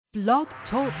Blog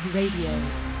Talk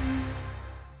Radio.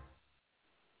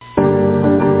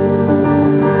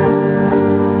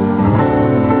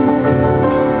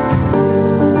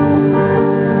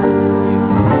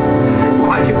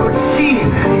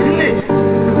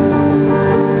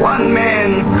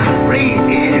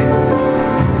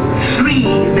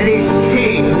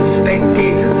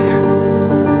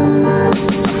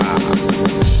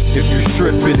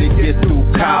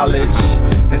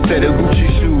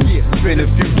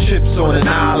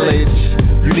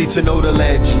 To know the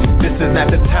ledge, this is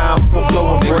not the time for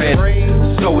blowing bread.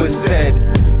 So it's said,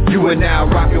 you are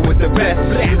now rocking with the best.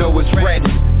 You know it's red,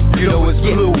 you know it's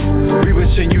blue. We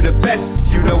wishing you the best,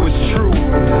 you know it's true.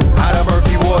 Out of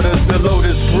murky waters, the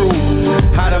lotus grew.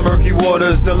 Out of murky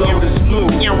waters, the lotus flew.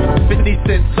 50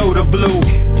 cent soda blue.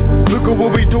 Look at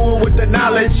what we doing with the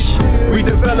knowledge. We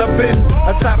developing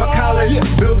a type of college,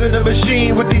 building a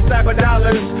machine with these type of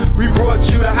dollars. We brought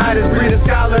you the hottest breed of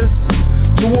scholars.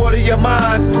 To water your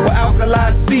mind with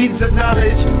alkaline seeds of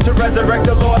knowledge, to resurrect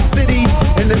the lost cities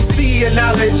in the sea of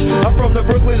knowledge. I'm from the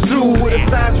Brooklyn Zoo with a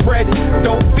sign spread.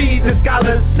 Don't feed the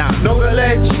scholars, know the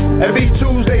ledge. Every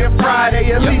Tuesday and Friday,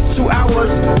 at least 2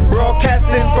 hours.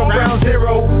 Broadcasting from Ground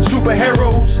Zero,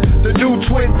 superheroes. The new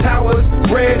Twin Towers,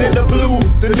 red and the blue.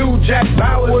 The new Jack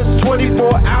Bowers, 24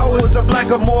 hours of black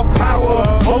or more power.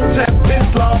 Hotep,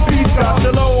 Islam, peace, God,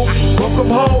 shalom. Welcome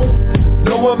home.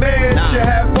 No a man should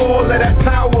have all of that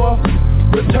power.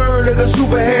 Return to the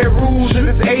superhead rules in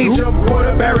this age of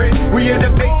water bearing. We in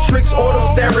the matrix,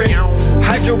 auto staring.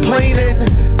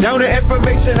 Hydroplaning down the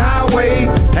information highway.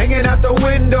 Hanging out the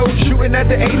window, shooting at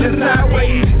the agents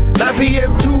sideways. 9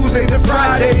 p.m. Tuesday to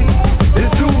Friday. It's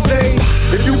Tuesday.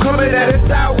 If you coming at it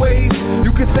sideways,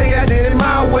 you can say I did it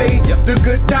my way. The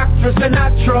good Dr.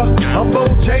 Sinatra, I'm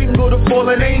Bojangle, the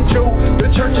fallen angel,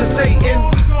 the church of Satan.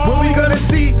 When we gonna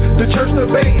see the church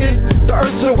debating, the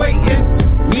earth's awaiting.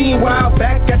 Meanwhile,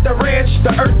 back at the ranch,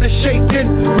 the earth is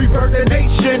shaking. We birth a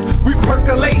nation, we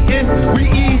percolating. We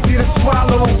easy to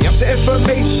swallow. The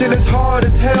information is hard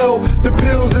as hell. The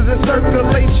pills is in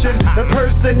circulation.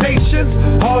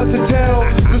 Impersonations, hard to tell.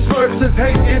 The Smurfs is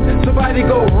hating. Somebody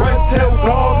go run, tell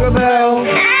Gargamel.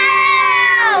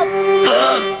 Help!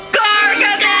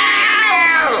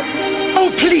 Gargamel! Oh,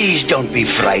 please don't be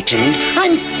frightened.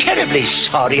 I'm terribly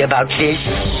sorry about this.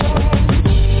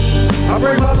 I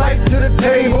bring my life to the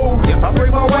table. I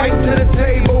bring my wife to the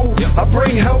table. I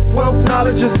bring health, wealth,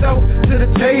 knowledge, and self to the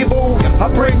table. I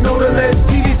bring Know the Ledge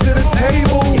TV to the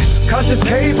table. Conscious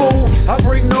cable. I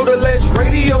bring Know the Ledge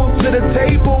radio to the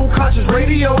table. Conscious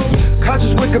radio.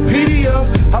 Conscious Wikipedia.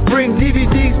 I bring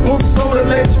DVDs, books, Know the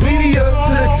Ledge media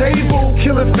to the table.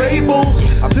 Killing fables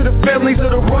to the families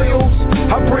of the royals.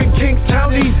 I bring Kings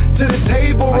County to the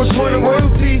table. Return the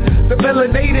royalty. The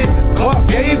melanated Clark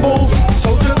Gables.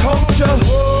 Soldier culture.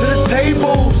 To the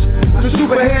tables, the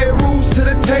superhead rules to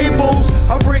the tables.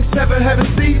 I bring 7 heaven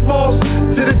sea balls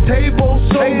to the table.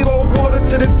 Soul water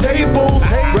to the table.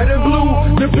 Red and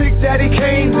blue, the Big Daddy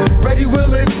came, ready,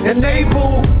 willing, and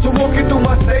able to walk into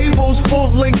my stables.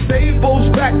 Full-length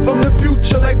stables, back from the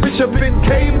future like Bishop and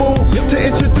Cable. To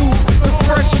introduce the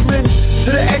freshmen to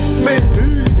the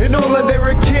X-Men and all of their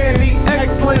candy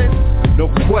excellent. No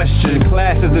question,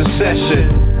 class is in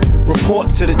session. Report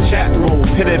to the chat room,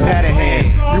 pen and pad in hand.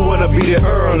 You wanna be there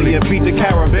early and beat the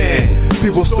caravan.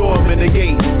 People storming the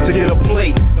gate to get a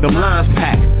plate. Them lines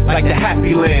packed like the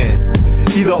Happy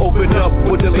Land. Either open up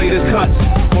with the latest cuts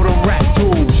or them rap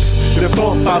tools. They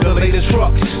bump out the latest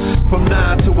trucks. From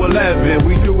 9 to 11,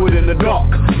 we do it in the dark,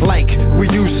 like we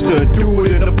used to do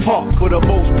it in the park. For the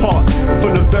most part,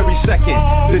 from the very second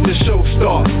that the show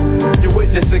starts, you're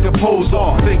witnessing a pose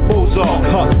off, think Mozart,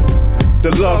 huh? The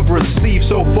love received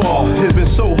so far has been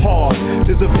so hard.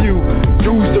 There's a few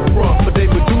dudes to front, but they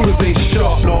medullas ain't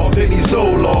sharp, no, they need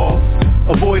Zoloft.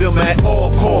 Avoid them at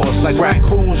all costs, like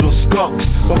raccoons or skunks.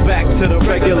 But back to the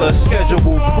regular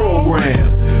scheduled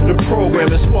program. The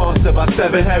program is sponsored by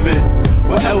 7 Heaven.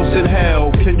 What else in hell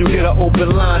can you get an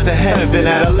open line to heaven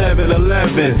at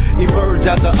 11:11? Emerge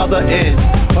at the other end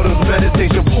of those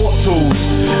meditation portals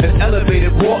and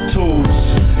elevated walk tools,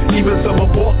 even some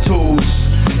abort tools.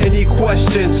 Any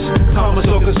questions, comments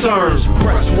or concerns,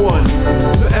 press 1.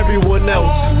 To everyone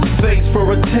else, thanks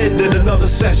for attending another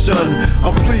session.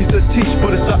 I'm pleased to teach,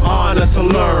 but it's an honor to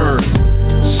learn.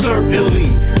 Certainly,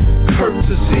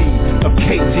 courtesy of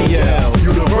KTL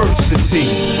University.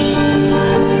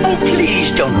 Oh,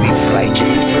 please don't be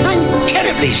frightened. I'm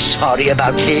terribly sorry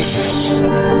about this.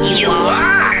 You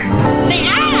are?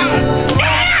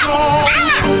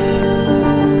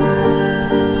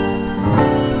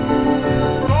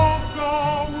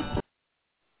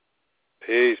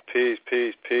 Peace, peace,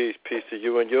 peace, Peace to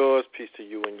you and yours. Peace to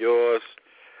you and yours.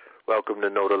 Welcome to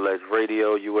Know the Ledge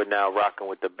Radio. You are now rocking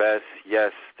with the best.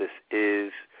 Yes, this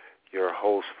is your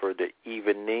host for the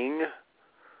evening,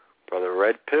 Brother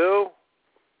Red Pill.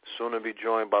 Soon to be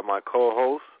joined by my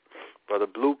co-host, Brother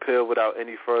Blue Pill. Without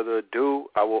any further ado,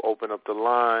 I will open up the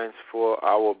lines for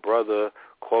our brother,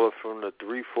 caller from the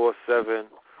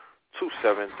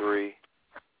 347-273.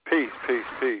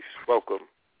 Peace. Welcome.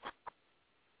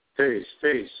 Peace.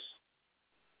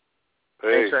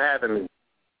 Thanks for having me.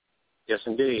 Yes,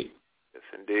 indeed.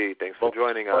 Thanks for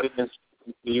joining us.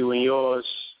 You and yours.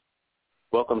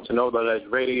 Welcome to Know the Ledge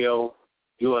Radio.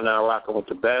 You are now rocking with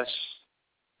the best.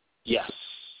 Yes.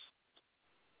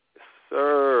 Yes,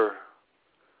 sir.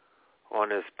 On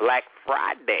this Black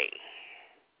Friday.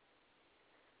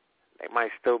 They might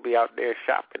still be out there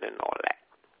shopping and all that.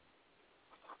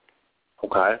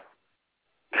 Okay.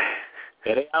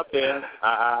 Yeah, they out there.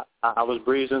 I was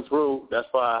breezing through. That's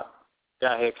why I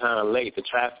got here kind of late. The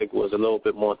traffic was a little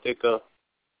bit more thicker.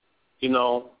 You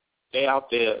know, they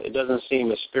out there. It doesn't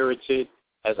seem as spirited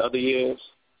as other years.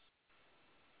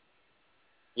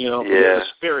 You know, there's a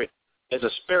spirit. There's a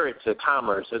spirit to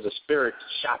commerce. There's a spirit to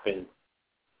shopping.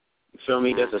 You feel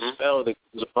me? There's a spell that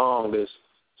goes along.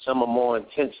 Some are more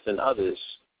intense than others.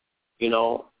 You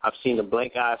know, I've seen the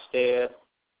blank eye stare.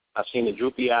 I've seen the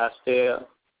droopy eye stare.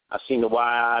 I've seen the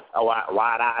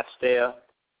wide-eyed stare.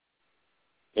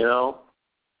 You know?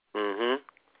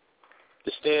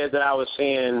 The stares that I was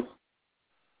seeing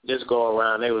this go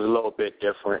around, they was a little bit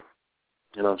different.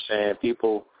 You know what I'm saying?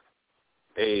 People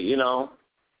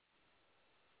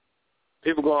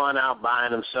going out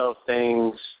buying themselves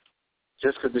things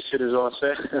just because the shit is on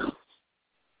sale.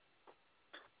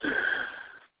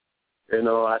 You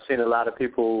know, I've seen a lot of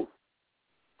people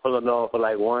pulling off for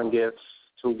like 1 gift,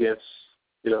 2 gifts.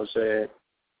 You know what I'm saying?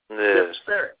 Yeah. Different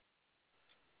spirit.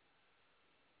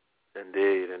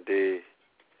 Indeed.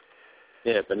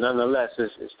 Yeah, but nonetheless,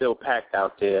 it's still packed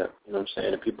out there. You know what I'm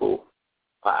saying? The people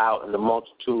are out in the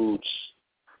multitudes.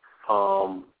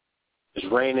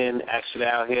 It's raining actually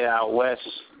out here out west.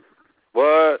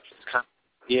 What?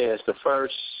 It's the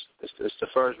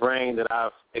first rain that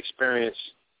I've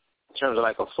experienced in terms of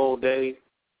like a full day,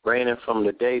 raining from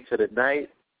the day to the night.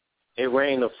 It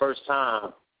rained the first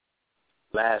time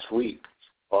last week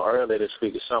or earlier this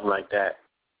week or something like that.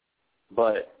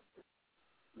 But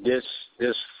this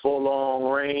full on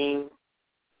rain,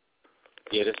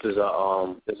 yeah, this is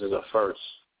a first.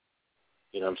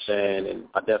 You know what I'm saying? And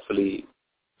I definitely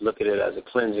look at it as a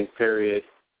cleansing period.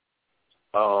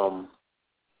 The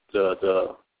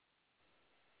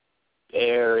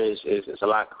air is a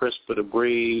lot crisper to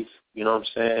breathe. You know what I'm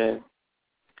saying?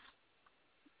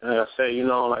 And like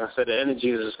I said, the energy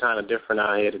is just kind of different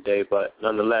out here today, but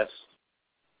nonetheless,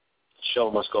 the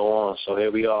show must go on. So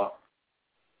here we are.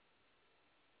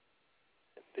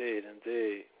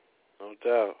 Indeed. No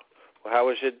doubt. Well, how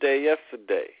was your day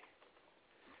yesterday?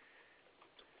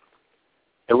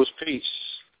 It was peace.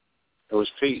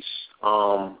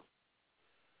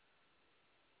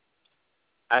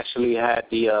 Actually had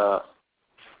the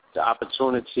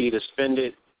opportunity to spend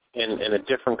it in a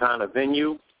different kind of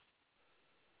venue.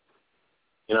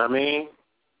 You know what I mean?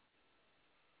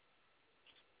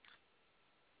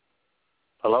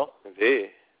 Hello?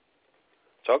 Indeed.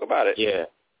 Talk about it. Yeah.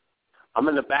 I'm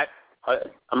in the back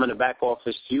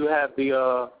office. Do you have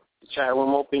the chat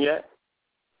room open yet?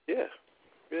 Yeah.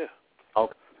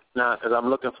 Okay. Nah, because I'm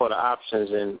looking for the options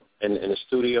in the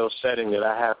studio setting that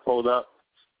I have pulled up,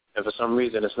 and for some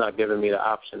reason it's not giving me the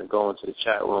option to go into the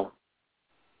chat room.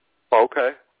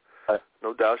 Okay.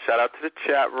 No doubt. Shout out to the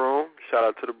chat room. Shout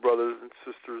out to the brothers and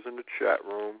sisters in the chat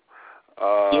room.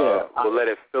 We'll let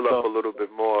it fill up a little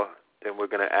bit more. Then we're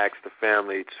going to ask the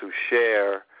family to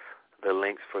share the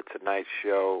links for tonight's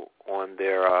show on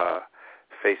their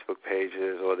Facebook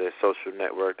pages or their social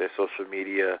network, their social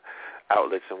media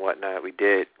outlets and whatnot. We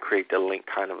did create the link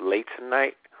kind of late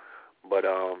tonight, but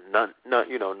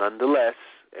nonetheless,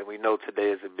 and we know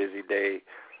today is a busy day.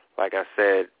 Like I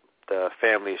said, the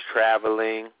family is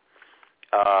traveling.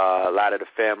 A lot of the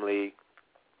family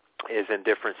is in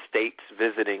different states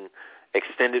visiting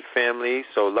extended family.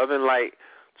 So love and light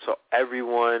to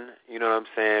everyone. You know what I'm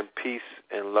saying? Peace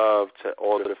and love to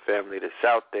all of the family that's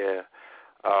out there.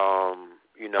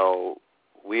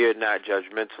 We are not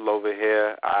judgmental over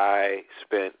here. I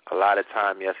spent a lot of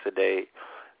time yesterday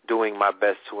doing my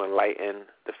best to enlighten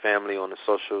the family on the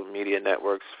social media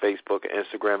networks, Facebook and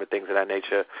Instagram and things of that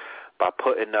nature, by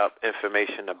putting up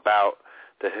information about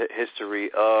the history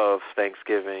of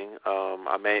Thanksgiving.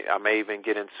 I may even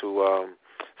get into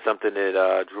something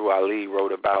that Drew Ali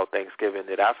wrote about Thanksgiving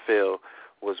that I feel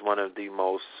was one of the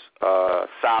most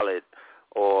solid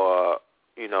or,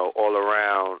 all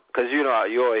around. Because, you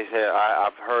always hear,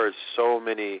 I've heard so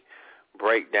many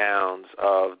breakdowns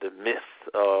of the myth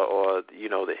or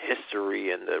the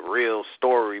history and the real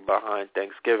story behind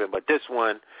Thanksgiving. But this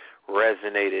one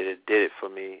resonated. It did it for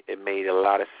me. It made a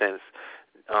lot of sense.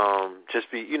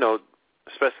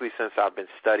 Especially since I've been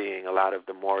studying a lot of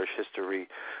the Moorish history,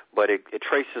 but it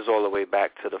traces all the way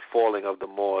back to the falling of the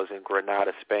Moors in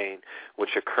Granada, Spain,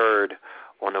 which occurred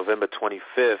on November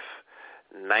 25th,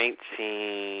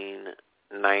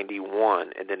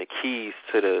 1991, and then the keys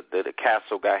to the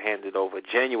castle got handed over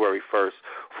January 1st,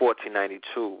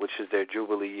 1492, which is their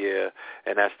Jubilee year,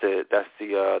 and that's the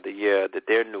year that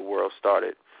their new world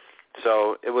started.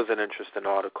 So it was an interesting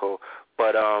article,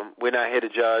 but we're not here to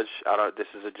judge. This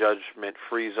is a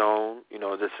judgment-free zone.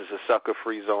 This is a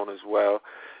sucker-free zone as well.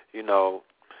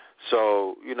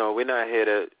 So we're not here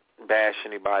to bash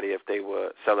anybody if they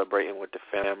were celebrating with the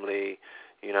family.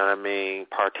 You know what I mean?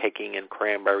 Partaking in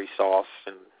cranberry sauce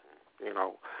and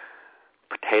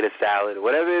potato salad,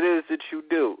 whatever it is that you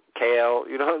do. Kale,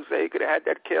 you know what I'm saying? You could have had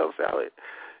that kale salad.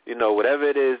 Whatever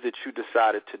it is that you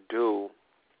decided to do.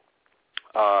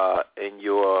 In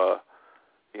your,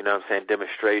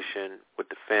 demonstration with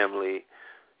the family,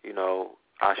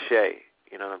 ashe,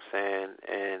 you know what I'm saying,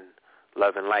 and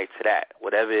love and light to that.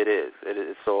 Whatever it is,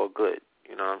 it's all good,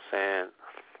 you know what I'm saying?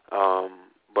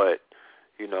 But,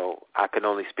 I can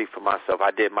only speak for myself.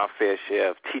 I did my fair share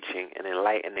of teaching and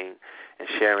enlightening and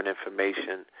sharing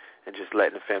information and just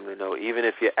letting the family know, even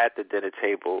if you're at the dinner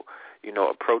table,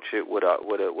 approach it with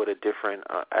a different,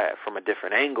 from a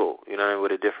different angle,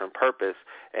 with a different purpose,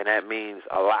 and that means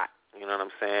a lot. You know what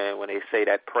I'm saying? When they say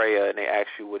that prayer and they ask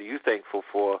you, what are you thankful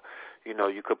for?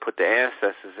 You could put the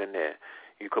ancestors in there.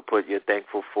 You could put you're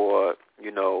thankful for,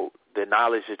 the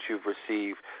knowledge that you've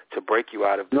received to break you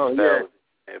out of the spell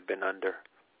you've been under.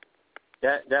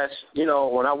 That's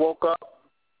when I woke up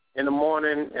in the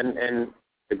morning and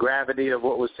the gravity of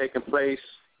what was taking place,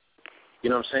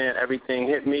 everything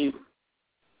hit me.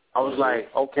 I was like,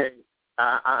 okay,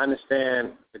 I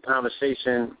understand the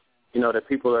conversation, that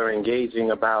people are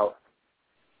engaging about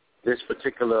this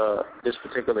particular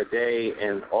day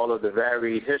and all of the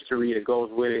varied history that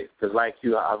goes with it. Because like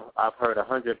you, I've heard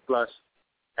 100+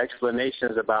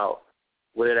 explanations about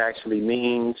what it actually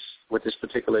means, what this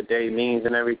particular day means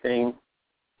and everything.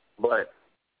 But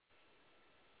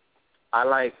I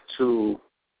like to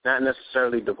not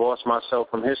necessarily divorce myself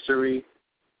from history,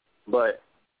 but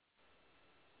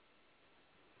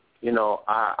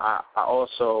I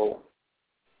also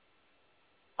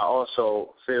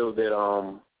feel that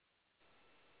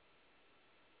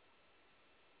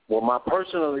what my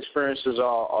personal experiences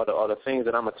are the things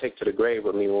that I'm gonna take to the grave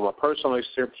with me. What my personal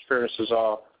experiences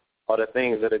are the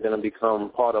things that are gonna become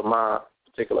part of my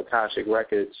particular Akashic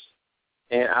records.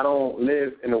 And I don't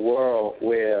live in a world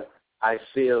where I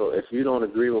feel if you don't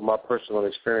agree with my personal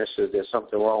experiences, there's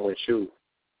something wrong with you,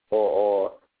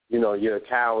 or you're a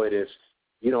coward if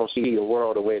you don't see the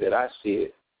world the way that I see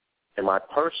it. In my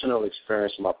personal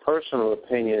experience, my personal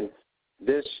opinion,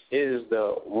 this is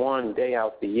the one day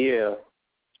out the year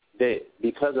that,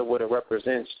 because of what it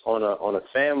represents on a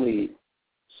family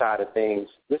side of things,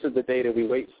 this is the day that we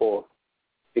wait for,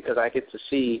 because I get to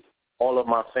see all of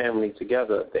my family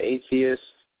together, the atheists,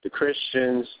 the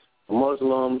Christians, the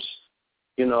Muslims,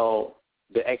 the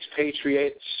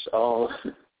expatriates,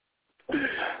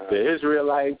 the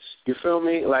Israelites, you feel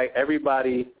me? Like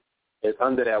everybody is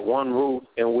under that one roof,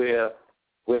 and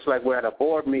it's like we're at a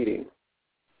board meeting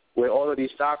where all of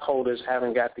these stockholders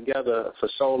haven't got together for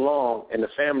so long, and the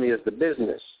family is the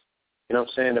business. You know what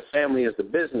I'm saying? The family is the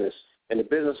business, and the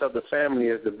business of the family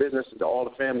is the business that all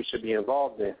the family should be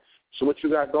involved in. So what you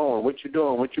got going? What you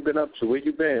doing? What you been up to? Where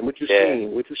you been? What you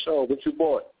seen? What you sold? What you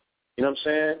bought? You know what I'm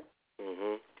saying?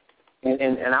 Mm-hmm.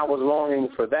 And I was longing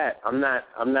for that. I'm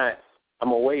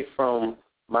away from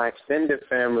my extended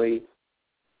family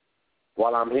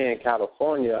while I'm here in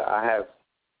California. I have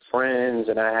friends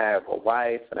and I have a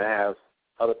wife and I have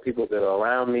other people that are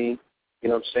around me, you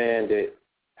know what I'm saying, that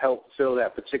help fill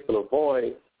that particular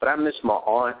void. But I miss my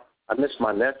aunt. I miss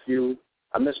my nephew.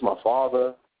 I miss my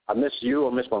father. I miss you.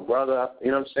 I miss my brother.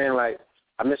 You know what I'm saying? Like,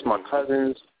 I miss my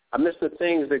cousins. I miss the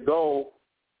things that go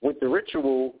with the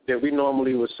ritual that we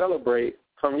normally would celebrate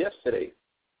from yesterday,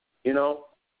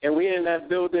 And we in that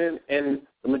building, and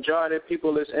the majority of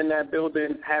people that's in that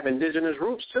building have indigenous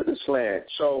roots to this land.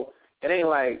 So it ain't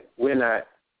like we're not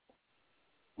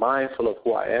mindful of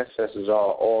who our ancestors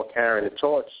are, all carrying the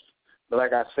torch. But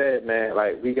like I said, man,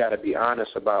 like we got to be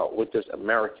honest about what this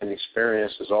American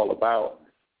experience is all about.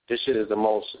 This shit is the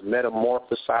most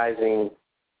metamorphosizing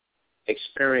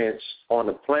experience on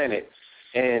the planet,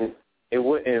 and it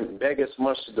wouldn't beg us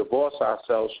much to divorce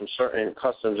ourselves from certain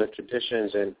customs and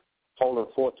traditions and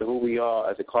holding forth to who we are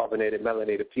as a carbonated,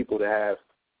 melanated people to have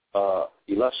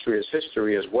illustrious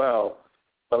history as well.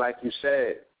 But like you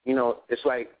said, it's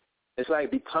like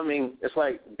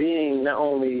being not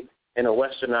only in a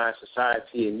westernized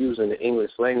society and using the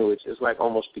English language, it's like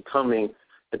almost becoming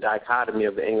the dichotomy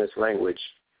of the English language.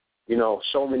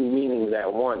 So many meanings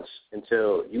at once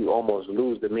until you almost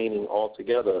lose the meaning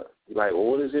altogether. You're like, well,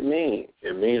 what does it mean?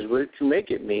 It means what you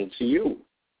make it mean to you.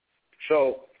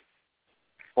 So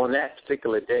on that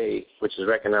particular day, which is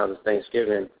recognized as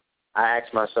Thanksgiving, I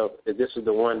asked myself if this is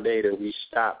the one day that we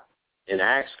stop and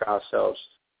ask ourselves,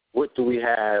 what do we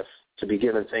have to be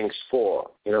giving thanks for?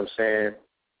 You know what I'm saying?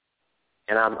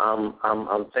 And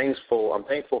I'm thankful. I'm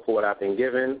thankful for what I've been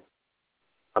given.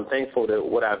 I'm thankful that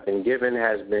what I've been given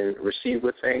has been received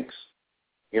with thanks.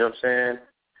 You know what I'm saying?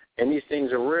 And these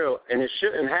things are real. And it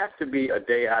shouldn't have to be a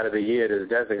day out of the year that is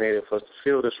designated for us to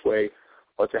feel this way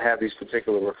or to have these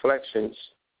particular reflections.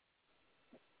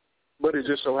 But it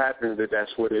just so happens that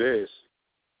that's what it is.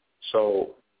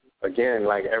 So, again,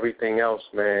 like everything else,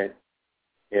 man,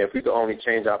 if we could only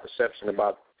change our perception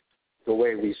about the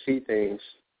way we see things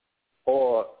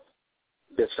or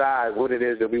decide what it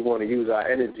is that we want to use our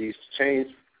energies to change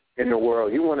in the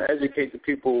world. You want to educate the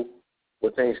people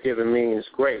what Thanksgiving means,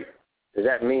 great. Does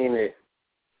that mean that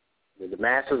the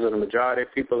masses or the majority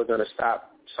of people are going to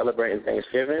stop celebrating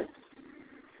Thanksgiving?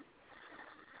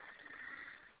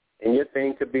 And your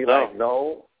thing could be like,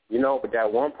 no, but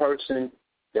that one person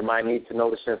that might need to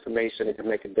know this information and can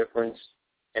make a difference.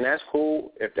 And that's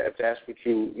cool if that's what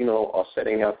you are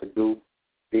setting out to do,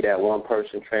 be that one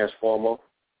person transformer.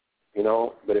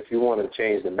 But if you want to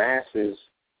change the masses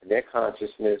and their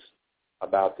consciousness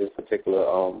about this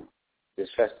particular this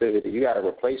festivity, you got to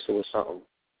replace it with something.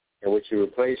 And what you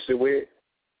replace it with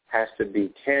has to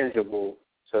be tangible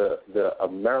to the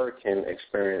American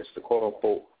experience, the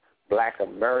quote-unquote Black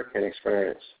American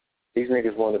experience. These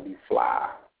niggas want to be fly.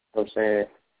 You know what I'm saying?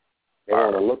 They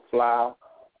want to look fly.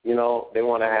 They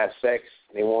want to have sex.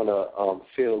 They want to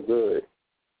feel good.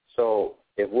 So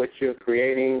if what you're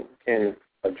creating can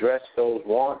address those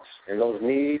wants and those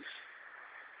needs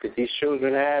that these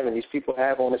children have and these people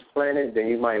have on this planet, then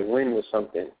you might win with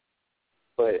something.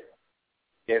 But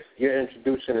if you're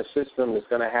introducing a system that's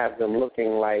going to have them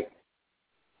looking like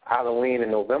Halloween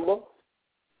in November,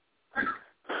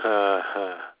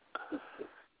 I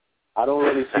don't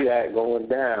really see that going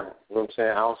down. You know what I'm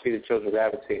saying? I don't see the children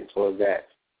gravitating towards that.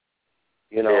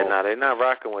 Yeah, no, they're not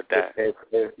rocking with that.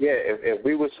 If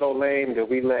we were so lame that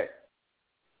we let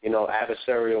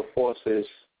adversarial forces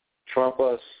trump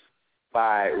us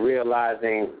by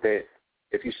realizing that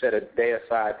if you set a day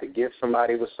aside to give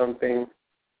somebody with something,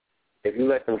 if you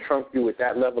let them trump you with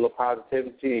that level of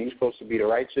positivity and you're supposed to be the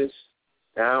righteous,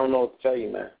 then I don't know what to tell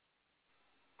you, man.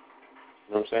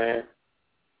 You know what I'm saying?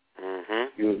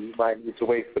 Mm-hmm. You might need to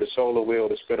wait for the solar wheel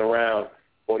to spin around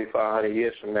 4,500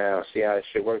 years from now and see how this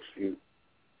shit works for you.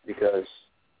 Because,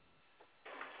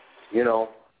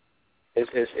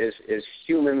 it's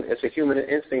human. It's a human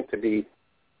instinct to be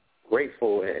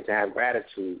grateful and to have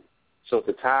gratitude. So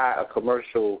to tie a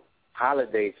commercial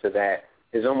holiday to that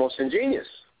is almost ingenious.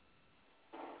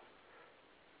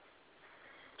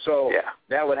 So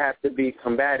that would have to be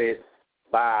combated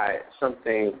by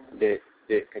something that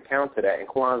could counter that, and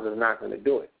Kwanzaa is not going to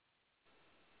do it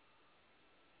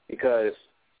because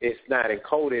it's not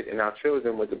encoded in our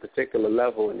children with a particular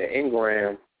level in the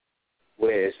engram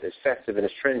where it's festive and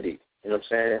it's trendy. You know what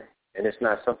I'm saying? And it's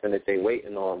not something that they're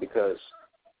waiting on because,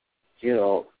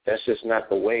 that's just not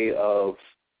the way of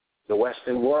the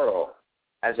Western world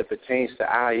as it pertains to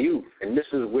our youth. And this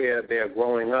is where they're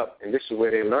growing up, and this is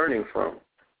where they're learning from.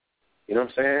 You know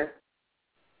what I'm saying?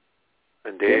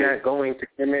 Indeed. They're not going to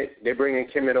Kemet. They're bringing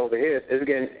Kemet over here.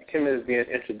 Kemet is being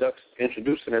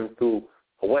introduced to them through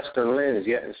a Western lens,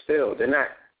 yet and still. They're not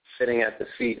sitting at the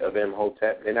feet of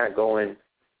Imhotep. They're not going,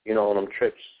 on them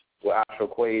trips with Ashra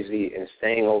Kwesi and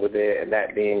staying over there and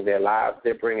that being their lives.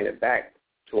 They're bringing it back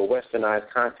to a Westernized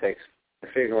context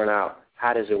and figuring out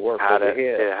how does it work over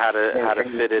here. Yeah, how to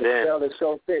fit it in. The spell is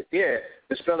so thick. Yeah,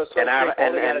 the spell is so thick. All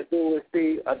they got to do is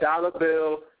see a dollar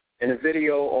bill and a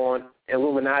video on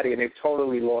Illuminati, and they've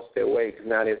totally lost their way because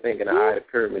now they're thinking the eye of the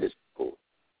pyramid is cool.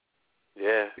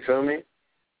 Yeah. You feel me?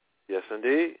 Yes,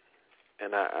 indeed.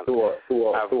 And through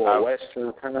a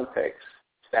Western context,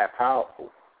 it's that powerful.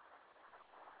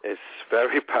 It's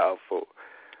very powerful.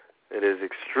 It is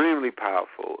extremely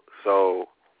powerful. So,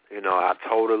 I'm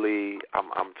totally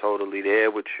there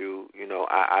with you.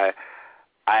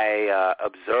 I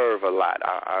observe a lot.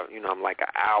 I'm like an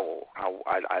owl.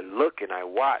 I look and I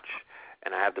watch,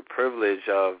 and I have the privilege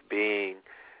of being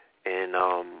in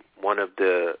one of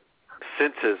the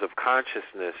centers of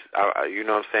consciousness. You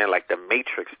know what I'm saying? Like the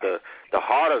Matrix, the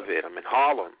heart of it. I'm in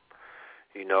Harlem,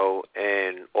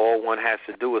 and all one has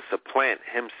to do is supplant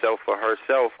himself or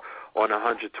herself on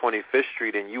 125th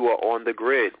Street, and you are on the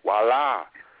grid. Voila.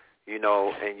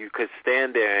 And you could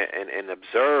stand there and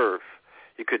observe.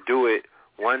 You could do it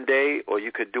one day, or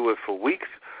you could do it for weeks,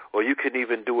 or you could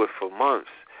even do it for months.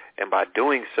 And by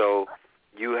doing so,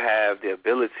 you have the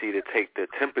ability to take the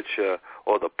temperature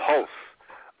or the pulse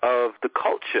of the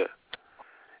culture.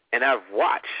 And I've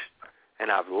watched,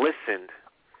 and I've listened,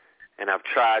 and I've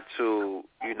tried to,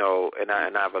 and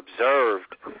I've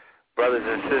observed brothers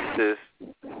and sisters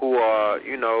who are,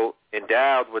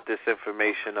 endowed with this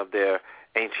information of their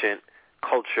ancient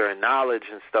culture and knowledge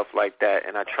and stuff like that.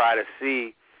 And I try to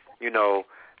see,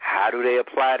 how do they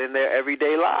apply it in their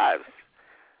everyday lives?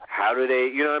 How do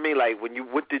they, like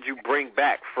what did you bring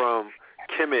back from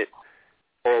Kemet,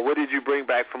 or what did you bring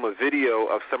back from a video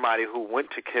of somebody who went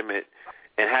to Kemet,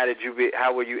 and how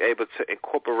were you able to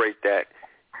incorporate that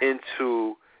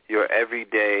into your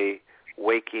everyday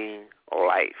waking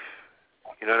life?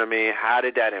 You know what I mean? How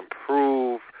did that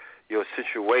improve your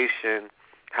situation?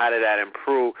 How did that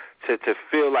improve to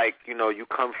feel like, you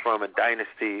come from a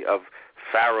dynasty of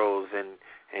pharaohs and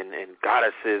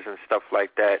goddesses and stuff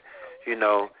like that,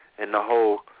 and the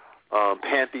whole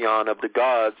pantheon of the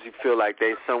gods, you feel like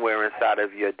they're somewhere inside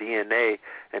of your DNA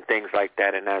and things like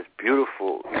that, and that's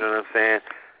beautiful. You know what I'm saying?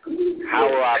 How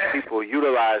are our people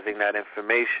utilizing that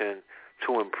information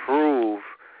to improve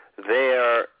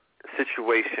their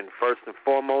situation first and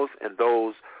foremost, and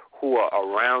those who are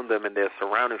around them and their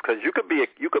surroundings? Because you could be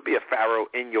a pharaoh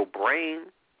in your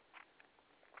brain.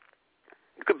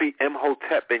 You could be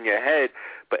Imhotep in your head,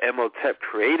 but Imhotep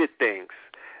created things.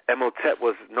 Imhotep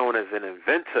was known as an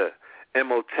inventor.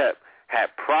 Imhotep had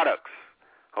products,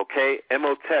 okay?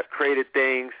 Imhotep created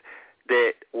things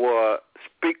that were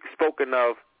spoken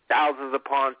of thousands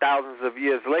upon thousands of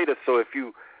years later. So if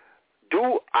you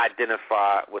do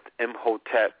identify with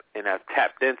Imhotep and have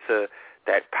tapped into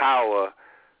that power,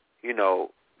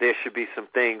 there should be some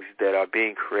things that are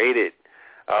being created.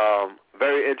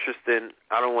 Very interesting.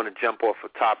 I don't want to jump off a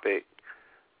topic.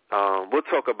 We'll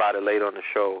talk about it later on the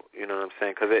show, you know what I'm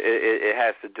saying, because it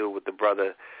has to do with the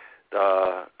brother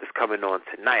that's coming on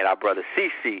tonight, our brother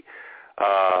CC,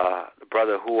 the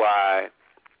brother who I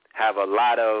have a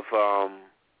lot of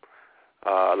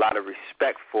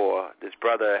respect for. This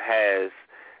brother has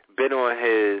been on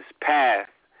his path,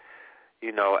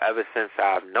 ever since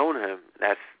I've known him.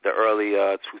 That's the early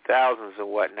 2000s and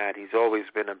whatnot. He's always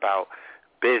been about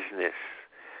business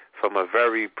from a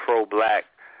very pro-black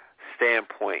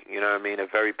standpoint, a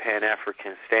very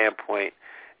Pan-African standpoint.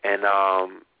 And I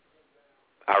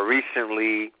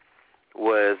recently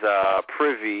was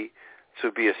privy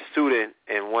to be a student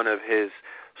in one of his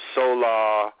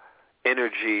solar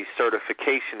energy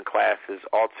certification classes,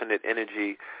 alternate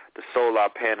energy, the solar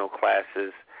panel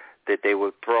classes that they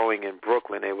were throwing in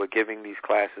Brooklyn. They were giving these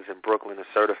classes in Brooklyn to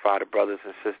certify the brothers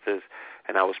and sisters,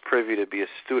 and I was privy to be a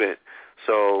student.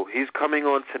 So he's coming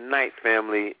on tonight,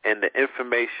 family, and the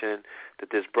information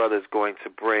that this brother is going to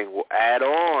bring will add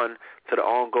on to the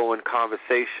ongoing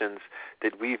conversations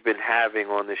that we've been having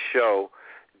on the show,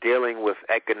 dealing with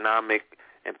economic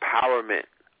empowerment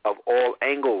of all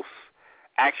angles,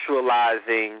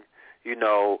 actualizing,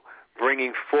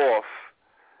 bringing forth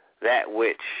that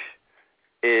which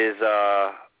is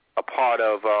a part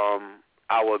of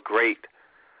our great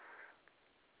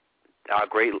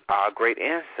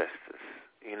ancestors,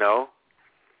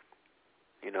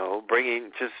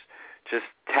 bringing just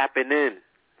tapping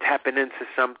into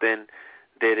something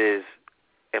that is,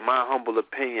 in my humble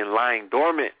opinion, lying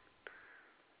dormant.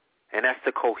 And that's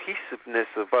the cohesiveness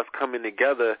of us coming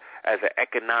together as an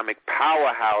economic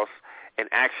powerhouse and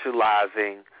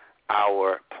actualizing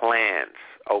our plans,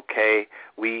 okay?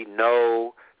 We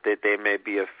know that there may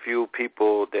be a few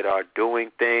people that are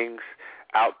doing things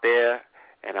out there,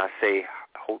 and I say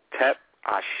Hotep,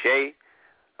 Ashe,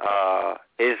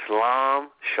 Islam,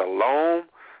 Shalom,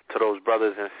 to those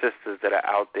brothers and sisters that are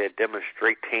out there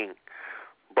demonstrating.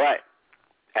 But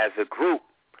as a group,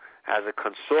 as a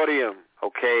consortium,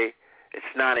 okay, it's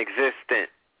non-existent.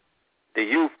 The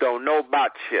youth don't know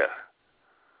about you.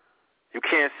 You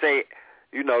can't say,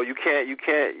 you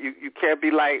can't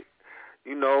be like,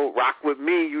 rock with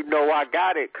me, I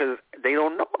got it, because they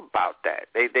don't know about that.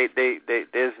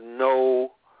 There's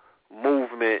no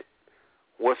movement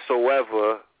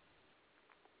whatsoever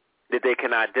that they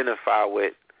can identify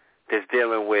with that's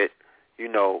dealing with,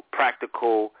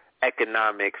 practical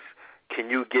economics. Can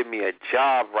you give me a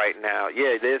job right now?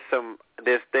 Yeah,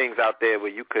 there's things out there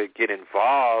where you could get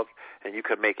involved and you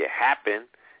could make it happen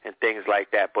and things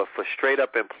like that. But for straight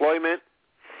up employment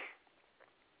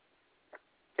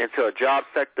into a job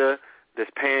sector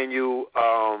that's paying you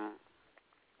a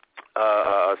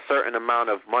certain amount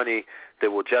of money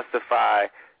that will justify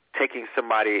taking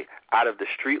somebody out of the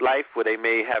street life where they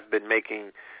may have been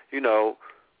making,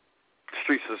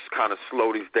 streets is kind of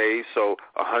slow these days, so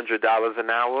 $100 an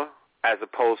hour as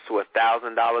opposed to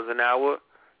 $1,000 an hour,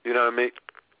 you know what I mean?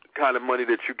 Kind of money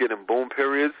that you get in boom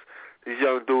periods. These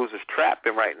young dudes is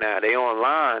trapping right now. They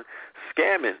online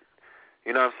scamming.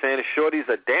 You know what I'm saying? The shorties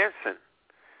are dancing,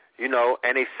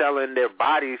 and they selling their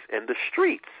bodies in the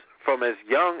streets from as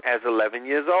young as 11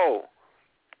 years old.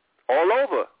 All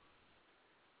over.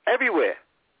 Everywhere.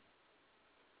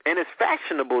 And it's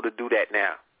fashionable to do that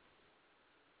now.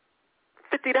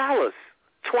 $50,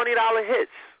 $20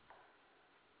 hits.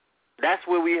 That's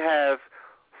where we have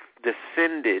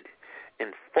descended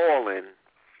and fallen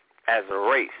as a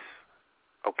race.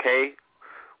 Okay?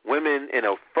 Women in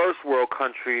a first world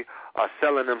country are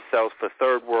selling themselves for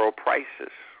third world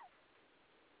prices.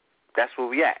 That's where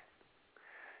we at.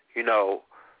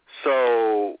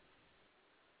 So,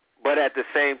 but at the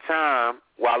same time,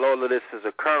 while all of this is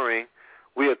occurring,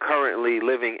 we are currently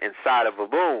living inside of a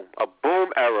boom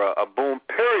era, a boom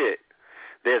period.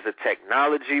 There's a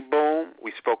technology boom.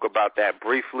 We spoke about that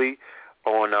briefly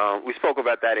we spoke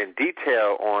about that in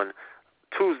detail on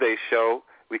Tuesday's show.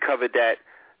 We covered that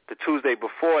the Tuesday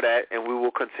before that, and we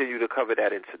will continue to cover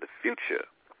that into the future.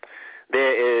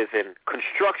 There is a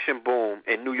construction boom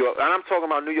in New York, and I'm talking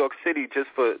about New York City just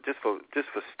for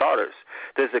starters.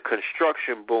 There's a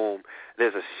construction boom.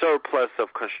 There's a surplus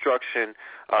of construction.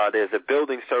 There's a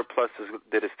building surplus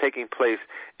that is taking place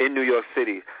in New York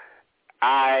City.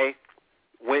 I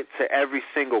went to every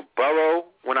single borough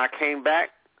when I came back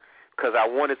because I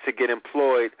wanted to get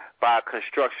employed by a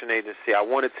construction agency. I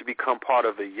wanted to become part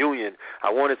of a union. I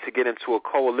wanted to get into a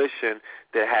coalition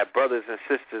that had brothers and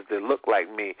sisters that looked like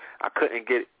me. I couldn't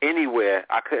get anywhere.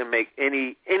 I couldn't make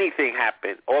anything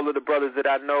happen. All of the brothers that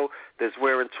I know that's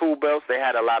wearing tool belts, they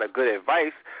had a lot of good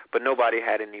advice, but nobody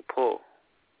had any pull.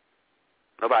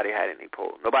 Nobody had any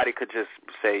pull. Nobody could just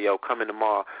say, yo, come in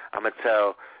tomorrow. I'm going to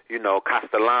tell,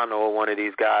 Castellano or one of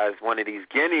these guys, one of these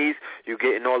guineas, you're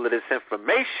getting all of this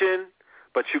information,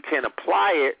 but you can't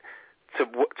apply it to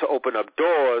open up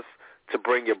doors to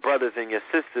bring your brothers and your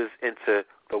sisters into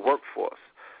the workforce.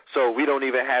 So we don't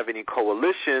even have any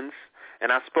coalitions,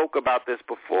 and I spoke about this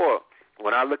before.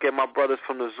 When I look at my brothers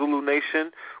from the Zulu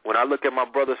Nation, when I look at my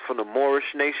brothers from the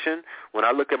Moorish Nation, when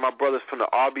I look at my brothers from the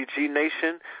RBG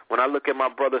Nation, when I look at my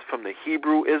brothers from the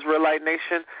Hebrew Israelite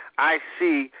Nation, I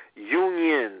see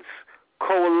unions,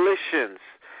 coalitions.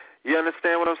 You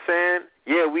understand what I'm saying?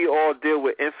 Yeah, we all deal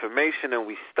with information and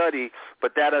we study,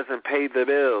 but that doesn't pay the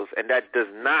bills, and that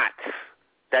does not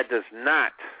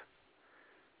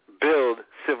build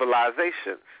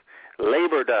civilizations.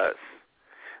 Labor does.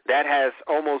 That has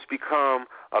almost become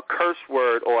a curse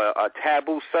word or a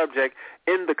taboo subject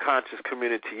in the conscious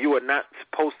community. You are not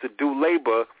supposed to do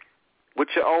labor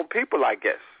with your own people, I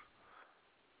guess.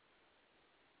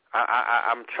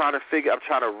 I'm trying to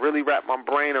really wrap my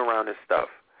brain around this stuff.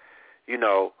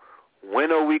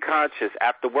 When are we conscious?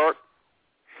 After work?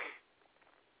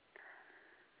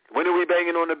 When are we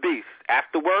banging on the beast?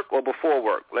 After work or before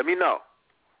work? Let me know.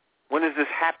 When does this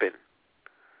happen?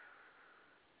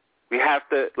 We have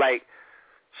to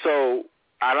so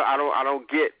I don't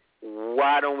get,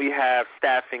 why don't we have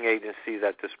staffing agencies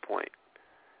at this point?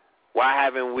 Why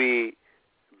haven't we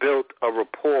built a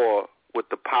rapport with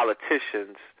the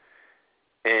politicians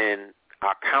and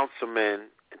our councilmen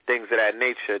and things of that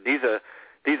nature? These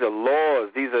are laws.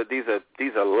 These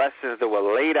are lessons that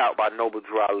were laid out by Noble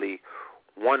Drew Ali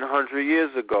 100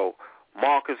 years ago.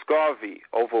 Marcus Garvey,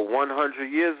 over 100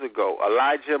 years ago.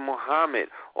 Elijah Muhammad,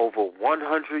 over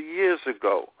 100 years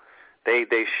ago.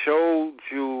 They showed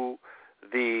you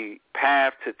the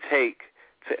path to take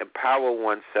to empower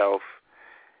oneself,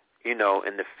 in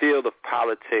the field of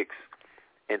politics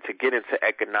and to get into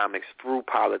economics through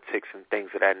politics and things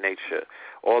of that nature.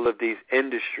 All of these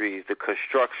industries, the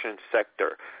construction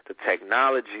sector, the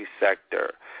technology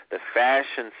sector, the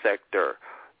fashion sector,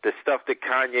 the stuff that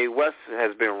Kanye West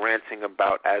has been ranting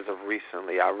about as of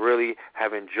recently. I really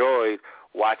have enjoyed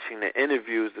watching the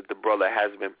interviews that the brother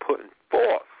has been putting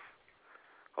forth.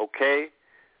 Okay?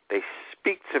 They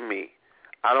speak to me.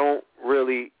 I don't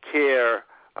really care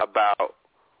about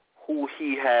who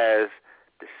he has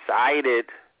decided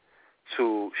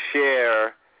to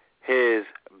share his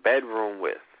bedroom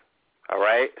with. all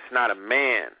right? It's not a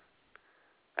man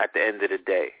at the end of the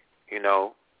day, you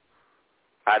know.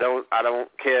 I don't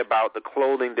care about the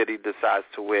clothing that he decides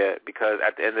to wear, because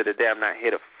at the end of the day, I'm not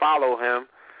here to follow him,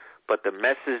 but the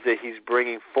message that he's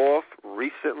bringing forth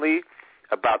recently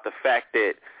about the fact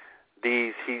that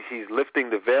he's lifting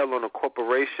the veil on the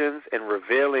corporations and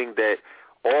revealing that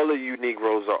all of you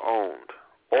Negroes are owned.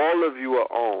 All of you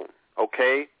are owned,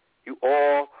 okay? You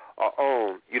all are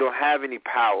owned. You don't have any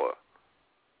power.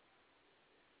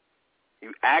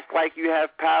 You act like you have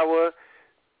power.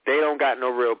 They don't got no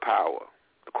real power.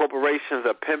 The corporations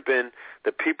are pimping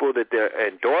the people that they're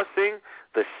endorsing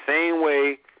the same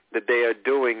way that they are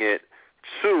doing it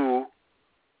to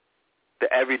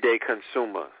the everyday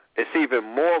consumer. It's even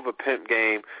more of a pimp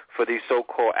game for these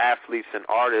so-called athletes and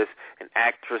artists and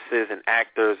actresses and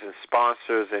actors and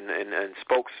sponsors and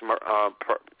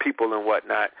people and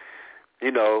whatnot,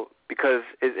 you know, because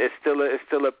it's still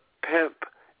a pimp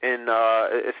and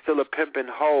it's still a pimp and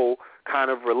hoe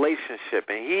kind of relationship,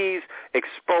 and he's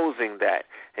exposing that,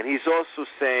 and he's also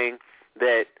saying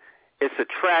that it's a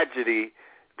tragedy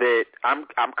that I'm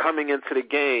coming into the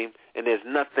game and there's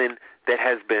nothing that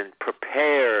has been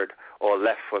prepared or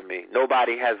left for me.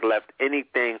 Nobody has left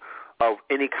anything of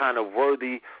any kind of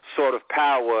worthy sort of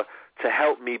power to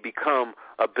help me become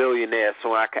a billionaire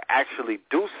so I can actually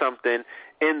do something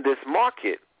in this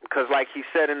market. Because like he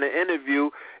said in the interview,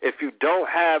 if you don't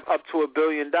have up to $1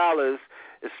 billion,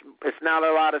 it's not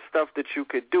a lot of stuff that you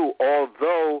could do,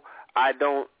 although I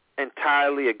don't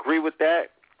entirely agree with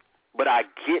that, but I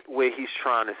get where he's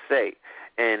trying to say,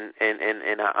 and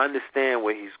I understand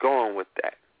where he's going with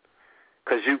that.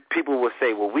 Because people will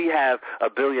say, well, we have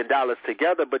 $1 billion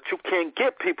together, but you can't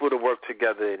get people to work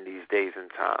together in these days and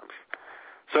times.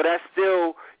 So that's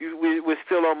still, we're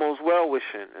still almost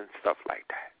well-wishing and stuff like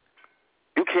that.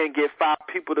 You can't get 5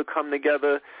 people to come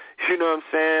together, you know what I'm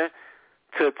saying,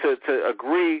 to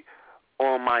agree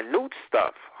on minute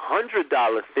stuff,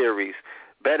 $100 theories,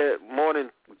 better, more than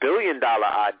 $1 billion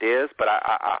ideas, but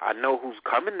I know who's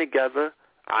coming together.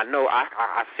 I know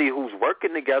I see who's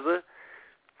working together.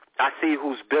 I see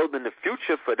who's building the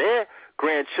future for their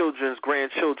grandchildren's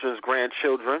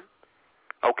grandchildren,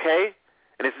 okay?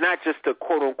 And it's not just the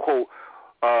quote-unquote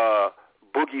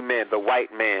boogeyman, the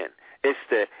white man. It's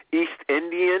the East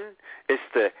Indian. It's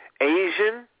the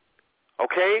Asian,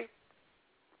 okay?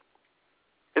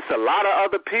 It's a lot of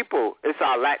other people. It's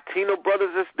our Latino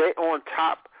brothers. They on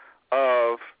top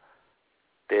of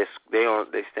they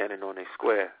standing on their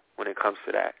square when it comes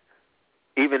to that.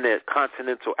 Even the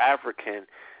continental African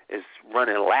is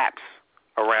running laps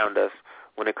around us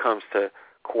when it comes to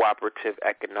cooperative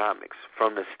economics.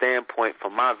 From the standpoint,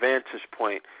 from my vantage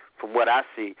point, from what I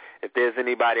see, if there's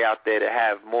anybody out there that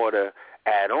have more to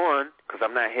add on, because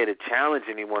I'm not here to challenge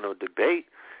anyone or debate,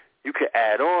 you can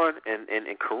add on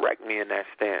and correct me in that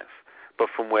stance. But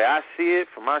from where I see it,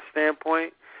 from my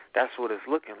standpoint, that's what it's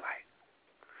looking like.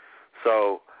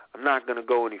 So I'm not going to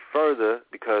go any further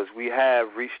because we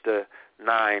have reached the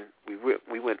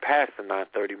we went past the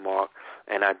 9:30 mark,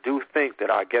 and I do think that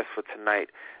our guest for tonight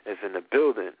is in the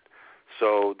building.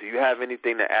 So do you have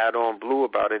anything to add on, Blue,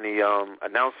 about any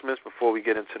announcements before we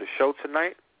get into the show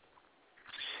tonight?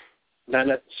 Not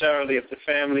necessarily. If the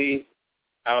family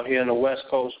out here on the West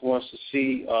Coast wants to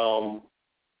see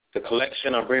the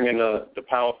collection, I'm bringing the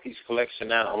Power Piece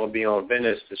collection out. I'm going to be on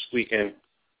Venice this weekend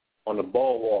on the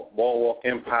Boardwalk. Boardwalk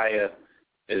Empire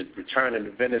is returning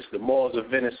to Venice. The Malls of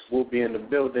Venice will be in the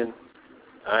building.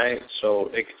 All right, so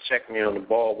they can check me on the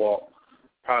Boardwalk.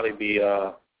 Probably be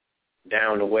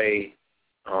down the way.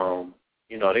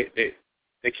 You know,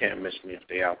 they can't miss me if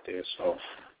they out there. So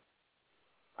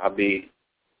I'll be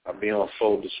on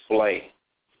full display.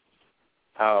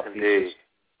 Power Pieces.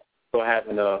 Still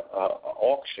having a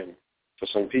auction for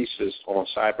some pieces on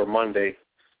Cyber Monday,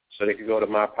 so they can go to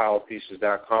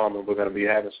mypowerpieces.com, and we're going to be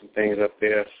having some things up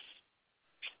there.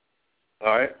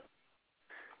 All right.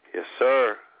 Yes,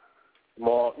 sir.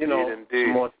 More, you know,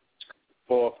 some more.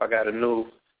 If I got a new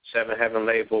 7 Heaven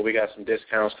label, we got some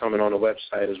discounts coming on the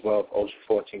website as well,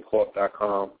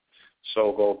 ocean14corp.com,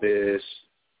 Sogo Biz,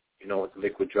 you know, with the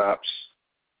liquid drops.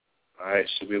 All right,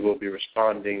 so we will be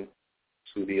responding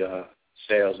to the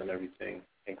sales and everything,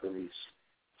 inquiries.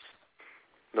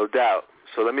 No doubt.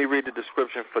 So let me read the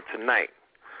description for tonight.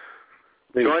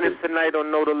 Join us tonight on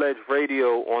Know the Ledge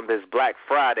Radio on this Black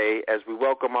Friday as we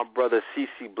welcome our brother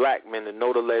C.C. Blackman to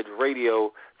Know the Ledge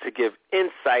Radio to give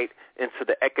insight into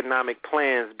the economic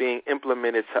plans being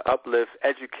implemented to uplift,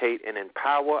 educate, and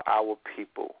empower our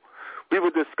people. We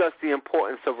will discuss the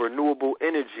importance of renewable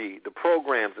energy, the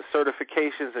programs, the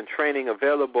certifications, and training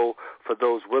available for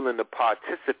those willing to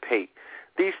participate,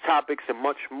 These topics and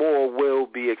much more will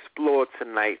be explored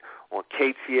tonight on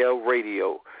KTL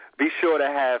Radio. Be sure to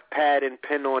have pad and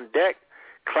pen on deck.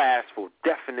 Class will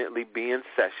definitely be in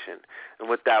session. And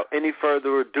without any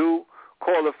further ado,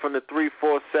 caller from the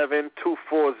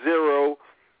 347-240.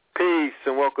 Peace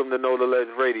and welcome to Know the Ledge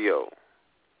Radio.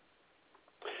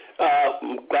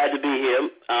 Glad to be here.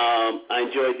 I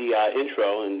enjoyed the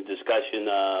intro and discussion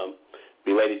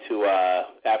related to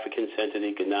African-centered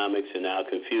economics and our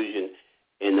confusion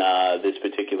in this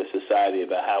particular society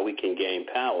about how we can gain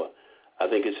power. I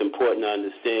think it's important to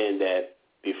understand that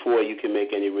before you can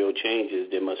make any real changes,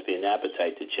 there must be an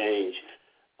appetite to change.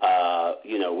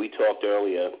 We talked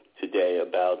earlier today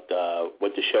about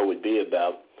what the show would be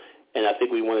about, and I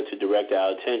think we wanted to direct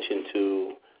our attention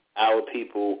to our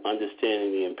people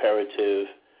understanding the imperative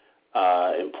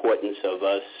importance of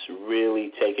us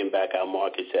really taking back our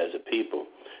markets as a people.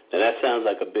 Now, that sounds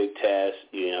like a big task.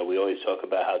 We always talk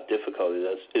about how difficult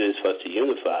it is for us to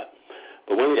unify.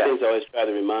 But one of the things I always try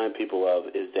to remind people of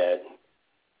is that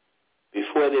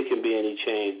before there can be any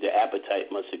change, the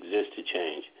appetite must exist to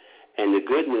change. And the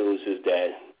good news is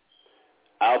that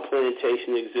our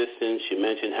plantation existence, you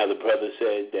mentioned how the brother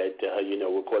said that,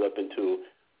 we're caught up into,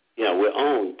 we're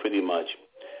owned pretty much.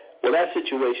 Well, that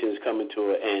situation is coming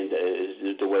to an end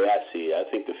is the way I see it. I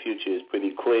think the future is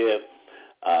pretty clear.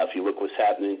 If you look what's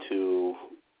happening to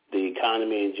the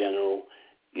economy in general,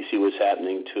 you see what's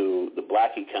happening to the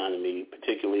black economy,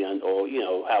 particularly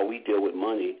how we deal with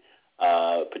money,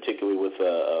 particularly with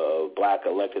a black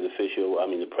elected official,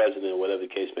 the president, or whatever the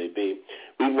case may be.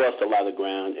 We've lost a lot of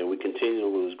ground, and we continue to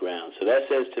lose ground. So that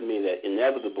says to me that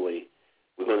inevitably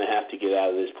we're going to have to get out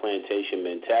of this plantation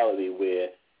mentality where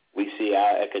we see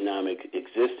our economic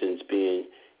existence being,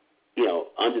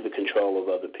 under the control of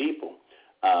other people.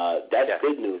 That's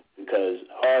good news because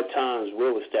hard times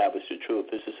will establish the truth.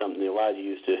 This is something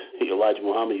Elijah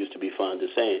Muhammad used to be fond of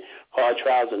saying. Hard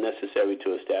trials are necessary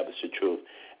to establish the truth.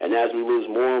 And as we lose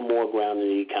more and more ground in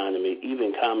the economy,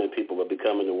 even common people are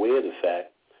becoming aware of the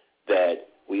fact that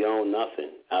we own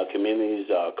nothing. Our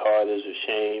communities are corridors of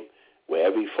shame where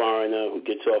every foreigner who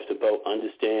gets off the boat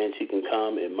understands he can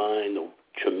come and mine the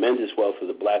tremendous wealth of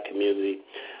the black community.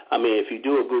 If you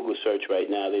do a Google search right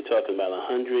now, they're talking about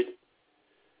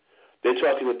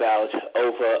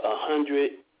over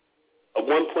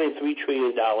 $1.3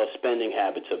 trillion spending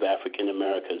habits of African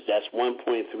Americans. That's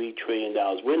 $1.3 trillion.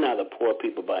 We're not a poor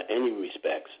people by any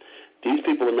respects. These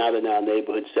people are not in our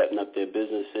neighborhood setting up their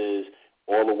businesses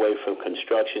all the way from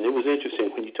construction. It was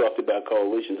interesting when you talked about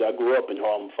coalitions. I grew up in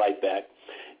Harlem Fight Back,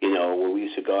 where we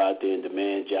used to go out there and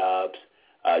demand jobs.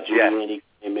 Giuliani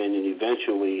came in, and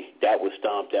eventually that was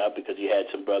stomped out because you had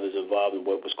some brothers involved in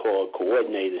what was called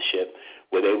coordinatorship,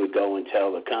 where they would go and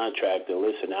tell the contractor,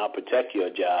 listen, I'll protect your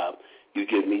job. You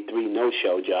give me 3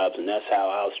 no-show jobs, and that's how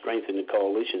our strength in the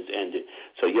coalitions ended.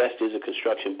 So, yes, there's a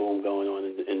construction boom going on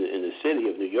in the city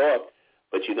of New York,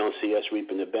 but you don't see us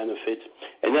reaping the benefits.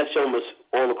 And that's almost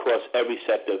all across every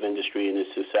sector of industry in this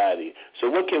society. So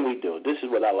what can we do? This is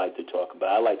what I like to talk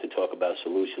about. I like to talk about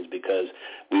solutions because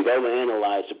we've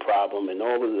overanalyzed the problem, and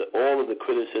all of the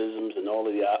criticisms and all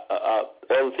the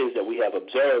things that we have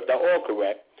observed are all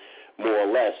correct, more or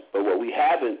less. But what we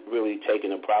haven't really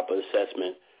taken a proper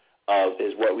assessment of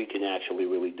is what we can actually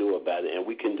really do about it, and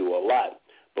we can do a lot.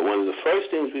 But one of the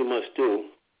first things we must do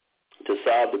to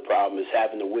solve the problem is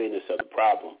having awareness of the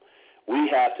problem. We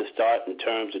have to start talking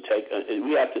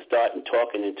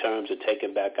in terms of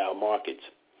taking back our markets.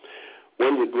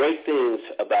 One of the great things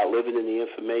about living in the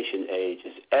information age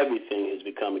is everything has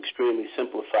become extremely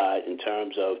simplified in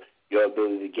terms of your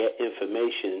ability to get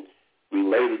information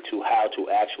related to how to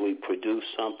actually produce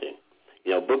something.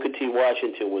 Booker T.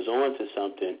 Washington was on to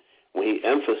something when he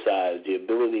emphasized the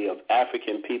ability of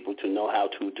African people to know how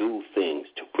to do things,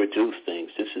 to produce things.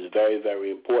 This is very,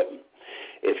 very important.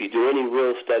 If you do any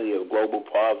real study of global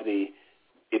poverty,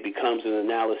 it becomes an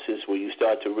analysis where you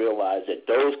start to realize that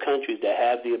those countries that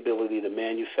have the ability to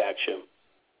manufacture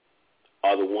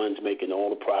are the ones making all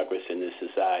the progress in this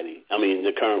society.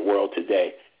 The current world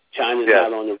today. China's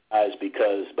not on the rise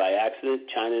because by accident,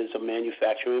 China is a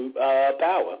manufacturing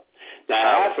power.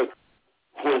 Now, Africa,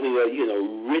 one of the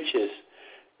richest,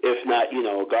 if not,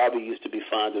 Garvey used to be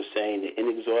fond of saying the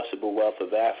inexhaustible wealth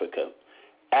of Africa.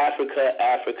 Africa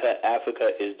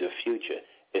is the future.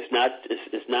 It's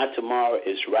not tomorrow,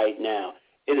 it's right now.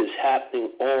 It is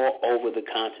happening all over the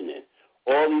continent.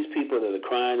 All these people that are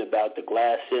crying about the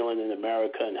glass ceiling in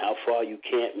America and how far you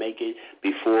can't make it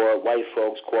before white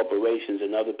folks, corporations,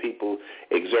 and other people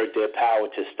exert their power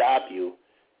to stop you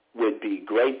would be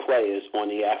great players on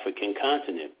the African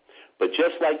continent. But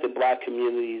just like the black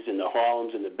communities in the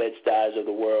Harlems and the Bed-Stuys of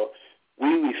the world, we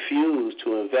refuse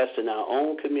to invest in our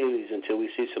own communities until we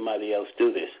see somebody else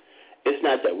do this. It's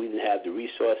not that we didn't have the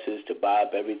resources to buy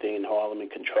up everything in Harlem and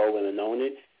control it and own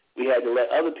it. We had to let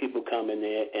other people come in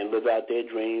there and live out their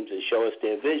dreams and show us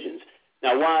their visions.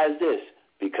 Now, why is this?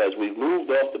 Because we've moved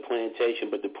off the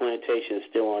plantation, but the plantation is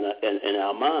still in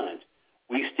our minds.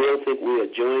 We still think we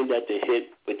are joined at the hip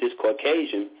with this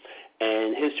Caucasian,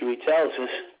 and history tells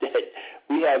us that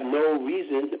we have no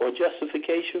reason or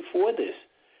justification for this.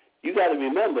 You got to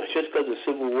remember, just because the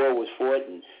Civil War was fought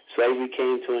and slavery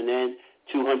came to an end,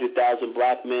 200,000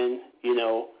 black men,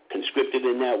 conscripted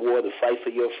in that war to fight for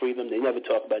your freedom. They never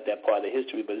talk about that part of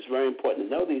history, but it's very important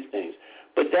to know these things.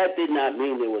 But that did not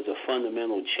mean there was a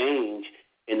fundamental change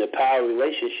in the power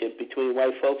relationship between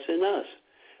white folks and us.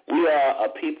 We are a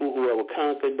people who were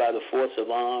conquered by the force of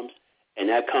arms, and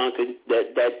that conquered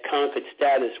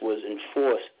status was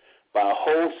enforced by a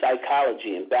whole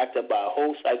psychology and backed up by a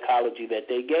whole psychology that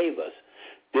they gave us.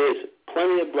 There's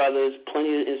plenty of brothers,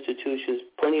 plenty of institutions,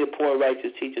 plenty of poor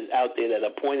righteous teachers out there that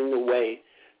are pointing the way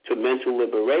to mental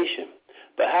liberation.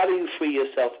 But how do you free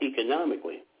yourself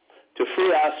economically? To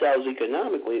free ourselves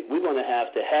economically, we're going to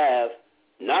have,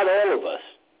 not all of us,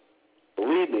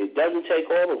 believe me, it doesn't take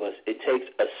all of us. It takes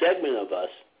a segment of us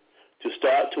to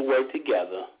start to work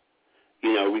together,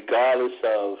 regardless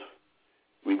of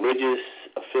religious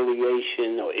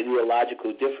affiliation or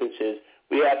ideological differences.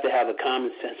 We have to have a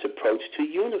common sense approach to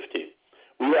unity.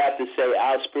 We have to say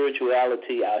our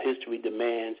spirituality, our history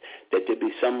demands that there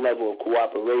be some level of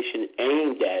cooperation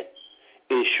aimed at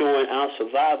ensuring our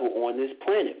survival on this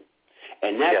planet.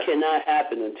 And that cannot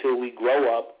happen until we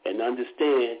grow up and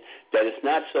understand that it's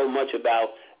not so much about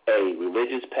a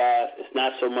religious path. It's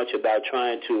not so much about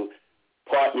trying to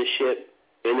partnership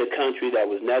in a country that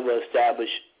was never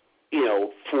established,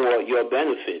 for your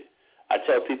benefit. I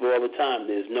tell people all the time,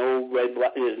 there's no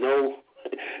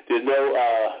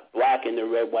black in the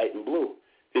red, white, and blue.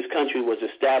 This country was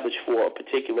established for a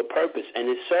particular purpose, and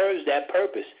it serves that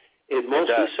purpose. It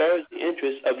mostly serves the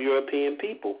interests of European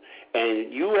people.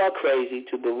 And you are crazy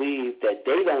to believe that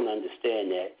they don't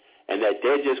understand that and that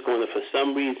they're just going to, for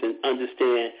some reason,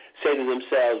 say to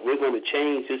themselves, we're going to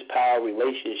change this power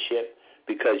relationship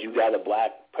because you got a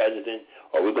black president,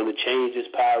 or we're going to change this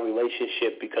power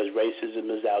relationship because racism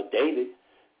is outdated.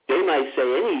 They might say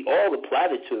all the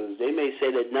platitudes. They may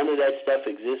say that none of that stuff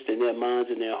exists in their minds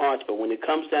and their hearts, but when it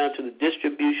comes down to the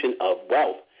distribution of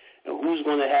wealth and who's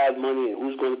going to have money and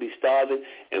who's going to be starving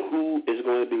and who is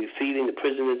going to be feeding the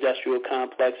prison industrial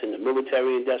complex and the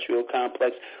military industrial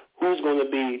complex, who's going to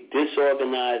be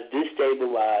disorganized,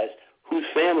 destabilized, whose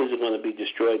families are going to be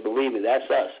destroyed, believe me,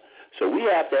 that's us. So we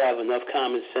have to have enough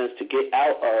common sense to get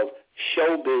out of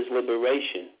showbiz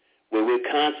liberation, where we're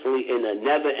constantly in a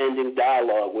never-ending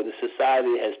dialogue where the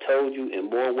society has told you in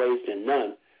more ways than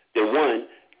one,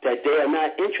 that they are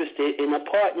not interested in a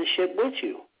partnership with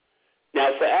you.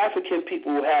 Now, for African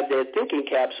people who have their thinking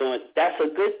caps on, that's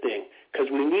a good thing, because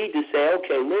we need to say,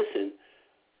 okay, listen,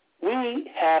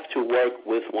 we have to work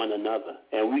with one another,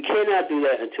 and we cannot do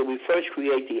that until we first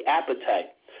create the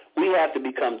appetite. We have to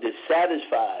become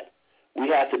dissatisfied. We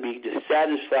have to be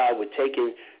dissatisfied with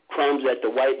taking crumbs at the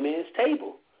white man's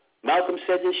table. Malcolm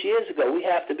said this years ago. We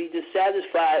have to be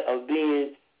dissatisfied of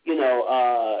being,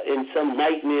 in some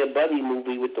nightmare buddy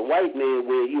movie with the white man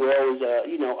where you always,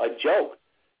 a joke.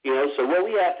 So what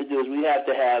we have to do is we have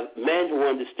to have men who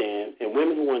understand and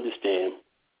women who understand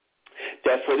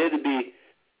that for there to be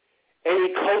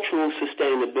any cultural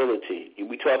sustainability,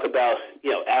 we talk about,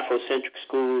 Afrocentric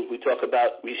schools, we talk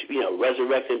about,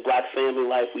 resurrecting black family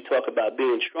life, we talk about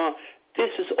being strong. This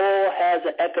all has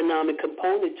an economic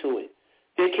component to it.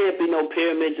 There can't be no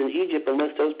pyramids in Egypt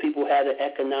unless those people had an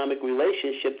economic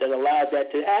relationship that allowed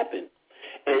that to happen.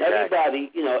 And everybody,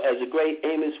 as the great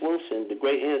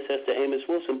ancestor Amos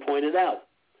Wilson pointed out,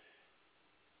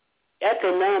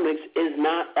 economics is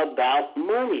not about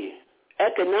money.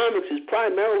 Economics is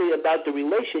primarily about the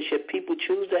relationship people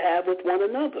choose to have with one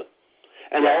another.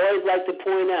 And I always like to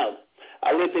point out,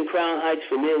 I lived in Crown Heights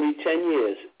for nearly 10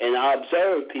 years, and I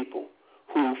observed people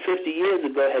who 50 years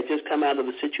ago had just come out of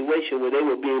a situation where they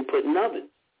were being put in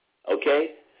ovens,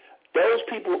 okay? Those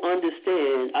people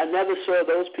understand. I never saw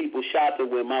those people shopping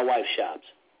where my wife shops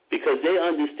because they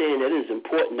understand that it is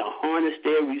important to harness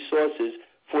their resources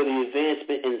for the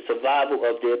advancement and survival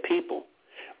of their people.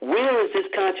 Where is this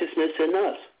consciousness in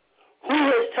us? Who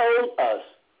has told us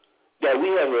that we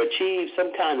have achieved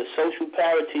some kind of social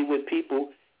parity with people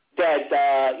that,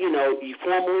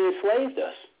 formerly enslaved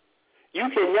us? You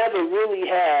can never really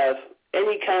have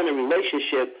any kind of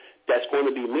relationship that's going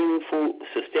to be meaningful,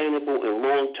 sustainable, and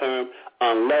long-term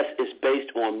unless it's based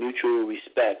on mutual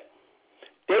respect.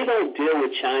 They don't deal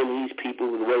with Chinese people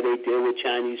the way they deal with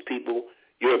Chinese people.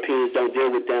 Europeans don't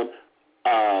deal with them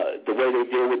the way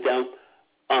they deal with them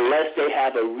unless they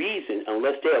have a reason,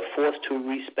 unless they are forced to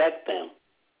respect them.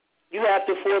 You have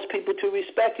to force people to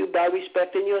respect you by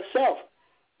respecting yourself.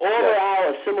 All of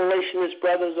our assimilationist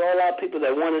brothers, all our people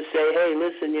that want to say, hey,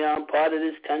 listen, I'm part of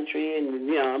this country and,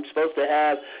 I'm supposed to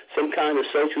have some kind of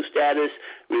social status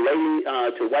relating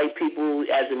to white people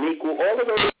as an equal, all of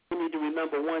those people need to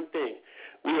remember one thing.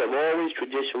 We have always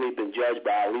traditionally been judged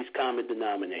by our least common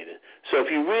denominator. So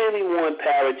if you really want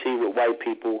parity with white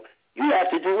people, you have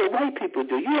to do what white people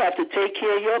do. You have to take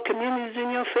care of your communities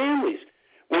and your families.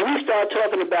 When we start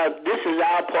talking about this is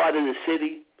our part of the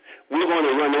city, we're going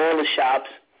to run all the shops,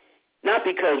 not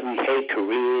because we hate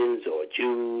Koreans or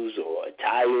Jews or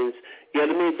Italians. You know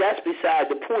what I mean? That's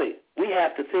beside the point. We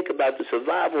have to think about the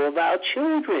survival of our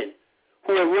children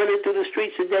who are running through the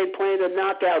streets today playing a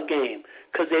knockout game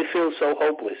because they feel so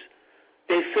hopeless.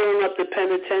 They're filling up the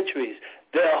penitentiaries.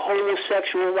 They're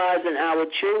homosexualizing our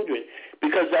children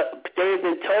because they've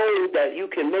been told that you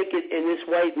can make it in this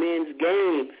white man's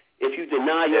game if you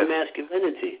deny your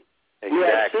masculinity. Exactly. You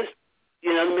have sisters,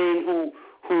 you know what I mean,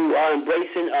 who are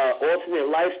embracing alternate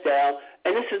lifestyle.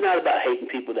 And this is not about hating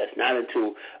people that's not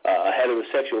into a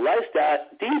heterosexual lifestyle.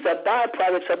 These are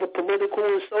byproducts of a political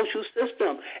and social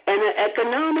system and an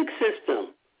economic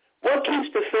system. What keeps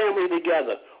the family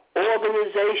together?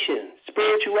 Organization,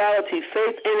 spirituality,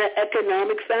 faith, and an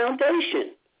economic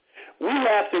foundation. We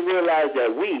have to realize that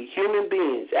we, human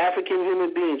beings, African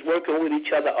human beings working with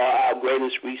each other, are our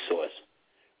greatest resource.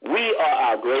 We are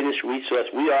our greatest resource.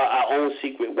 We are our own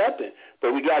secret weapon.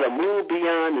 But we got to move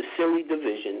beyond the silly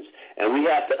divisions, and we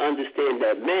have to understand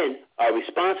that men are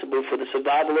responsible for the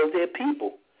survival of their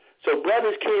people. So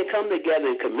brothers can't come together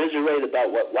and commiserate about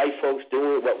what white folks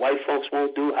do, what white folks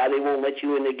won't do, how they won't let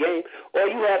you in the game. All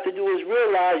you have to do is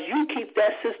realize you keep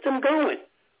that system going.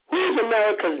 Who's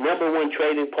America's number one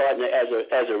trading partner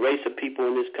as a race of people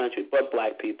in this country but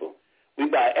black people? We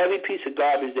buy every piece of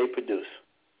garbage they produce.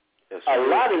 Yes, a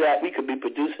lot of that we could be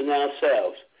producing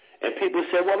ourselves. And people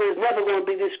say, well, there's never going to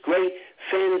be this great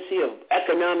fantasy of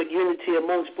economic unity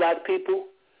amongst black people.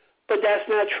 But that's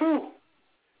not true.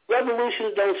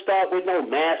 Revolutions don't start with no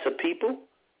mass of people.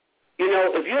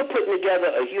 If you're putting together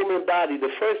a human body,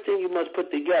 the first thing you must put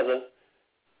together,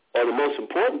 or the most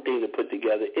important thing to put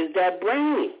together, is that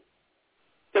brain.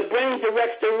 The brain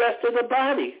directs the rest of the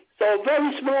body. So a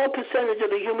very small percentage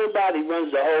of the human body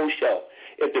runs the whole show.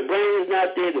 If the brain is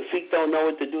not there, the feet don't know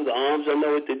what to do, the arms don't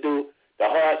know what to do, the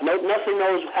heart, nothing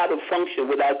knows how to function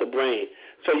without the brain.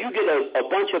 So you get a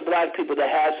bunch of black people that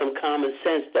have some common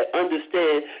sense that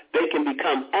understand they can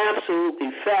become absolutely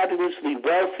fabulously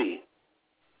wealthy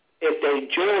if they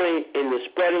join in the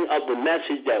spreading of the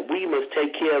message that we must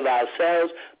take care of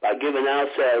ourselves by giving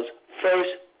ourselves first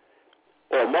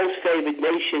or most favored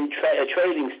nation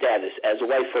trading status, as the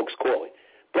white folks call it.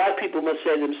 Black people must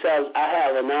say to themselves, I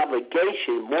have an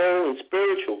obligation, moral and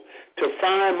spiritual, to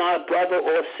find my brother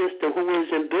or sister who is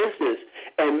in business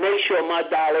and make sure my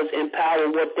dollars empower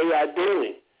what they are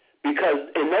doing.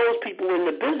 Because those people in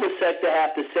the business sector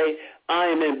have to say, I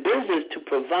am in business to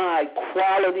provide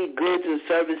quality goods and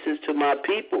services to my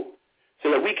people so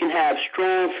that we can have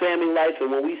strong family life. And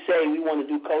when we say we want to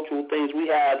do cultural things, we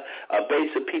have a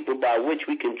base of people by which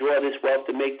we can draw this wealth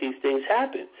to make these things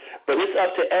happen. But it's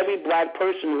up to every black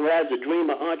person who has a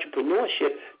dream of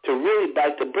entrepreneurship to really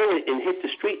bite the bullet and hit the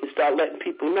street and start letting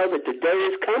people know that the day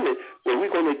is coming when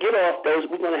we're going to get off those,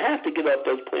 we're going to have to get off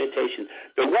those plantations.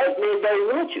 The white man don't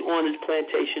want you on his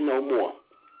plantation no more.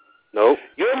 Nope.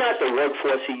 You're not the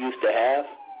workforce he used to have,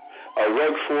 a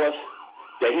workforce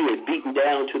that he had beaten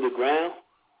down to the ground.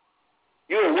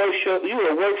 You're a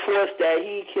workforce that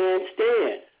he can't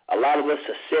stand. A lot of us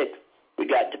are sick. We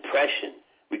got depression.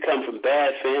 We come from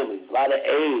bad families, a lot of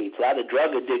AIDS, a lot of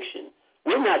drug addiction.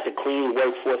 We're not the clean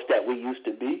workforce that we used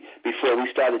to be before we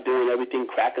started doing everything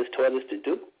crackers taught us to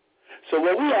do. So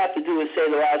what we have to do is say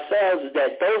to ourselves is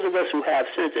that those of us who have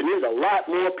sense, and there's a lot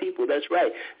more people, that's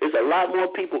right, there's a lot more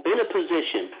people in a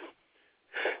position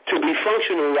to be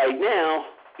functional right now,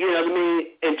 you know what I mean,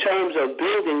 in terms of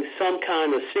building some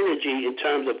kind of synergy in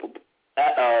terms of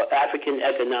African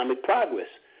economic progress.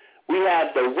 We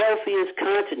have the wealthiest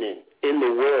continent in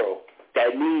the world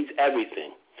that needs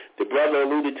everything. The brother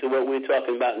alluded to what we're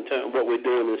talking about in terms of what we're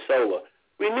doing in solar.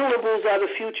 Renewables are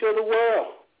the future of the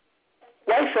world.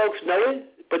 White folks know it,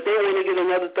 but they want to get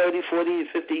another 30, 40,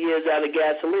 50 years out of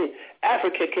gasoline.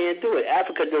 Africa can't do it.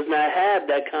 Africa does not have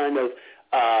that kind of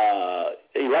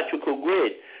electrical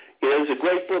grid. There's a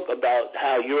great book about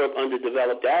how Europe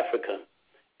underdeveloped Africa,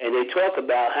 and they talk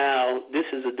about how this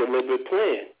is a deliberate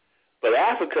plan. But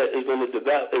Africa is going to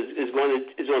develop is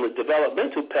on a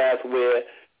developmental path where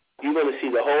you're going to see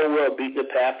the whole world beating the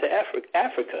path to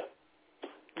Africa.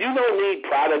 You don't need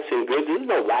products and goods. There's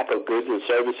no lack of goods and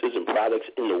services and products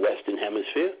in the Western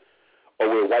Hemisphere or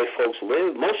where white folks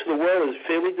live. Most of the world is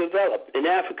fairly developed. In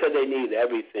Africa, they need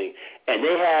everything. And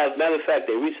they have, matter of fact,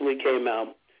 they recently came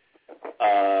out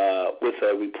with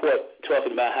a report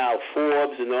talking about how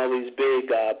Forbes and all these big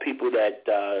people that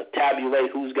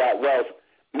tabulate who's got wealth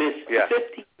missed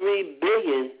 53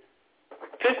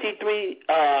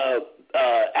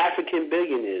 African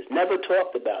billionaires. Never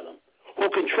talked about them. Who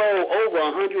control over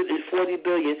 $140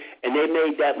 billion, and they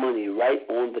made that money right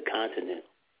on the continent.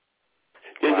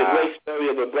 There's a great story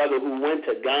of a brother who went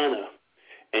to Ghana,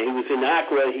 and he was in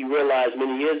Accra. He realized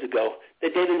many years ago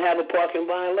that they didn't have a parking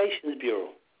violations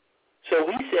bureau. So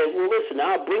he said, well, listen,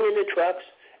 I'll bring in the trucks,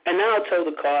 and I'll tow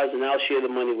the cars, and I'll share the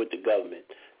money with the government.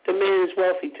 The man is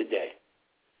wealthy today.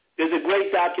 There's a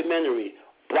great documentary,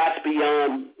 Blacks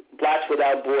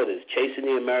Without Borders, Chasing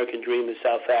the American Dream in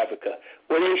South Africa,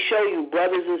 where they show you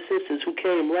brothers and sisters who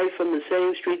came right from the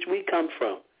same streets we come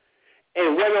from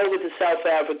and went over to South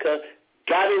Africa,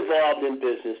 got involved in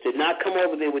business, did not come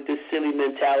over there with this silly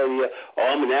mentality of, oh,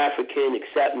 I'm an African,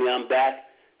 accept me, I'm back.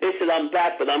 They said, I'm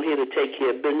back, but I'm here to take care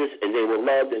of business, and they were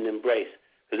loved and embraced.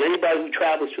 Because anybody who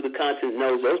travels through the continent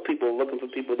knows those people are looking for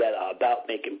people that are about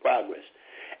making progress.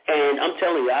 And I'm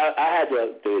telling you, I had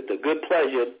the good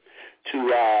pleasure to,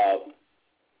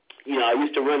 I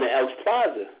used to run the Elks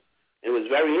Plaza. It was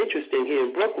very interesting here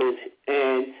in Brooklyn,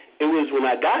 and it was when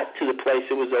I got to the place,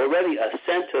 it was already a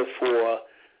center for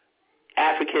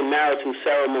African marital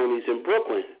ceremonies in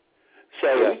Brooklyn.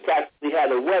 So we practically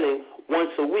had a wedding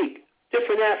once a week.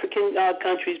 Different African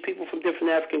countries, people from different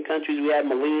African countries. We had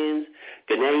Malians,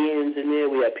 Ghanaians in there.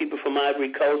 We had people from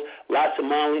Ivory Coast. Lots of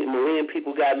Malian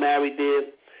people got married there.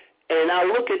 And I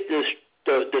look at the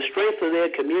strength of their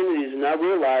communities, and I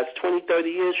realize 20, 30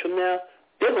 years from now,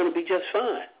 they're going to be just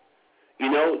fine.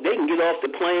 They can get off the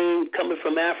plane coming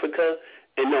from Africa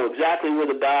and know exactly where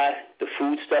to buy the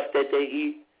food stuff that they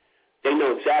eat. They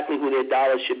know exactly who their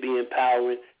dollars should be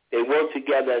empowering. They work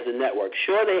together as a network.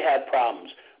 Sure, they have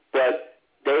problems, but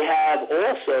they have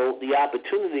also the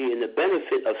opportunity and the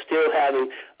benefit of still having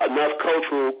enough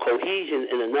cultural cohesion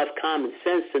and enough common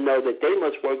sense to know that they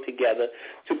must work together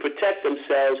to protect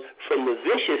themselves from the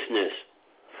viciousness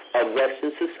of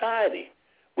Western society.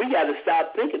 We got to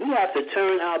stop thinking. We have to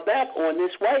turn our back on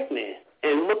this white man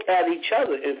and look at each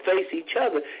other and face each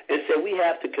other and say we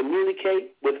have to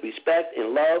communicate with respect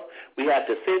and love. We have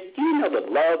to think, do you know the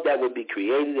love that would be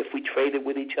created if we traded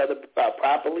with each other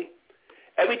properly?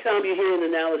 Every time you hear an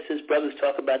analysis, brothers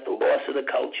talk about the loss of the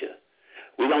culture.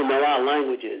 We don't know our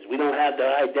languages. We don't have the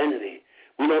identity.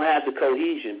 We don't have the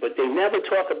cohesion. But they never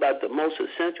talk about the most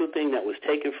essential thing that was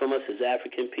taken from us as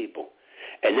African people.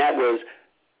 And that was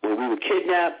when we were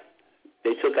kidnapped,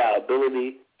 they took our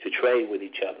ability to trade with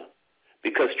each other.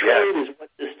 Because trade is what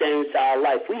sustains our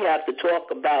life. We have to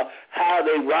talk about how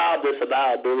they robbed us of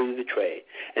our ability to trade.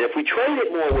 And if we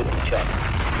traded more with each other,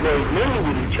 made money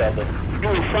with each other, you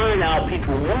will find our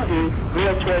people moving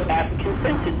more toward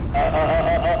African-centered,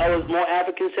 more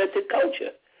African-centered culture.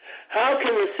 How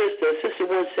can a sister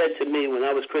once said to me when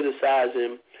I was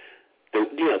criticizing the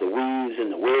weaves and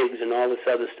the wigs and all this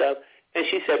other stuff, and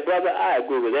she said, brother, I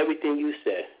agree with everything you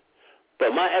said.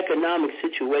 But my economic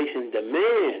situation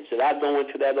demands that I go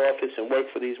into that office and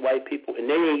work for these white people, and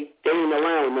they ain't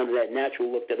allowing none of that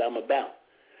natural look that I'm about.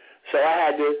 So I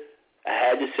had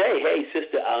to say, hey,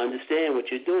 sister, I understand what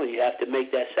you're doing. You have to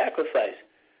make that sacrifice,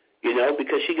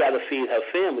 because she got to feed her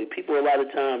family. People a lot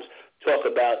of times talk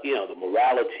about, the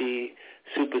morality,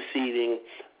 superseding,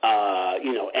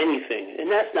 anything.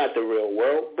 And that's not the real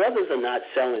world. Brothers are not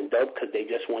selling dope because they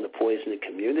just want to poison the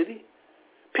community.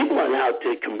 People aren't out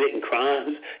there committing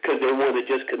crimes because they want to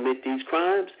just commit these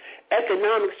crimes.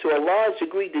 Economics, to a large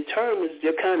degree, determines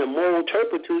the kind of moral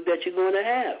turpitude that you're going to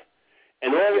have.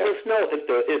 And all of us know if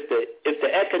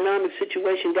the economic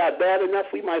situation got bad enough,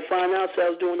 we might find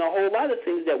ourselves doing a whole lot of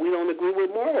things that we don't agree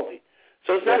with morally.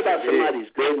 So it's not about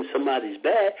somebody's good and somebody's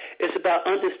bad. It's about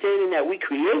understanding that we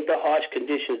create the harsh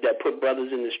conditions that put brothers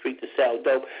in the street to sell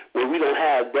dope when we don't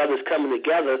have brothers coming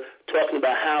together talking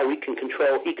about how we can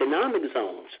control economic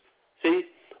zones.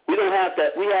 See? We have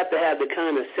to have the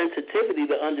kind of sensitivity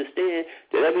to understand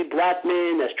that every black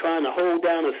man that's trying to hold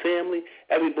down a family,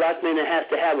 every black man that has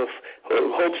to have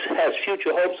has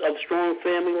future hopes of strong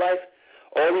family life,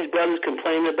 all these brothers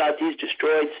complaining about these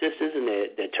destroyed sisters and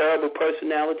their terrible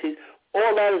personalities,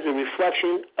 all that is a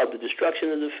reflection of the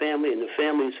destruction of the family, and the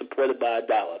family is supported by a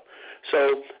dollar.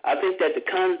 So I think that the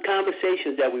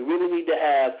conversations that we really need to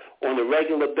have on a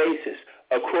regular basis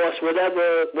across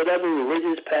whatever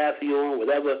religious path you're on,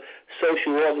 whatever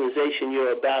social organization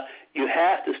you're about, you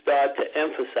have to start to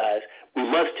emphasize we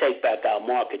must take back our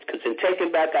markets, because in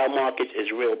taking back our markets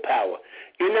is real power.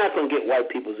 You're not going to get white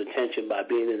people's attention by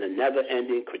being in a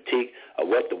never-ending critique of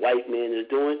what the white man is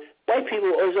doing. White people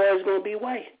is always going to be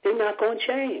white. They're not going to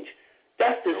change.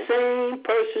 That's the same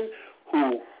person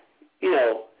who,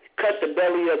 cut the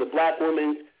belly of the black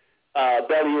woman's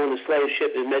belly on the slave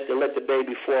ship and meant to let the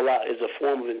baby fall out as a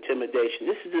form of intimidation.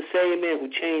 This is the same man who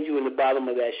chained you in the bottom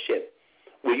of that ship,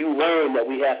 where you learn that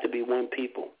we have to be one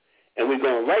people. And we're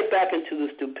going right back into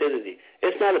the stupidity.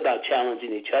 It's not about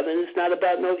challenging each other, and it's not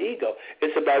about no ego.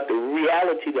 It's about the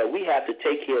reality that we have to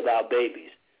take care of our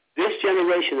babies. This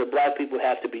generation of black people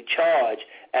have to be charged,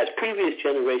 as previous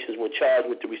generations were charged,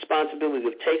 with the responsibility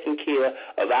of taking care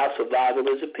of our survival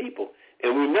as a people.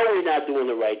 And we know we're not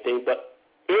doing the right thing, but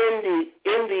in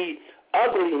the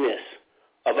ugliness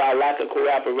of our lack of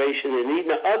cooperation and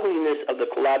even the ugliness of the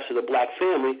collapse of the black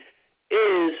family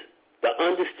is the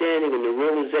understanding and the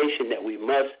realization that we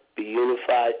must be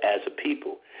unified as a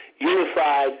people.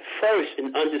 Unified first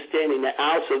in understanding that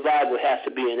our survival has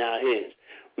to be in our hands.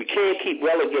 We can't keep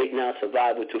relegating our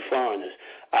survival to foreigners.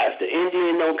 If the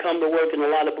Indian don't come to work in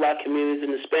a lot of black communities,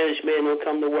 and the Spanish man don't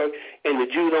come to work, and the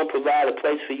Jew don't provide a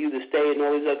place for you to stay and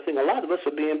all these other things, a lot of us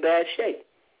will be in bad shape.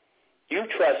 You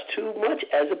trust too much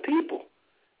as a people.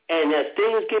 And as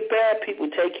things get bad, people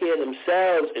take care of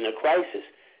themselves in a crisis.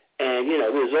 And,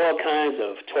 there's all kinds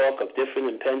of talk of different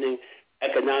impending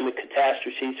economic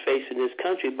catastrophes facing this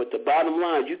country. But the bottom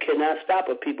line, you cannot stop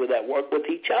a people that work with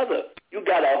each other. You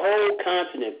got a whole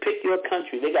continent. Pick your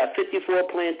country. They got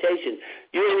 54 plantations.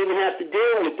 You don't even have to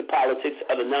deal with the politics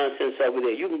of the nonsense over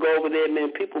there. You can go over there,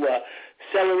 man. People are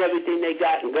selling everything they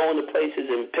got and going to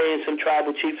places and paying some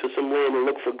tribal chiefs for some land and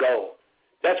look for gold.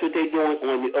 That's what they're doing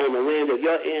on the land of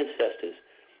your ancestors.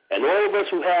 And all of us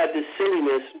who have this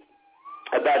silliness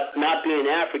about not being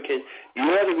African, you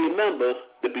ought to remember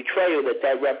the betrayal that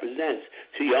represents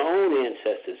to your own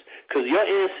ancestors. Because your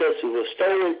ancestors were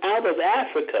stolen out of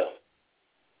Africa.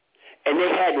 And they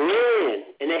had land,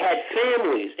 and they had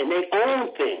families, and they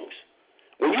owned things.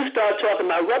 When you start talking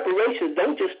about reparations,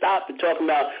 don't just stop at talking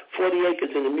about 40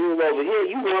 acres and a mule over here.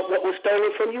 You want what was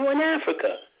stolen from you in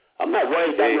Africa. I'm not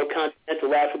worried about no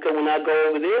continental Africa when I go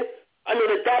over there. I know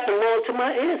that belonged to my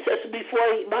ancestors before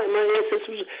my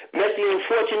ancestors met the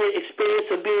unfortunate experience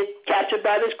of being captured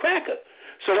by this cracker.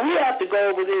 So we have to go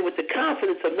over there with the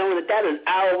confidence of knowing that is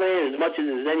our land as much as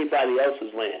it is anybody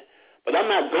else's land. But I'm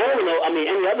not going any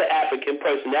other African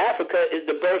person. Africa is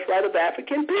the birthright of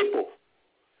African people.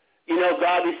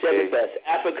 Garvey said it best,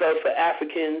 Africa for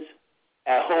Africans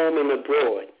at home and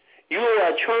abroad. You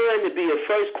are trying to be a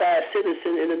first-class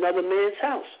citizen in another man's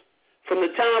house. From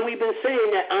the time we've been saying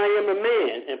that I am a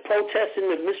man and protesting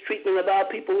the mistreatment of our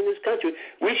people in this country,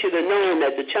 we should have known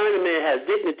that the Chinaman has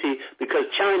dignity because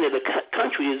China, the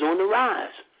country, is on the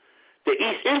rise. The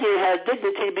East Indian has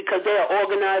dignity because they are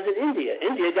organized in India.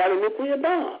 India got a nuclear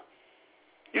bomb.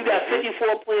 You got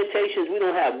 54 plantations. We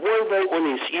don't have one vote on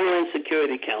the UN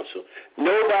Security Council.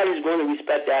 Nobody's going to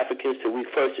respect Africans till we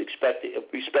first respect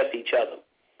each other.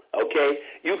 Okay?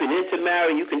 You can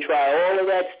intermarry. You can try all of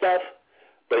that stuff.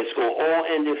 But it's going to all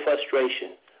end in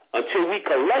frustration until we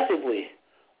collectively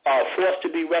are forced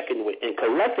to be reckoned with and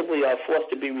collectively are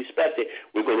forced to be respected.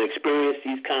 We're going to experience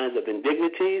these kinds of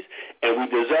indignities, and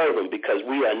we deserve them because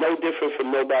we are no different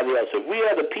from nobody else. If we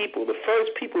are the people, the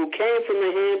first people who came from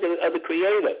the hand of the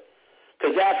Creator,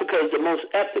 because Africa is the most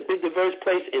ethnically diverse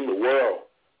place in the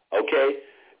world, okay?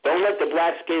 Don't let the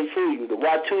black skin fool you. The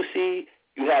Watusi,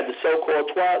 you have the so-called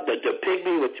Twa, the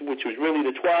Pygmy, which was really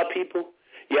the Twa people.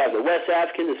 You have the West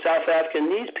African, the South African.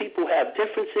 These people have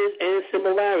differences and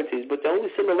similarities, but the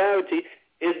only similarity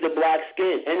is the black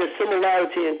skin and the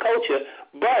similarity in culture.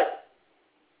 But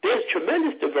there's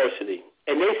tremendous diversity.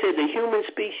 And they said the human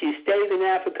species stayed in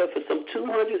Africa for some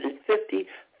 250,000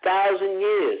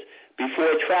 years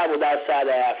before it traveled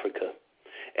outside of Africa.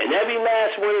 And every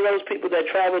last one of those people that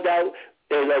traveled out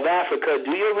of Africa,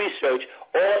 do your research,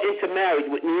 all intermarried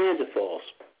with Neanderthals.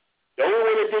 The only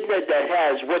one that did that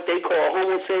has what they call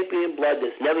Homo sapien blood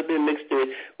that's never been mixed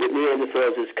in with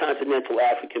Neanderthals is continental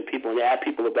African people, and they are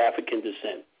people of African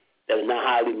descent that are not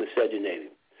highly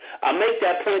miscegenated. I make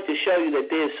that point to show you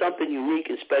that there's something unique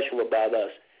and special about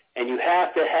us, and you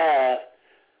have to have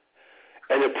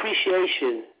an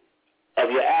appreciation of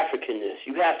your Africanness.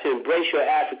 You have to embrace your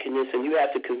Africanness, and you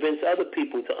have to convince other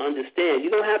people to understand.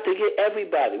 You don't have to get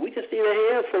everybody. We just need a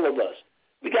handful of us.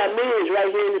 We got millions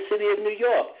right here in the city of New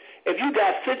York. If you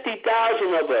got 50,000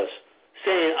 of us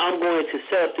saying, I'm going to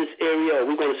set up this area, or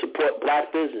we're going to support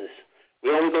black business.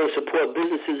 We're only going to support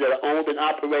businesses that are owned and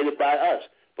operated by us.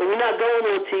 But we're not going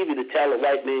on TV to tell a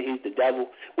white man he's the devil.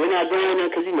 We're not going on,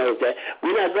 because he knows that.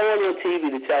 We're not going on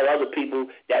TV to tell other people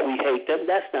that we hate them.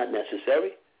 That's not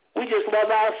necessary. We just love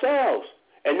ourselves.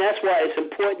 And that's why it's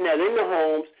important that in the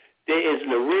homes there is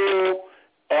the real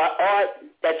art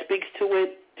that speaks to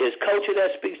it. There's culture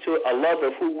that speaks to it, a love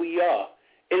of who we are.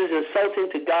 It is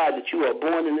insulting to God that you are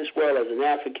born in this world as an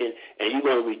African and you're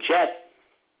going to reject,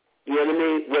 you know what I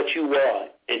mean, what you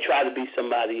are and try to be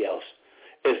somebody else.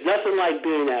 It's nothing like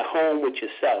being at home with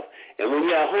yourself. And when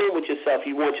you're at home with yourself,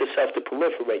 you want yourself to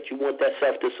proliferate. You want that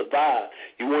self to survive.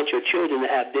 You want your children to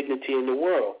have dignity in the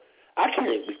world. I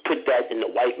can't put that in the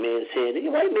white man's hand. The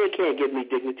white man can't give me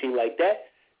dignity like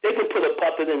that. They can put a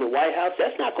puppet in the White House.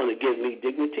 That's not going to give me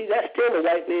dignity. That's still the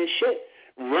white man's shit.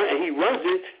 He runs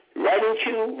it right in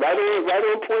cue, right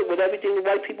on point with everything the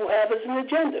white people have as an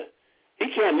agenda.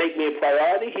 He can't make me a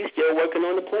priority. He's still working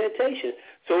on the plantation.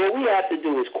 So what we have to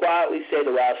do is quietly say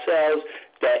to ourselves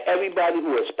that everybody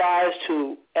who aspires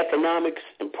to economics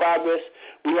and progress,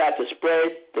 we have to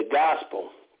spread the gospel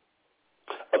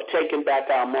of taking back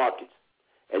our markets.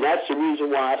 And that's the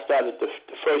reason why I started the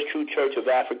First True Church of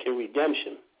African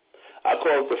Redemption. I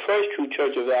call it the First True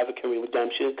Church of African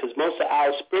Redemption because most of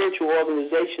our spiritual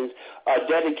organizations are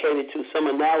dedicated to some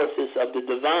analysis of the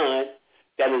divine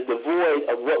that is devoid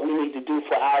of what we need to do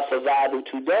for our survival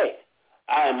today.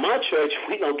 In my church,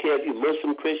 we don't care if you're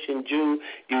Muslim, Christian, Jew,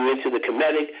 you're into the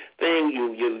Kemetic thing,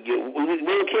 we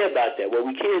don't care about that. What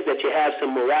we care is that you have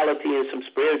some morality and some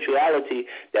spirituality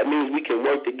that means we can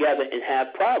work together and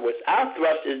have progress. Our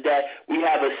thrust is that we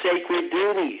have a sacred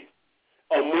duty,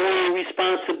 a moral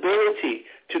responsibility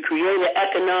to create an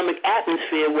economic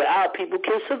atmosphere where our people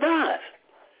can survive.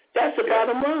 That's the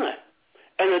bottom line.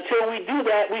 And until we do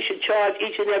that, we should charge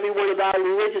each and every one of our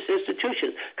religious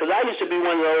institutions. Because I used to be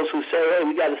one of those who say, hey,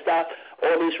 we got to stop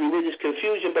all this religious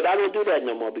confusion, but I don't do that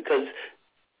no more because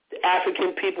the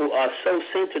African people are so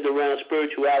centered around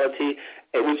spirituality,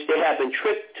 in which they have been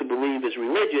tricked to believe is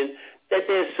religion, that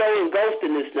they're so engulfed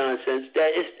in this nonsense that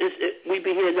we'd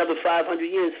be here another 500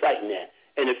 years fighting that.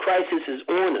 And the crisis is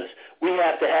on us. We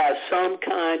have to have some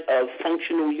kind of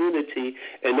functional unity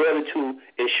in order to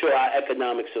ensure our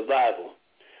economic survival.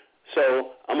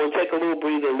 So I'm going to take a little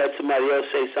breather and let somebody else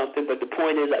say something, but the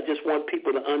point is I just want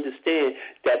people to understand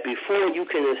that before you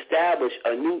can establish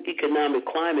a new economic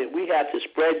climate, we have to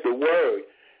spread the word,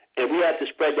 and we have to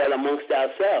spread that amongst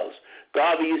ourselves.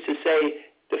 Garvey used to say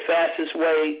the fastest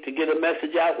way to get a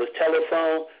message out was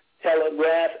telephone,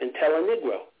 telegraph, and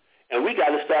tele-Negro. And we got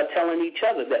to start telling each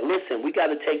other that, listen, we got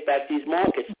to take back these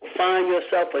markets. Find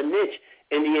yourself a niche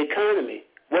in the economy.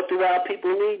 What do our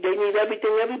people need? They need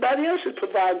everything everybody else is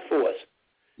providing for us.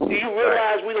 Do you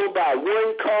realize we don't buy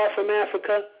one car from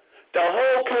Africa? The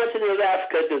whole continent of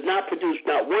Africa does not produce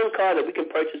not one car that we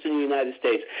can purchase in the United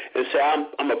States and say,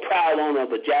 I'm a proud owner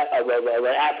of an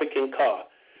African car.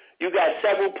 You got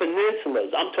several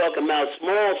peninsulas. I'm talking about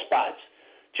small spots.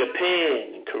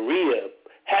 Japan and Korea.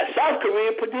 South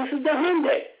Korea produces the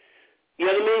Hyundai. You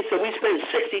know what I mean? So we spend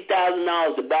 $60,000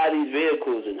 to buy these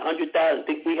vehicles and $100,000.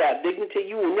 Think we have dignity?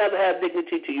 You will never have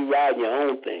dignity till you ride your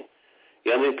own thing.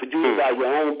 You know what I mean? Produced by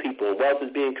your own people, and wealth is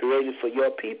being created for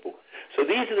your people. So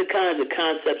these are the kinds of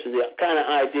concepts and the kind of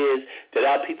ideas that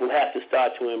our people have to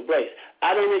start to embrace.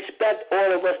 I don't expect all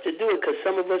of us to do it because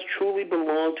some of us truly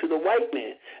belong to the white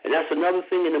man. And that's another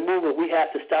thing in the movement we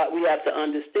have to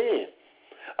understand.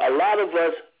 A lot of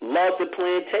us love the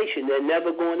plantation. They're never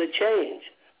going to change.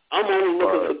 I'm only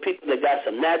looking for people that got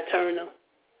some Nat Turner,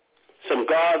 some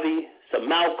Garvey, some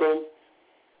Malcolm,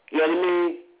 you know what I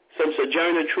mean? Some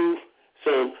Sojourner Truth,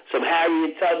 some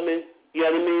Harriet Tubman, you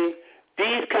know what I mean?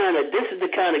 This is the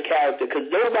kind of character,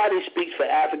 because nobody speaks for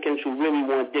Africans who really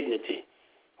want dignity,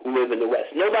 who live in the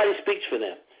West. Nobody speaks for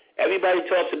them. Everybody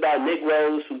talks about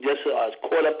Negroes who just are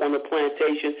caught up on the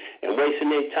plantation and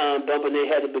wasting their time, bumping their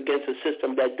head up against a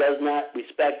system that does not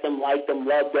respect them, like them,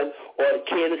 love them, or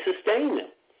care to sustain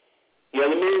them. You know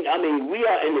what I mean? I mean, we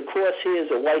are in the crosshairs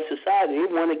of white society.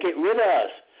 They want to get rid of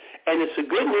us. And the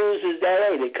good news is that,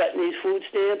 hey, they're cutting these food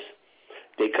stamps.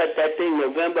 They cut that thing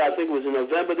November. I think it was in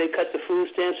November they cut the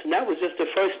food stamps. And that was just the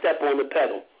first step on the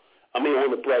pedal. On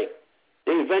the brake.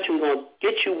 They eventually going to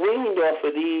get you weaned off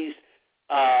of these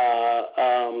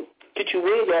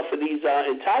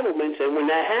entitlements. And when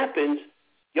that happens,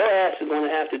 your ass is going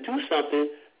to have to do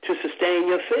something to sustain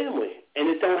your family. And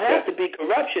it don't have to be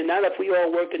corruption, not if we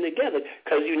all working together,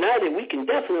 because united we can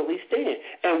definitely stand,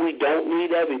 and we don't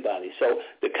need everybody. So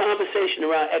the conversation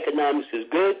around economics is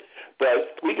good,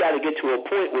 but we got to get to a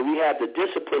point where we have the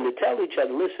discipline to tell each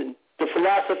other, listen, The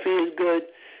philosophy is good.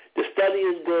 The study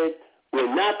is good.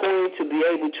 We're not going to be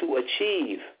able to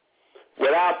achieve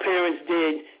what our parents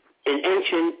did in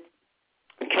ancient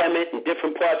Kemet and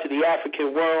different parts of the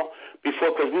African world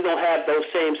before, because we don't have those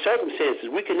same circumstances.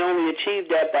 We can only achieve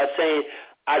that by saying,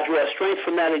 I draw strength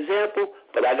from that example,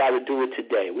 but I got to do it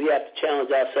today. We have to challenge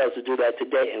ourselves to do that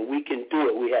today, and we can do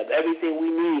it. We have everything we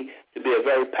need to be a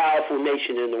very powerful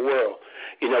nation in the world.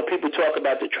 You know, people talk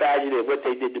about the tragedy of what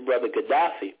they did to Brother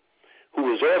Gaddafi, who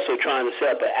was also trying to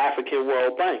set up an African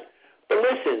World Bank. But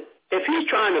listen, if he's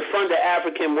trying to fund the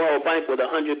African World Bank with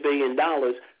 $100 billion,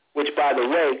 which, by the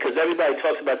way, because everybody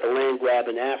talks about the land grab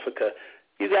in Africa,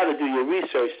 you got to do your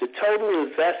research. The total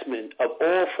investment of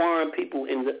all foreign people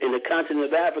in the continent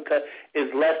of Africa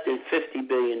is less than $50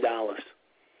 billion.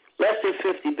 Less than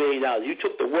 $50 billion. You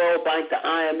took the World Bank, the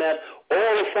IMF,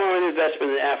 all the foreign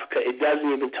investment in Africa, it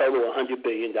doesn't even total $100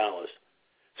 billion.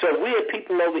 So if we have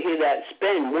people over here that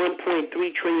spend $1.3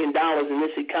 trillion in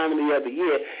this economy every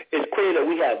year, it's clear that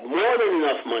we have more than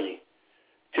enough money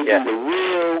to be the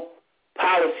real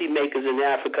policymakers in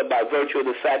Africa by virtue of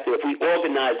the fact that if we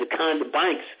organize the kind of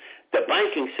banks, the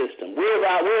banking system, where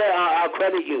are our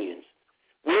credit unions?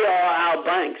 Where are our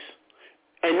banks?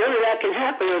 And none of that can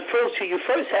happen until you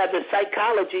first have the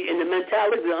psychology and the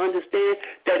mentality to understand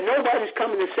that nobody's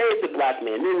coming to save the black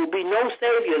man. There will be no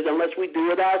saviors unless we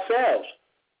do it ourselves.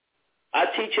 I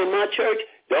teach in my church,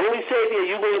 the only savior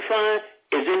you're going to find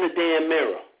is in the damn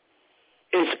mirror.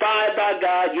 Inspired by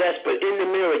God, yes, but in the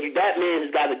mirror, that man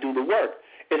has got to do the work.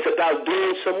 It's about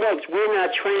doing some work. We're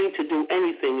not trained to do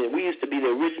anything, and we used to be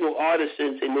the original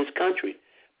artisans in this country,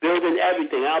 building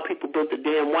everything. Our people built the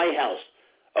damn White House,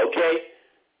 okay?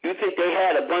 You think they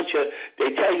had a bunch of,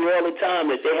 they tell you all the time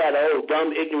that they had an old,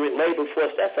 dumb, ignorant labor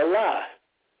force. That's a lie.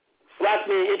 Black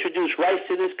men introduced rice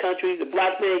to this country. The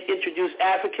black man introduced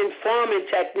African farming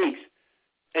techniques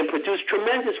and produced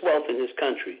tremendous wealth in this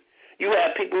country. You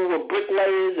had people who were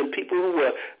bricklayers and people who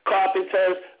were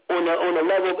carpenters on a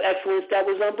level of excellence that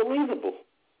was unbelievable.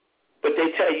 But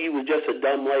they tell you were just a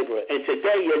dumb laborer. And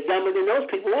today you're dumber than those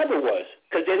people ever was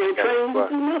because they didn't train you to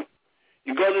do nothing.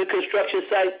 You go to the construction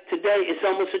site today, it's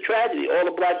almost a tragedy. All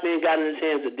the black men got in his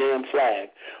hands a damn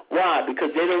flag. Why? Because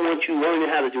they don't want you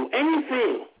learning how to do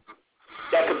anything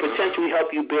that could potentially help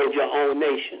you build your own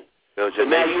nation. So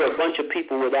now you're a bunch of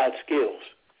people without skills.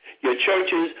 Your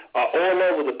churches are all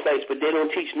over the place, but they don't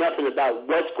teach nothing about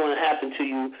what's going to happen to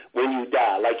you when you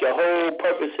die. Like your whole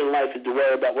purpose in life is to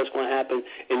worry about what's going to happen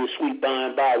in the sweet by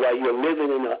and by while you're living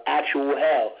in an actual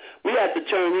hell. We have to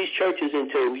turn these churches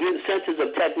into centers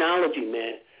of technology,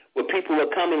 man, where people are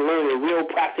coming learning real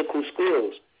practical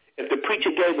skills. If the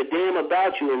preacher gave a damn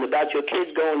about you and about your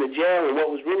kids going to jail and what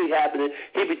was really happening,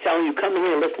 he'd be telling you, come in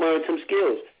here, let's learn some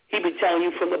skills. He'd be telling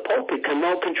you from the pulpit,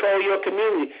 control your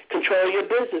community, control your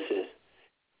businesses.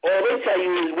 All they tell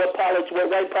you is what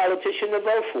white politician to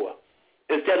vote for.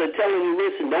 Instead of telling you,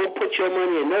 listen, don't put your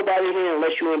money in nobody's hand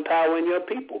unless you're empowering your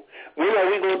people. When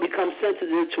are we going to become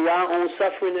sensitive to our own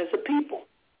suffering as a people?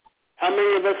 How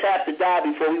many of us have to die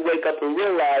before we wake up and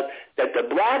realize that the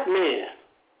black man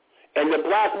and the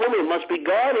black woman must be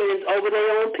guardians over their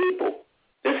own people?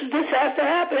 This has to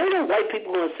happen. Ain't no white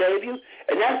people going to save you.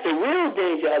 And that's the real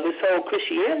danger of this whole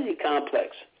Christianity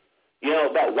complex. You know,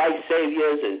 about white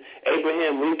saviors and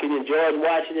Abraham Lincoln and George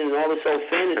Washington and all this old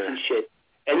fantasy shit.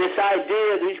 And this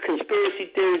idea of these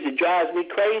conspiracy theories, it drives me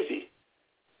crazy.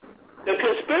 The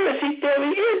conspiracy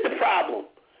theory is the problem.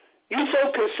 You're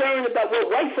so concerned about what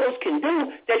white folks can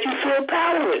do that you feel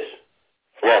powerless.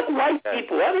 Fuck white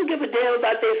people. I don't give a damn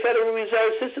about their Federal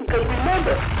Reserve System because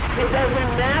remember, it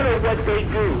doesn't matter what they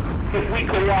do if we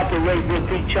cooperate with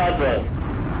each other.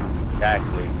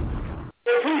 Exactly.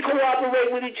 If we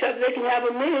cooperate with each other, they can have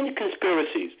a million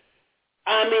conspiracies.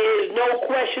 I mean, there's no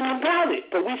question about it.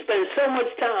 But we spend so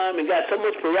much time and got so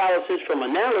much paralysis from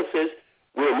analysis,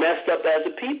 we're messed up as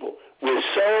a people. We're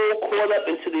so caught up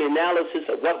into the analysis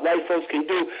of what white folks can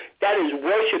do. That is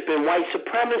worshiping white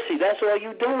supremacy. That's all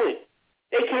you're doing.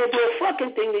 They can't do a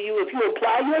fucking thing to you if you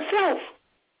apply yourself.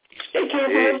 They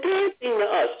can't do a damn thing to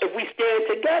us if we stand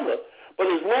together. But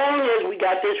as long as we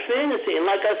got this fantasy, and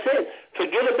like I said,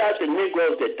 forget about the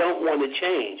Negroes that don't want to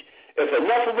change. If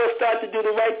enough of us start to do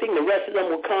the right thing, the rest of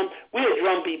them will come. We're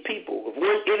drumbeat people. If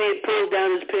one idiot pulls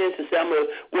down his pants and says, I'm going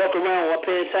to walk around with my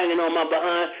pants hanging on my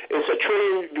behind, it's a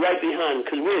trillion right behind him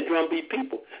because we're drumbeat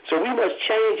people. So we must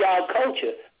change our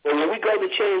culture. But when we go to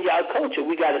change our culture,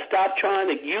 we got to stop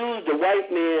trying to use the white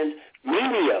man's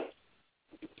media.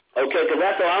 Okay, because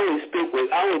that's all I only speak with.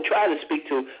 I only try to speak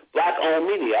to black-owned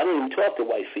media. I don't even talk to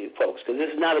white folks because this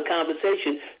is not a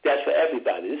conversation that's for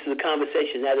everybody. This is a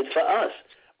conversation that is for us.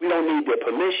 We don't need their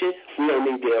permission. We don't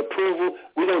need their approval.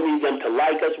 We don't need them to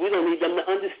like us. We don't need them to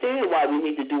understand why we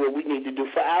need to do what we need to do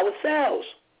for ourselves.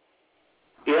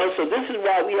 You know, so this is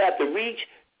why we have to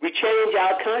rechange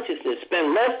our consciousness,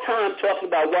 spend less time talking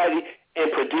about why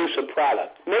and produce a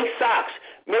product. Make socks,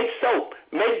 make soap,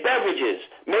 make beverages,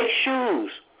 make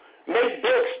shoes, make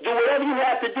books, do whatever you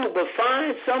have to do, but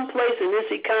find some place in this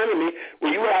economy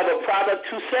where you have a product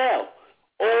to sell.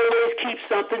 Always keep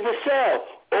something to sell.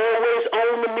 Always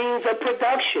own the means of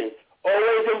production.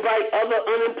 Always invite other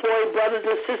unemployed brothers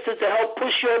and sisters to help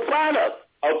push your product.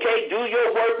 Okay, do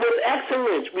your work with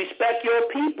excellence. Respect your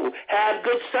people. Have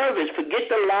good service. Forget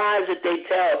the lies that they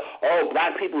tell. Oh,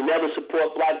 black people never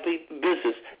support black people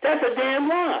business. That's a damn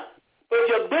lie. But if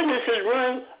your business is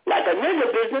run like a nigger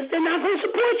business, they're not going to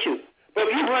support you. But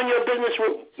if you run your business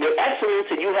with excellence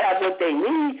and you have what they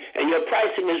need and your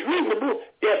pricing is reasonable,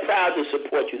 they're proud to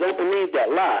support you. Don't believe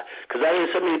that lie. Because I hear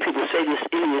so many people say this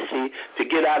idiocy to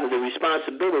get out of the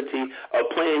responsibility of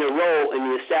playing a role in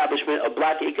the establishment of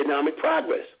black economic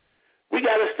progress. We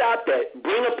got to stop that.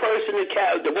 Bring a person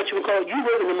to what you would call, you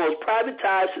live in the most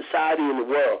privatized society in the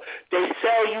world. They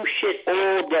sell you shit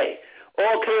all day.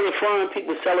 All kinds of foreign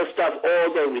people sell us stuff all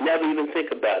day. We never even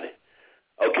think about it.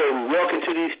 Okay, we walk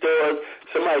into these stores,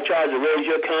 somebody tries to raise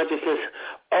your consciousness.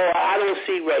 Oh, I don't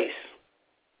see race.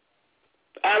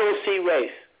 I don't see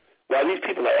race. While these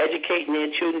people are educating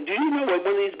their children, do you know what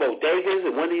one of these bodegas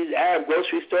and one of these Arab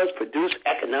grocery stores produce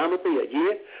economically a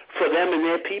year for them and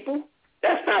their people?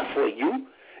 That's not for you.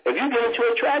 If you get into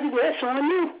a tragedy, that's on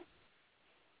you.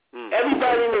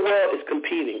 Everybody in the world is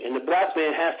competing, and the black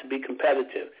man has to be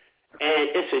competitive.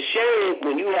 And it's a shame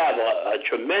when you have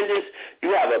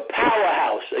a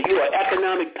powerhouse, you're an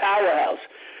economic powerhouse.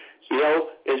 You know,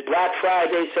 it's Black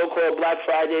Friday, so-called Black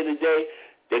Friday today.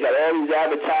 They got all these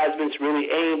advertisements really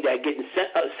aimed at getting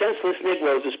senseless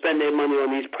Negroes to spend their money on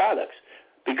these products.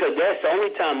 Because that's the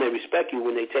only time they respect you,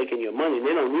 when they're taking your money.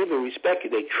 They don't even respect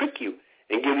you. They trick you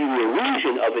and give you the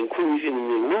illusion of inclusion and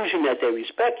the illusion that they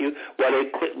respect you while they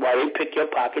pick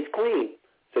your pockets clean.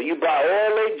 So you buy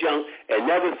all their junk and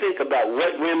never think about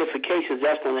what ramifications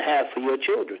that's going to have for your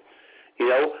children. You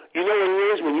know what it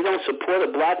is when you don't support a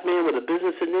black man with a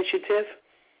business initiative?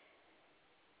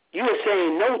 You are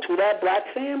saying no to that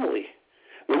black family.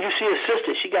 When you see a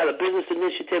sister, she got a business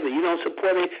initiative and you don't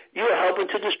support it, you are helping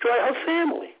to destroy her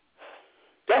family.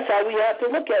 That's how we have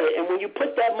to look at it. And when you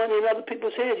put that money in other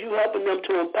people's hands, you're helping them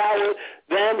to empower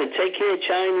them and take care of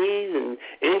Chinese and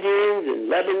Indians and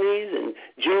Lebanese and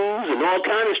Jews and all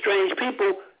kinds of strange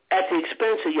people at the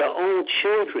expense of your own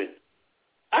children.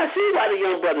 I see why the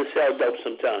young brothers sell dope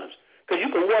sometimes. Because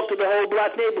you can walk through the whole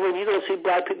black neighborhood and you don't see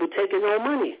black people taking no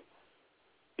money.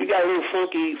 You got a little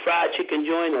funky fried chicken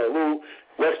joint or a little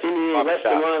West Indian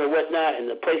restaurant or whatnot and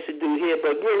a place to do here,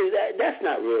 but really that's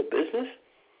not real business.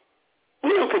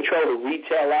 We don't control the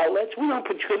retail outlets. We don't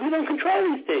control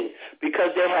these things because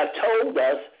they have told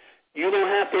us you don't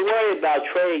have to worry about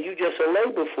trade. You just a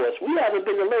labor force. We haven't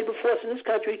been a labor force in this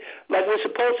country like we're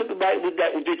supposed to be,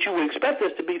 that you would expect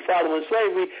us to be following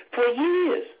slavery for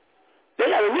years. They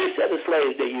got a new set of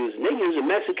slaves they're using. They're using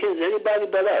Mexicans, anybody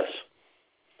but us.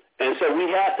 And so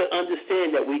we have to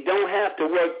understand that we don't have to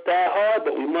work that hard,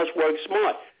 but we must work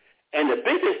smart. And the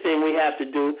biggest thing we have to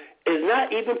do is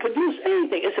not even produce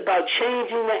anything. It's about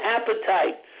changing the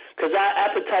appetite, because our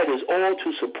appetite is all to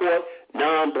support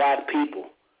non-black people.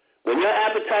 When your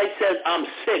appetite says, I'm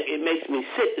sick, it makes me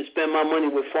sick to spend my money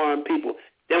with foreign people,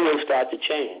 then we'll start to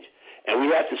change. And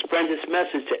we have to spread this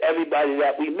message to everybody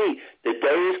that we meet. The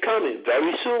day is coming.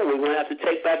 Very soon we're going to have to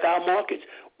take back our markets.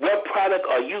 What product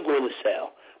are you going to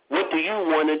sell? What do you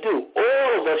want to do?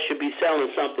 All of us should be selling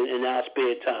something in our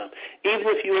spare time. Even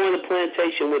if you own a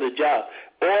plantation with a job,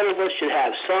 all of us should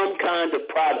have some kind of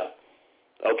product,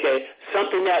 okay,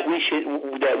 something that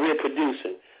we're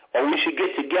producing. Or we should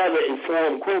get together and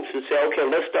form groups and say, okay,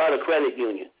 let's start a credit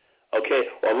union,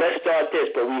 okay, or let's start this.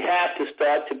 But we have to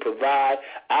start to provide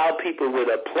our people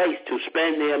with a place to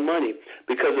spend their money,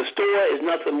 because a store is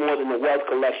nothing more than a wealth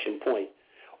collection point.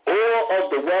 All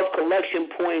of the wealth collection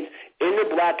points in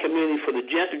the black community, for the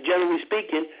generally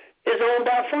speaking, is owned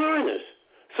by foreigners.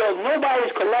 So if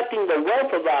nobody's collecting the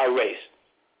wealth of our race,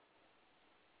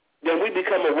 then we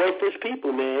become a worthless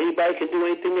people, man. Anybody can do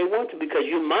anything they want to, because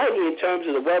you're mighty in terms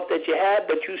of the wealth that you have,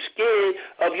 but you're scared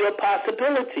of your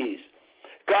possibilities.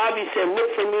 Garvey said, look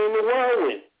for me in the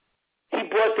whirlwind. He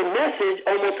brought the message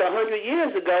almost 100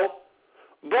 years ago,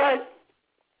 but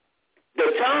the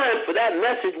time for that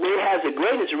message where it has the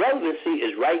greatest relevancy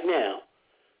is right now.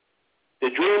 The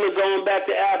dream of going back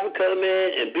to Africa, man,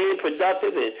 and being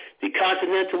productive, and the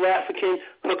continental African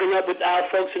hooking up with our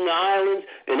folks in the islands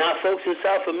and our folks in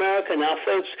South America and our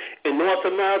folks in North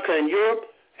America and Europe,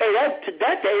 hey,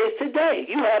 that day is today.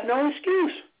 You have no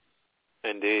excuse.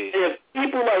 Indeed. And if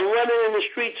people are running in the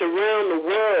streets around the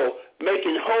world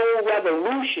making whole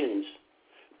revolutions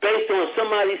based on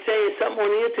somebody saying something on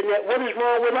the internet, what is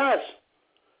wrong with us?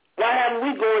 Why haven't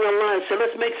we gone online and said,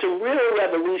 let's make some real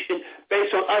revolution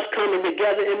based on us coming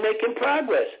together and making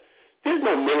progress? There's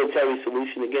no military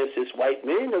solution against this white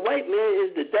man. The white man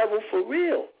is the devil for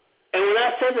real. And when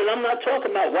I say that, I'm not talking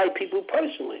about white people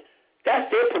personally. That's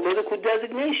their political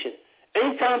designation.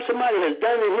 Anytime somebody has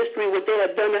done in history what they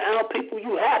have done to our people,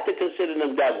 you have to consider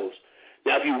them devils.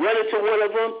 Now, if you run into one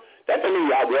of them, that doesn't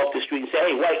mean I walk the street and say,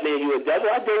 hey, white man, you a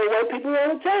devil. I deal with white people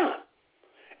all the time.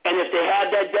 And if they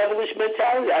have that devilish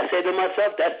mentality, I say to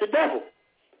myself, that's the devil.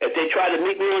 If they try to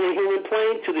meet me on a human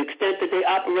plane to the extent that they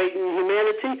operate in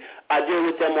humanity, I deal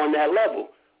with them on that level.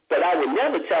 But I would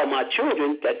never tell my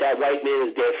children that that white man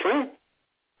is their friend.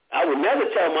 I would never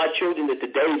tell my children that the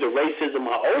days of racism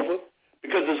are over,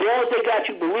 because as long as they got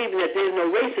you believing that there's no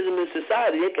racism in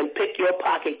society, they can pick your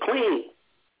pocket clean.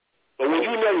 But when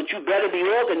you know that you better be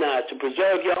organized to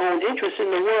preserve your own interests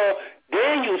in the world,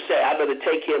 then you say, I better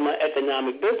take care of my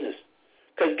economic business.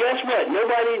 Because guess what? No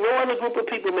other group of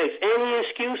people makes any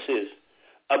excuses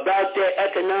about their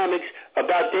economics,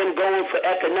 about them going for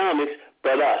economics,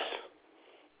 but us.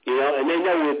 You know, and they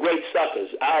know we're great suckers.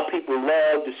 Our people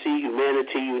love to see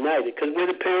humanity united because we're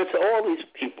the parents of all these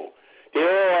people. They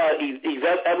all are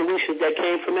evolutions that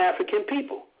came from African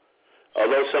people.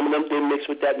 Although some of them didn't mix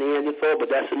with that Neanderthal, but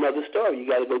that's another story. You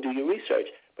got to go do your research.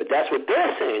 But that's what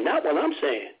they're saying, not what I'm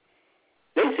saying.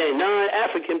 They say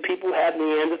non-African people have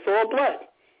Neanderthal blood.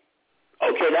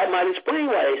 Okay, that might explain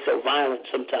why they're so violent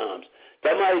sometimes.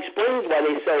 That might explain why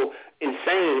they're so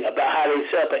insane about how they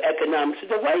set up an economic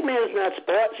system. The white man is not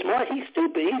smart. He's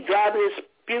stupid. He's driving this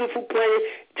beautiful planet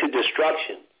to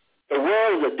destruction. The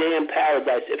world is a damn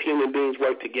paradise if human beings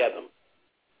work together.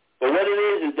 But what it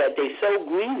is that they're so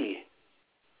greedy.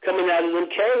 Coming out of them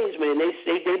caves, man,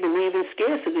 they believe in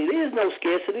scarcity. There is no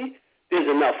scarcity. There's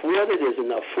enough water. There's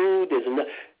enough food. There's enough.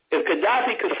 If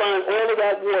Gaddafi could find all of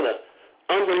that water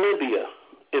under Libya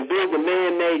and build a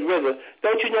man-made river,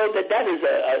 don't you know that is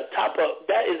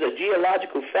a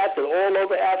geological fact that all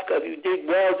over Africa, if you dig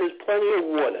wells, there's plenty of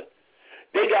water.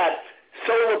 They got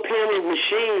solar panel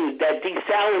machines that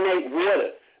desalinate water,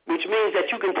 which means that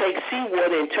you can take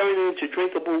seawater and turn it into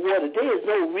drinkable water. There is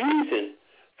no reason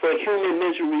for human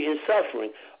misery and suffering,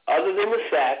 other than the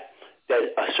fact that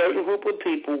a certain group of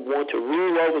people want to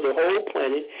rule over the whole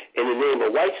planet in the name of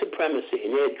white supremacy,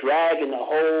 and they're dragging the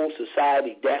whole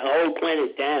society down, the whole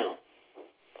planet down.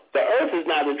 The earth is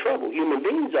not in trouble. Human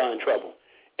beings are in trouble.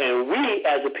 And we,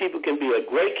 as a people, can be a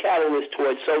great catalyst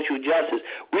towards social justice.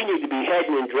 We need to be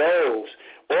heading in droves,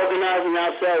 organizing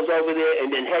ourselves over there, and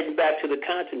then heading back to the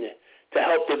continent to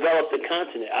help develop the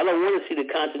continent. I don't want to see the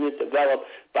continent developed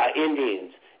by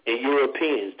Indians and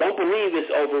Europeans. Don't believe it's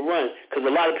overrun, because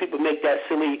a lot of people make that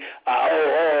silly,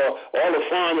 all the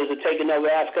foreigners are taking over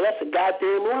Africa. That's a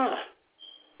goddamn lie.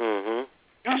 Mm-hmm.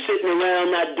 You're sitting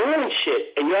around not doing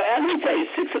shit. And let me tell you,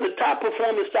 6 of the top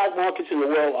performing stock markets in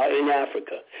the world are in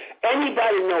Africa.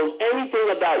 Anybody knows anything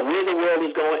about where the world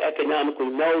is going economically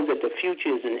knows that the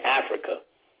future is in Africa.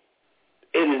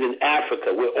 It is in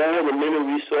Africa where all the mineral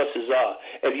resources are.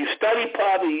 If you study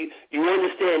poverty, you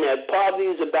understand that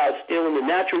poverty is about stealing the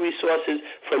natural resources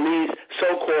from these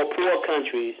so-called poor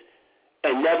countries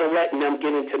and never letting them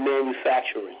get into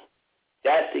manufacturing.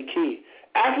 That's the key.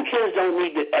 Africans don't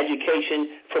need the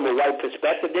education from a white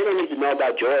perspective. They don't need to know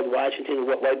about George Washington and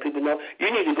what white people know. You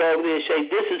need to go over there and say,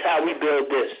 this is how we build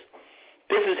this.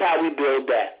 This is how we build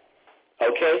that.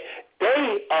 Okay?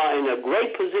 They are in a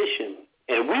great position.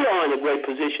 And we are in a great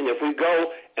position if we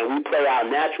go and we play our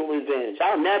natural advantage.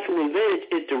 Our natural advantage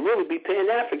is to really be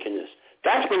Pan-Africanists.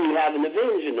 That's when you have an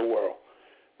advantage in the world.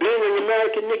 Being an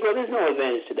American Negro, there's no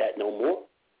advantage to that no more.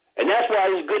 And that's why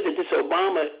it's good that this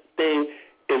Obama thing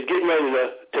is getting ready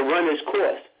to run its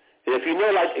course. And if you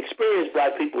know, like experienced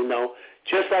black people know,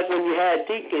 just like when you had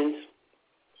Dinkins,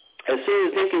 as soon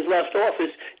as Dinkins left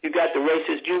office, you got the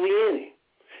racist Giuliani.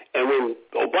 And when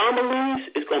Obama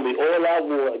leaves, it's going to be all-out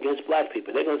war against black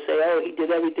people. They're going to say, oh, he did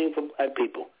everything for black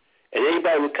people. And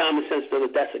anybody with common sense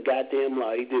knows that that's a goddamn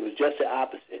lie. He did was just the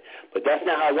opposite. But that's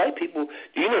not how white people,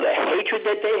 do you know the hatred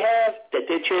that they have,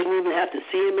 that their children even have to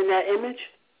see him in that image?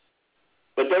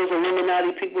 But those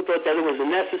Illuminati people thought that it was a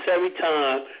necessary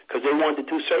time because they wanted to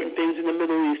do certain things in the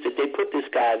Middle East that they put this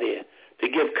guy there to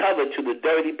give cover to the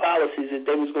dirty policies that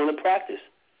they was going to practice.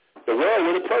 The world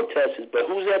were the protesters, but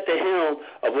who's at the helm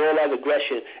of all that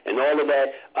aggression and all of that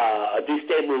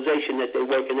destabilization that they're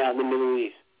working out in the Middle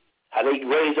East? How they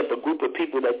raise up a group of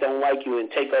people that don't like you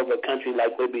and take over a country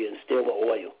like Libya and steal the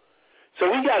oil. So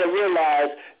we got to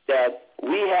realize that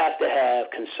we have to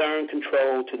have concern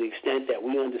control to the extent that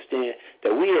we understand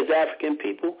that we as African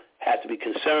people have to be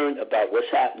concerned about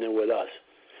what's happening with us.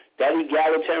 That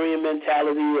egalitarian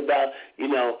mentality about,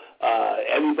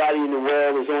 everybody in the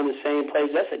world is on the same place,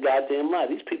 that's a goddamn lie.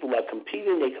 These people are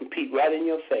competing. They compete right in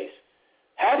your face.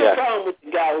 Have a problem with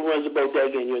the guy who runs a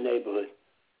bodega in your neighborhood.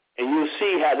 And you'll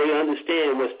see how they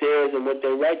understand what's theirs and what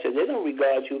their rights are. They don't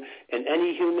regard you in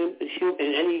any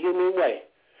human way.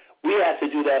 We have to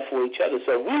do that for each other.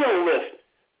 So if we don't lift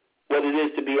what it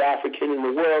is to be African in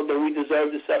the world, then we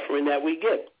deserve the suffering that we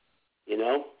get.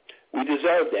 We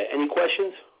deserve that. Any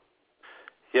questions?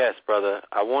 Yes, brother.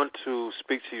 I want to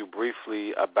speak to you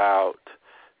briefly about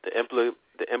the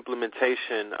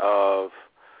implementation of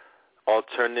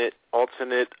alternate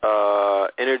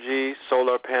energy,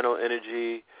 solar panel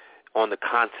energy on the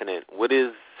continent. What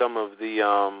is some of the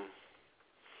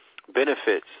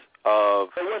benefits of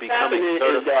becoming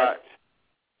certified? Is that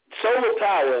solar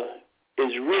power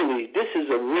is really,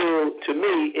 to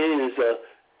me, it is an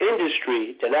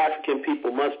industry that African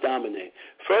people must dominate.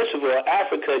 First of all,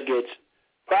 Africa gets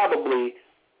probably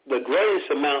the greatest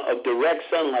amount of direct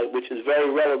sunlight, which is very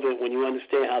relevant when you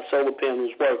understand how solar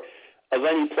panels work, of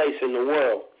any place in the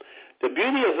world. The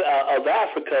beauty of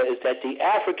Africa is that the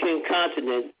African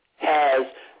continent has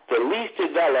the least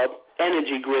developed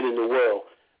energy grid in the world,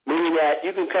 meaning that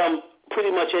you can come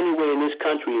pretty much anywhere in this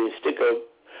country and stick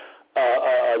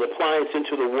an appliance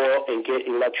into the wall and get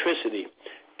electricity.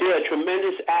 There are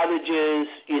tremendous outages,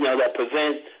 that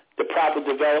prevent the proper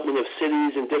development of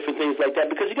cities and different things like that.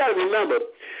 Because you got to remember,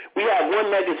 we have one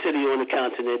mega city on the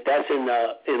continent. That's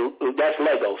that's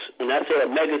Lagos, and that's a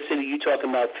mega city. You're talking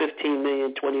about 15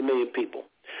 million, 20 million people.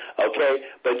 Okay,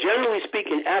 but generally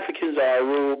speaking, Africans are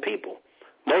rural people.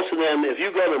 Most of them, if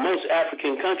you go to most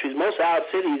African countries, most of our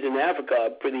cities in Africa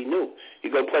are pretty new.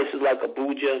 You go places like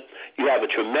Abuja, you have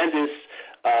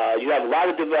a lot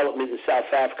of development in South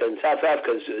Africa, and South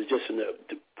Africa is just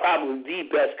probably the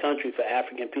best country for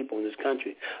African people in this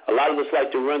country. A lot of us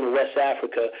like to run to West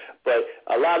Africa, but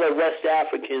a lot of West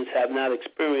Africans have not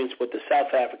experienced what the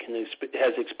South African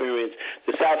has experienced.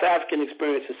 The South African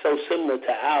experience is so similar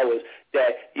to ours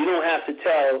that you don't have to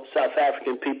tell South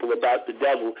African people about the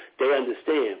devil. They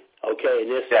understand, okay,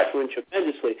 and they're suffering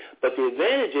tremendously. But the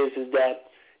advantage is that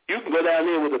you can go down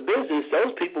there with a business.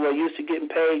 Those people are used to getting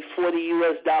paid $40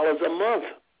 a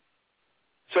month.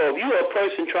 So if you're a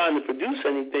person trying to produce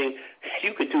anything,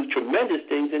 you could do tremendous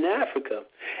things in Africa.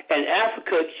 And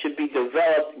Africa should be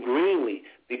developed greenly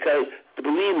because,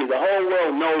 believe me, the whole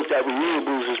world knows that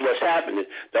renewables is what's happening.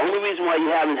 The only reason why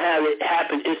you haven't had it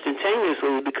happen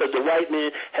instantaneously is because the white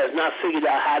man has not figured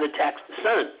out how to tax the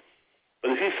sun.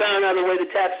 But if you found out a way to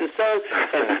tax the sun,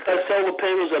 and because solar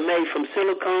panels are made from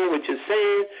silicone, which is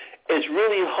sand, it's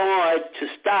really hard to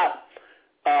stop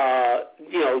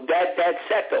that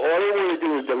sector. All they want to do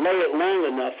is delay it long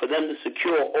enough for them to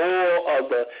secure all of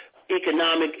the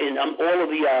economic and all of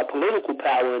the political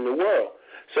power in the world.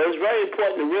 So it's very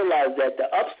important to realize that the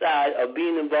upside of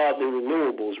being involved in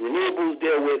renewables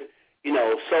deal with,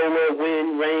 solar,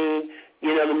 wind, rain,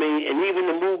 and even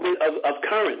the movement of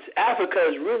currents. Africa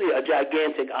is really a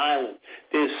gigantic island.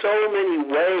 There's so many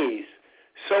ways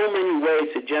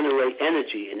to generate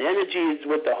energy, and energy is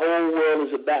what the whole world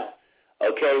is about.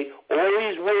 Okay, all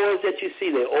these wars that you see,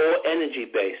 they're all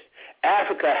energy-based.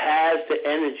 Africa has the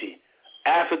energy.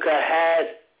 Africa has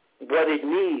what it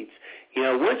needs.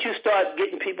 Once you start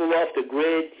getting people off the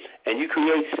grid and you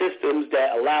create systems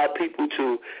that allow people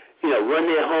to, run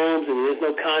their homes and there's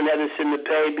no Con Edison to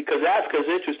pay, because Africa is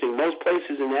interesting. Most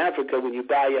places in Africa, when you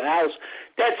buy your house,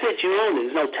 that's it, you own it.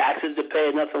 There's no taxes to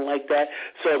pay, nothing like that.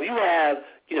 So if you have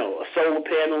solar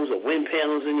panels or wind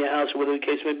panels in your house, or whatever the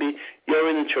case may be, you're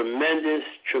in a tremendous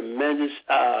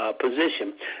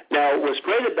position. Now, what's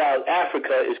great about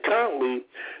Africa is currently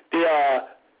the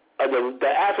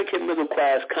African middle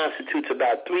class constitutes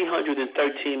about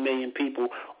 313 million people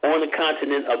on a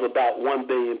continent of about 1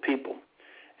 billion people.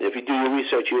 And if you do your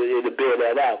research, it'll bear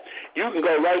that out. You can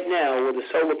go right now with a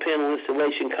solar panel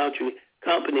installation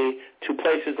company to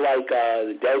places like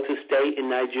the Delta State in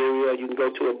Nigeria. You can go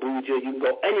to Abuja. You can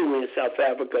go anywhere in South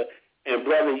Africa. And,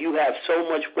 brother, you have so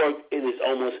much work, it is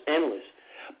almost endless.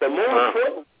 But more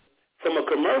important, from a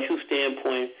commercial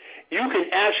standpoint, you can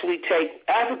actually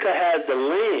Africa has the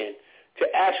land to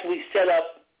actually set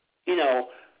up,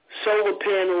 solar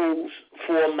panels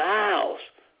for miles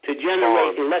to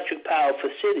generate electric power for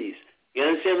cities. You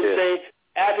understand what I'm saying?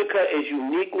 Africa is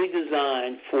uniquely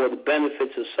designed for the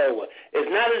benefits of solar.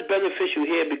 It's not as beneficial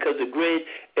here because the grid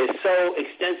is so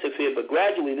extensive here, but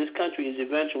gradually this country is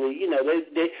eventually,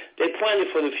 they're planning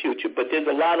for the future, but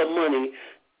there's a lot of money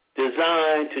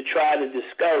designed to try to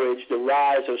discourage the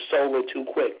rise of solar too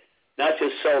quick. Not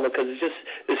just solar, because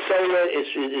the solar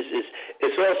it's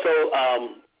also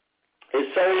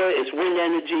it's solar, it's wind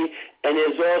energy, and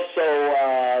there's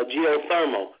also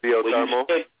geothermal.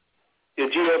 The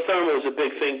geothermal is a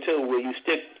big thing too, where you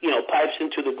stick, pipes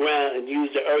into the ground and use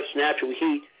the Earth's natural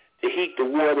heat to heat the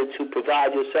water to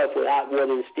provide yourself with hot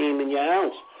water and steam in your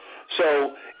house.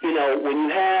 So, when you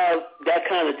have that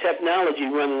kind of technology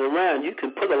running around, you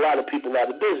can put a lot of people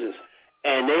out of business.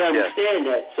 And they understand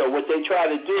that. So what they try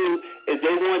to do is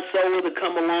they want solar to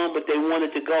come along, but they want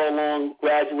it to go along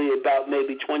gradually about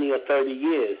maybe 20 or 30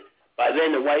 years. By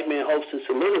then, the white man hopes to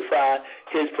solidify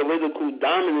his political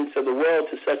dominance of the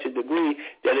world to such a degree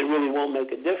that it really won't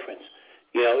make a difference.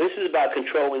 This is about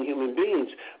controlling human beings.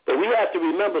 But we have to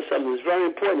remember something that's very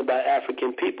important about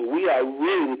African people. We are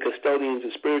really the custodians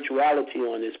of spirituality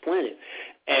on this planet.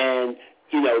 And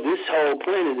this whole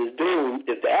planet is doomed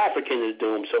if the African is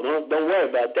doomed, so don't worry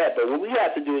about that. But what we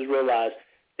have to do is realize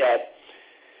that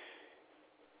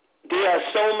there are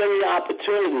so many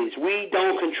opportunities we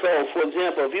don't control. For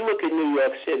example, if you look at New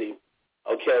York City,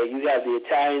 okay, you have the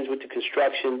Italians with the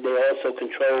construction. They also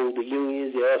control the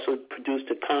unions. They also produce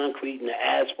the concrete and the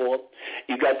asphalt.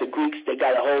 You got the Greeks. They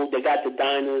got the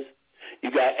diners.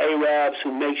 You got Arabs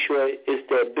who make sure it's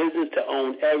their business to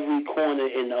own every corner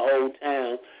in the whole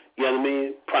town. You know what I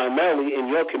mean? Primarily in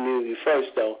your community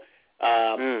first, though.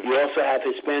 You also have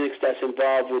Hispanics that's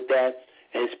involved with that.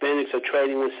 And Hispanics are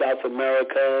trading with South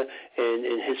America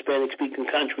and Hispanic-speaking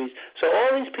countries. So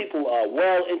all these people are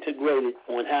well integrated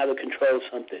on how to control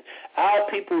something. Our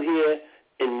people here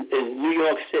in New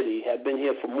York City have been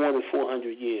here for more than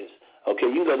 400 years. Okay,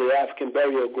 you go to the African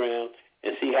burial ground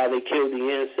and see how they killed the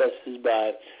ancestors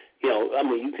by...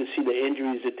 you can see the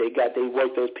injuries that they got. They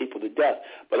worked those people to death.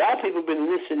 But our people have been in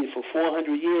this city for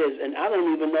 400 years, and I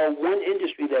don't even know one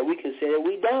industry that we can say that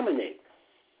we dominate.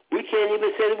 We can't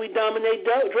even say that we dominate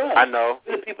drugs. I know.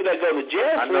 The people that go to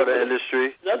jail. I know the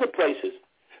industry. Other places.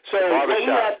 So what we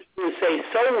have to do is say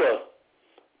solar,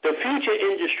 the future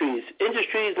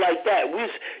industries like that.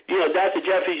 Dr.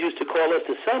 Jeffries used to call us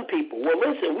the sun people. Well,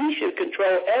 listen, we should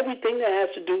control everything that has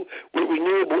to do with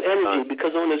renewable energy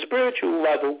because on the spiritual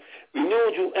level,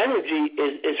 renewable energy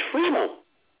is freedom.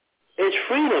 It's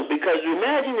freedom because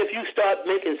imagine if you start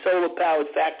making solar-powered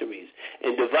factories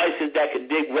and devices that could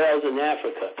dig wells in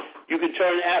Africa. You could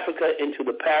turn Africa into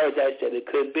the paradise that it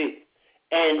could be.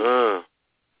 And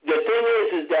the thing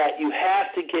is that you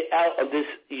have to get out of this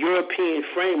European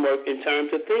framework in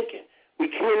terms of thinking. We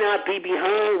cannot be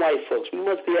behind white folks. We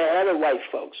must be ahead of white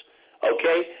folks,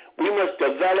 okay? We must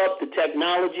develop the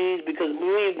technologies because,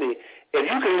 believe me, if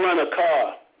you can run a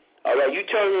car, all right, you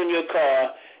turn on your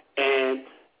car and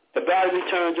the battery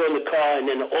turns on the car and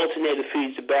then the alternator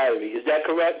feeds the battery. Is that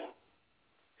correct?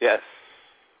 Yes.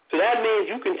 So that means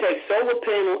you can take solar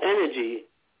panel energy,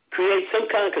 create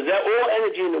some kind of, because all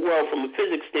energy in the world from a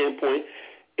physics standpoint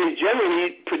is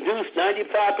generally produced,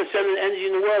 95% of the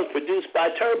energy in the world is produced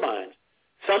by turbines.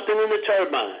 Something in the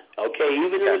turbine, okay,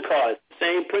 even in the car, it's the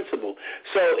same principle.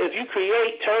 So if you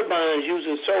create turbines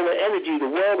using solar energy, the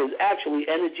world is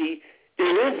actually energy,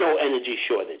 there is no energy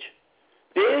shortage.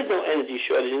 There is no energy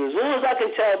shortage. And as long as I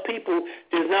can tell people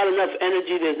there's not enough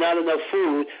energy, there's not enough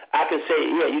food, I can say,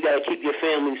 you got to keep your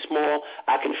family small.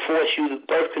 I can force you to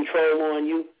birth control on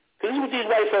you. Because this is what these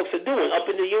white folks are doing. Up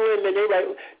in the UN, man,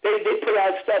 they put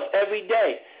out stuff every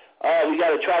day. We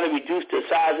got to try to reduce the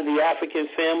size of the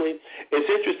African family. It's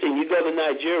interesting. You go to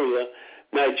Nigeria.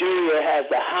 Nigeria has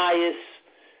the highest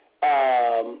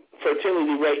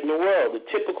fertility rate in the world.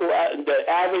 The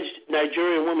average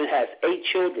Nigerian woman has 8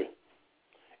 children.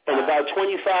 In about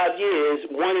 25 years,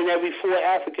 1 in every 4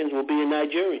 Africans will be a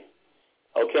Nigerian.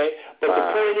 Okay? But the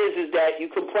point is that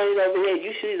you complain over here.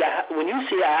 When you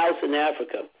see a house in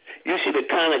Africa, you see the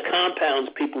kind of compounds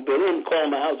people build. They don't call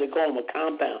them a house, they call them a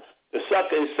compound. The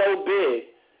sucker is so big,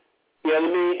 you know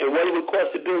what I mean? And what it would cost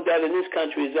to build that in this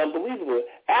country is unbelievable.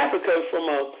 Africa, from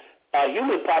a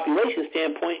human population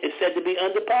standpoint, is said to be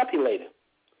underpopulated.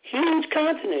 Huge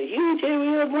continent, huge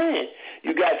area of land.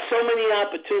 You got so many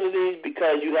opportunities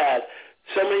because you have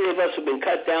so many of us have been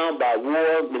cut down by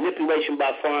war, manipulation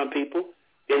by foreign people,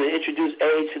 and they introduce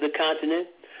aid to the continent.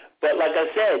 But like I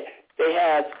said,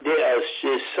 there is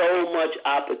just so much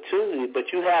opportunity,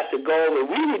 but you have to go, and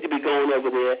we need to be going over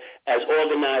there as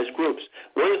organized groups.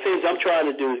 One of the things I'm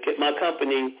trying to do is get my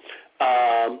company,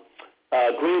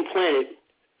 Green Planet,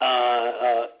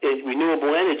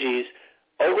 renewable energies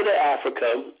over to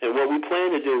Africa. And what we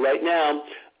plan to do right now,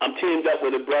 I'm teamed up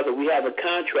with a brother. We have a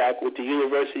contract with the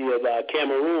University of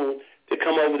Cameroon to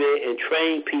come over there and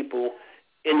train people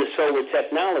in the solar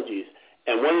technologies.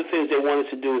 And one of the things they want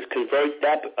us to do is convert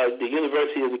that the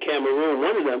University of the Cameroon,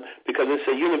 one of them, because it's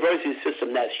a university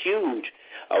system that's huge,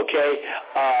 okay?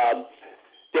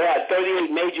 They have 38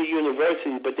 major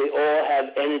universities, but they all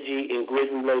have energy and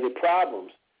grid-related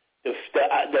problems.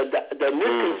 The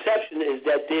misconception is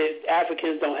that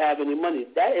Africans don't have any money.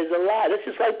 That is a lie. That's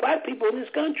just like black people in this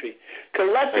country.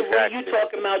 Collectively, you're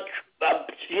talking about,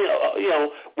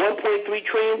 $1.3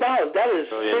 trillion. That is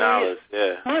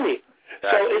serious money.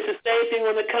 Exactly. So it's the same thing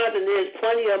on the continent. There's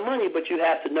plenty of money, but you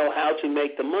have to know how to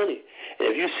make the money.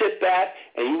 And if you sit back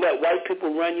and you let white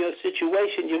people run your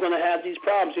situation, you're going to have these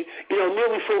problems.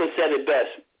 Millie Fuller said it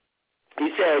best. He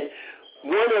said,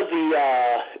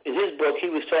 in his book,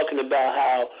 he was talking about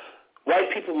how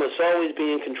white people must always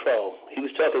be in control. He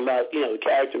was talking about, the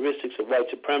characteristics of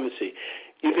white supremacy.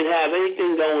 You can have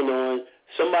anything going on.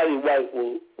 Somebody white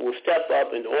will step up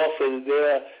and offer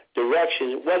their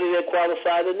direction, whether they're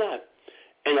qualified or not.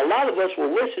 And a lot of us will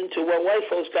listen to what white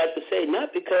folks got to say, not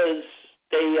because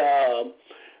they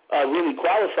are really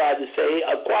qualified to say.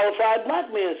 A qualified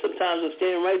black man sometimes will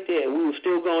stand right there, and we will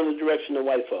still go in the direction of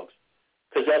white folks,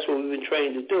 because that's what we've been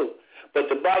trained to do.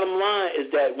 But the bottom line is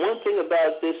that one thing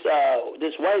about this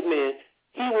white man,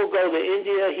 he will go to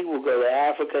India, he will go to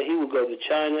Africa, he will go to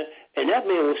China, and that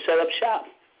man will set up shop.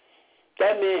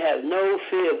 That man has no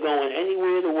fear of going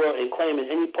anywhere in the world and claiming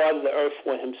any part of the earth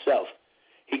for himself.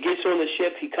 He gets on the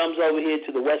ship, he comes over here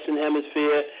to the Western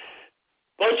Hemisphere.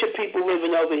 Bunch of people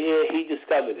living over here, he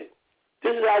discovered it.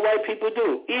 This is how white people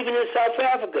do. Even in South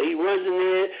Africa, he runs in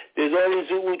there. There's all these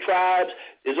Zulu tribes.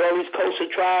 There's all these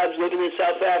Xhosa tribes living in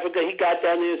South Africa. He got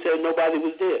down there and said nobody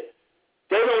was there.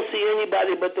 They don't see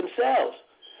anybody but themselves.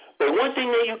 But one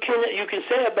thing that you can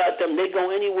say about them, they go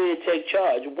anywhere and take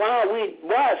charge. Why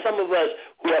are some of us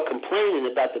who are complaining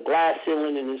about the glass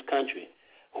ceiling in this country,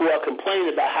 who are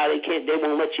complaining about how they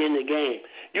won't let you in the game?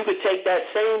 You could take those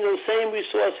same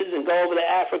resources and go over to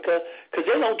Africa, because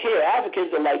they don't care. Africans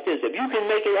are like this. If you can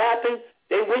make it happen,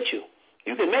 they with you.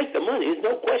 You can make the money. There's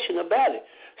no question about it.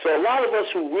 So a lot of us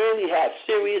who really have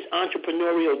serious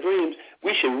entrepreneurial dreams,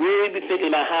 we should really be thinking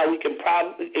about how we can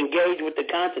engage with the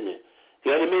continent.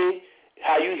 You know what I mean?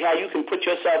 How you can put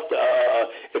yourself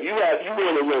if you want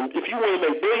to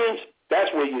make billions, that's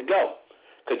where you go.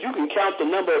 Because you can count the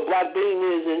number of black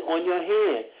billionaires on your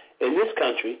hand in this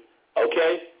country,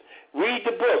 okay? Read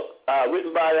the book written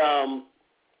by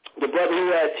the brother who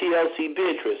had TLC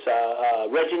Beatrice,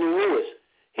 Reginald Lewis.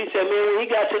 He said, man, when he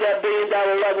got to that $1 billion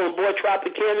level and bought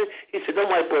Tropicana, he said, them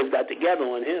white boys got together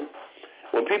on him.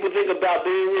 When people think about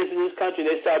billionaires in this country,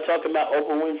 they start talking about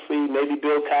Oprah Winfrey, maybe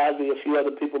Bill Cosby, a few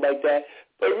other people like that.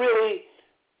 But really,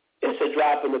 it's a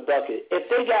drop in the bucket. If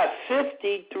they got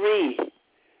 53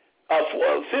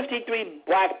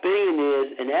 black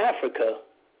billionaires in Africa,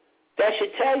 that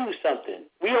should tell you something.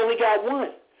 We only got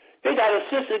one. They got a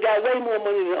sister that got way more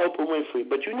money than Oprah Winfrey,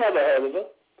 but you never heard of her.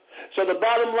 So the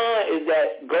bottom line is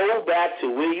that go back to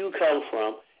where you come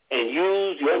from and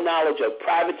use your knowledge of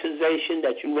privatization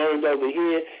that you learned over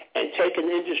here and take an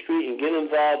industry and get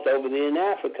involved over there in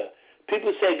Africa.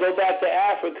 People say go back to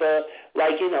Africa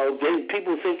like,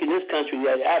 people think in this country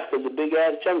that Africa's a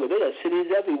big-ass jungle. There are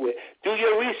cities everywhere. Do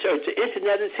your research. The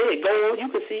internet is here. Go on. You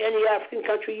can see any African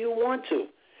country you want to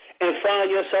and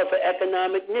find yourself an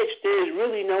economic niche. There is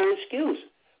really no excuse.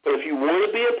 But if you want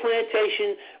to be a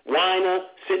plantation whiner,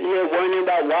 sitting here worrying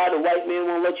about why the white man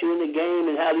won't let you in the game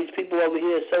and how these people over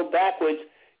here are so backwards,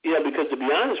 because to be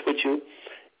honest with you,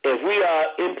 if we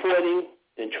are importing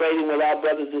and trading with our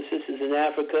brothers and sisters in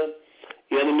Africa,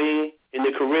 you know what I mean, in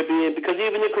the Caribbean, because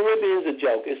even the Caribbean is a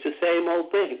joke. It's the same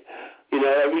old thing.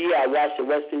 Every year I watch the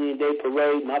West Indian Day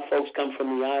Parade. My folks come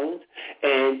from the islands.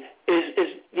 And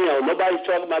it's nobody's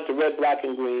talking about the red, black,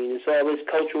 and green. It's all this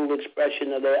cultural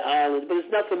expression of their islands. But it's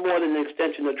nothing more than an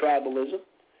extension of tribalism.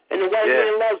 And the white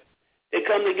man loves it. They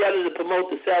come together to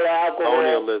promote the sale of alcohol.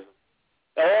 Colonialism.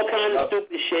 All kinds of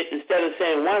stupid shit instead of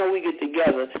saying, why don't we get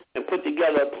together and put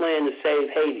together a plan to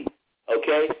save Haiti,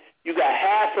 okay? You got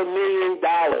 $500,000.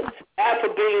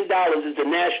 $500 million is the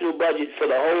national budget for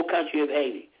the whole country of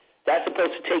Haiti. That's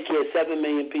supposed to take care of 7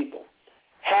 million people.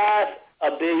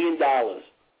 $500 million.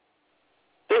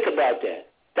 Think about that.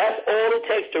 That's all it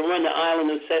takes to run the island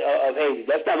of Haiti.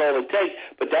 That's not all it takes,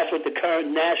 but that's what the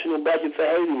current national budget for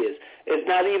Haiti is. It's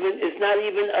not even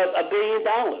 $1 billion.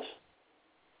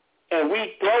 And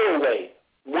we throw away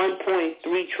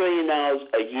 $1.3 trillion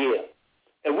a year.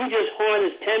 And we just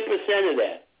harness 10% of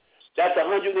that. That's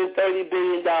 $130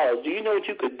 billion. Do you know what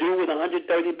you could do with $130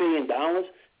 billion?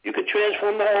 You could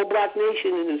transform the whole black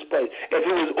nation in this place. If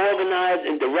it was organized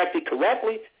and directed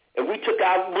correctly, if we took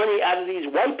our money out of these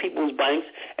white people's banks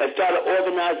and started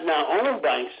organizing our own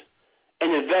banks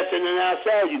and investing in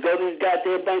ourselves, you go to these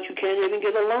goddamn banks, you can't even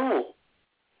get a loan.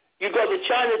 You go to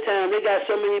Chinatown, they got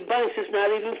so many banks, it's not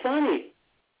even funny.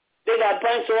 They got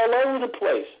banks all over the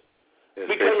place. Yes,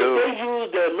 because if they use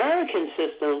the American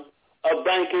system of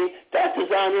banking, that's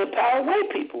designed to empower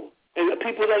white people and the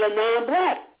people that are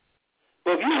non-black.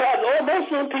 But if you have all those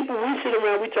some people, we sit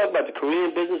around, we talk about the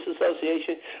Korean Business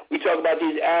Association, we talk about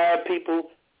these Arab people,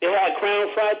 they had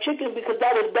Crown Fried Chicken because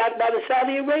that was backed by the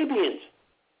Saudi Arabians.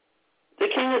 The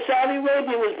king of Saudi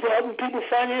Arabia was helping people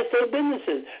finance their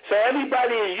businesses. So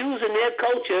everybody is using their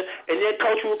culture and their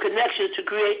cultural connections to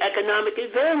create economic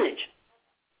advantage.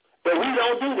 But we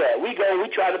don't do that. We go and we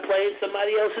try to play in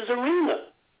somebody else's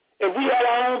arena. If we had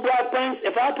our own black banks,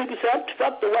 if our people say,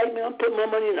 fuck the white man, I'm putting my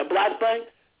money in a black bank,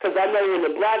 because I know when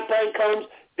the black bank comes,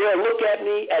 they'll look at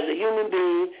me as a human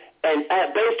being, and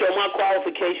based on my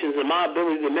qualifications and my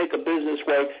ability to make a business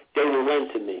work, they will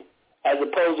run to me. As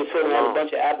opposed to filling out a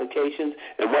bunch of applications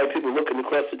and white people looking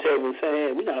across the table and saying,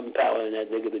 hey, we're not empowering that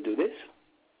nigga to do this.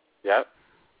 Yep.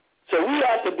 So we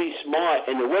have to be smart,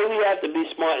 and the way we have to be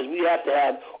smart is we have to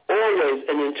have always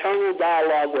an internal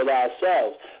dialogue with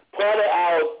ourselves. Part of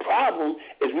our problem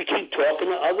is we keep talking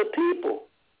to other people.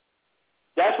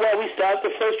 That's why we start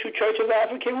the First True Church of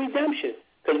African Redemption,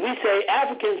 because we say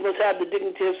Africans must have the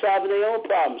dignity of solving their own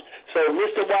problems. So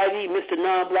Mr. Whitey, Mr.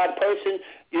 Non-Black person,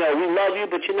 we love you,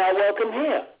 but you're not welcome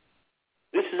here.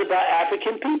 This is about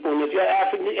African people, and if your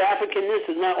Africanness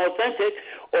is not authentic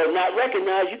or not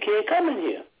recognized, you can't come in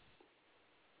here.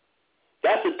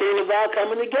 That's the thing about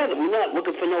coming together. We're not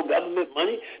looking for no government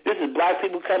money. This is black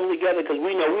people coming together because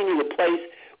we know we need a place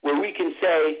where we can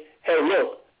say, hey,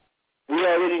 look, we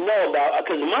already know about,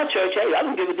 because in my church, hey, I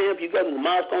don't give a damn if you go to the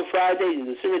mosque on Friday,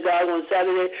 the synagogue on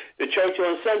Saturday, the church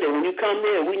on Sunday. When you come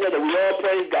there, we know that we all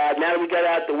praise God. Now that we got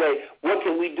out the way, what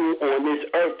can we do on this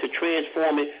earth to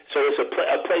transform it so it's a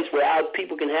place where our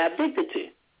people can have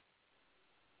dignity?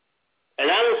 And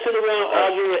I don't sit around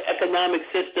arguing with economic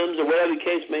systems or whatever the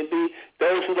case may be.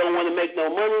 Those who don't want to make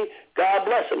no money, God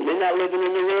bless them. They're not living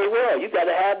in the real world. You got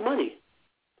to have money.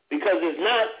 Because if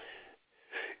not,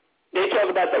 they talk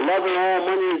about the love of all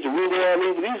money is the root of all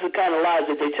evil. These are the kind of lies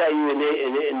that they tell you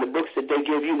in the books that they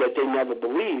give you that they never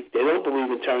believe. They don't believe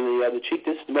in turning the other cheek.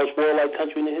 This is the most warlike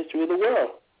country in the history of the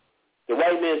world. The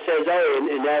white man says,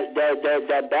 and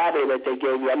that Bible that they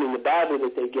gave you, the Bible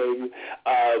that they gave you,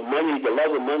 money, the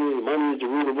love of money is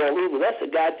the root of all evil. That's a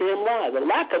goddamn lie. The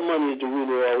lack of money is the root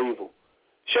of all evil.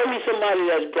 Show me somebody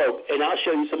that's broke, and I'll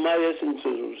show you somebody that's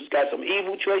got some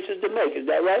evil choices to make. Is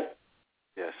that right?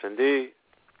 Yes, indeed.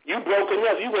 You broke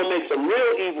enough, you're going to make some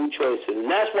real evil choices,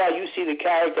 and that's why you see the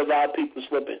character of our people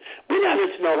slipping. We're not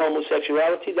into no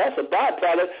homosexuality. That's a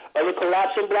byproduct of a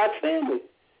collapsing black family.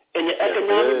 And the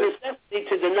economic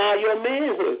necessity to deny your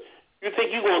manhood. You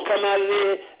think you're going to come out of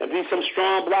there and be some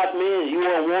strong black man and you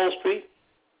on Wall Street?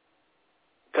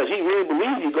 Because he really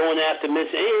believes you're going after Miss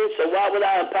Ann, so why would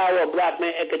I empower a black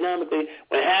man economically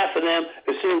when half of them,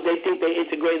 as soon as they think they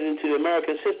integrated into the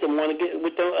American system, want to get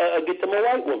them a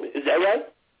white woman? Is that right?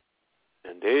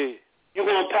 Indeed. You're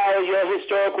going to empower your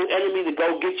historical enemy to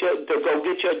go get your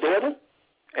daughter?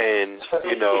 And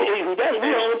we're the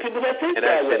only people that think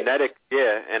that way. Genetic,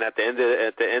 and at the end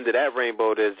of that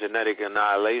rainbow, there's genetic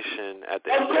annihilation. At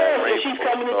the end of that rainbow, she's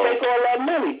coming to take all that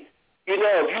money. If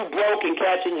you broke and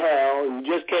catching hell and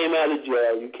you just came out of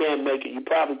jail, you can't make it. You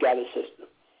probably got a system.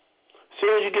 As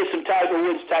soon as you get some Tiger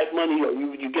Woods type money, or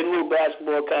you get a little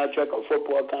basketball contract or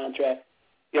football contract,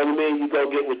 you know what I mean? You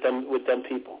go get with them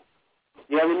people.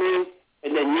 You know what I mean?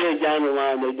 And then years down the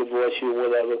line, they divorce you or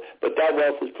whatever. But that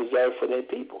wealth is preserved for their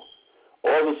people.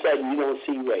 All of a sudden, you don't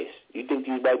see race. You think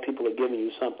these white people are giving you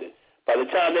something. By the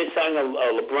time they sign a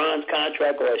LeBron's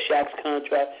contract or a Shaq's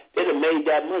contract, they'd have made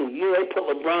that money. They put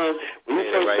LeBron, when he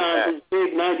first signed his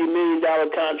big $90 million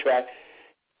contract,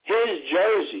 his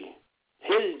jersey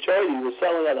was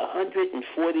selling at $140.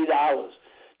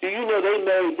 Do you know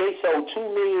they sold 2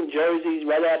 million jerseys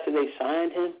right after they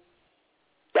signed him?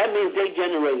 That means they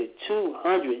generated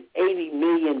 $280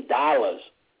 million.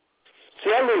 See,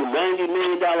 that little $90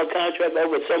 million contract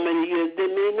over so many years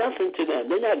didn't mean nothing to them.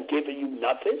 They're not giving you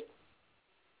nothing.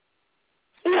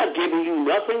 They're not giving you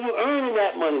nothing. You're earning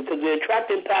that money because the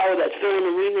attracting power that's filling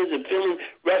arenas and filling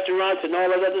restaurants and all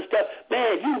that other stuff.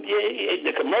 Man,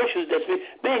 the commercials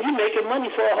you're making money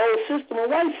for a whole system of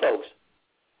white folks.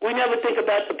 We never think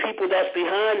about the people that's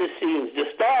behind the scenes. The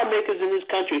star makers in this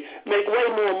country make way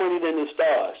more money than the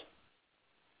stars.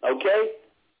 okay?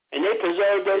 And they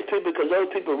preserve those people because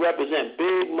those people represent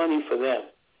big money for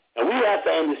them. And we have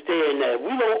to understand that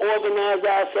we don't organize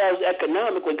ourselves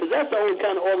economically, because that's the only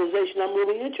kind of organization I'm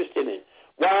really interested in.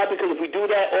 Why? Because if we do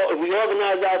that, or if we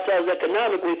organize ourselves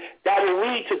economically, that will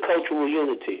lead to cultural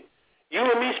unity. You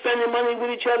and me spending money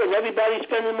with each other, and everybody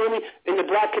spending money in the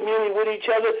black community with each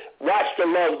other, watch the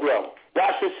love grow.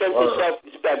 Watch the sense of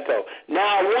self-respect go.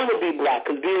 Now I want to be black,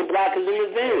 because being black is an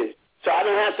advantage. So I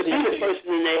don't have to be the person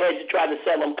in their head to try to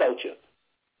sell them culture.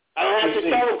 I don't have to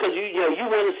tell them, because you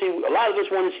want to see, a lot of us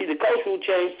want to see the cultural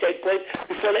change take place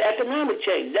before the economic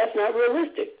change. That's not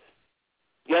realistic.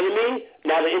 You know what I mean?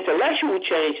 Now the intellectual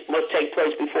change must take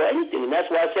place before anything, and that's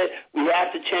why I said we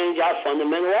have to change our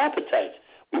fundamental appetites.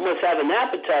 We must have an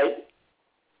appetite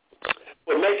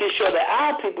for making sure that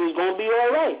our people is going to be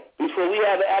all right before we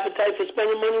have an appetite for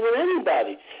spending money with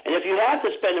anybody. And if you have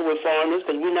to spend it with foreigners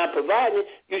because we're not providing it,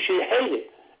 you should hate it.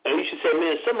 And you should say,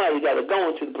 man, somebody got to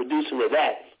go into the producing of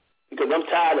that, because I'm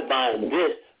tired of buying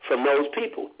this from those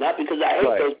people. Not because I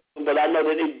hate those people, but I know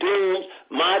that it dooms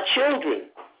my children.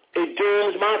 It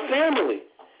dooms my family.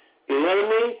 You know what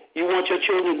I mean? You want your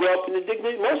children to grow up in the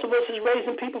dignity. Most of us is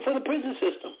raising people for the prison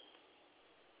system.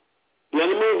 You know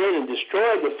what I mean? They done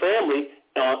destroyed the family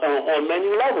on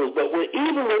many levels. But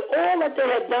even with all that they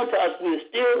have done to us, we're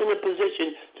still in a position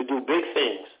to do big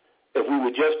things. If we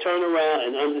would just turn around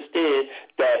and understand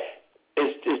that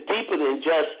it's deeper than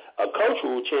just a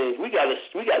cultural change. We gotta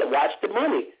watch the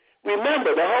money.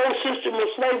 Remember, the whole system of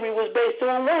slavery was based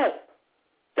on what?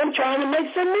 Them trying to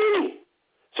make some money.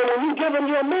 So when you give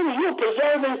them your money, you're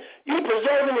preserving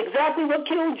exactly what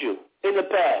killed you in the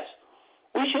past.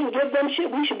 We shouldn't give them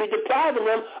shit. We should be depriving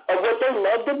them of what they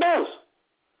love the most.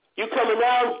 You come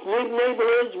around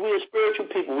neighborhoods, we're spiritual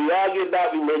people. We argue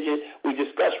about religion. We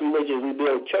discuss religion. We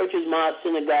build churches, mosques,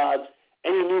 synagogues,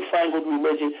 any newfangled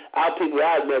religion. Our people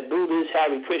out there, Buddhists,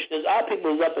 Hare Krishnas, our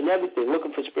people is up in everything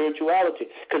looking for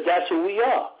spirituality, because that's who we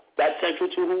are. That's central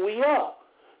to who we are.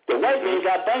 The white man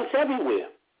got banks everywhere.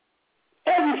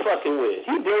 Every fucking where.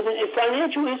 He building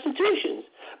financial institutions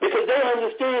because they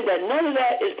understand that none of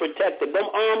that is protected. Them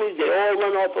armies, they all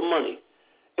run off of money.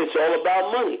 It's all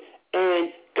about money. And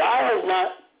God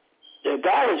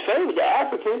has favored the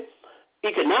African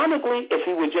economically if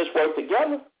he would just work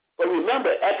together. But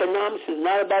remember, economics is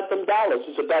not about them dollars.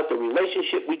 It's about the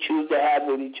relationship we choose to have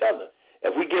with each other.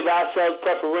 If we give ourselves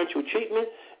preferential treatment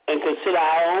and consider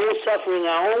our own suffering,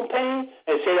 our own pain,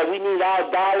 and say that we need our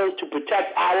dollars to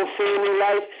protect our family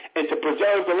life and to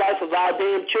preserve the life of our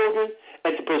damn children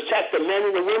and to protect the men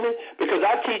and the women. Because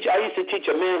I used to teach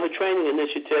a manhood training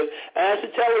initiative, and I used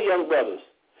to tell the young brothers,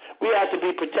 we have to be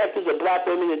protectors of black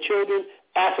women and children,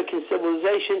 African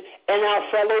civilization, and our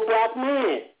fellow black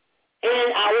men. And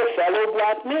our fellow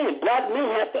black men. Black men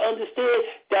have to understand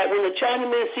that when a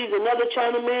Chinaman sees another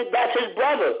Chinaman, that's his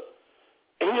brother.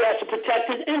 And he has to protect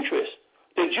his interests.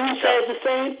 The Jew says the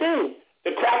same thing.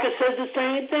 The cracker says the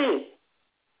same thing.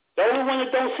 The only one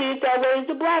that don't see it that way is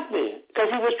the black man, because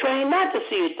he was trained not to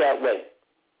see it that way.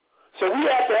 So we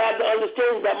have to have the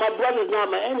understanding that my brother is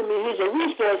not my enemy. He's a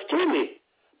resource to me.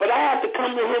 But I have to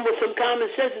come to him with some common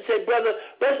sense and say, brother,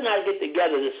 let's not get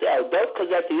together to sell dope,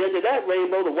 because at the end of that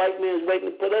rainbow, the white man is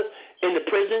waiting to put us in the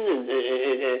prison and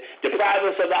deprive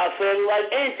us of our family life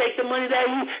and take the money that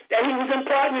he was in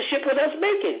partnership with us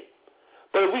making.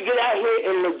 But if we get out here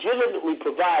and legitimately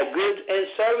provide goods and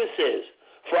services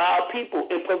for our people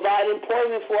and provide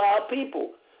employment for our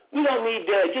people, we don't need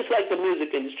that. Just like the music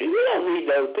industry, we don't need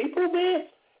those people, man.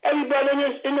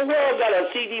 Everybody in the world got a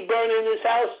CD burner in this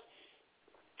house.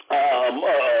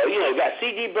 Got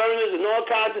CD burners and all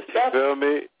kinds of stuff. Feel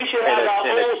me? We should have our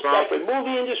own separate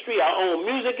movie industry, our own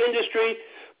music industry.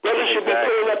 Brothers should be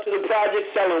pulling up to the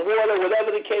project, selling water,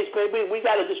 whatever the case may be. We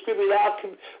got to distribute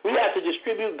we have to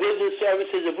distribute goods and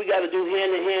services if we got to do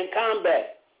hand-to-hand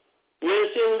combat. You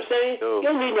understand what I'm saying? You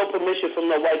don't need no permission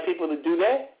from no white people to do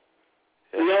that.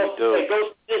 Yes, Hey,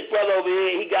 go this brother over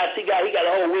here. He got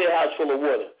a whole warehouse full of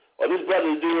water. Or this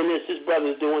brother's doing this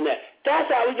brother's doing that. That's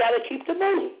how we got to keep the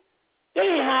money. They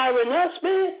ain't hiring us,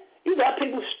 man. You got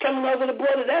people coming over the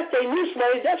border. That's their new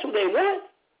slaves. That's what they want.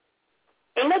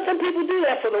 And let them people do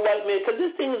that for the white man, because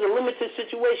this thing is a limited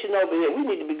situation over here. We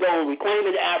need to be going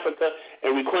reclaiming Africa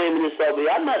and reclaiming this over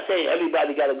here. I'm not saying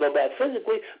everybody got to go back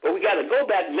physically, but we got to go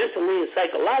back mentally and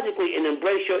psychologically and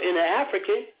embrace your inner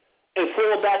African and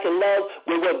fall back in love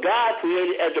with what God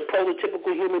created as a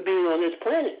prototypical human being on this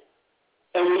planet.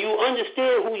 And when you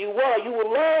understand who you are, you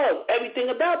will love everything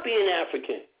about being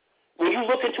African. When you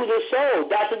look into the soul,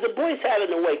 Dr. Du Bois had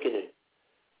an awakening.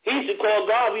 He used to call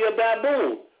Garvey a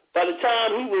baboon. By the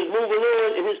time he was moving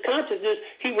on in his consciousness,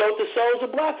 he wrote the souls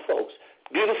of black folks.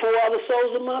 Beautiful are the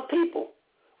souls of my people.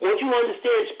 Once you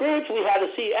understand spiritually how to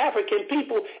see African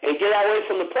people and get away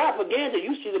from the propaganda,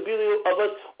 you see the beauty of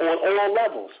us on all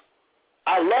levels.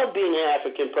 I love being an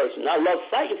African person. I love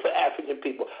fighting for African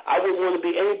people. I wouldn't want to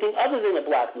be anything other than a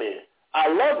black man. I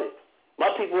love it.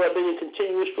 My people have been in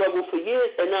continuous struggle for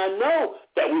years, and I know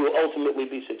that we will ultimately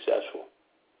be successful.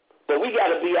 But we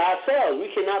got to be ourselves. We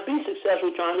cannot be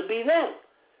successful trying to be them.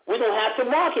 We don't have to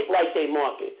market like they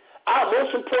market. Our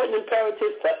most important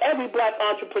imperative for every black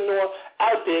entrepreneur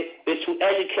out there is to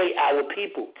educate our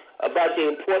people about the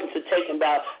importance of taking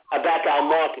back our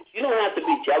markets. You don't have to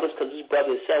be jealous because this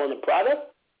brother is selling a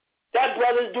product. That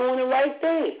brother is doing the right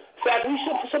thing. In fact, we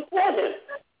should support him.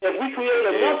 If we create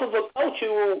enough of a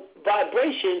cultural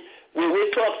vibration where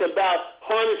we're talking about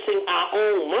harnessing our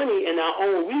own money and our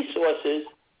own resources,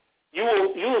 you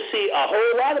will see a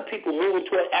whole lot of people moving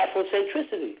toward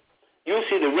Afrocentricity. You'll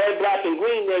see the red, black, and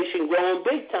green nation growing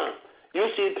big time. You'll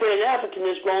see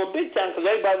Pan-Africanists growing big time because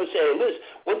everybody will say, hey, listen,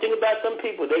 one thing about them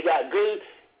people, they got good,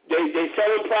 they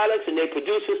selling products and they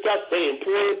producing stuff, they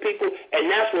employing people, and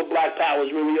that's what black power is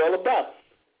really all about.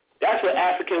 That's what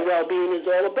African well-being is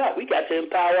all about. We got to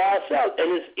empower ourselves,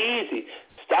 and it's easy.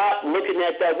 Stop looking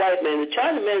at that white man. The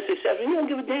China man is successful. You don't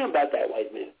give a damn about that white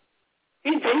man.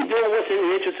 He's doing what's in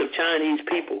the interest of Chinese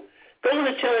people. Go in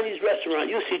a Chinese restaurant,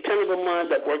 you'll see 10 of them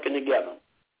lined up working together.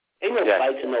 Ain't no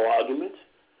fights and no arguments.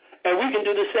 And we can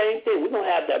do the same thing. We don't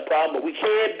have that problem, but we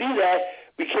can't be that.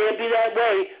 We can't be that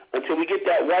way until we get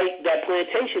that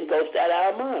plantation ghost out of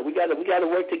our mind. We gotta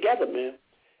work together, man.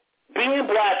 Being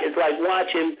black is like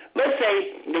watching, let's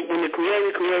say when the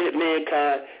Creator created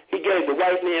mankind, he gave the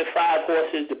white man 5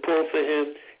 horses to pull for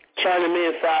him, China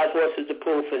man 5 horses to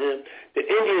pull for him, the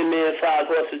Indian man 5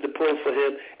 horses to pull for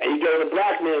him, and he gave the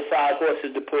black man 5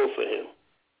 horses to pull for him.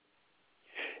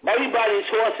 Everybody's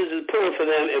horses is pulling for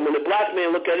them, and when the black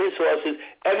man look at his horses,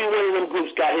 every one of them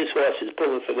groups got his horses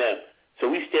pulling for them. So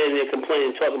we stand there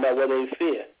complaining, talking about what they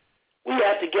fear. We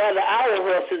have to gather our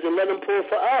horses and let them pull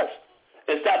for us,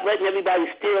 and stop letting everybody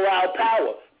steal our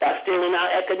power by stealing our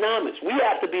economics. We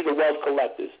have to be the wealth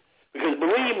collectors. Because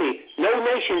believe me, no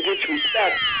nation gets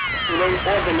respect when they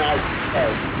organize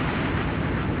themselves.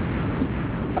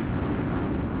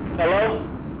 Hello?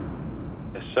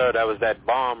 Yes, sir. That was that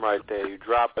bomb right there. You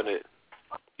dropping it.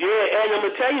 Yeah, and I'm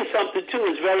going to tell you something, too.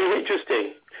 It's very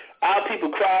interesting. Our people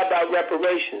cry about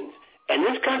reparations. And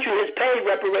this country has paid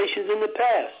reparations in the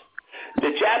past.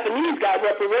 The Japanese got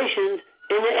reparations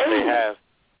in the 80s. They have.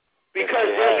 Because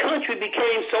their country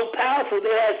became so powerful,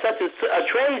 they had such a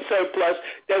trade surplus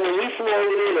that when we flew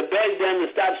over there to beg them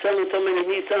to stop selling so many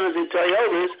Nissans and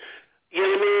Toyotas, you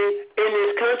know what I mean, in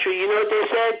this country, you know what they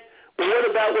said? Well, what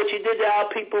about what you did to our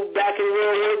people back in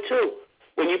World War II?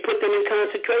 When you put them in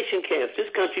concentration camps, this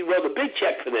country wrote a big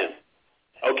check for them.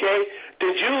 Okay?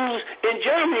 The Jews in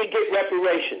Germany get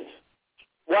reparations.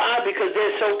 Why? Because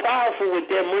they're so powerful with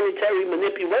their monetary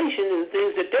manipulation and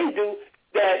things that they do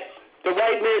that the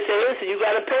white man said, listen, you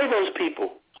got to pay those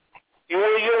people. You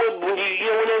want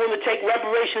them to take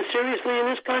reparations seriously in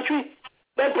this country?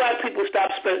 Let black people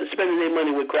stop spending their money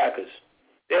with crackers.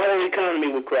 Their whole economy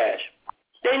will crash.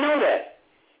 They know that.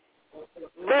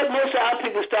 Let most of our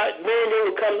people start, man, they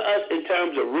will come to us in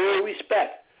terms of real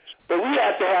respect. But we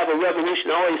have to have a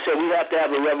revolution. I always say we have to have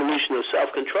a revolution of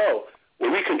self-control, where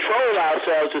we control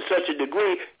ourselves to such a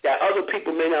degree that other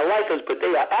people may not like us, but they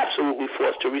are absolutely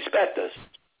forced to respect us.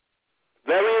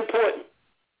 Very important.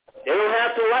 They don't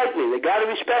have to like me. They got to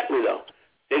respect me, though.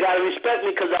 They got to respect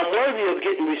me because I'm worthy of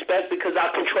getting respect because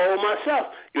I control myself.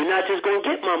 You're not just going to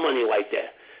get my money like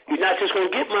that. You're not just going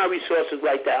to get my resources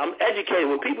like that. I'm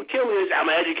educated. When people kill me, I'm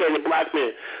an educated black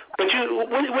man. But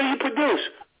what do you produce?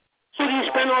 Who do you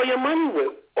spend all your money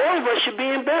with? All of us should be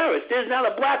embarrassed. There's not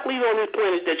a black leader on this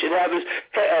planet that should have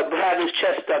his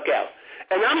chest stuck out.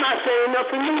 And I'm not saying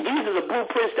nothing new. These are the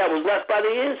blueprints that was left by the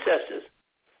ancestors.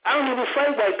 I don't even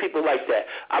fight white people like that.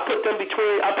 I put me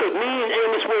and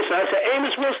Amos Wilson. I said,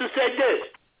 Amos Wilson said this.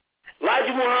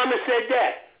 Elijah Muhammad said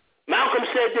that. Malcolm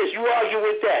said this. You argue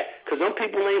with that. Because them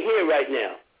people ain't here right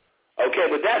now. Okay,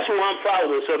 but that's who I'm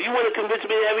following. So if you want to convince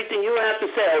me of everything, you don't have to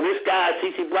say, oh, this guy,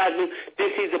 C.C. Blackman,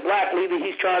 thinks he's a black leader.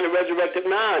 He's trying to resurrect it.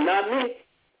 Nah, not me.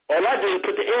 All I did is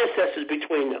put the ancestors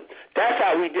between them. That's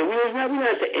how we did. We don't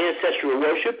have the ancestral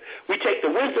worship. We take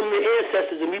the wisdom of the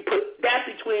ancestors and we put that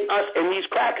between us and these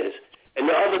crackers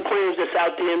and the other claims that's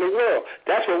out there in the world.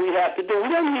 That's what we have to do. We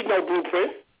don't need no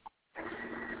blueprint.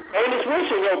 Amos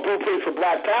Wilson wrote blueprint for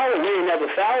black power. We ain't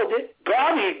never followed it.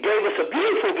 Garvey gave us a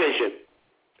beautiful vision.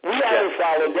 We haven't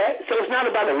followed that. So it's not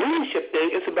about a leadership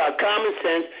thing. It's about common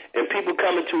sense and people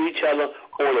coming to each other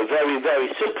on a very, very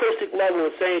simplistic level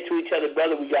and saying to each other,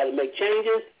 brother, we got to make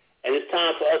changes, and it's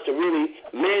time for us to really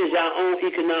manage our own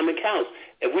economic house.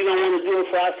 If we don't want to do it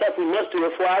for ourselves, we must do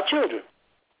it for our children.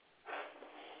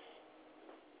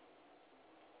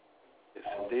 Yes,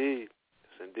 indeed.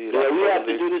 Indeed. Yeah, we have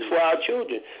to do this for our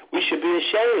children. We should be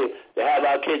ashamed to have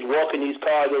our kids walk in these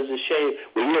cars as a shame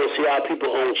when you don't see our people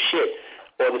own shit.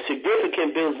 Or the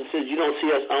significant businesses, you don't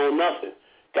see us own nothing.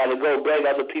 Got to go beg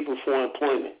other people for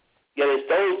employment. Yet if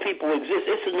those people exist,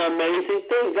 it's an amazing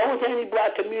thing. Go into any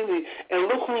black community and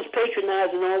look who's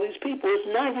patronizing all these people. It's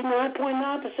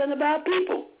 99.9% of our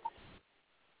people.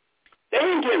 They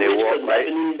ain't getting rich because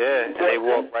Lebanese. Yeah, and they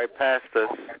walk right past us.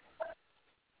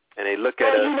 And they look at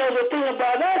us. You know, the thing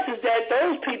about us is that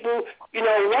those people, you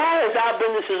know, why is our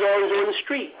businesses always on the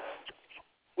street?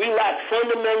 We lack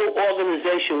fundamental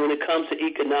organization when it comes to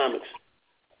economics.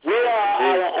 Where are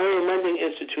our own lending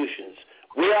institutions?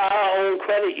 Where are our own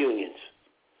credit unions?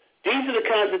 These are the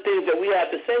kinds of things that we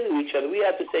have to say to each other. We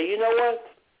have to say, you know what?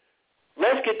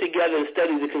 Let's get together and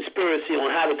study the conspiracy on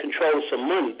how to control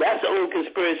some money. That's the only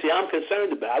conspiracy I'm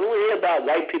concerned about. I don't want to hear about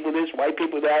white people this, white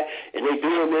people that, and they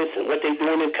doing this and what they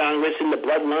doing in Congress and the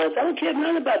bloodlines. I don't care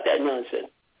none about that nonsense.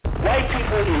 White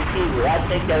people is evil. I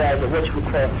take that as a what you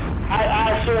would call.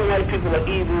 I assume white people are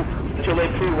evil until they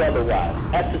prove otherwise.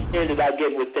 That's the standard I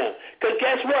get with them. Because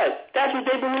guess what? That's what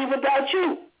they believe about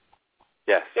you.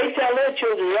 Yes. They tell their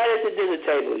children right at the dinner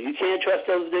table, you can't trust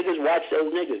those niggas, watch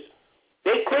those niggas.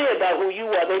 They're clear about who you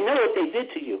are. They know what they did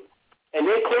to you. And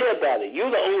they're clear about it. You're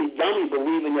the only dummy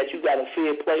believing that you got a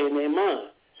fair play in their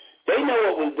mind. They know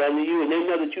what was done to you, and they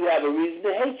know that you have a reason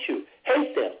to hate you.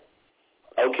 Hate them.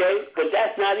 Okay? But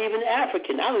that's not even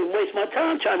African. I don't even waste my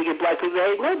time trying to get black people to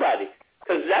hate nobody.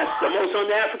 Because that's the most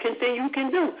un-African thing you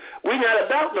can do. We're not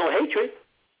about no hatred.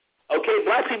 Okay?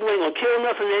 Black people ain't going to kill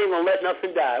nothing. They ain't going to let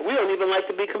nothing die. We don't even like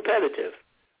to be competitive.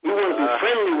 We want to be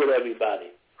friendly with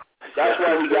everybody. That's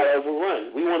why we got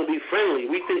overrun. We want to be friendly.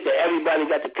 We think that everybody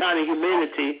got the kind of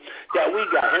humanity that we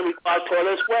got. Henry Clark taught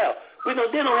us well. They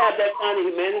don't have that kind of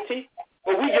humanity,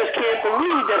 but we just can't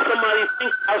believe that somebody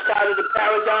thinks outside of the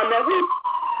paradigm that we.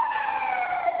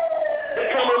 They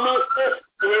come amongst us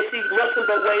and they see nothing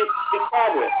but ways to make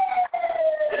progress.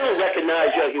 They don't recognize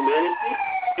your humanity.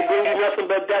 They bring you nothing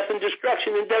but death and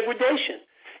destruction and degradation.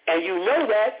 And you know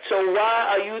that, so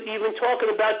why are you even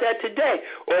talking about that today?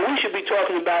 All we should be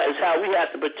talking about is how we have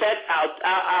to protect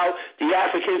the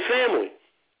African family.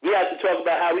 We have to talk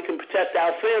about how we can protect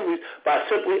our families by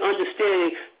simply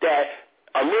understanding that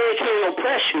a man can't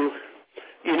oppress you.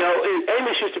 You know,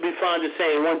 Amos used to be fond of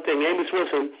saying one thing. Amos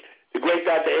Wilson, the great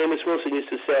Dr. Amos Wilson used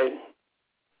to say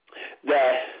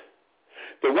that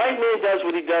the white man does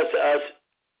what he does to us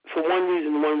for one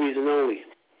reason and one reason only,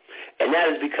 and that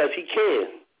is because he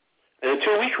can. And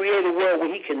until we create a world where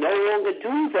he can no longer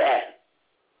do that,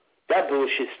 that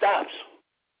bullshit stops.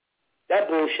 That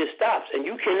bullshit stops. And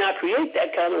you cannot create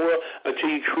that kind of world until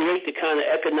you create the kind of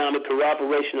economic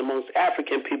cooperation amongst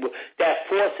African people that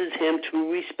forces him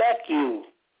to respect you.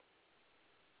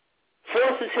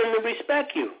 Forces him to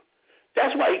respect you.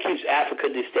 That's why he keeps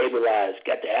Africa destabilized,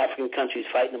 got the African countries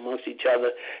fighting amongst each other,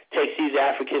 takes these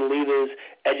African leaders,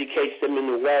 educates them in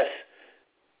the West,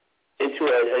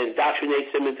 indoctrinates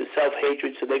them into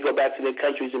self-hatred so they go back to their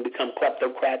countries and become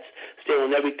kleptocrats, stealing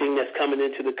everything that's coming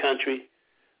into the country.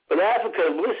 But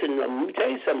Africa, listen, let me tell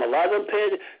you something. A lot of them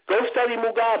go study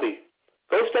Mugabe.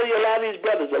 Go study a lot of these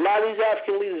brothers. A lot of these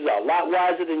African leaders are a lot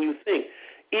wiser than you think.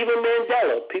 Even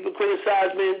Mandela. People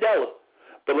criticize Mandela.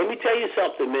 But let me tell you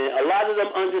something, man. A lot of them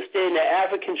understand that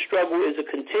African struggle is a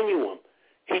continuum.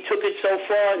 He took it so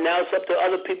far, now it's up to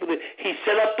other people. He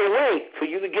set up the way for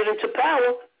you to get into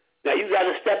power. Now, you got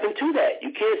to step into that.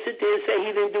 You can't sit there and say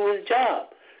he didn't do his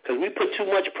job because we put too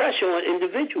much pressure on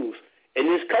individuals in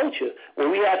this culture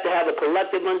when we have to have a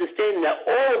collective understanding that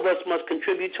all of us must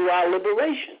contribute to our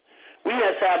liberation. We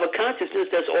have to have a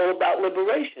consciousness that's all about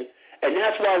liberation. And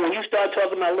that's why when you start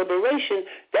talking about liberation,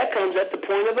 that comes at the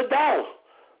point of $1.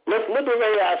 Let's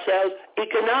liberate ourselves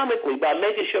economically by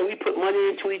making sure we put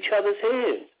money into each other's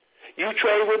hands. You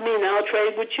trade with me, now I'll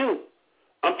trade with you.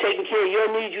 I'm taking care of your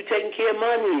needs, you're taking care of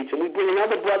my needs. And we bring in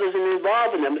other brothers and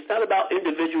involving them. It's not about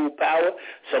individual power.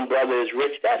 Some brother is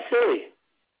rich. That's silly.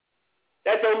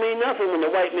 That don't mean nothing when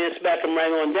the white man smack him right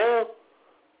on down.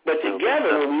 But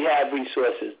together when we have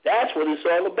resources, that's what it's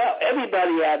all about.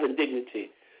 Everybody having dignity.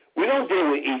 We don't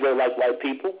deal with ego like white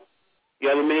people. You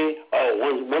know what I mean?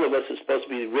 Oh, one of us is supposed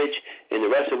to be rich and the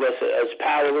rest of us are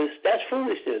powerless. That's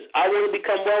foolishness. I want to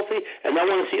become wealthy and I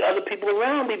want to see other people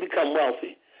around me become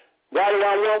wealthy. Why do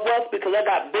I want wealth? Because I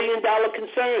got $1 billion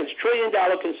concerns, $1 trillion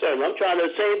concerns. I'm trying to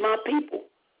save my people.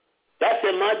 That's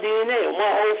in my DNA.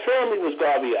 My whole family was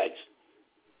Garveyites.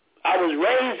 I was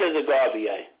raised as a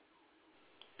Garveyite.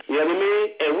 You know what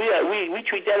I mean? And we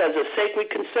treat that as a sacred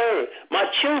concern. My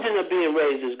children are being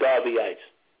raised as Garveyites.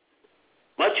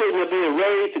 My children are being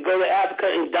raised to go to Africa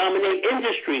and dominate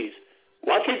industries.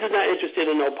 My kids are not interested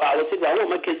in no politics. I want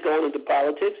my kids going into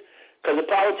politics because the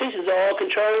politicians are all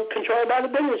controlled by the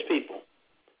business people.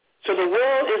 So the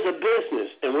world is a business,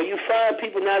 and when you find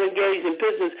people not engaged in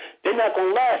business, they're not going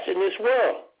to last in this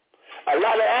world. A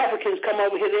lot of Africans come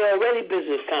over here, they're already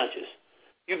business conscious.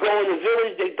 You go in the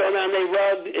village, they throw down their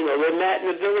rug, their mat in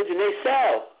the village, and they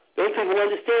sell. Those people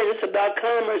understand it's about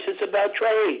commerce, it's about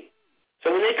trade.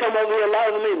 So when they come over here, a lot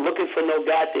of them ain't looking for no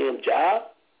goddamn job.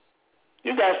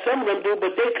 You got some of them do,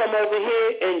 but they come over here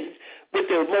and with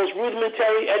the most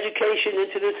rudimentary education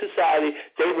into this society,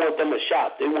 they want them a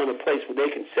shop. They want a place where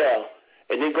they can sell.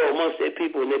 And they go amongst their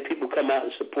people, and their people come out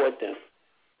and support them.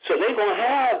 So they're going to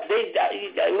have,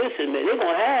 listen, man, they're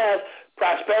going to have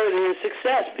prosperity and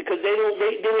success because they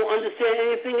don't understand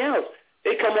anything else.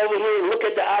 They come over here and look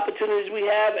at the opportunities we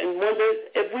have and wonder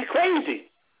if we're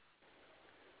crazy.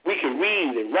 We can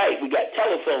read and write. We got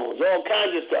telephones, all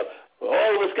kinds of stuff.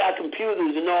 All of us got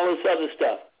computers and all this other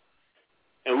stuff.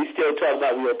 And we still talk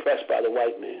about we're oppressed by the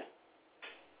white man.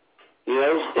 You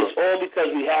know, it's all because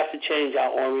we have to change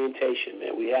our orientation,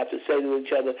 man. We have to say to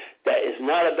each other that it's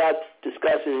not about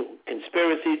discussing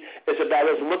conspiracies. It's about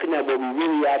us looking at what we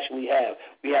really actually have.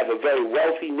 We have a very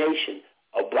wealthy nation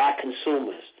of black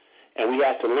consumers, and we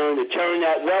have to learn to turn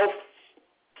that wealth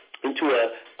into a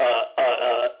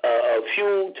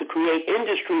fuel to create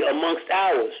industry amongst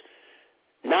ours,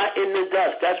 not in the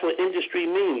dust. That's what industry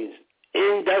means.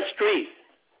 Industry.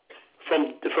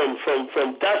 From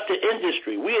dust to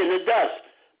industry. We in the dust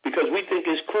because we think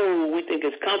it's cool, we think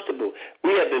it's comfortable.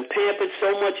 We have been pampered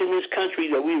so much in this country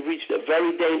that we've reached a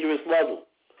very dangerous level.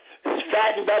 They have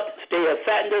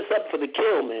fattened us up for the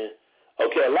kill, man.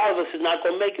 Okay, a lot of us is not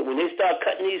going to make it. When they start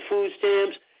cutting these food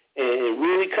stamps and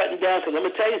really cutting down, because I'm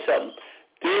going to tell you something,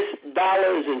 this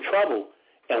dollar is in trouble.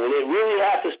 And when they really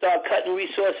have to start cutting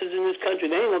resources in this country,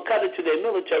 they ain't going to cut it to their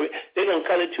military. They're going to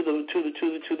cut it to the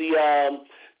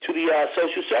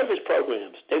social service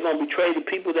programs. They're going to betray the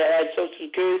people that had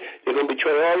Social Security. They're going to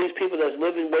betray all these people that's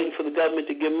living, waiting for the government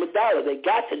to give them $1. They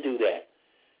got to do that.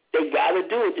 They got to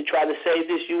do it to try to save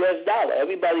this U.S. dollar.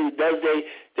 Everybody who does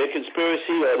their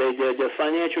conspiracy or their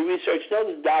financial research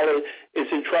knows the dollar is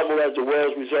in trouble as the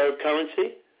world's reserve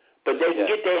currency. But they can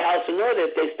get their house in order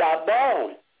if they stop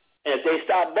borrowing. And if they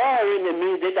stop borrowing, it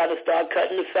means they got to start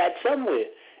cutting the fat somewhere.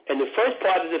 And the first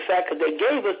part of the fat, because they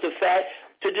gave us the fat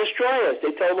to destroy us.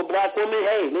 They told the black woman,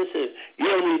 hey, listen, you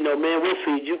don't need no man, we'll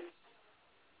feed you.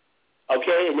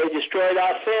 Okay? And they destroyed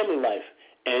our family life.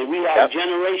 And we have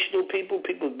generational people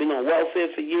who've been on welfare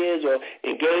for years or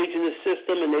engaged in the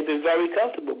system, and they've been very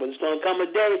comfortable. But it's going to come a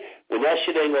day when that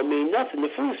shit ain't going to mean nothing. The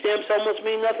food stamps almost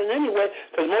mean nothing anyway,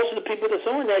 because most of the people that's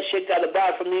on that shit got to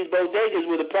buy from these bodegas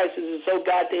where the prices are so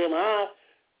goddamn high.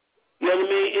 You know what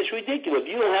I mean? It's ridiculous.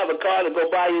 If you don't have a car to go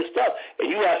buy your stuff, and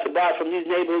you have to buy from these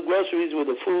neighborhood groceries where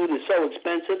the food is so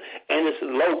expensive and it's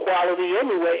low quality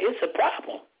anyway, it's a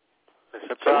problem.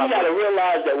 So we got to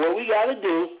realize that what we got to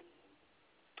do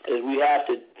is we have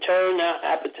to turn our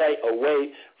appetite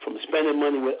away from spending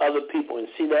money with other people and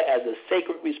see that as a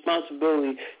sacred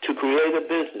responsibility to create a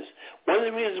business. One of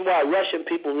the reasons why Russian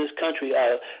people in this country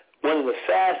are one of the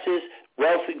fastest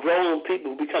wealthy, growing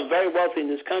people who become very wealthy in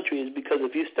this country is because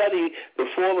if you study the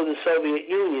fall of the Soviet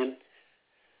Union,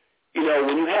 you know,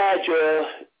 when you had your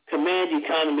command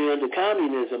economy under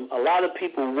communism, a lot of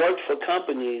people worked for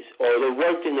companies or they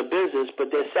worked in the business,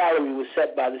 but their salary was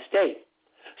set by the state.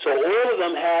 So all of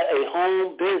them had a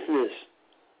home business.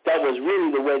 That was really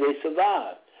the way they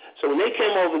survived. So when they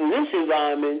came over to this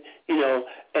environment, you know,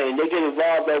 and they get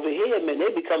involved over here, man, they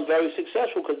become very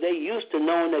successful because they used to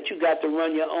knowing that you got to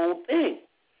run your own thing.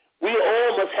 We all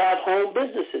must have home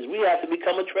businesses. We have to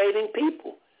become a trading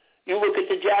people. You look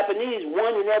at the Japanese, 1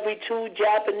 in every 2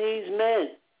 Japanese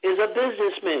men is a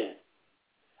businessman.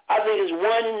 I think it's 1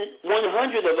 in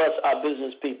 100 of us are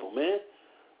business people, man.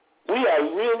 We are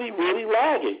really, really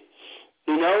lagging,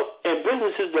 you know, and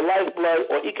business is the lifeblood,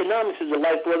 or economics is the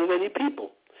lifeblood of any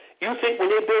people. You think when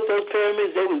they built those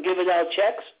pyramids, they was giving out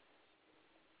checks?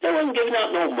 They wasn't giving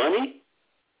out no money.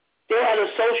 They had a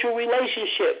social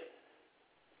relationship.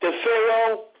 The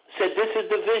Pharaoh said, this is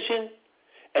the vision,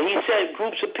 and he sent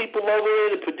groups of people over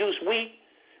there to produce wheat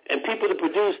and people to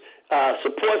produce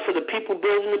support for the people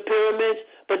building the pyramids,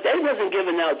 but they wasn't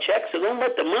giving out checks, so don't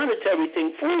let the monetary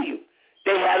thing fool you.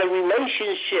 They had a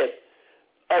relationship,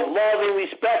 of love and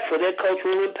respect for their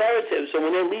cultural imperatives. So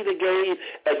when their leader gave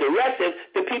a directive,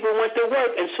 the people went to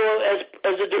work and saw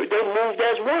they moved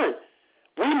as one.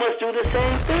 We must do the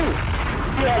same thing.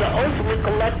 We are the ultimate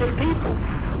collective people.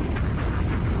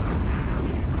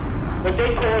 What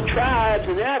they call tribes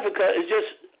in Africa is just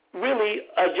really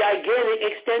a gigantic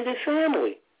extended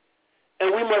family.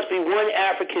 And we must be one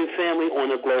African family on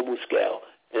a global scale.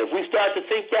 And if we start to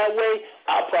think that way,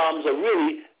 our problems are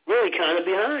really, really kind of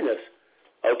behind us.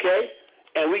 Okay?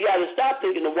 And we got to stop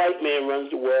thinking the white man runs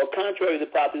the world. Contrary to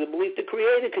popular belief, the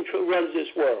Creator runs this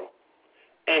world.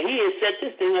 And he has set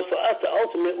this thing up for us to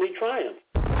ultimately triumph.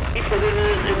 He put it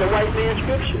in the white man's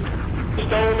scripture. The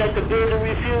stone that the builder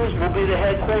refused will be the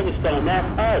head cornerstone.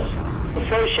 That's us. The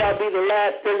first shall be the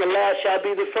last, then the last shall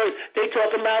be the first. They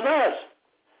talking about us.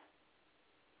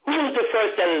 Who is the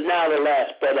first that is now the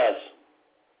last but us?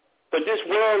 But this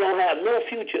world don't have no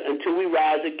future until we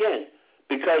rise again.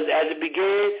 Because as it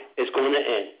began, it's going to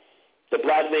end. The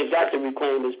black man got to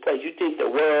reclaim his place. You think the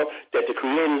world that the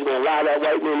Creator is going to allow that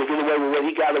white man to get away with what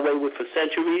he got away with for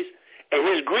centuries? And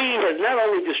his greed has not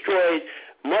only destroyed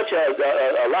much of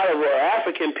a lot of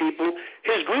African people,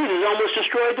 his greed has almost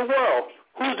destroyed the world.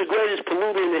 Who's the greatest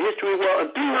polluter in the history of the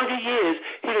world? In 300 years,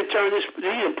 he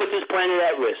done put this planet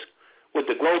at risk with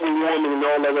the global warming and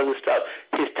all that other stuff.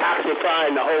 He's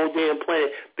toxifying the whole damn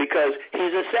planet because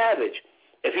he's a savage.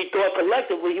 If he thought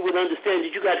collectively, he would understand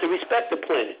that you got to respect the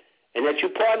planet and that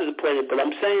you're part of the planet. But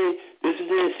I'm saying this is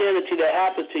the insanity that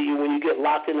happens to you when you get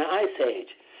locked in the ice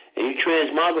age and you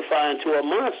transmogrify into a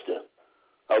monster,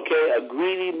 okay, a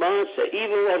greedy monster.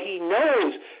 Even though he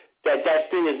knows that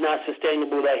thing is not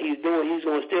sustainable that he's doing, he's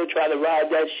going to still try to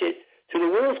ride that shit till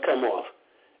the wheels come off.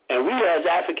 And we as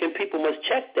African people must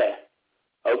check that.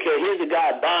 Okay, here's a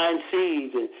guy buying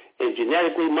seeds and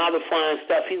genetically modifying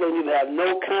stuff. He don't even have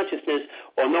no consciousness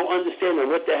or no understanding of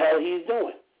what the hell he's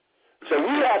doing. So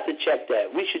we have to check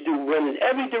that. We should run in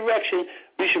every direction.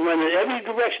 We should run in every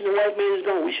direction the white man is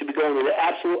going. We should be going in the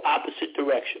absolute opposite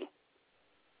direction.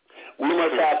 We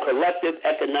must have collective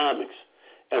economics,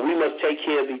 and we must take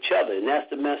care of each other, and that's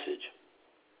the message.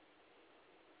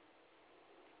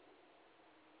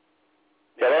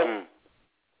 Hello?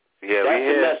 Yeah, that's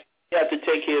the message. We have to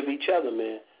take care of each other,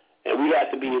 man, and we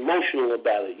have to be emotional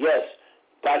about it. Yes,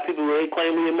 black people, they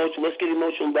claim we're emotional. Let's get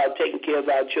emotional about taking care of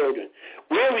our children.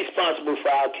 We're responsible for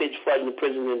our kids flooding the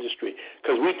prison industry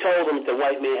because we told them that the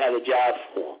white man had a job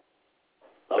for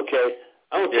them. Okay?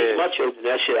 I don't teach my children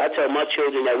that shit. I tell my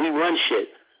children that we run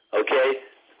shit. Okay?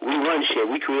 We run shit.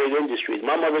 We create industries.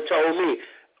 My mother told me,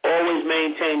 always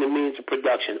maintain the means of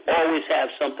production. Always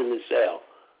have something to sell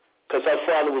because her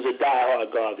father was a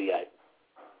diehard Garveyite.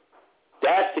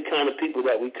 That's the kind of people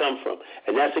that we come from.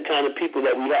 And that's the kind of people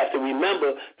that we have to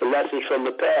remember the lessons from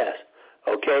the past.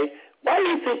 Okay? Why do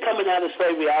you think coming out of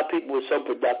slavery our people were so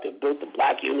productive? Built the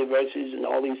black universities and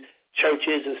all these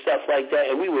churches and stuff like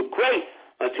that. And we were great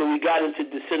until we got into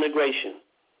disintegration.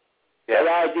 That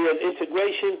idea of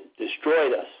integration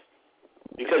destroyed us.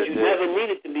 Because you never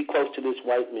needed to be close to this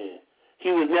white man.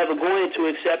 He was never going to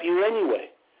accept you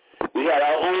anyway. We had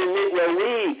our own Negro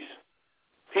leagues.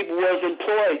 People was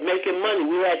employed, making money.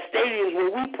 We had stadiums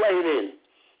where we played in.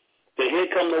 Then here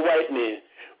come the white man,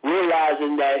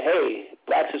 realizing that, hey,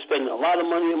 blacks are spending a lot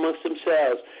of money amongst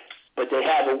themselves, but they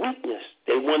have a weakness.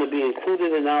 They want to be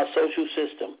included in our social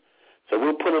system. So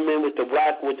we'll put them in with the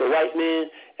white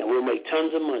man, and we'll make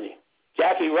tons of money.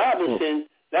 Jackie Robinson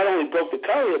not only broke the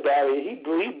courier barrier, he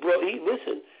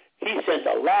sent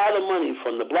a lot of money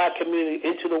from the black community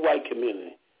into the white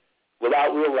community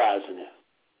without realizing it.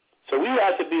 So we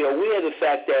have to be aware of the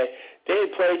fact that they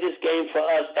played this game for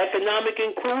us. Economic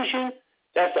inclusion,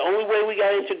 that's the only way we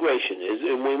got integration, is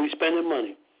when we spending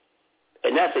money.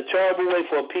 And that's a terrible way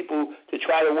for people to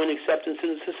try to win acceptance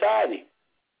in society.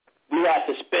 We have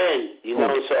to spend,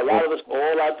 so a lot of us go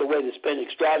all out the way to spend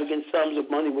extravagant sums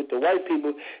of money with the white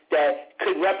people that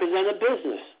could represent a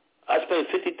business. I spent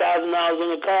 $50,000 on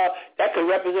a car, that could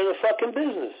represent a fucking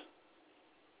business.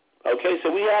 Okay, so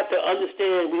we have to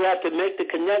understand, we have to make the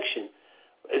connection.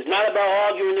 It's not about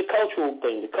arguing the cultural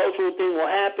thing. The cultural thing will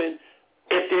happen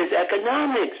if there's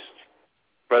economics.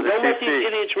 Brother Don't let these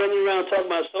idiots running around talking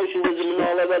about socialism and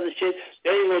all that other shit.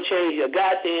 They ain't going to change a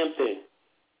goddamn thing.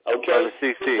 Okay?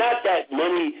 It's not that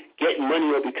getting money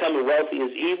or becoming wealthy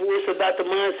is evil. It's about the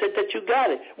mindset that you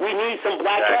got it. We need some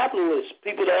black capitalists,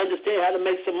 people that understand how to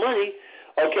make some money.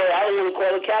 Okay, I don't want to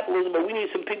call it capitalism, but we need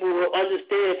some people who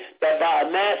understand that by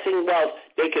amassing wealth,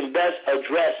 they can best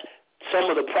address some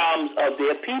of the problems of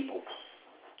their people.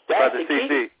 That's Brother the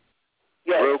key.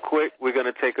 Yes. Real quick, we're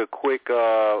going to take a quick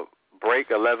break,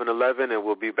 11:11, and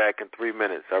we'll be back in 3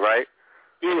 minutes, all right?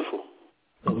 Beautiful.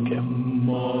 Okay.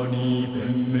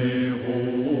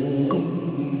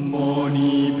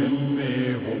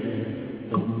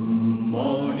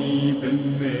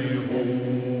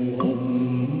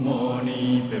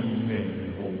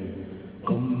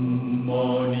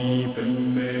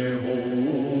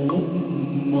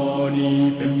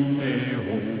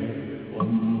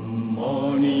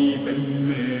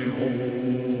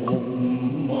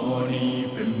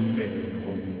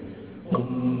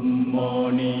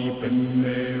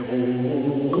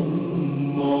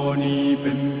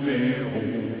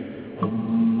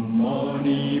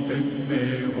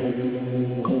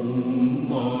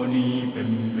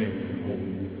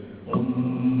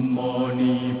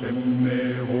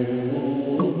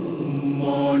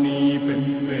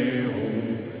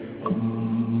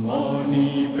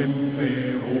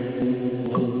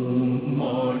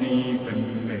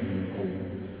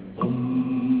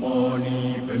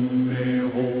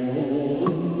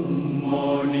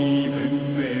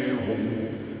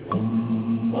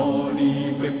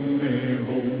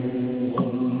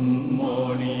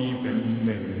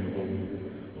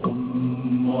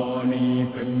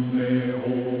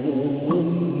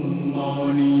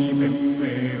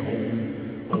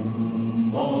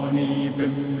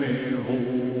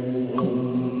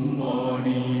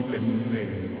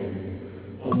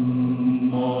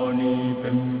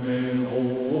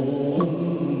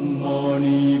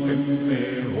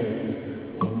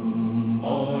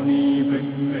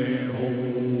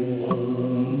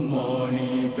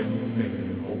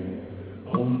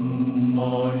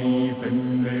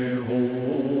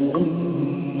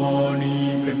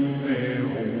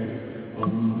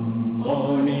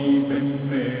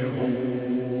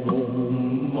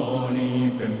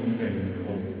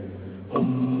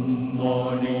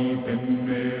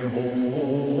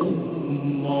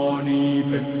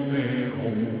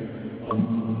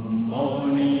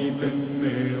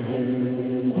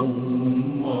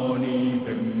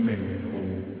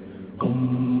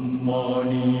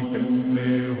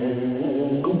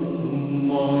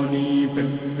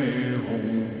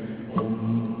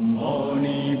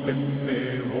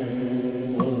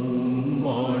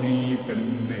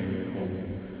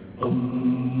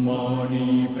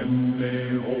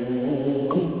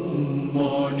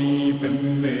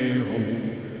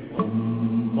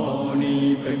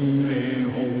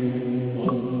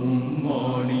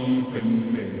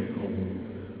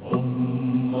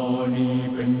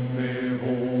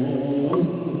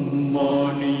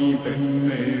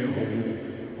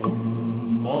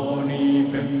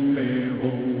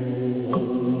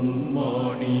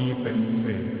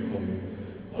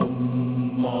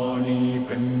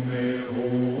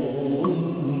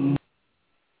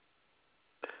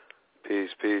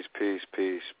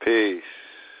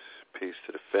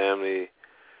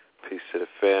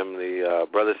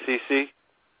 Brother CC?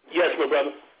 Yes, my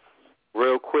brother.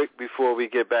 Real quick, before we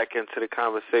get back into the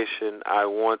conversation, I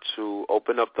want to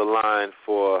open up the line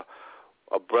for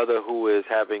a brother who is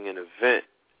having an event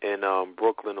in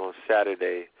Brooklyn on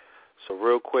Saturday. So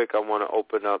real quick, I want to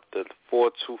open up the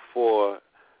 424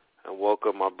 and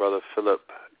welcome my brother Philip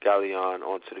Gallion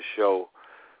onto the show.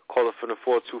 Caller from the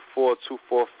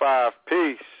 424-245.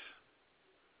 Peace.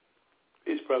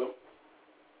 Peace, brother.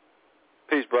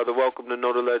 Peace, brother. Welcome to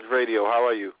Know the Ledge Radio. How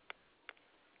are you?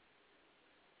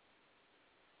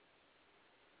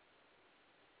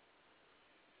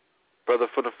 Brother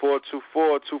from the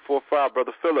 424-245,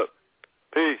 Brother Philip.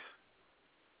 Peace.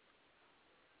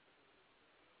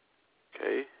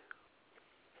 Okay.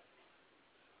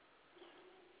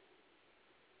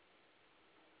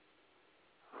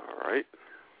 All right.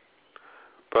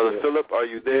 Brother Philip, are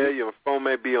you there? Your phone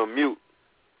may be on mute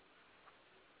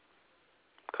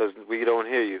because we don't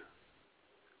hear you.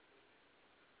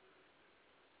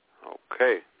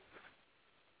 Okay.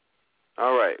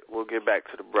 All right. We'll get back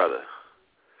to the brother.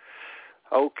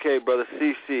 Okay, Brother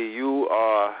CC, you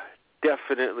are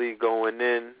definitely going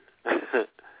in.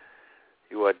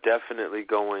 You are definitely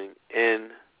going in.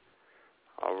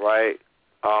 All right.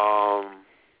 I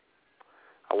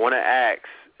want to ask,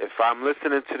 if I'm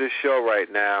listening to this show right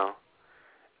now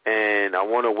and I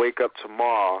want to wake up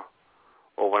tomorrow,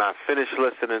 or when I finish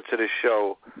listening to the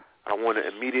show, I want to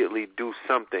immediately do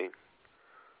something,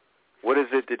 what is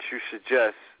it that you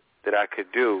suggest that I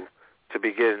could do to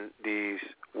begin these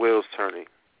wheels turning,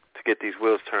 to get these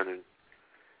wheels turning?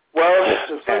 Well,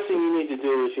 the first thing you need to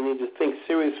do is you need to think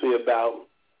seriously about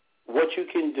what you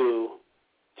can do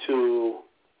to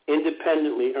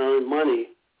independently earn money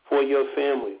for your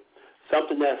family.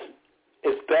 Something that's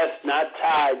best not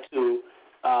tied to,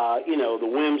 the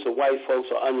whims of white folks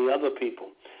or any other people.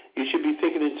 You should be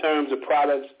thinking in terms of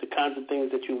products, the kinds of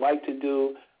things that you like to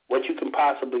do, what you can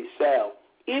possibly sell.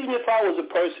 Even if I was a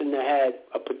person that had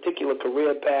a particular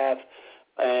career path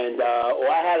and or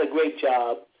I had a great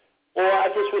job or I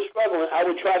just was struggling, I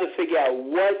would try to figure out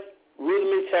what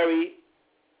rudimentary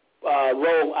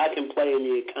role I can play in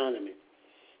the economy.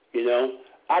 You know,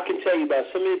 I can tell you about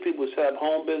so many people who set up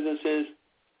home businesses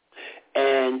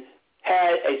and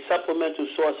had a supplemental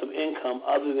source of income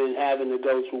other than having to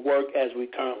go to work as we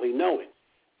currently know it.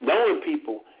 Knowing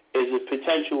people is a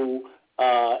potential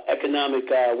economic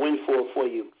windfall for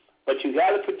you. But you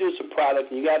got to produce a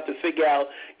product, and you got to figure out,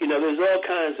 you know, there's all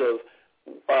kinds of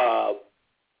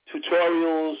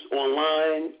tutorials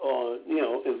online, you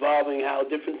know, involving how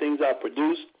different things are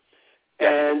produced.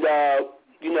 And,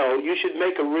 you know, you should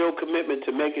make a real commitment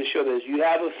to making sure that as you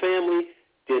have a family,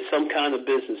 there's some kind of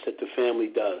business that the family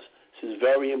does. This is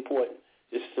very important.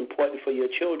 This is important for your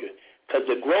children because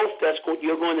the growth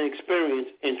you're going to experience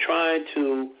in trying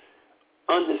to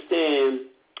understand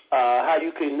how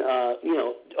you can,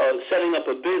 setting up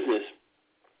a business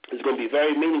is going to be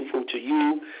very meaningful to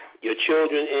you, your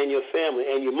children, and your family.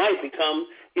 And you might become,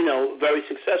 you know, very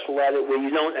successful at it where you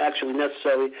don't actually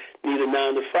necessarily need a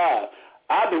 9 to 5.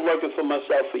 I've been working for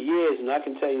myself for years, and I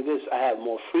can tell you this, I have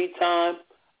more free time.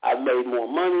 I've made more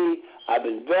money. I've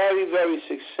been very, very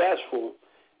successful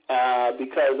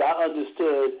because I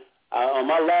understood on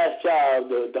my last job,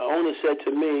 the owner said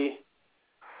to me,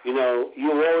 you know,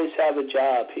 you'll always have a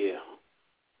job here.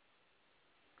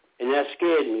 And that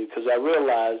scared me because I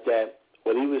realized that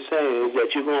what he was saying is that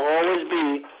you're going to always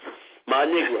be my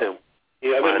Negro.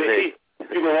 You know what I mean?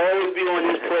 You're going to always be on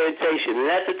this plantation. And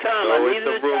at the time, I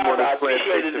needed a job. I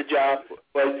appreciated the job.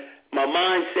 But my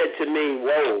mind said to me,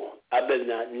 whoa, I better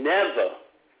not never,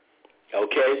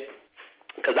 okay?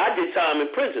 Because I did time in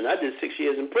prison. I did 6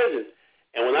 years in prison.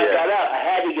 And when I got out, I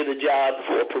had to get a job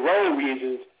for parole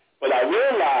reasons. But I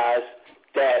realized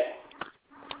that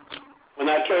when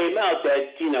I came out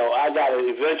that, you know, I got to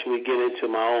eventually get into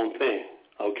my own thing,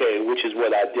 okay, which is what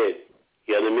I did.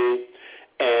 You know what I mean?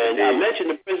 And I mentioned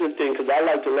the prison thing because I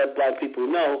like to let black people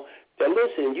know that,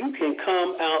 listen, you can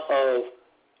come out of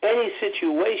any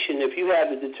situation if you have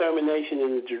the determination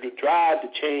and the drive to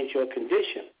change your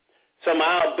condition. Some of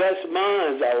our best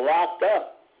minds are locked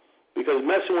up because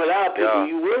messing with our people,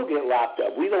 you will get locked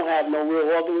up. We don't have no real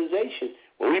organization.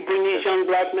 When we bring these young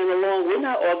black men along, we're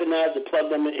not organized to plug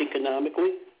them in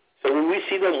economically. So when we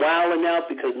see them wilding out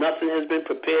because nothing has been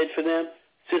prepared for them,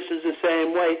 sisters the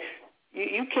same way,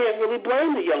 you can't really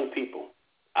blame the young people.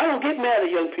 I don't get mad at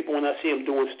young people when I see them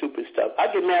doing stupid stuff.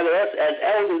 I get mad at us as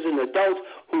elders and adults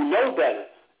who know better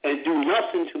and do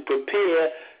nothing to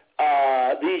prepare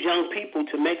these young people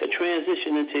to make a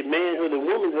transition into manhood and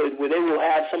womanhood where they will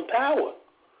have some power.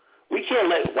 We can't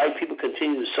let white people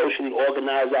continue to socially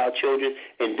organize our children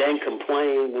and then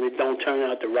complain when it don't turn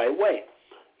out the right way.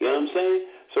 You know what I'm saying?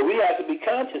 So we have to be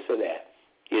conscious of that,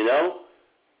 you know?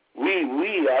 We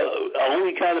are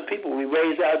only kind of people. We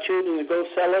raise our children to go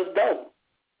sell us dope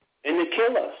and to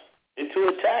kill us and to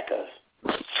attack us.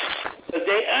 Because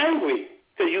they're angry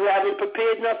because you haven't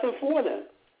prepared nothing for them.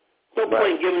 No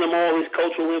point giving them all this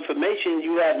cultural information.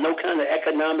 You have no kind of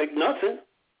economic nothing.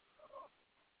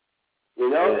 You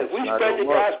know, if we spread the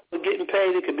gospel of getting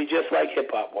paid, it could be just like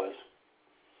hip-hop was.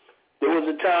 There was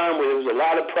a time where there was a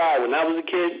lot of pride. When I was a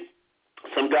kid,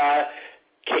 some guy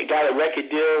got a record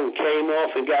deal and came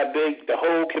off and got big. The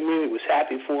whole community was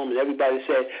happy for him, and everybody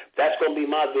said, that's going to be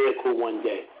my vehicle one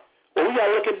day. Well, we got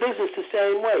to look at business the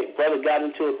same way. Brother got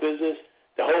into a business.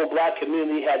 The whole black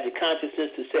community had the consciousness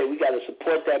to say, we got to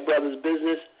support that brother's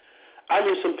business. I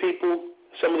knew some people,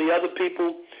 some of the other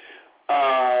people,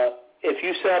 if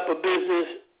you set up a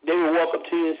business, they would walk up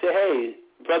to you and say, hey,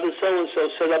 brother so-and-so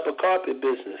set up a carpet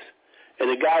business.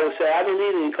 And the guy would say, I don't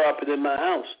need any carpet in my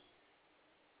house.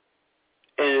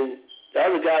 And the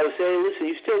other guy would say, listen,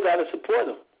 you still got to support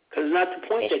them. Because it's not the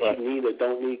point that you need or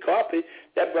don't need carpet.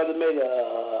 That brother made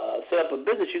set up a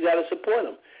business, you got to support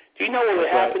him. Do you know what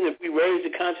would happen if we raised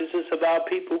the consciousness of our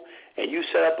people and you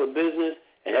set up a business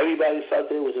and everybody felt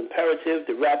that it was imperative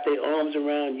to wrap their arms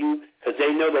around you because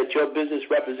they know that your business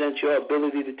represents your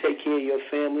ability to take care of your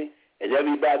family, and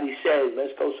everybody says,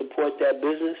 let's go support that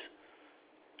business?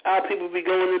 Our people would be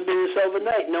going into business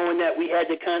overnight knowing that we had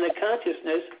the kind of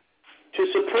consciousness to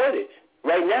support it.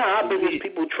 Right now, our business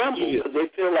people tremble because they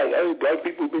feel like, hey, black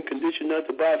people have been conditioned not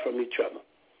to buy from each other.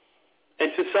 And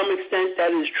to some extent,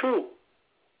 that is true.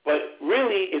 But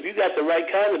really, if you got the right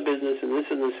kind of business, and this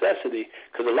is a necessity,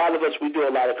 because a lot of us, we do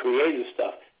a lot of creative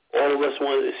stuff. All of us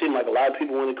it seems like a lot of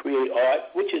people want to create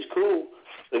art, which is cool.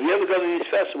 If you ever go to these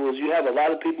festivals, you have a lot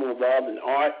of people involved in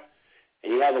art,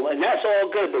 and and that's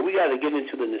all good, but we got to get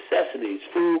into the necessities,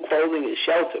 food, clothing, and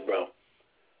shelter, bro.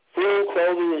 food,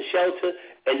 clothing, and shelter,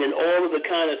 and then all of the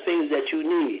kind of things that you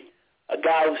need. A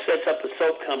guy who sets up a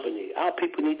soap company. Our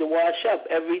people need to wash up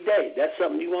every day. That's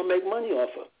something you want to make money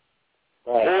off of.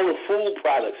 Right. All the food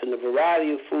products and the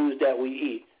variety of foods that we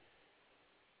eat.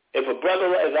 If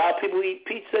our people eat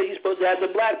pizza, you're supposed to have the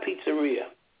black pizzeria.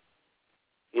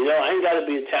 You know, I ain't got to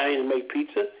be Italian to make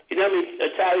pizza. You know how many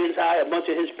Italians hire a bunch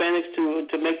of Hispanics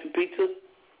to make the pizza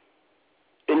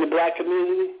in the black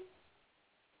community?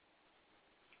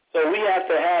 So we have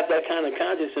to have that kind of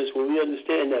consciousness when we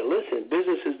understand that, listen,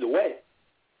 business is the way.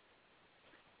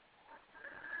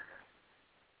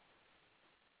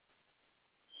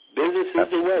 Business is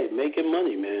the way. Making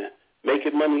money, man.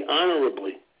 Making money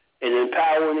honorably and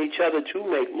empowering each other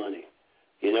to make money.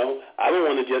 You know, I don't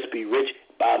want to just be rich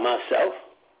by myself.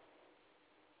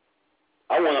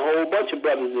 I want a whole bunch of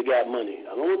brothers that got money.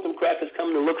 I don't want them crackers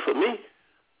coming to look for me,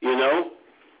 you know.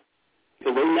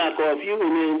 So they knock off you,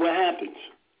 and then what happens?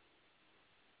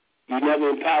 You never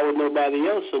empowered nobody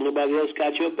else, so nobody else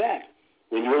got your back.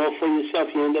 When you're all for yourself,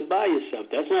 you end up by yourself.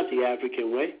 That's not the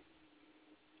African way.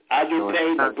 I get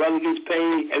paid, my brother gets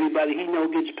paid, everybody he knows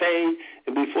gets paid,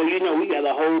 and before you know, we got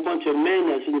a whole bunch of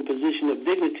men that's in a position of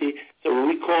dignity. So when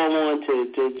we call on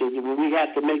when we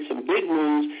have to make some big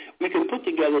moves, we can put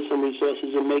together some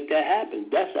resources and make that happen.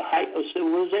 That's the height of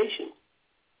civilization.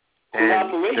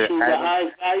 Cooperation is the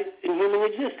highest height in human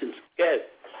existence. Yes.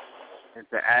 And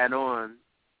to add on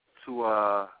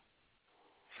to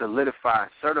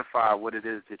certify what it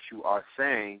is that you are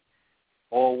saying,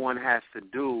 all one has to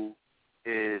do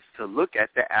is to look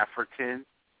at the African,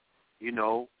 you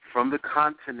know, from the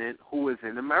continent who is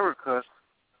in America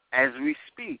as we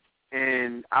speak.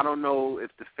 And I don't know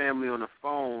if the family on the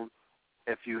phone,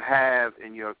 if you have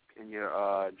in your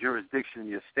jurisdiction,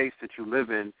 your states that you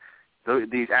live in,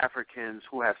 these Africans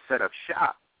who have set up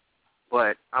shop.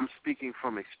 But I'm speaking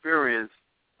from experience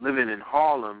living in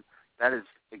Harlem. That is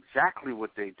exactly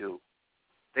what they do.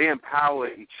 They empower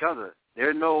each other.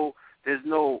 There's no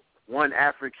one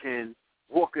African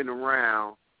walking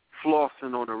around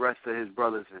flossing on the rest of his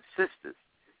brothers and sisters.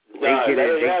 That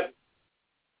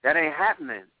ain't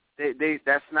happening.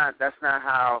 That's not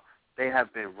how they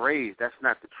have been raised. That's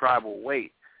not the tribal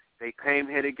way. They came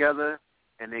here together,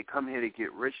 and they come here to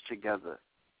get rich together.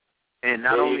 And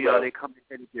not only are they coming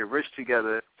here to get rich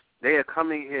together, they are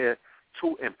coming here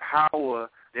to empower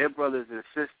their brothers and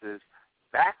sisters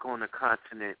back on the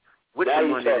continent with the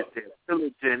money that they're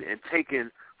pillaging and taking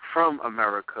from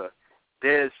America.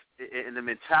 And the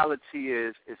mentality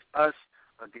is us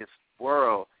against the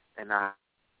world, and I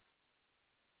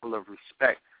full of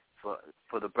respect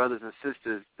for the brothers and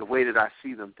sisters, the way that I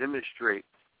see them demonstrate.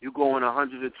 You go on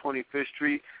 125th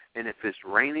Street, and if it's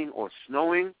raining or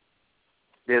snowing,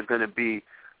 there's going to be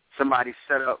somebody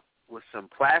set up with some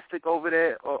plastic over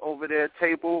their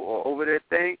table or over their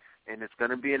thing, and it's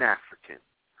going to be an African.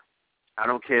 I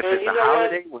don't care if it's a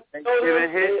holiday when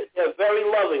Thanksgiving hits. They're very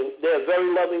loving. They're very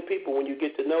loving people when you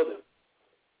get to know them.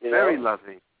 Very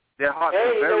loving. Their hearts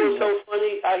are very loving. You know what's so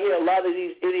funny? I hear a lot of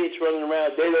these idiots running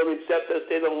around. They don't accept us.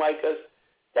 They don't like us.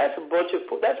 That's a bunch of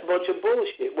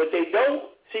bullshit. What they don't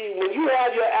see, when you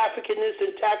have your Africanness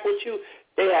intact with you,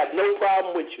 they have no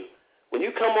problem with you. When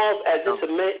you come off as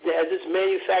this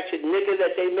manufactured nigger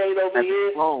that they made over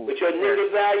here with your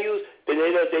nigger values, then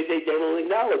they don't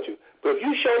acknowledge you. But if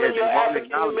you show them your African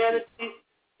humanity,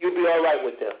 you'll be all right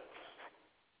with them.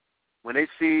 When they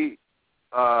see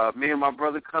me and my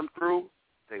brother come through,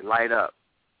 they light up.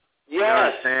 Yes. You know what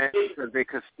I'm saying? Because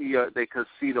they could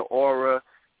see the aura.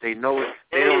 They know it.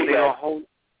 They don't hold.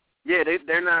 Yeah,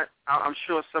 they're not. I'm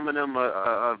sure some of them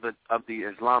are of the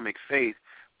Islamic faith,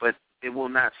 but it will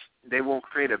not. They won't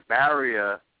create a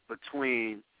barrier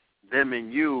between them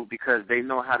and you because they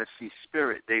know how to see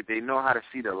spirit. They know how to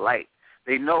see the light.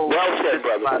 They know. Well said,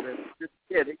 brother.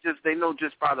 They know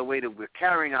just by the way that we're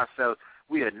carrying ourselves,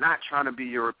 we are not trying to be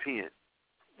European.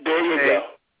 There you go.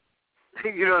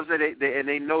 You know what I'm saying? And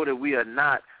they know that we are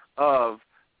not of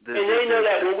the. And they know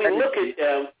that when we look at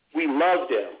them, we love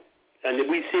them, and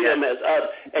we see them as us,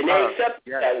 and they accept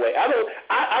it that way.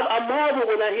 I marvel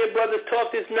when I hear brothers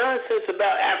talk this nonsense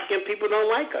about African people don't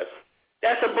like us.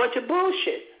 That's a bunch of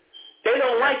bullshit. They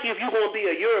don't like you if you're going to be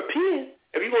a European.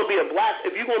 If you're going to be a black,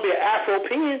 if you're going to be an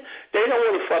Afro-European, they don't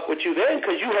want to fuck with you then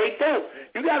because you hate them.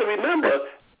 You got to remember,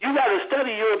 you got to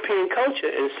study European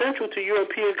culture, and central to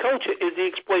European culture is the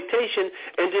exploitation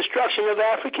and destruction of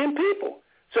African people.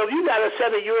 So if you got a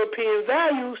set of European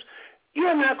values,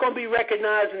 you're not going to be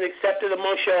recognized and accepted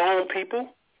amongst your own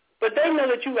people. But they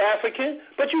know that you're African,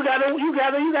 but you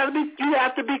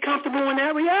have to be comfortable in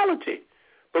that reality.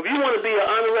 But if you want to be an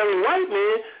honorary white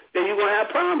man, then you're going to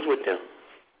have problems with them.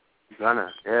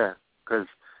 Yeah. Because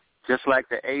just like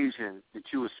the Asian that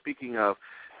you were speaking of,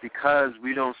 because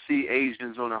we don't see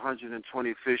Asians on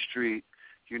 125th Street,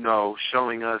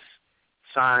 showing us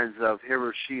signs of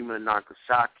Hiroshima and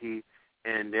Nagasaki,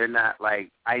 and they're not like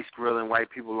ice grilling white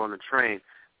people on the train,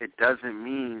 it doesn't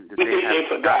mean that they have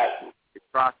forgotten the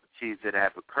atrocities that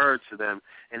have occurred to them,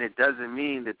 and it doesn't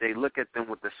mean that they look at them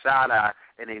with the side eye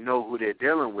and they know who they're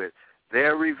dealing with.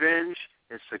 Their revenge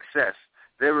is success.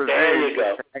 Their revenge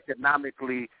is to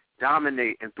economically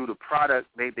dominate, and through the product,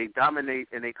 they dominate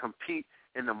and they compete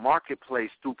in the marketplace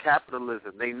through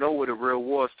capitalism. They know where the real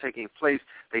war is taking place.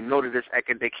 They know that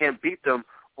they can't beat them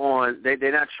on.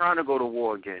 They're not trying to go to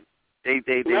war again. They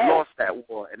lost that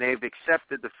war, and they've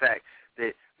accepted the fact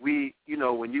that when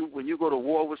you go to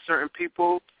war with certain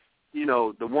people,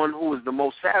 the one who is the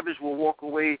most savage will walk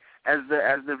away as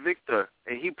the victor,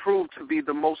 and he proved to be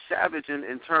the most savage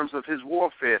in terms of his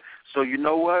warfare. So you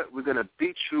know what? We're gonna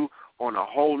beat you on a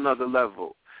whole nother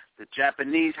level. The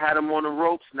Japanese had him on the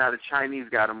ropes. Now the Chinese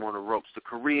got him on the ropes. The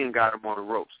Korean got him on the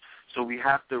ropes. So we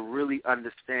have to really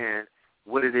understand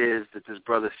what it is that this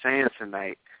brother's saying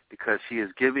tonight, because he is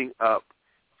giving up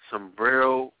some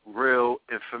real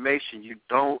information. You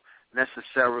don't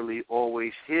necessarily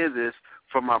always hear this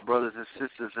from our brothers and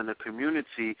sisters in the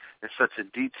community in such a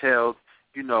detailed,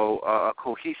 a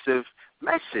cohesive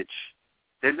message.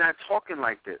 They're not talking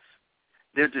like this.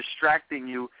 They're distracting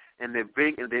you, and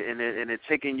they're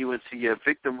taking you into your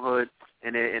victimhood,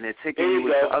 and they're taking you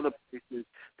into other places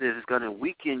that is going to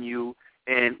weaken you,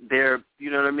 and they're,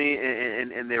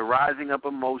 and they're rising up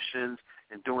emotions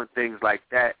and doing things like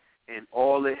that. And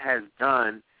all it has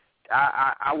done,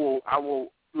 I will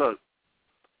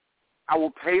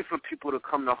pay for people to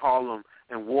come to Harlem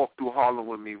and walk through Harlem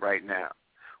with me right now.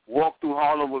 Walk through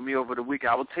Harlem with me over the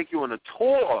weekend. I will take you on a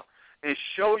tour and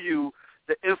show you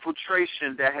the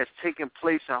infiltration that has taken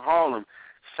place in Harlem.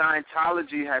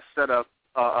 Scientology has set up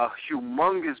a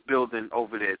humongous building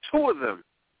over there, 2 of them.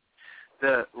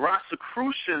 The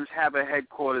Rosicrucians have a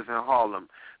headquarters in Harlem.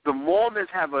 The Mormons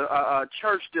have a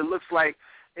church that looks like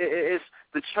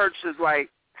the church is like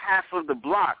half of the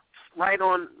block, right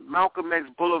on Malcolm X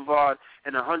Boulevard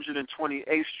and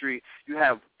 128th Street. You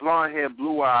have blonde-haired,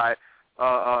 blue-eyed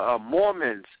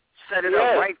Mormons set it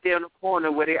up right there in the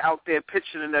corner where they're out there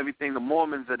pitching and everything. The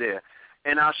Mormons are there.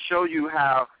 And I'll show you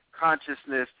how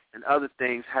consciousness and other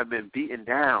things have been beaten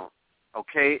down,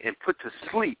 okay, and put to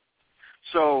sleep.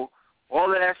 So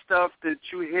all of that stuff that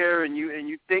you hear and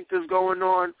you think is going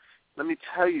on, let me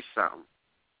tell you something.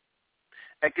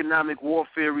 Economic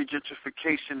warfare,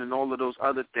 regentrification, and all of those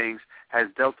other things has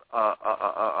dealt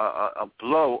a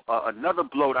blow, another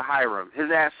blow to Hiram.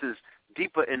 His ass is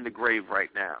deeper in the grave right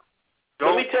now.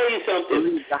 Let me tell you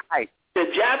something. The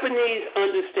Japanese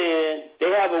understand, they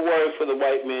have a word for the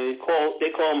white man. They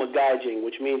call him a gaijin,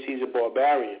 which means he's a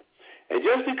barbarian. And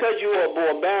just because you are a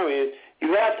barbarian,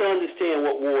 you have to understand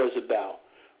what war is about.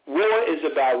 War is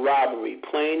about robbery,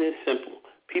 plain and simple.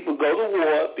 People go to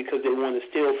war because they want to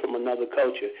steal from another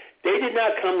culture. They did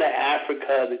not come to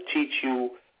Africa to teach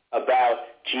you about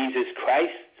Jesus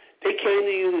Christ. They came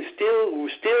to you to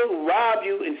steal, rob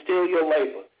you, and steal your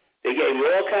labor. They gave you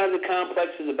all kinds of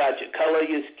complexes about your color,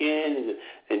 your skin,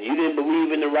 and you didn't believe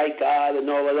in the right God and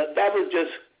all of that. That was just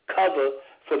cover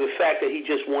for the fact that he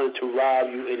just wanted to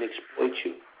rob you and exploit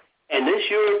you. And this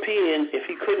European, if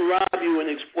he couldn't rob you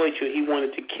and exploit you, he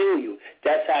wanted to kill you.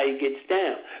 That's how he gets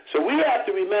down. So we have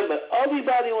to remember,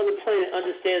 everybody on the planet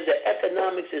understands that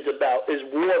economics is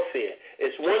warfare.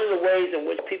 It's one of the ways in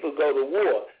which people go to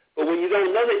war. But when you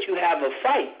don't know that you have a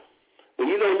fight,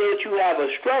 when you don't know that you have a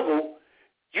struggle,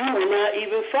 you will not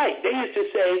even fight. They used to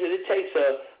say that it takes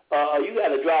you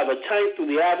got to drive a tank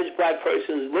through the average black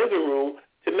person's living room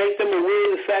to make them aware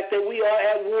of the fact that we are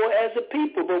at war as a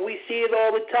people. But we see it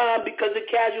all the time because the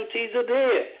casualties are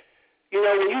there.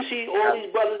 When you see all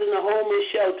these brothers in the homeless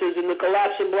shelters and the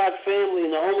collapsing black family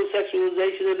and the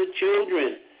homosexualization of the children,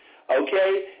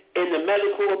 okay, and the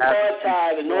medical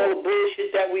apartheid and all the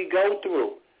bullshit that we go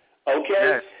through,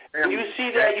 okay? Yes. When you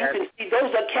see that, you can see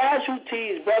those are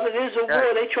casualties, brother. There's a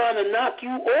war. They're trying to knock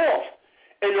you off.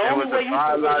 And the only way you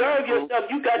can preserve yourself,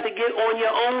 you got to get on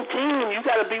your own team. You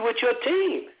got to be with your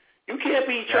team. You can't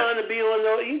be trying to be on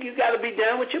you got to be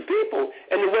down with your people.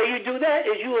 And the way you do that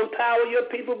is you empower your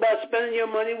people by spending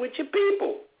your money with your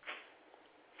people.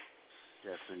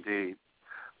 Yes, indeed.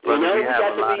 We got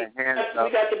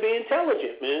to be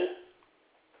intelligent, man.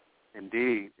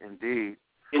 Indeed.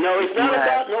 It's not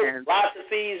about no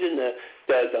philosophies and the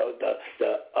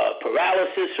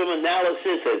paralysis from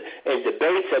analysis and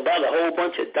debates about a whole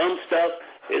bunch of dumb stuff.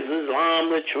 Is Islam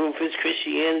the truth? Is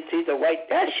Christianity the right?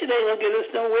 That shit ain't going to get us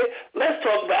nowhere. Let's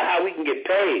talk about how we can get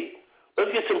paid.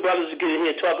 Let's get some brothers to get in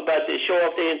here and talk about this, show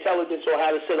off their intelligence on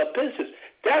how to set up business.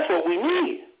 That's what we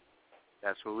need.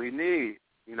 That's what we need.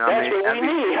 You know That's what we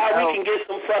need. How we can get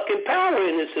some fucking power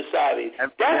in this society.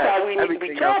 That's how we need to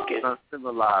be talking.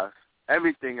 Uncivilized.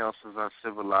 Everything else is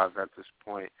uncivilized at this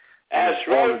point. That's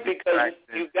right, because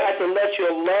you got to let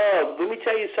your love. Let me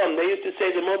tell you something. They used to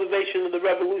say the motivation of the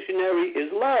revolutionary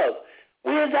is love.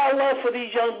 Where's our love for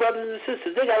these young brothers and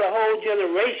sisters? They got a whole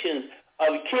generation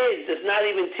of kids that's not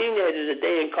even teenagers that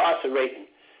they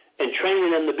incarcerating and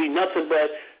training them to be nothing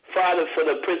but fodder for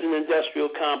the prison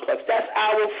industrial complex. That's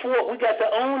our fault. We got to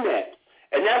own that.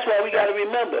 And that's why we got to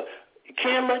remember, you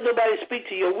can't let nobody speak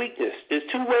to your weakness. There's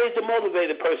two ways to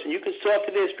motivate a person. You can talk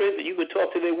to their strength or you can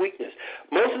talk to their weakness.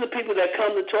 Most of the people that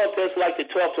come to talk to us like to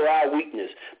talk to our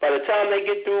weakness. By the time they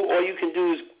get through, all you can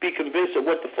do is be convinced of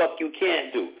what the fuck you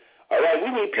can't do. All right?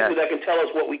 We need people that can tell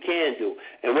us what we can do.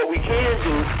 And what we can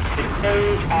do is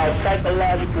change our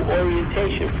psychological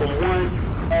orientation from one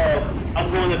of I'm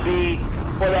going to be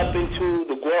put up into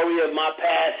the glory of my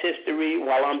past history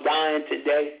while I'm dying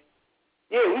today.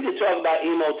 Yeah, we can talk about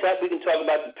Imhotep. We can talk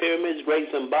about the pyramids, Great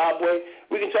Zimbabwe.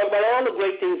 We can talk about all the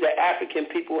great things that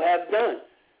African people have done.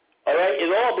 All right?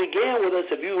 It all began with us.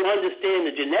 If you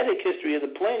understand the genetic history of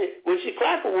the planet, which the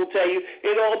Clapper will tell you,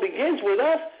 it all begins with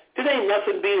us. There ain't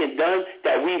nothing being done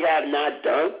that we have not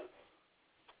done.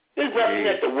 There's nothing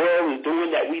that the world is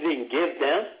doing that we didn't give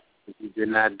them. We did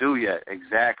not do yet,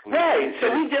 exactly. Right,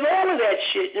 so we did all of that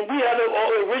shit, and we are the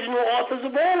original authors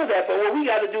of all of that. But what we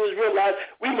got to do is realize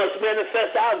we must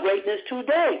manifest our greatness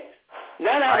today.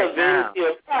 Not out of vanity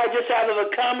or pride, just out of a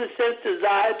common sense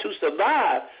desire to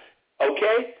survive.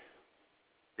 Okay?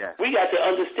 Yes. We got to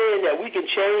understand that we can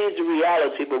change the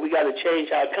reality, but we got to change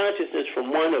our consciousness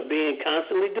from one of being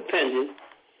constantly dependent,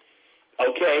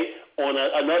 okay, on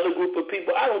another group of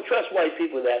people. I don't trust white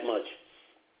people that much.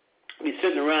 Be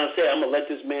sitting around saying, I'm going to let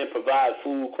this man provide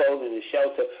food, clothing, and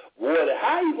shelter, water.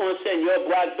 How are you going to send your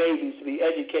black babies to be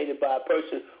educated by a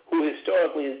person who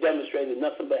historically has demonstrated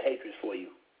nothing but hatred for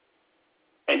you?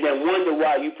 And then wonder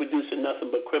why you're producing nothing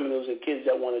but criminals and kids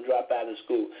that want to drop out of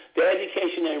school. Their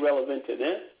education ain't relevant to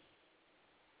them.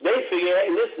 They figure, hey,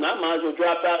 listen, I might as well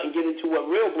drop out and get into what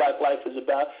real black life is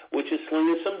about, which is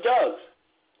slinging some drugs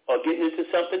or getting into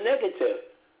something negative.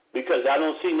 Because I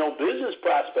don't see no business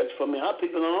prospects for me. Our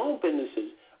people don't own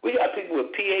businesses. We got people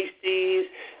with PhDs,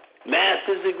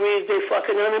 master's degrees, they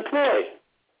fucking unemployed.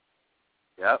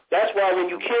 Yep. That's why when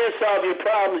you can't solve your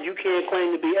problems, you can't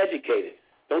claim to be educated.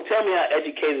 Don't tell me how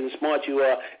educated and smart you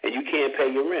are and you can't pay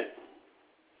your rent.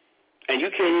 And you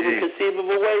can't even conceive of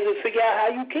a way to figure out how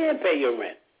you can pay your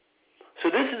rent. So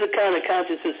this is the kind of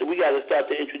consciousness that we got to start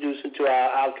to introduce into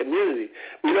our community.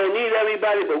 We don't need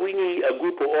everybody, but we need a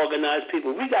group of organized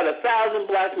people. We got 1,000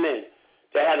 black men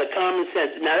that had a common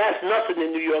sense. Now, that's nothing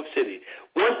in New York City.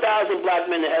 1,000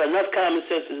 black men that had enough common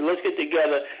sense to let's get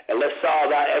together and let's solve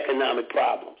our economic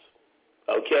problems.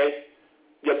 Okay?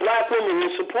 Your black woman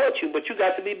will support you, but you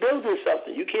got to be building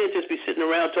something. You can't just be sitting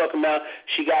around talking about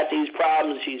she got these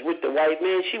problems, she's with the white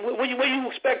man. What do you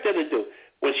expect her to do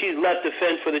when she's left to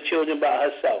fend for the children by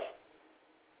herself?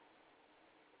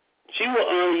 She will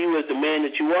honor you as the man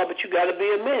that you are, but you got to be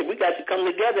a man. We got to come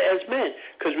together as men.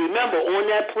 Because remember, on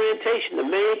that plantation, the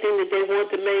main thing that they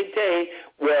wanted to maintain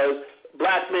was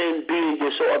black men being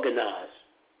disorganized.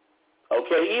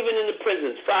 Okay, even in the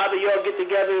prisons, 5 of y'all get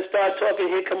together and start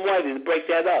talking, here come whitey to break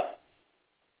that up.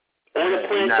 On the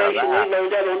plantation, they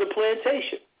learned that on the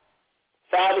plantation.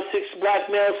 5 or 6 black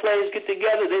male slaves get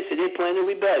together, they said they're planning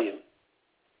rebellion.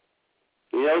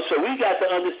 You know, so we got to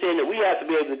understand that we have to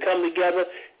be able to come together.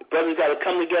 The brothers got to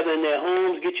come together in their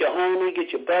homes, get your homie, get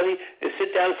your buddy, and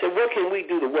sit down and say, what can we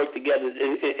do to work together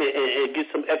and get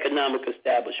some economic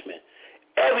establishment?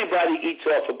 Everybody eats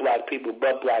off of black people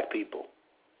but black people.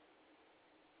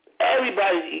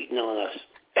 Everybody's eating on us.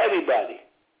 Everybody.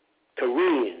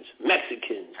 Koreans,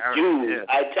 Mexicans, Jews,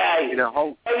 Italians.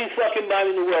 Every fucking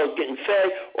body in the world is getting fed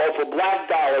off of black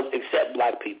dollars except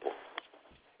black people.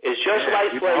 It's just like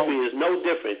slavery. It's no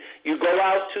different. You go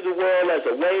out to the world as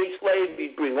a wage slave,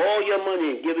 you bring all your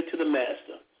money and give it to the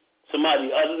master,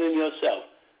 somebody other than yourself,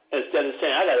 instead of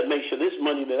saying, I got to make sure this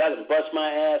money that I done bust my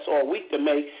ass all week to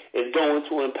make is going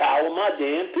to empower my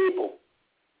damn people.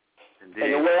 Indeed.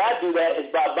 And the way I do that is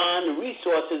by buying the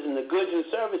resources and the goods and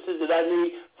services that I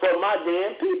need for my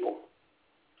damn people.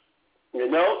 You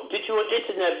know, get you an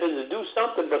internet business, do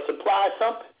something, but supply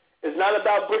something. It's not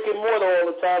about brick and mortar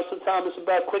all the time. Sometimes it's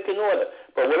about quick and order.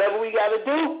 But whatever we got to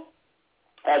do,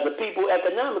 as a people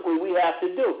economically, we have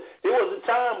to do. There was a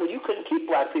time when you couldn't keep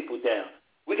black people down.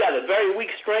 We got a very weak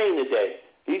strain today.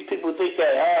 These people think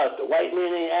that, if the white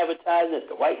man ain't advertising, if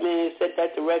the white man ain't set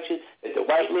that direction, if the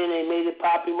white man ain't made it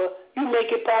popular, you make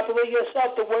it popular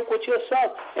yourself to work with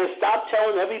yourself and stop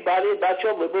telling everybody about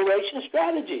your liberation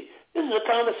strategy. This is a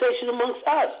conversation amongst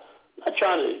us. I'm not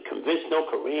trying to convince no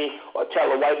Korean or tell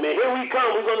a white man, here we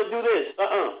come, we're going to do this.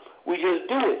 We just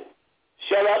do it.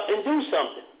 Shut up and do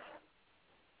something.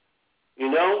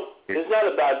 You know? It's not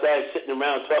about that sitting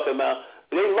around talking about.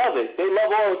 They love it. They love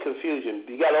all the confusion.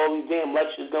 You got all these damn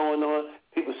lectures going on,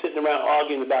 people sitting around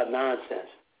arguing about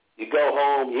nonsense. You go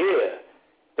home,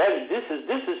 this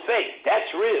is fake.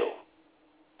 That's real.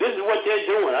 This is what they're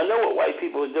doing. I know what white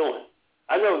people are doing.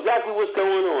 I know exactly what's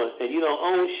going on. And you don't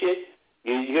own shit.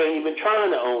 You ain't even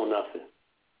trying to own nothing.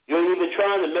 You ain't even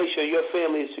trying to make sure your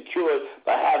family is secured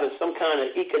by having some kind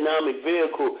of economic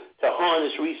vehicle to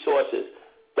harness resources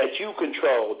that you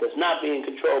control, that's not being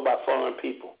controlled by foreign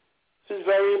people. This is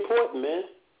very important, man.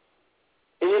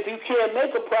 And if you can't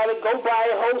make a product, go buy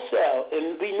it wholesale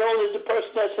and be known as the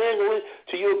person that's handling it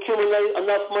till you accumulate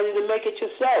enough money to make it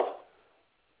yourself.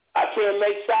 I can't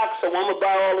make socks, so I'm going to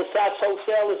buy all the socks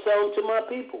wholesale and sell them to my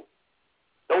people.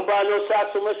 Don't buy no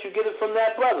socks unless you get it from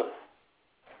that brother.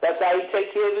 That's how he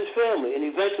takes care of his family. And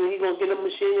eventually he's going to get a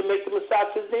machine and make them a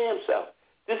socks his damn self.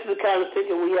 This is the kind of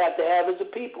thinking we have to have as a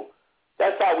people.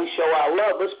 That's how we show our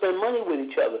love. Let's spend money with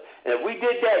each other. And if we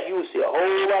did that, you would see a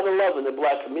whole lot of love in the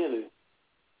black community.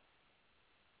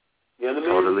 You know what I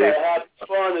mean? Totally. We got to have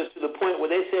responders to the point where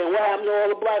they say, what happened to all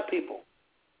the black people?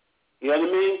 You know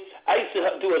what I mean? I used to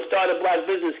do a Start a Black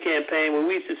Business campaign where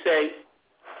we used to say,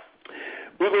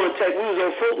 we was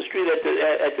on Fulton Street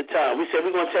at the time. We said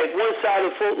we're going to take one side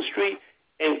of Fulton Street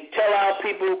and tell our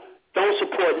people don't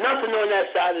support nothing on that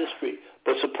side of the street,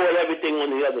 but support everything on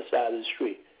the other side of the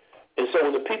street. And so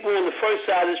when the people on the first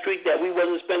side of the street that we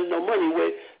wasn't spending no money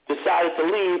with decided to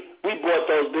leave, we bought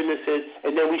those businesses,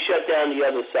 and then we shut down the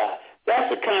other side.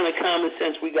 That's the kind of common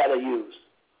sense we got to use.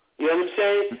 You know what I'm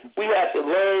saying? We have to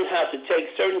learn how to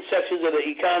take certain sections of the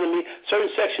economy, certain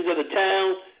sections of the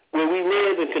town where we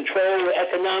live and control the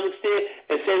economics there,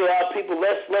 and say to our people,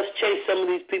 let's chase some of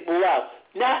these people out.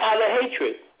 Not out of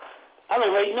hatred. I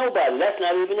don't hate nobody. That's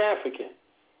not even African.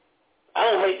 I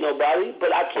don't hate nobody,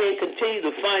 but I can't continue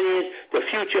to finance the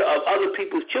future of other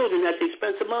people's children at the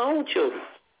expense of my own children.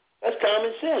 That's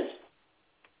common sense.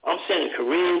 I'm sending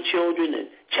Korean children and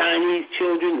Chinese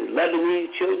children and Lebanese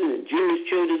children and Jewish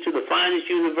children to the finest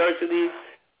universities,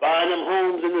 buying them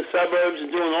homes in the suburbs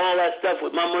and doing all that stuff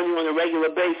with my money on a regular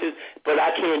basis, but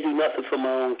I can't do nothing for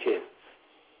my own kids.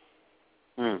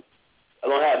 I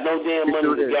don't have no damn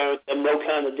money to guarantee them no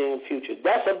kind of damn future.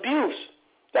 That's abuse.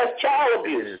 That's child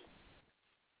abuse.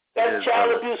 That's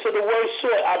child abuse of the worst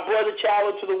sort. I brought a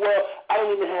child into the world. I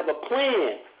don't even have a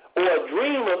plan or a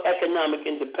dream of economic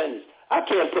independence. I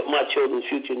can't put my children's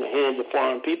future in the hands of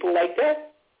foreign people like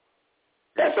that.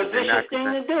 That's a vicious thing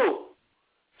to do.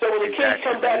 So when the kids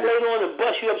come back later on and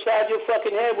bust you upside your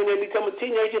fucking head when they become a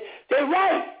teenager, they're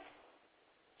right.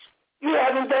 You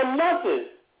haven't done nothing.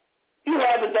 You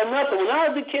haven't done nothing. When I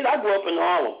was a kid, I grew up in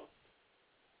Harlem.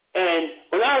 And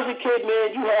when I was a kid, man,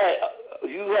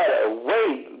 you had a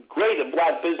way greater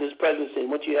black business presence than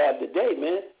what you have today,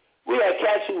 man. We had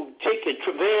cats who take a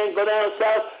van, go down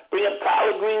south, bring up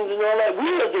collard greens and all that. We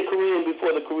lived in Korean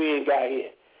before the Korean got here.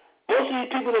 Most of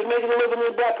these people that's making a living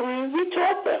in black Koreans, we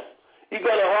taught them. You go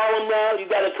to Harlem now, you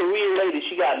got a Korean lady.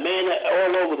 She got men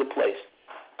all over the place,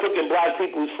 cooking black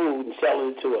people's food and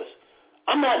selling it to us.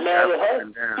 I'm not mad at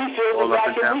her. She feels the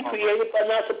black and we created by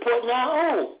not supporting our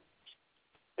own.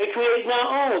 They create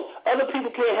our own. Other people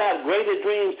can't have greater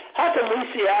dreams. How come we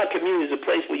see our community as a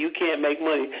place where you can't make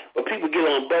money, but people get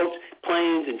on boats,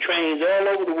 planes, and trains all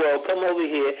over the world, come over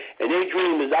here, and their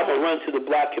dream is, I'm going to run to the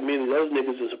black community. Those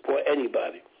niggas will support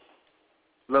anybody.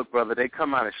 Look, brother, they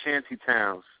come out of shanty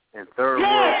towns and third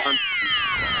world countries.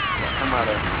 They come out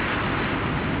of...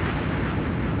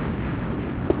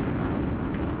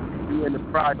 You in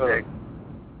the project.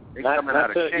 They coming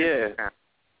out of shanty towns.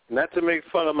 Not to make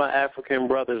fun of my African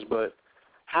brothers, but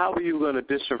how are you going to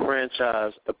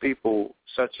disenfranchise the people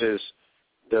such as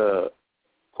the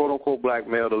quote-unquote black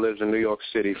male that lives in New York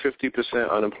City, 50%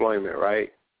 unemployment,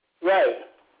 right? Right.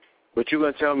 But you're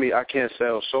going to tell me I can't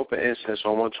sell soap and incense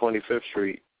on 125th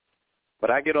Street,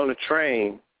 but I get on the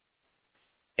train,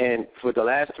 and for the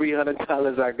last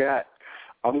 $300 I got,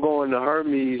 I'm going to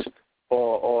Hermes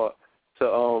or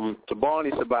to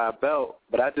Barney's to buy a belt,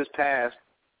 but I just passed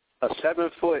a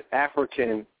 7-foot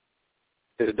African,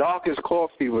 as dark as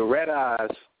coffee with red eyes,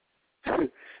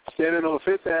 standing on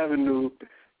 5th Avenue,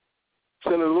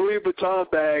 selling Louis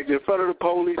Vuitton bags in front of the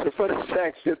police, in front of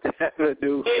Saks Fifth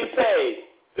Avenue. Getting paid.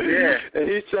 Yeah. And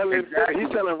he's selling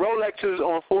Rolexes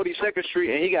on 42nd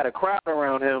Street, and he got a crowd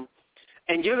around him.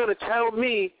 And you're going to tell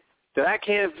me that I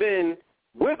can't vend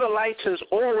with a license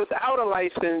or without a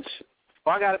license,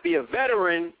 or I got to be a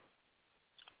veteran,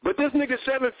 but this nigga's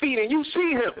 7 feet, and you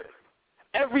see him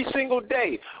every single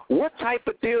day. What type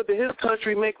of deal did his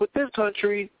country make with this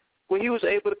country when he was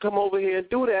able to come over here and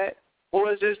do that?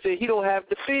 Or is it that he don't have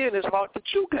the fear in his heart that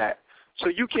you got? So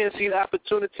you can't see the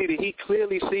opportunity that he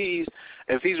clearly sees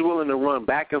if he's willing to run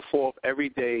back and forth every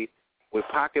day with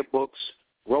pocketbooks,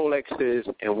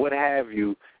 Rolexes, and what have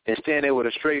you, and stand there with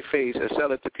a straight face and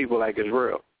sell it to people like it's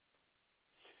real.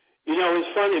 You know, it's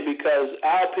funny because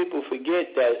our people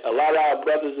forget that a lot of our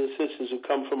brothers and sisters who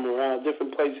come from around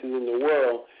different places in the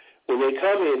world, when they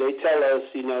come here, they tell us,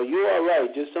 you know, you're all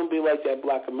right, just don't be like that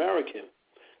black American.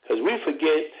 Because we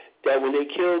forget that when they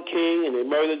killed King and they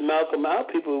murdered Malcolm, our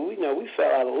people, we fell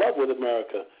out of love with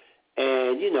America.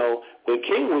 And, you know, when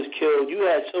King was killed, you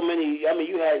had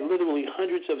you had literally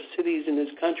hundreds of cities in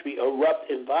this country erupt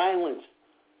in violence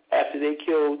after they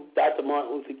killed Dr.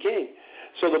 Martin Luther King.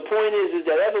 So the point is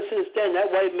that ever since then,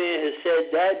 that white man has said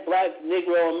that black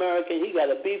Negro American, he got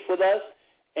a beef with us,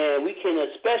 and we can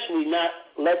especially not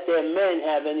let their men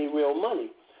have any real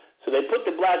money. So they put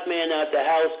the black man out the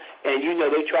house, and, you know,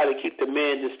 they try to keep the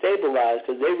man destabilized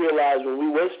because they realized when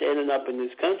we were standing up in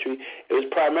this country, it was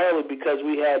primarily because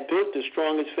we had built the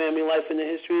strongest family life in the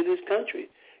history of this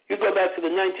country. You go back to the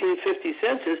 1950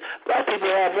 census, black people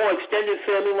had more extended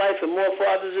family life and more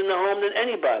fathers in the home than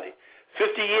anybody.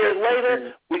 50 years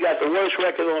later, we got the worst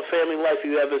record on family life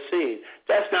you've ever seen.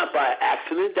 That's not by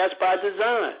accident. That's by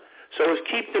design. So it's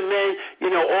keep the men, you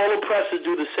know, all oppressors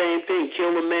do the same thing,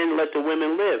 kill the men, let the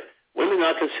women live. Women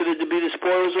are considered to be the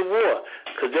spoilers of war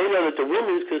because they know that the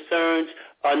women's concerns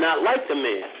are not like the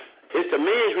man. It's the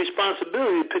man's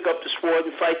responsibility to pick up the sword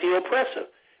and fight the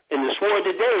oppressor. And the sword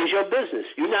today is your business.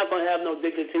 You're not going to have no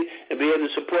dignity and be able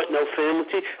to support no family,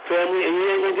 and you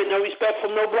ain't going to get no respect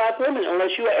from no black women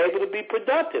unless you are able to be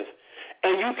productive.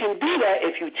 And you can do that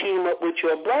if you team up with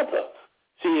your brother.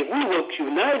 See, if we work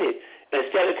united,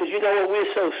 instead of, because you know what,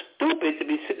 we're so stupid to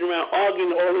be sitting around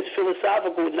arguing all this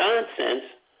philosophical nonsense,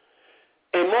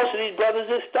 and most of these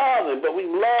brothers are starving, but we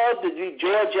love to be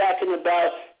jaw-jacking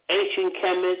about ancient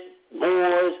Kemet,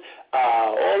 Moors,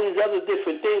 all these other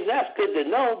different things. That's good to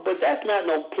know, but that's not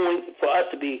no point for us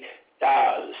to be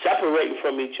separating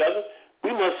from each other.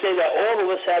 We must say that all of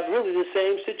us have really the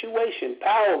same situation,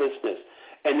 powerlessness.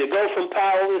 And to go from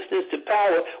powerlessness to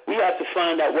power, we have to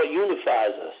find out what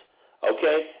unifies us.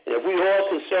 Okay? And if we're all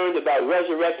concerned about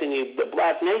resurrecting the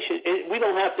black nation, we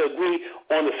don't have to agree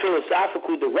on the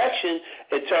philosophical direction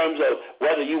in terms of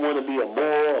whether you want to be a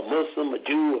Moor, a Muslim, a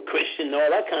Jew, a Christian, all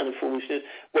that kind of foolishness.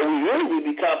 What we really would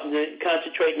be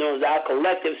concentrating on is our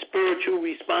collective spiritual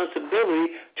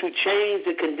responsibility to change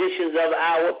the conditions of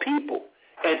our people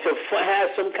and to have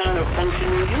some kind of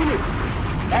functional unity.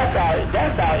 That's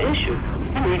our issue.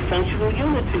 We need functional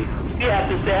unity. We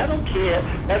have to say, I don't care.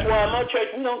 That's why in my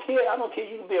church, we don't care. I don't care.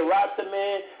 You can be a Rasta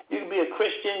man. You can be a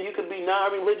Christian. You can be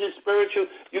non-religious, spiritual.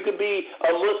 You can be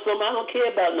a Muslim. I don't care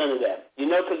about none of that, you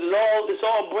know, because it's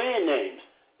all brand names,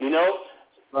 you know.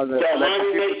 Money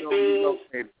makes beans.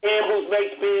 Ambrose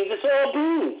makes beans. It's all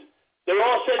beans. They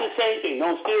all say the same thing.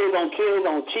 Don't steal, don't kill,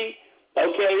 don't cheat.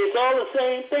 Okay, it's all the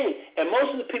same thing. And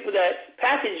most of the people that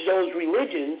package those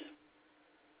religions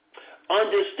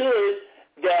understood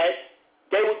that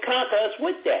they would conquer us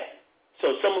with that.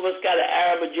 So some of us got an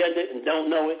Arab agenda and don't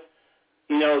know it.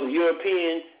 You know, the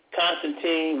European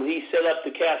Constantine, when he set up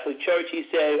the Catholic Church, he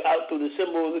said, out through the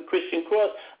symbol of the Christian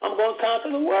cross, I'm going to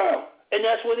conquer the world. And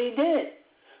that's what he did.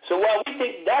 So while we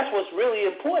think that's what's really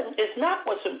important, it's not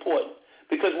what's important.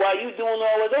 Because while you're doing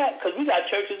all of that, because we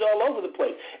got churches all over the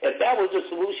place. If that was the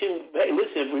solution, hey,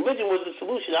 listen, if religion was the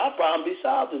solution, our problem would be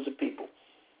solved as a people.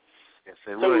 Yes,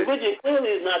 it so would. Religion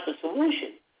clearly is not the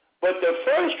solution. But the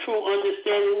first true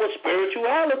understanding was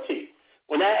spirituality.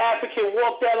 When that African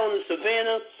walked out on the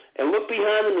savannah and looked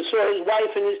behind him and saw his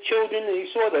wife and his children, and he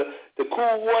saw the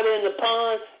cool water in the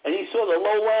pond, and he saw the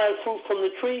low-lying fruit from the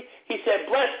tree, he said,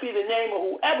 blessed be the name of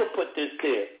whoever put this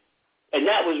there. And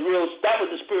that was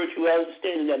the spiritual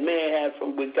understanding that man had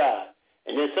with God.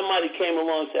 And then somebody came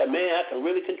along and said, man, I can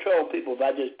really control people if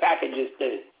I just package this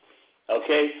thing.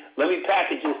 Okay? Let me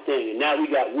package this thing. And now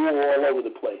we got war all over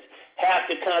the place.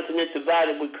 Half the continent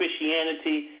divided with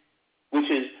Christianity, which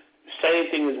is the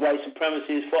same thing as white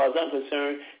supremacy as far as I'm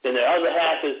concerned. Then the other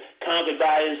half is conquered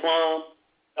by Islam.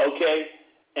 Okay?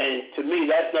 And to me,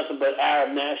 that's nothing but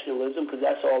Arab nationalism because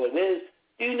that's all it is.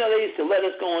 Do you know they used to let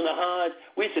us go on the Hajj?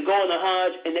 We used to go on the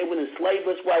Hajj and they would enslave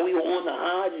us while we were on the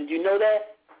Hajj. Did you know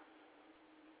that?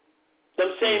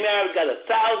 Them same Arabs got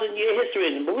 1,000-year history,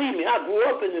 and believe me, I grew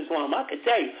up in Islam. I could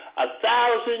tell you,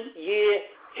 1,000-year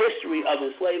history of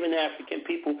enslaving African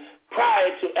people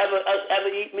prior to us ever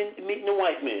meeting the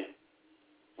white man.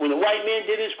 When the white man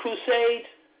did his crusades,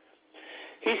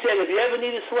 he said, if you ever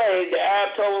need a slave, the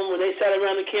Arab told him when they sat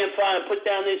around the campfire and put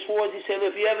down their swords, he said,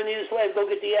 if you ever need a slave, go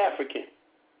get the African.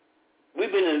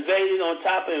 We've been invaded on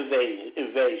top of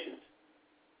invasions.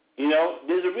 You know,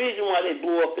 there's a reason why they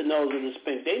blew up the nose of the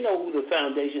Sphinx. They know who the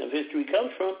foundation of history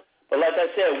comes from. But like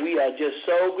I said, we are just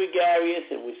so gregarious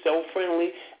and we're so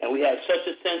friendly and we have such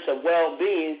a sense of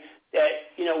well-being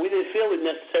that, you know, we didn't feel it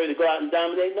necessary to go out and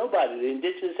dominate nobody. The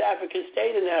indigenous Africans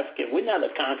stayed in Africa. We're not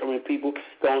a conquering people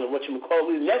going to whatchamacallit.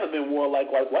 We've never been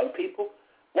warlike like white people.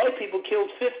 White people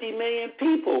killed 50 million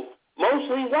people,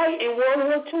 mostly white in World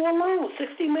War II alone,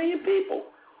 60 million people.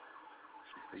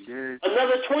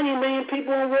 Another 20 million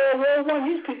people in World War I.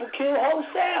 These people killed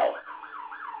wholesale.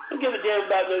 Don't give a damn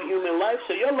about no human life.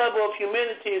 So your level of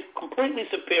humanity is completely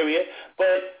superior,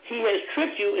 but he has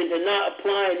tricked you into not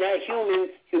applying that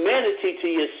humanity to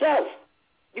yourself.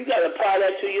 You got to apply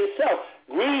that to yourself.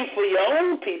 Grieve for your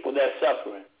own people that's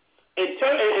suffering. And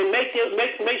make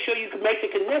sure you can make the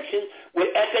connection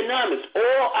with economics.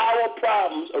 All our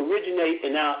problems originate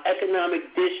in our economic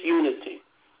disunity.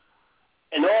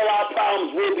 And all our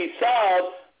problems will be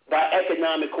solved by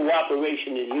economic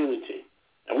cooperation and unity.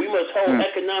 And we must hold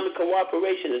economic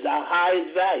cooperation as our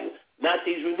highest value, not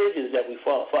these religions that we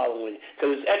follow in.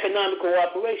 Because it's economic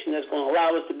cooperation that's going to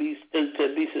allow us to be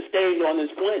sustained on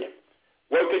this planet.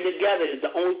 Working together is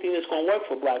the only thing that's going to work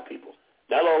for black people.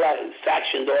 Not all that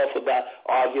factioned off about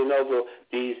arguing over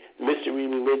these mystery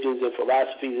religions and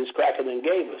philosophies this cracker done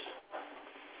gave us.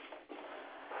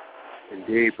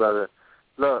 Indeed, brother.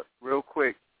 Look, real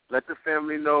quick, let the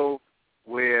family know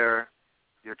where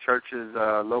your church is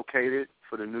located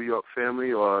for the New York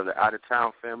family or the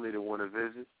out-of-town family that want to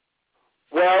visit.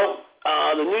 Well,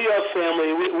 the New York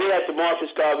family, we're at the Marcus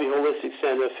Garvey Holistic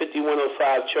Center,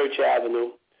 5105 Church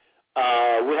Avenue.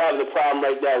 We're having a problem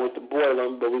right now with the boiler,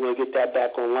 but we're going to get that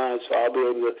back online, so I'll be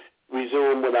able to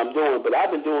resume what I'm doing. But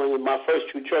I've been doing in my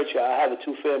first two churches. I have a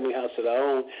two-family house that I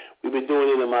own. We've been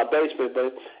doing it in my basement.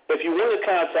 But if you want to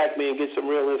contact me and get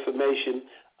some real information,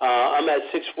 I'm at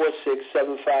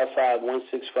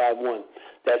 646-755-1651.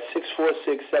 That's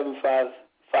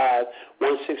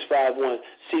 646-755-1651.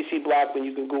 CC Blockman,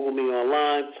 you can Google me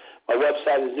online. My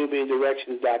website is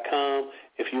newbeingdirections.com.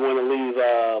 If you want to leave,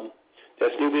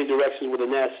 that's newbeingdirections with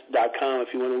an S.com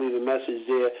if you want to leave a message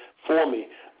there for me.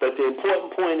 But the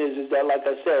important point is that, like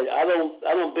I said, I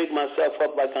don't big myself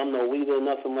up like I'm no leader or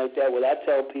nothing like that. What I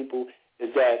tell people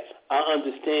is that I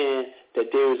understand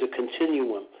that there is a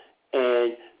continuum.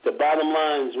 And the bottom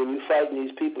line is when you're fighting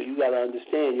these people, you got to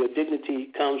understand your dignity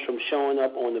comes from showing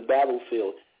up on the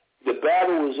battlefield. The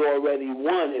battle is already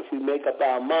won if we make up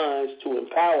our minds to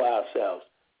empower ourselves.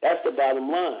 That's the bottom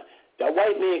line. That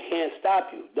white man can't stop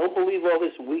you. Don't believe all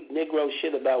this weak Negro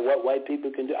shit about what white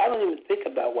people can do. I don't even think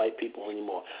about white people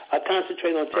anymore. I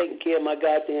concentrate on taking care of my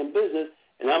goddamn business,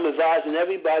 and I'm advising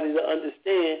everybody to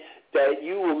understand that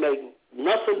you will make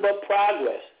nothing but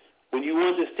progress when you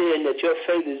understand that your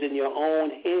fate is in your own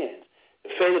hands.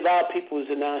 The fate of our people is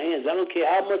in our hands. I don't care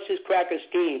how much this cracker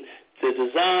scheme, the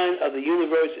design of the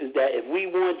universe is that if we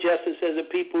want justice as a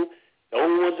people, the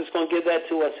only ones that's going to give that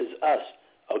to us is us.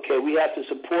 Okay, we have to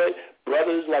support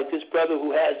brothers like this brother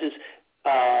who has this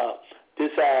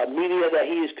media that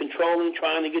he is controlling,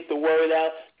 trying to get the word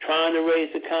out, trying to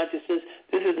raise the consciousness.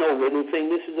 This is no little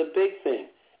thing. This is a big thing.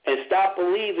 And stop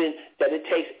believing that it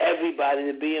takes everybody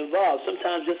to be involved.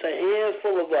 Sometimes just a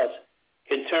handful of us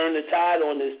can turn the tide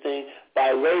on this thing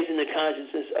by raising the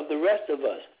consciousness of the rest of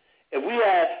us. If we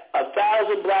had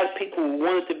 1,000 black people who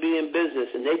wanted to be in business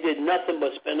and they did nothing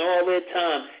but spend all their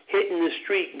time hitting the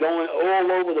street, going all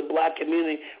over the black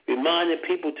community, reminding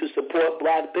people to support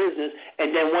black business,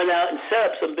 and then went out and set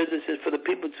up some businesses for the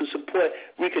people to support,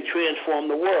 we could transform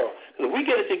the world. If we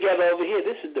get it together over here,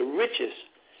 this is the richest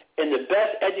and the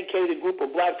best educated group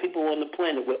of black people on the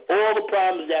planet with all the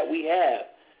problems that we have.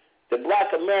 The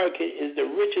black American is the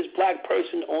richest black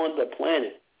person on the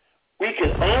planet. We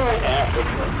can own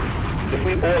Africa if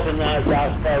we organize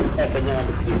ourselves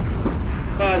economically.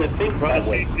 Trying to think that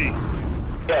way.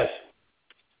 Yes.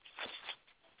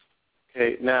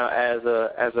 Okay. Now, as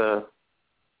a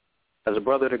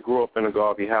brother that grew up in a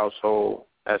Garvey household,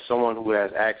 as someone who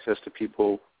has access to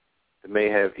people that may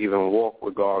have even walked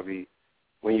with Garvey,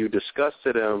 when you discuss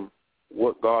to them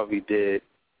what Garvey did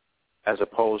as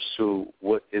opposed to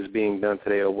what is being done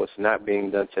today or what's not being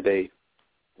done today,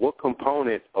 what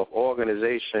component of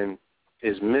organization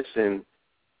is missing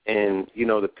And, you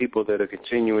know, the people that are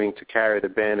continuing to carry the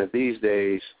banner these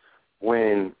days,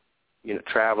 when, you know,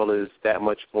 travel is that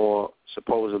much more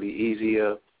supposedly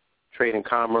easier, trade and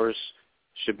commerce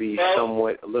should be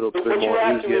somewhat a little bit more easier. What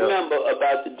you have to remember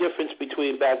about the difference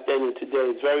between back then and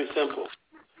today is very simple.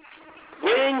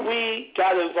 When we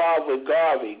got involved with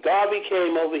Garvey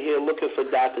came over here looking for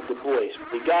Dr. Du Bois.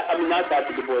 Not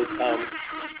Dr. Du Bois,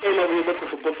 came over here looking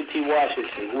for Booker T.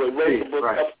 Washington, who had wrote the book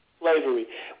Up Slavery.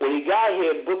 When he got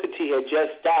here, Booker T. had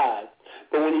just died.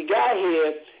 But when he got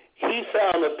here, he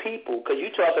found a people, because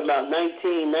you're talking about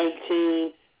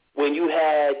 1919, when you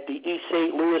had the East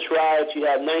St. Louis riots, you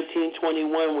had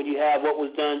 1921 when you had what was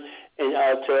done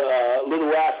to Little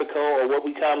Africa, or what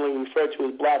we commonly refer to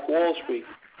as Black Wall Street.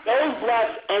 Those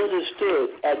blacks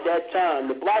understood at that time,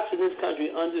 the blacks in this country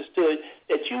understood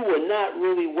that you were not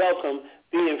really welcome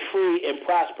being free and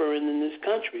prospering in this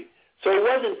country. So it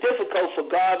wasn't difficult for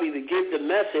Garvey to give the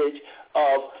message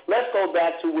of, let's go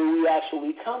back to where we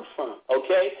actually come from,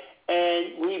 okay?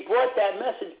 And when he brought that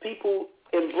message, people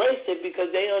embraced it because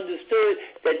they understood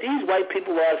that these white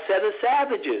people are a set of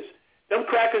savages. Them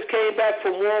crackers came back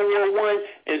from World War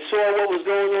I and saw what was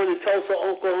going on in Tulsa,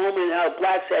 Oklahoma, and how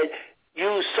blacks had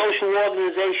used social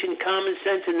organization, common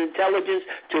sense, and intelligence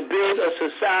to build a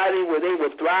society where they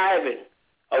were thriving,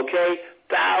 okay?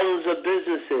 Thousands of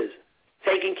businesses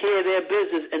taking care of their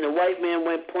business, and the white man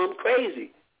went plumb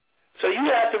crazy. So you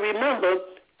have to remember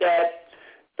that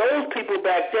those people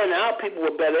back then, our people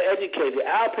were better educated.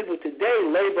 Our people today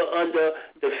labor under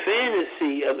the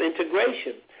fantasy of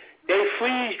integration. They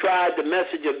freeze-dried the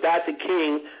message of Dr.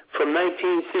 King from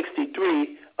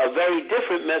 1963, a very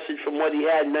different message from what he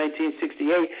had in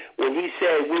 1968 when he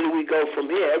said, where do we go from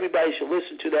here? Everybody should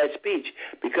listen to that speech,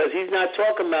 because he's not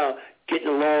talking about getting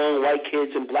along, white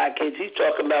kids and black kids. He's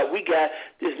talking about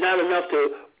there's not enough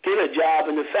to get a job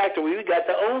in the factory. We got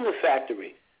to own the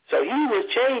factory. So he was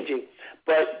changing,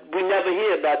 but we never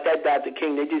hear about that, Dr.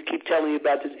 King. They just keep telling you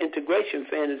about this integration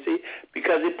fantasy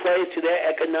because it plays to their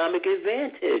economic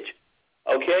advantage,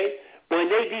 okay? When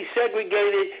they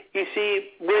desegregated, you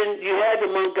see, when you had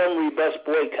the Montgomery bus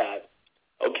boycott,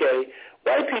 okay,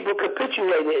 white people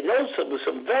capitulated. And those were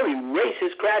some very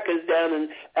racist crackers down in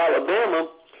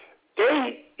Alabama.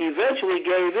 They eventually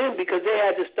gave in because they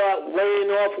had to start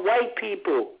laying off white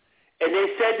people. And they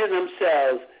said to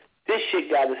themselves, this shit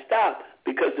got to stop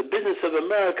because the business of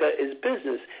America is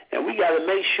business, and we got to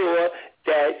make sure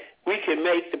that we can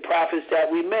make the profits that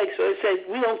we make. So they said,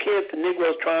 we don't care if the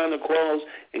Negro's trying to close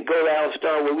and go down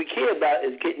Stone. What we care about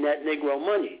is getting that Negro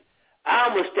money.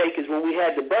 Our mistake is when we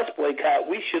had the bus boycott,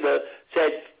 we should have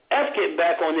said, F getting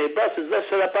back on their buses, let's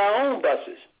set up our own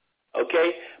buses,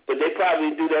 okay? But they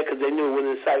probably didn't do that because they knew it would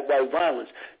incite white violence.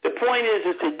 The point is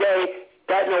today,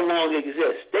 that no longer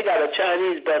exists. They got a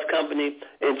Chinese bus company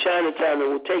in Chinatown that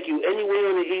will take you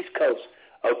anywhere on the East Coast,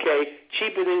 okay,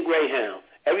 cheaper than Greyhound.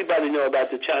 Everybody know about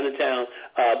the Chinatown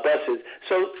buses.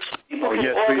 So people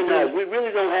can organize. We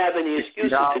really don't have any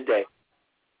excuses today.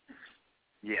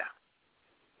 Yeah.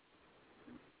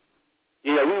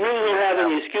 Yeah, we really don't have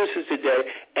any excuses today,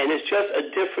 and it's just a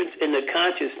difference in the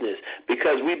consciousness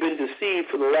because we've been deceived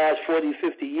for the last 40,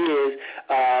 50 years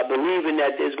believing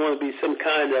that there's going to be some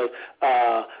kind of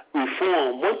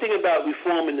reform. One thing about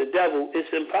reforming the devil, it's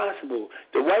impossible.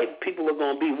 The white people are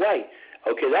going to be white.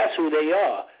 Okay, that's who they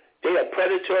are. They are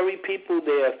predatory people.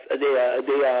 They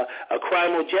are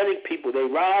crimogenic people. They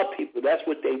rob people. That's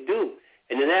what they do.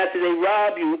 And then after they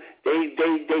rob you,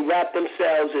 they wrap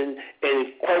themselves in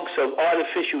cloaks of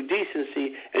artificial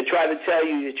decency and try to tell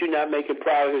you that you're not making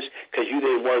progress because you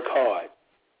didn't work hard.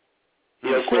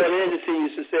 You know, Claude Anderson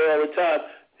used to say all the time,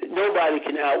 nobody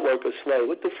can outwork a slave.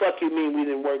 What the fuck you mean we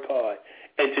didn't work hard?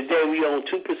 And today we own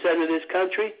 2% of this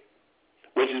country,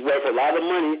 which is worth a lot of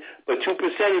money, but 2%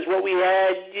 is what we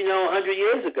had, 100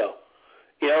 years ago.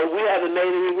 We haven't made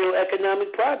any real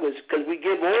economic progress because we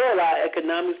give all our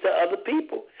economics to other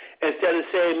people instead of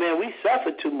saying, man, we suffer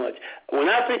too much. When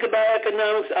I think about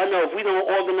economics, I know if we don't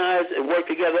organize and work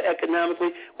together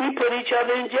economically, we put each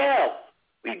other in jail.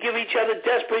 We give each other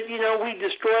desperate, we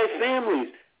destroy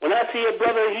families. When I see a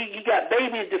brother, he got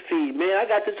babies to feed, man, I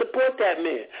got to support that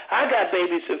man. I got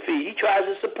babies to feed. He tries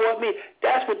to support me.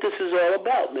 That's what this is all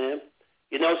about, man.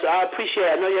 So I appreciate,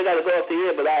 I know you got to go off the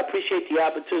air, but I appreciate the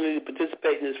opportunity to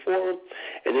participate in this forum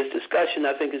and this discussion.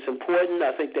 I think it's important.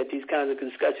 I think that these kinds of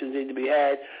discussions need to be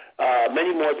had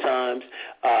many more times.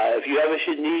 If you ever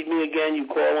should need me again, you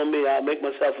call on me. I'll make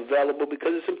myself available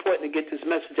because it's important to get this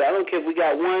message out. I don't care if we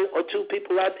got 1 or 2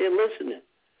 people out there listening.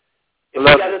 If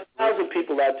we got 1,000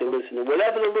 people out there listening,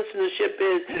 whatever the listenership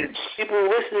is, people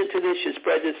listening to this should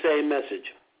spread the same message.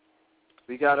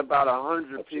 We got about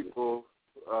 100 people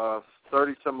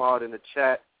 30 some odd in the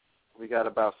chat. We got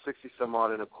about 60 some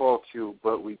odd in the call queue,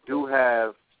 but we do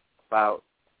have about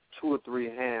 2 or 3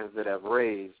 hands that have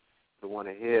raised that want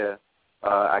to hear.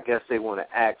 I guess they want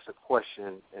to ask a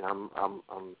question, and I'm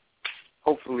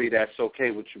hopefully that's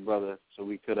okay with you, brother. So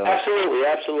we could.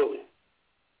 Absolutely.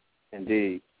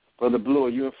 Indeed, Brother Blue, are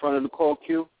you in front of the call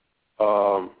queue?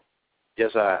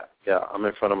 Yes, I'm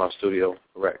in front of my studio.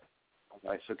 Correct. All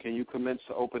right. So can you commence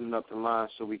to opening up the line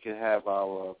so we can have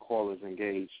our callers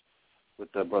engaged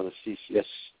with Brother CC?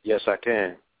 Yes, I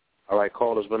can. All right,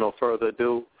 callers. With no further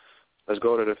ado, let's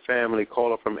go to the family.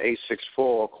 Caller from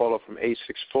 864. Caller from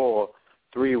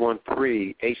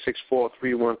 864-313.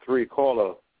 864-313.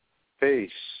 Caller.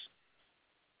 Peace.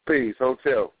 Peace.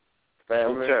 Hotel.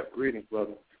 Family. Hotel. Greetings,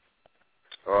 brother.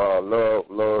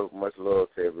 Love, much love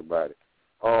to everybody.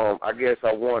 I guess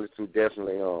I wanted to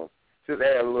definitely just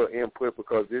add a little input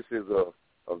because this is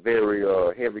a very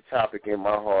heavy topic in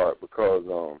my heart because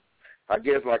I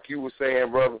guess like you were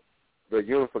saying, brother, the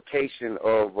unification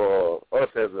of us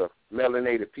as a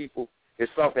melanated people is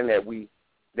something that we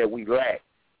lack.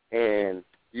 And,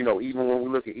 you know, even when we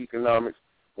look at economics,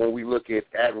 when we look at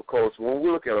agriculture, when we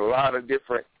look at a lot of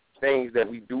different things that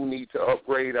we do need to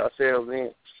upgrade ourselves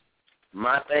in,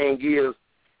 my thing is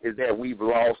that we've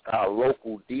lost our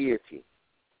local deity.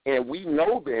 And we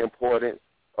know the importance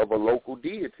of a local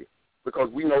deity because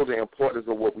we know the importance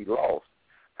of what we lost.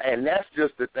 And that's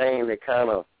just the thing that kind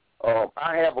of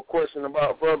I have a question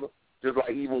about, brother, just like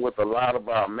even with a lot of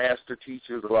our master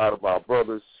teachers, a lot of our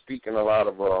brothers speaking a lot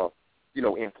of,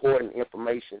 important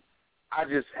information. I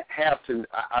just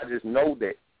know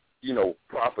that,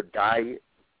 proper diet,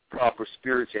 proper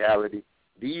spirituality,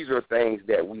 these are things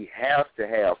that we have to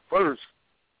have first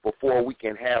before we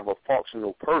can have a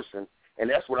functional person. And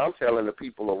that's what I'm telling the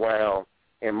people around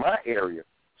in my area,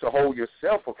 to hold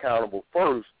yourself accountable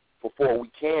first before we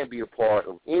can be a part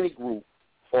of any group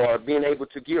or being able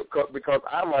to give, because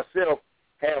I myself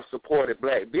have supported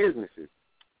black businesses.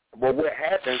 But what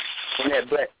happens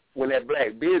when that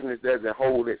black business doesn't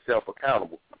hold itself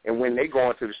accountable, and when they go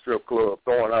into the strip club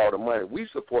throwing all the money we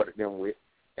supported them with,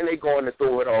 and they going to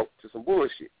throw it off to some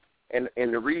bullshit. And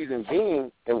the reason being,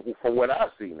 and from what I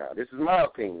see now, this is my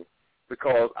opinion,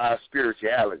 because our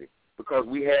spirituality, because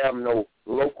we have no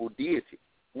local deity.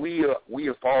 We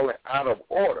are falling out of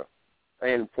order.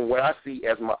 And from what I see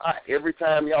as my eye, every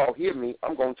time y'all hear me,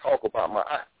 I'm going to talk about my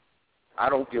eye. I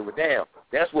don't give a damn.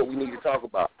 That's what we need to talk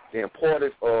about, the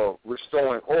importance of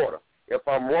restoring order. If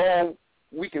I'm wrong,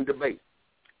 we can debate.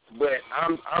 But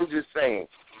I'm just saying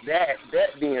that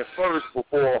being first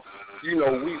before, we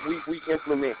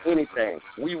implement anything.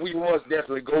 We must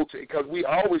definitely go to, because we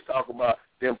always talk about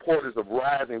the importance of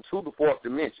rising to the fourth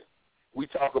dimension. We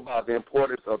talk about the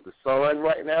importance of the sun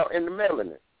right now and the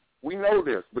melanin. We know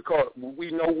this because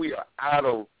we know we are out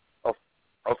of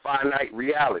a finite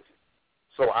reality.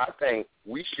 So I think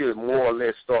we should more or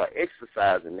less start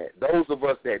exercising that. Those of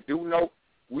us that do know,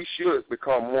 we should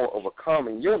become more of a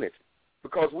common unity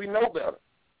because we know better.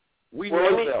 We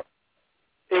know better.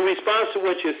 In response to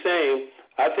what you're saying,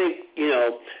 I think,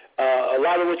 a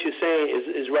lot of what you're saying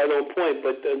is right on point.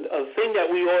 But a thing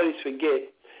that we always forget,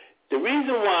 the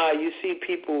reason why you see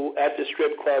people at the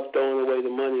strip club throwing away the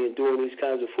money and doing these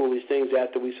kinds of foolish things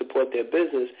after we support their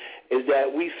business is that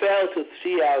we fail to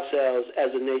see ourselves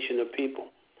as a nation of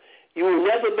people. You will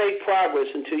never make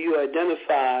progress until you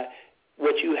identify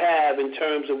what you have in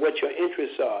terms of what your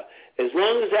interests are. As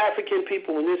long as African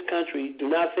people in this country do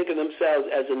not think of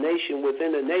themselves as a nation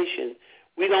within a nation,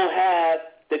 we don't have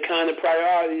the kind of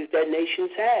priorities that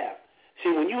nations have.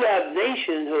 See, when you have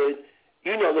nationhood,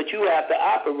 you know that you have to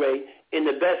operate in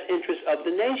the best interest of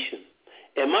the nation.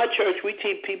 In my church, we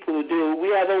teach people we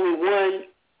have only one,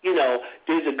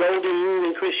 there's a golden rule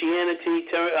in Christianity,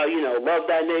 love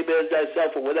thy neighbor as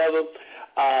thyself or whatever,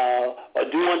 or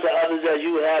do unto others as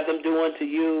you would have them do unto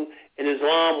you. In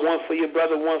Islam, one for your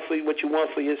brother, one for what you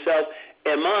want for yourself.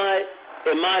 In my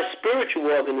spiritual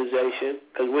organization,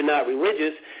 because we're not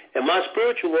religious, in my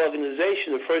spiritual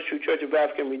organization, the First True Church of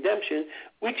African Redemption,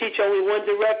 we teach only one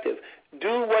directive.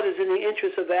 Do what is in the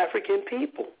interest of African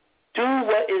people. Do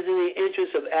what is in the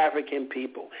interest of African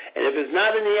people. And if it's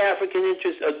not in the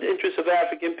interest of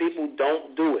African people,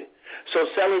 don't do it. So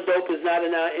selling dope is not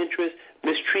in our interest.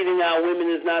 Mistreating our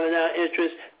women is not in our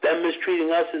interest. Them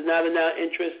mistreating us is not in our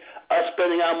interest. Us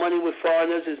spending our money with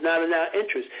foreigners is not in our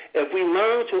interest. If we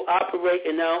learn to operate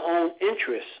in our own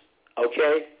interests,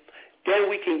 okay, then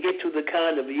we can get to the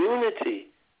kind of unity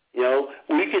You know,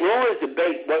 we can always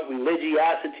debate what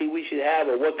religiosity we should have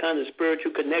or what kind of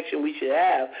spiritual connection we should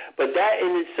have, but that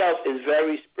in itself is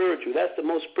very spiritual. That's the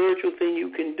most spiritual thing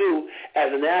you can do as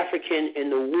an African in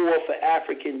the war for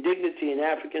African dignity and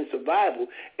African survival,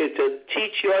 is to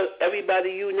teach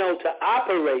everybody you know to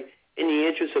operate in the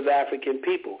interest of African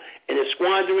people. And if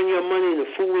squandering your money in a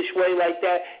foolish way like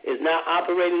that is not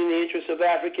operating in the interest of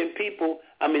African people,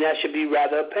 I mean, that should be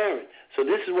rather apparent. So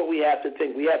this is what we have to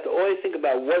think. We have to always think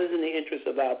about what is in the interest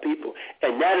of our people,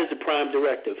 and that is the prime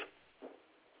directive.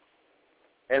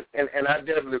 And I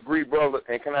definitely agree, brother.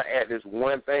 And can I add this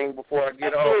one thing before I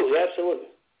get off? Absolutely.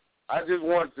 I just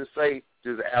wanted to say,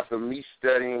 just after me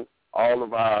studying all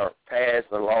of our past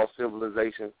and lost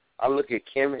civilizations, I look at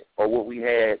Kemet, or what we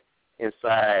had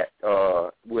inside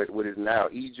what is now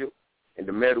Egypt, and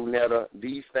the Medu Neter,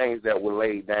 these things that were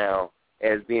laid down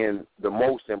as being the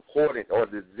most important or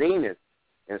the zenith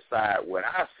inside what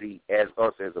I see as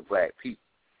us as a black people.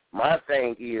 My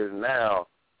thing is now,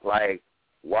 like,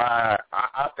 why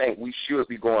I think we should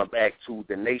be going back to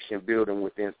the nation building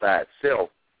within inside self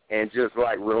and just,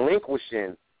 like,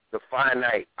 relinquishing the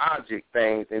finite object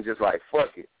things and just, like, fuck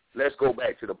it. Let's go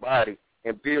back to the body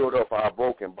and build up our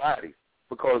broken bodies,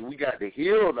 because we got to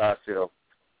heal ourselves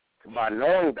by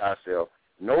knowing thyself,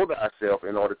 know thyself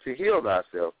in order to heal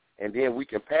thyself. And then we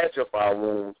can patch up our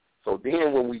wounds. So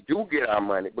then when we do get our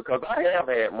money, because I have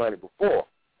had money before,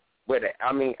 but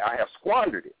I mean, I have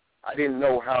squandered it. I didn't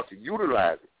know how to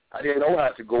utilize it. I didn't know how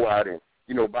to go out and,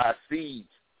 you know, buy seeds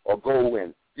or go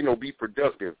and, you know, be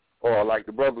productive, or like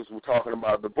the brothers were talking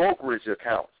about, the brokerage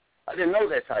accounts. I didn't know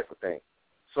that type of thing.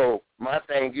 So my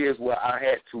thing is, well, I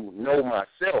had to know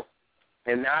myself.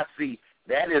 And I see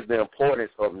that is the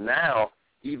importance of now,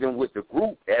 even with the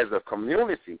group as a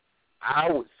community,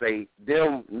 I would say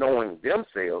them knowing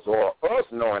themselves or us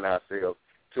knowing ourselves,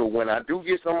 so when I do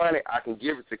get some money, I can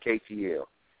give it to KTL.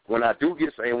 When I do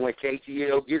get some, and when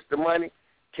KTL gets the money,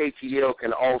 KTL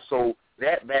can also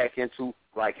that back into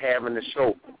like having the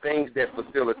show, things that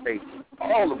facilitate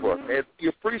all of us. And we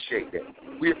appreciate that.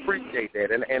 We appreciate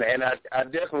that. And I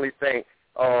definitely think,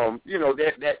 you know,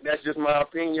 that's just my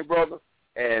opinion, brother.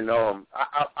 And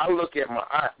I look at my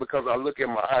art, because I look at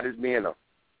my art as being a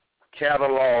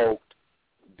cataloged,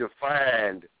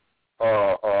 defined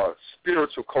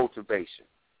spiritual cultivation.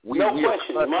 No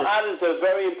question. My art is a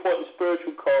very important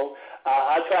spiritual code.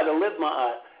 I try to live my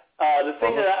art. The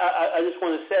thing that I just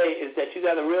want to say is that you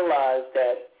got to realize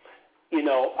that, you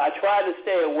know, I try to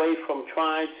stay away from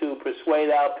trying to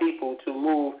persuade our people to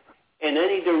move in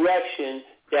any direction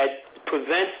that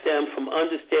prevents them from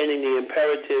understanding the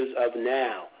imperatives of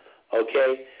now,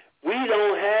 okay? We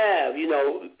don't have, you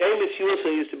know, Amos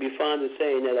Houston used to be fond of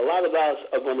saying that a lot of us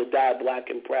are going to die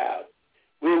black and proud.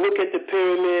 We'll look at the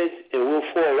pyramids and we'll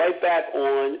fall right back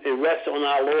on and rest on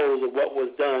our laurels of what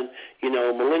was done, you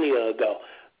know, millennia ago.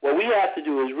 What we have to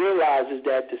do is realize is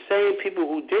that the same people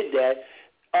who did that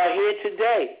are here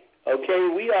today, okay?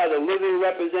 We are the living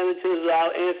representatives of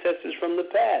our ancestors from the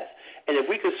past. And if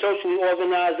we could socially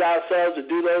organize ourselves to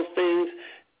do those things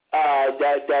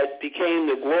that became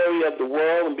the glory of the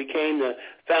world and became the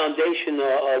foundation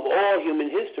of all human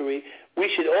history, we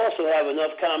should also have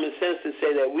enough common sense to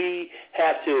say that we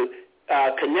have to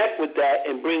connect with that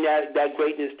and bring that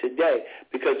greatness today.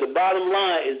 Because the bottom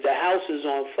line is the house is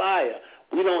on fire.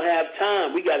 We don't have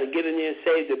time. We got to get in there and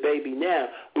save the baby now.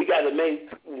 We got to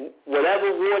make whatever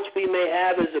warts we may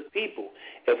have as a people.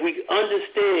 If we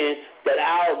understand that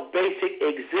our basic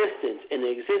existence and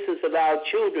the existence of our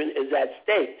children is at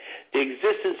stake, the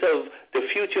existence of the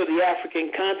future of the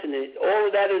African continent, all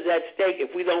of that is at stake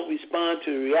if we don't respond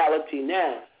to reality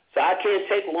now. So I can't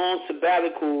take long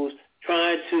sabbaticals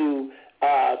trying to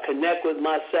connect with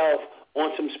myself on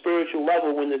some spiritual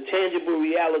level when the tangible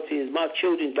reality is my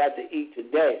children got to eat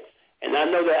today. And I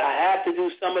know that I have to do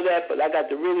some of that, but I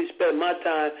got to really spend my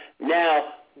time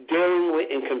now dealing with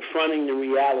and confronting the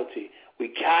reality.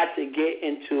 We got to get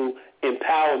into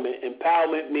empowerment.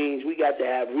 Empowerment means we got to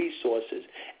have resources.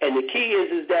 And the key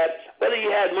is that whether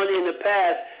you had money in the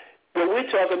past, what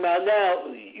we're talking about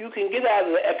now, you can get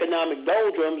out of the economic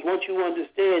doldrums once you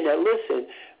understand that, listen,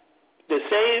 the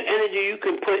same energy you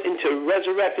can put into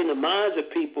resurrecting the minds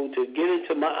of people to get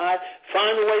into my art,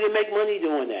 find a way to make money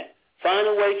doing that. Find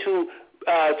a way to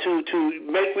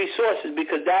make resources,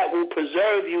 because that will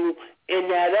preserve you in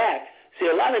that act. See,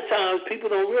 a lot of times people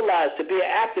don't realize to be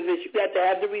an activist, you got to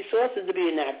have the resources to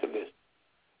be an activist.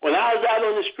 When I was out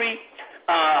on the street,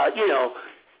 you know,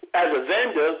 as a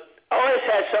vendor, I always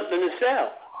had something to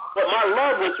sell. But my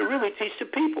love was to really teach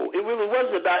the people. It really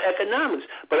wasn't about economics.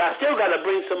 But I still got to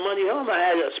bring some money home. I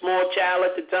had a small child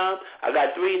at the time. I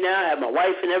got 3 now. I have my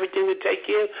wife and everything to take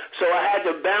care of. So I had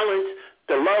to balance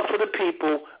the love for the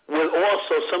people with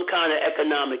also some kind of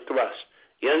economic thrust.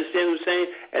 You understand what I'm saying?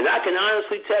 And I can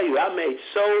honestly tell you, I made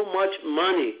so much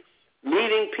money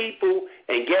meeting people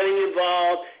and getting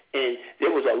involved. And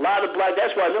there was a lot of black.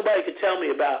 That's why nobody could tell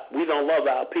me about we don't love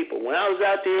our people. When I was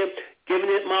out there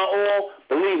giving it my all,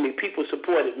 believe me, people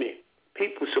supported me.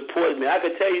 People supported me. I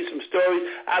could tell you some stories.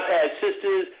 I've had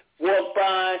sisters walk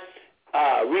by,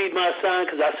 read my sign,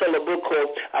 because I wrote a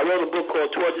book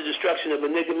called Towards the Destruction of a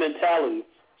Nigga Mentality.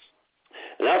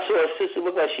 And I saw a sister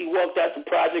look like she walked out the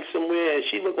project somewhere, and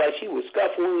she looked like she was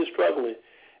scuffling and struggling.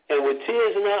 And with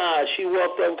tears in her eyes, she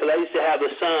walked up, because I used to have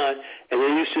a sign, and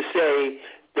they used to say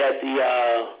that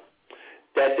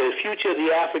the future of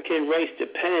the African race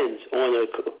depends on a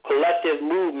collective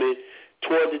movement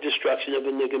toward the destruction of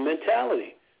a nigga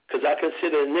mentality. Because I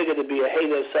consider a nigga to be a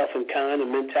hater of self and kind, a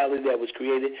mentality that was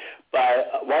created by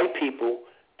white people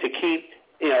to keep,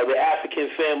 the African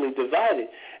family divided.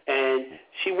 And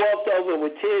she walked over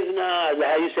with tears in her eyes.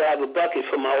 I used to have a bucket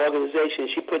for my organization.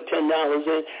 She put $10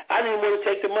 in. I didn't want to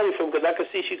take the money from her because I could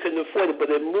see she couldn't afford it, but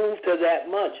it moved her that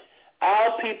much.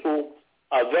 Our people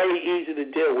are very easy to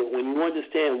deal with when you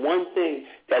understand one thing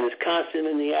that is constant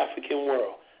in the African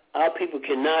world. Our people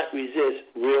cannot resist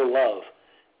real love.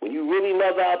 When you really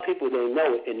love our people, they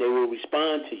know it, and they will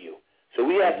respond to you. So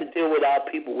we have to deal with our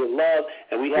people with love,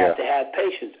 and we have to have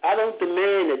patience. I don't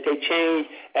demand that they change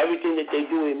everything that they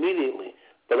do immediately,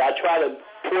 but I try to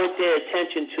point their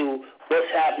attention to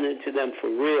what's happening to them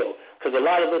for real, because a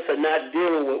lot of us are not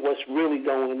dealing with what's really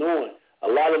going on.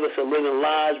 A lot of us are living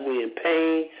lives, we're in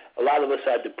pain, a lot of us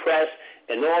are depressed,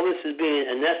 and all this is being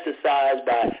anesthetized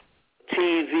by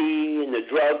TV and the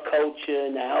drug culture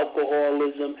and the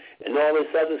alcoholism and all this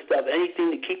other stuff,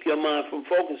 anything to keep your mind from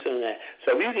focusing on that.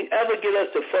 So if you can ever get us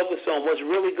to focus on what's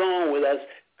really going on with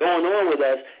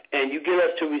us, and you get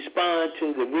us to respond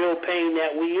to the real pain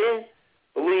that we in,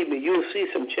 believe me, you'll see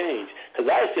some change. Because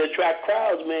I used to attract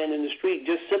crowds, man, in the street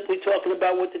just simply talking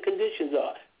about what the conditions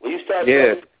are. When you start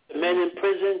talking the men in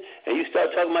prison, and you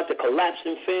start talking about the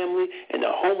collapsing family and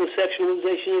the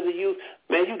homosexualization of the youth,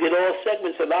 man, you get all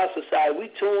segments of our society.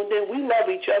 We tuned in. We love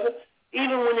each other.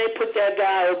 Even when they put that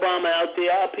guy Obama out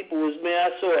there, our people was, man,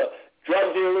 I saw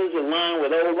drug dealers in line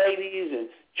with old ladies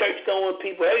and church-going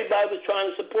people. Everybody was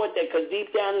trying to support that because deep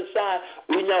down inside,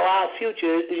 we know our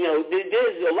future,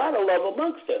 there's a lot of love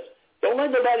amongst us. Don't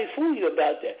let nobody fool you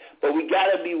about that. But we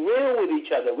got to be real with each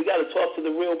other. We got to talk to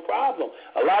the real problem.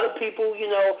 A lot of people,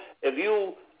 if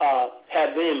you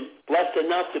have been blessed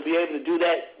enough to be able to do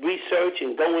that research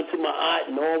and go into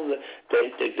Ma'at and all the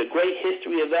great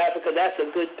history of Africa, that's a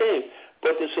good thing.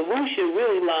 But the solution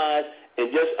really lies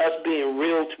in just us being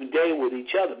real today with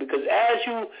each other. Because as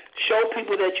you show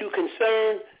people that you're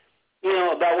concerned,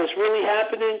 about what's really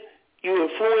happening, you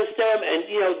influence them, and,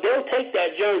 they'll take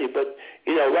that journey. But,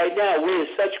 right now we're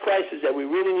in such crisis that we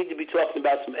really need to be talking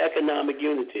about some economic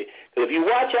unity. Because if you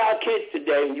watch our kids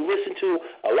today and you listen to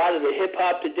a lot of the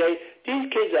hip-hop today, these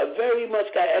kids are very much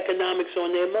got economics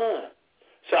on their mind.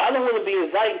 So I don't want to be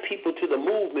inviting people to the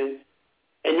movement,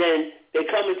 and then they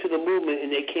come into the movement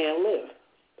and they can't live.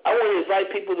 I want to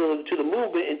invite people to the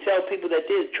movement and tell people that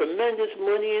there's tremendous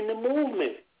money in the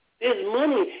movement. There's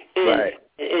money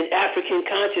in African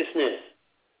consciousness.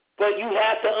 But you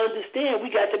have to understand,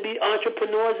 we got to be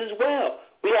entrepreneurs as well.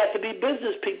 We have to be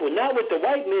business people, not with the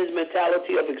white man's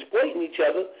mentality of exploiting each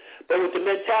other, but with the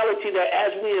mentality that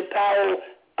as we empower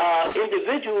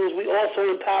individuals, we also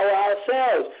empower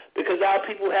ourselves, because our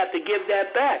people have to give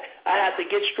that back. I have to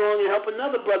get strong and help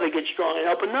another brother get strong and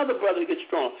help another brother get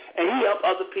strong, and he help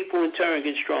other people in turn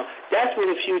get strong. That's where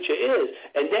the future is.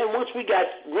 And then once we got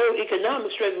real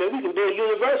economic strength, man, we can build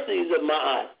universities of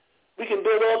Ma'at. We can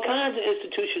build all kinds of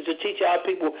institutions to teach our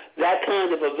people that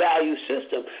kind of a value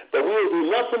system. But we'll do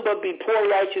nothing but be poor,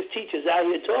 righteous teachers out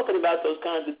here talking about those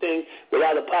kinds of things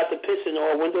without a pot to piss in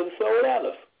or a window to throw it out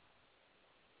of.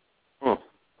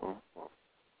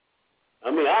 I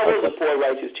mean, I was a poor,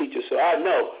 righteous teacher, so I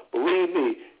know. Believe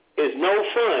me, it's no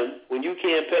fun when you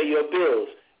can't pay your bills.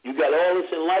 You got all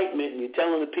this enlightenment, and you're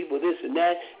telling the people this and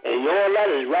that, and all that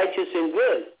is righteous and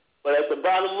good. But at the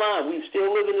bottom line, we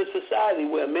still live in a society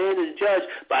where a man is judged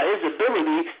by his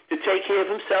ability to take care of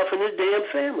himself and his damn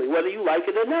family, whether you like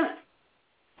it or not.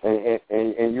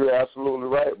 And you're absolutely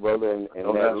right, brother. And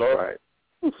that's right.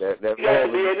 You got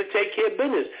to be able to take care of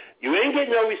business. You ain't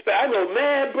getting no respect. I know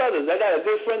mad brothers. I got a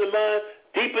good friend of mine,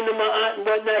 deep into my aunt and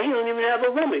whatnot. He don't even have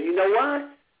a woman. You know why?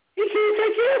 He can't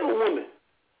take care of a woman.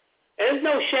 And there's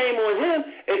no shame on him,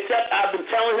 except I've been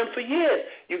telling him for years,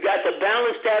 you got to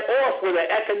balance that off with an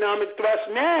economic thrust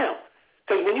now.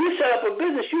 Because when you set up a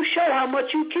business, you show how much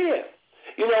you care.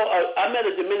 You know, I met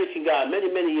a Dominican guy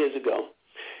many, many years ago.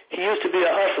 He used to be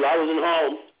a hustler. I was in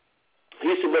Harlem. He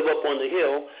used to live up on the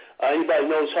hill. Anybody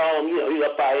knows Harlem, you know, he's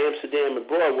up by Amsterdam and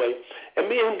Broadway. And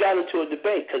me and him got into a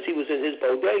debate because he was in his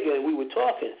bodega and we were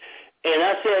talking. And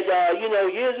I said, you know,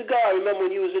 years ago, I remember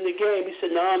when you was in the game. He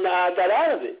said, no, I got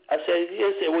out of it. I said,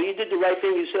 well, you did the right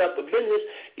thing. You set up a business.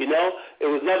 You know, it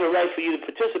was never right for you to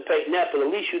participate in that, but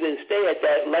at least you didn't stay at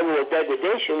that level of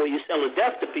degradation where you're selling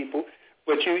death to people.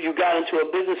 But you got into a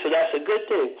business, so that's a good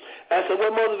thing. I said,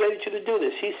 what motivated you to do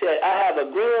this? He said, I have a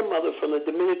grandmother from the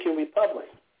Dominican Republic,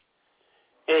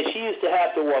 and she used to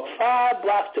have to walk 5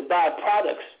 blocks to buy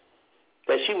products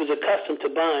that she was accustomed to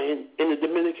buying in the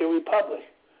Dominican Republic.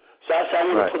 So I said, I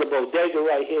want to put a bodega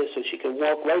right here so she can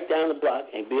walk right down the block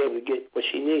and be able to get what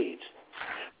she needs.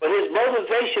 But his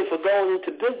motivation for going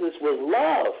into business was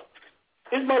love.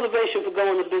 His motivation for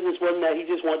going into business wasn't that he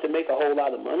just wanted to make a whole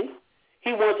lot of money.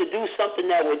 He wanted to do something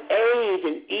that would aid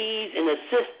and ease and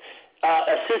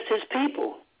assist his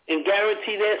people and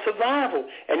guarantee their survival.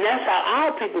 And that's how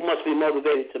our people must be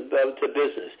motivated to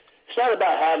business. It's not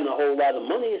about having a whole lot of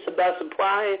money. It's about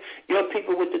supplying your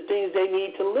people with the things they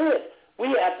need to live. We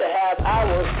have to have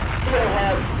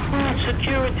food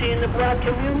security in the black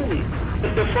community.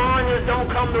 If the foreigners don't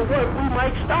come to work, we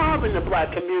might starve in the black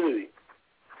community.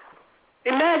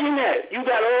 Imagine that. You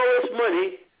got all this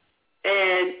money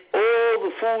and all the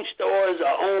food stores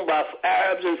are owned by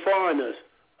Arabs and foreigners.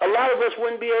 A lot of us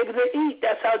wouldn't be able to eat.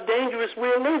 That's how dangerous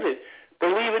we're living.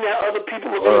 Believing that other people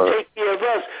are going to take care of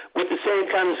us with the same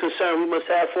kind of concern we must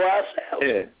have for ourselves.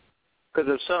 Yeah. Because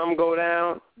if something go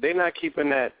down, they're not keeping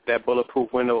that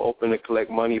bulletproof window open to collect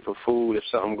money for food. If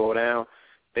something go down,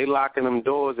 they locking them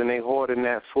doors and they hoarding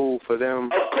that food for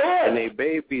them and their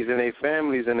babies and their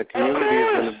families, and the community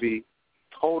is going to be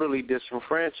totally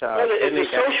disenfranchised. Well, if the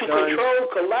social control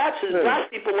collapses,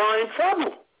 black people are in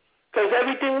trouble because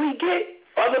everything we get,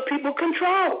 other people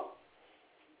control.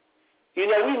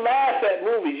 You know, we laugh at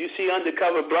movies. You see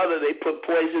Undercover Brother, they put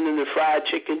poison in the fried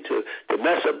chicken to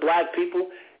mess up black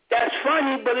people. That's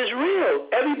funny, but it's real.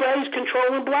 Everybody's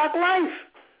controlling black life.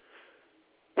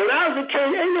 When I was a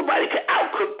kid, ain't nobody could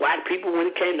outcook black people when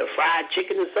it came to fried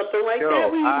chicken or something like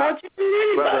that. We want you to do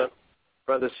anybody.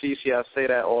 Brother Cece, I say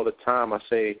that all the time. I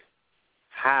say,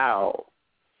 how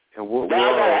and what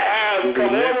world do we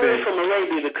live in? From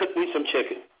Arabia to cook me some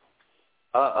chicken.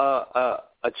 A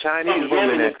Chinese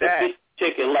woman at that.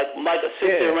 Chicken, like a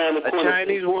sister around the corner. A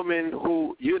Chinese woman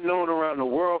who you're known around the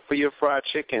world for your fried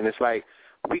chicken. It's like,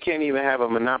 we can't even have a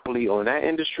monopoly on that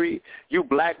industry. You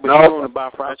black, but you want to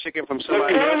buy fried chicken from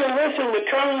somebody else. The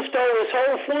Colonel stole his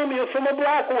whole formula from a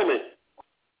black woman.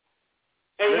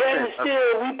 And yet and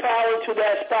still, we power to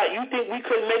that spot. You think we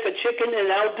couldn't make a chicken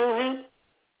and outdo him?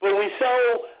 But we're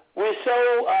so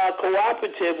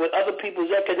cooperative with other people's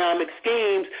economic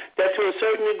schemes that to a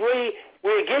certain degree,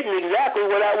 we're getting exactly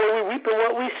what we reap and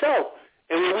what we sow.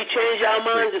 And when we change our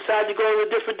minds, decide to go in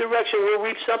a different direction, we'll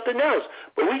reap something else.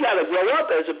 But we got to grow up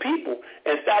as a people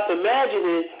and stop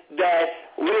imagining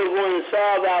that we're going to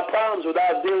solve our problems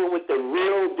without dealing with the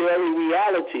real daily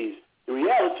realities. The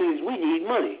reality is we need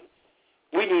money.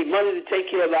 We need money to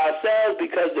take care of ourselves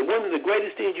because one of the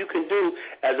greatest things you can do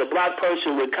as a black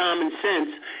person with common sense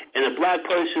and a black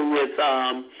person with, with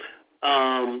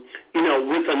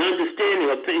an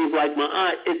understanding of things like my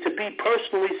aunt is to be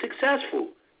personally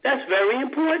successful. That's very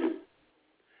important.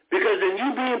 Because in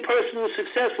you being personally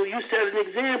successful, you set an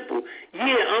example.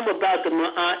 Yeah, I'm about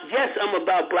yes, I'm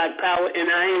about black power, and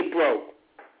I ain't broke.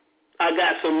 I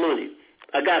got some money.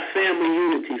 I got family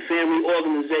unity, family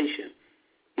organization.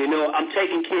 You know, I'm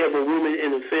taking care of a woman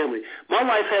and a family. My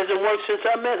wife hasn't worked since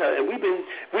I met her, and we've been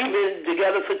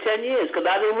together for 10 years because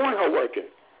I didn't want her working.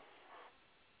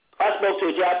 I spoke to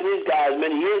a Japanese guy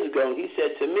many years ago, and he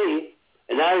said to me,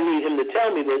 and I didn't need him to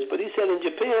tell me this, but he said in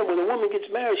Japan, when a woman gets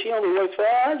married, she only works for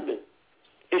her husband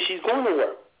if she's going to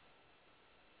work.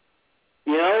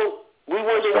 You know, we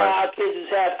wonder why our kids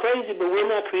is half crazy, but we're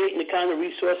not creating the kind of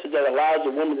resources that allows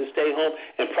a woman to stay home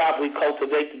and properly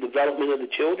cultivate the development of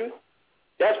the children.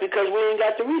 That's because we ain't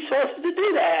got the resources to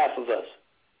do that, half of us.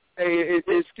 Hey,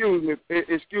 excuse me,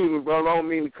 brother. I don't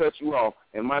mean to cut you off,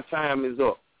 and my time is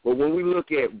up. But when we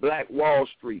look at Black Wall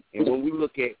Street and when we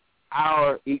look at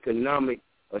our economic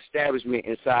establishment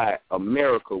inside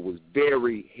America was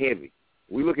very heavy.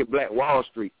 We look at Black Wall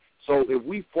Street. So if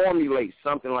we formulate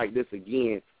something like this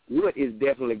again, what is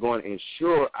definitely going to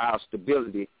ensure our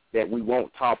stability that we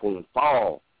won't topple and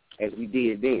fall as we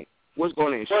did then? What's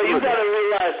going to ensure Well, you got to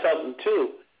realize something, too.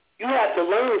 You have to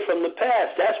learn from the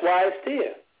past. That's why it's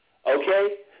there.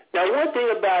 Okay? Now, one thing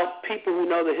about people who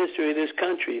know the history of this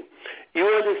country, you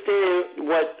understand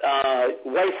what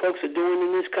white folks are doing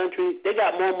in this country? They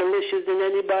got more militias than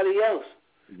anybody else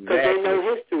because they know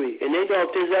history. And they know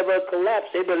if there's ever a collapse,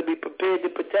 they better be prepared to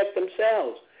protect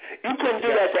themselves. You couldn't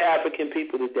do that to African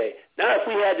people today. Not if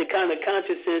we had the kind of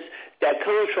consciousness that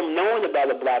comes from knowing about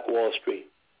a Black Wall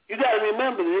Street. You got to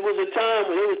remember, there was a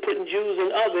time when they was putting Jews in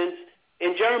ovens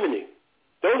in Germany.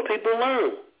 Those people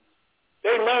learn.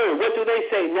 They learn. What do they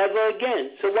say? Never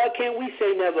again. So why can't we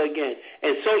say never again?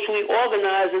 And socially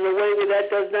organize in a way where that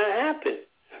does not happen.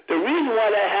 The reason why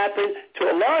that happened to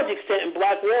a large extent in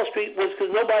Black Wall Street was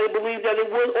because nobody believed that it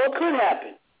would or could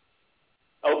happen.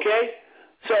 Okay?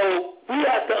 So we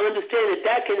have to understand that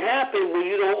that can happen when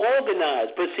you don't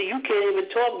organize. But see, you can't even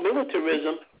talk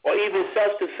militarism or even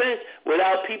self-defense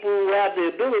without people who have the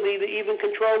ability to even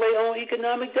control their own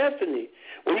economic destiny.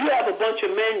 When you have a bunch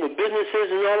of men with businesses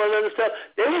and all that other stuff,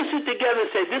 they will sit together and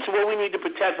say, this is what we need to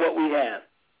protect what we have.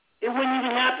 It wouldn't even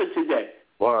happen today.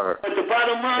 Word. But the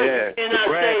bottom line, you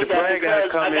cannot say that because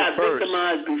I got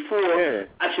victimized before,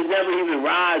 I should never even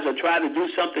rise or try to do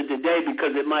something today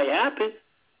because it might happen.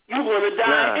 You're going to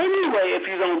die anyway if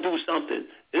you don't do something.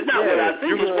 It's not what I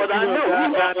think, it's what I know.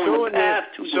 We are on the path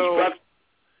to destruction.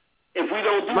 If we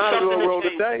don't do something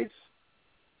to change.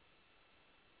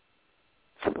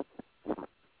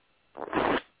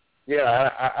 Yeah,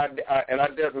 I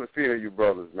definitely feel you,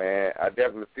 brothers, man. I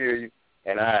definitely feel you,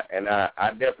 and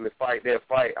I definitely fight that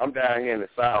fight. I'm down here in the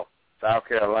South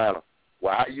Carolina,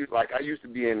 where I used to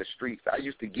be in the streets. I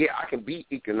can be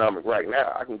economic right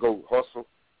now. I can go hustle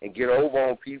and get over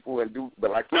on people and do, but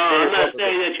like. No, I'm not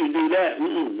saying that you do that.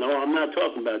 No, I'm not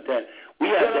talking about that. We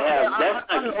have to have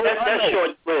that's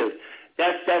short-lived.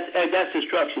 That's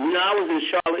destruction. You know, I was in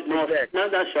Charlotte, not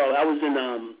Charlotte. I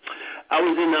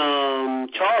was in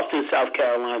Charleston, South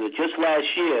Carolina, just last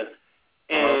year,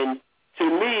 and to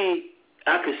me,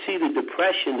 I could see the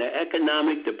depression, the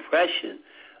economic depression.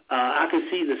 I could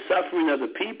see the suffering of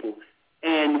the people.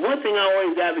 And one thing I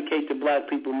always advocate to Black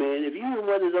people, man, if you're in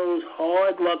one of those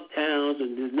hard luck towns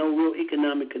and there's no real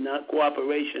economic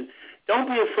cooperation, don't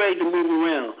be afraid to move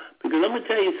around, because I'm going to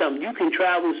tell you something. You can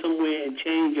travel somewhere and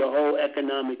change your whole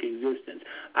economic existence.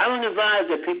 I don't advise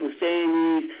that people stay in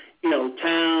these,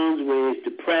 towns where it's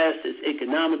depressed, it's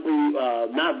economically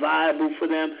not viable for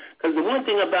them. Because the one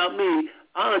thing about me,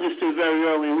 I understood very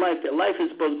early in life that life is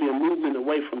supposed to be a movement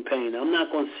away from pain. I'm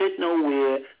not going to sit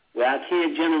nowhere where I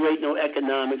can't generate no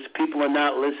economics. People are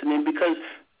not listening because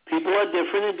people are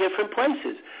different in different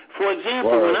places. For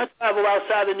example, when I travel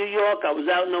outside of New York, I was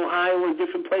out in Ohio and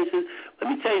different places. Let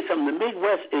me tell you something. The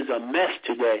Midwest is a mess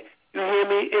today. You hear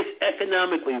me? It's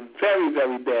economically very,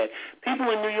 very bad. People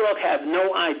in New York have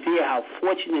no idea how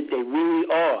fortunate they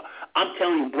really are. I'm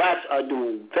telling you, Blacks are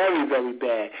doing very, very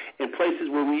bad in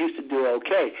places where we used to do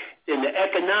okay. And the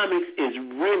economics is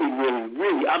really, really,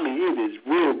 really, it is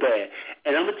real bad.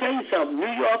 And I'm going to tell you something.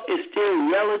 New York is still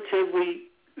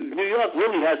New York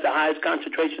really has the highest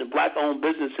concentration of Black-owned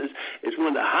businesses. It's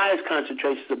one of the highest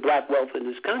concentrations of Black wealth in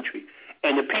this country.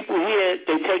 And the people here,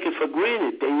 they take it for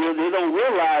granted. They don't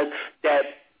realize that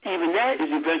even that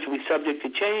is eventually subject to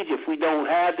change if we don't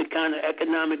have the kind of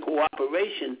economic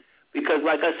cooperation. Because,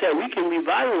 like I said, we can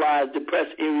revitalize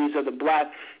depressed areas of the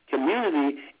Black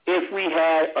community if we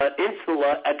had an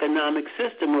insular economic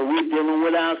system where we're dealing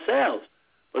with ourselves.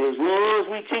 But as long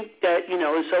as we think that,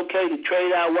 it's okay to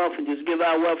trade our wealth and just give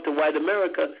our wealth to white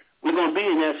America, we're going to be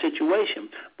in that situation.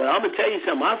 But I'm going to tell you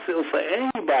something. I feel for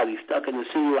anybody stuck in a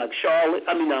city like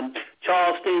Charleston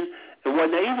and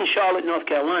whatnot. Even Charlotte, North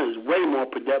Carolina is way more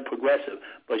progressive.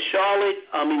 But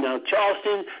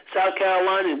Charleston, South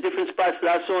Carolina, and different spots that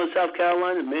I saw in South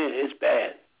Carolina, man, it's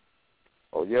bad.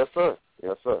 Oh, yes, sir.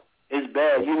 Yes, sir. It's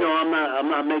bad. I'm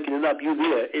not making it up. You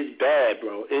hear? It's bad,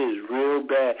 bro. It is real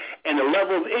bad. And the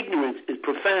level of ignorance is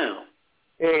profound.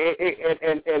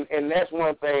 And that's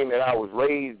one thing that I was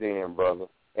raised in, brother.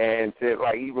 And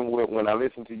even when I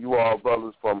listen to you all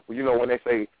brothers from, when they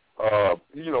say,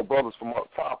 brothers from up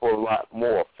top are a lot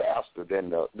more faster than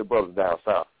the brothers down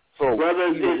south. So,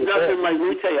 brother, it's nothing like, let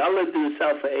me tell you, I lived in the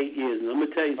South for 8 years, and I'm going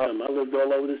to tell you something. I lived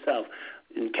all over the South.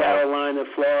 In Carolina,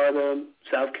 Florida,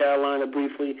 South Carolina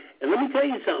briefly. And let me tell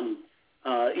you something,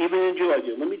 even in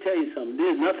Georgia, let me tell you something.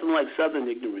 There's nothing like Southern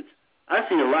ignorance. I've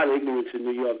seen a lot of ignorance in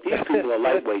New York. These people are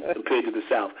lightweight compared to the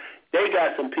South. They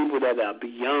got some people that are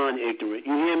beyond ignorant.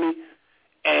 You hear me?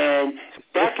 And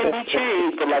that can be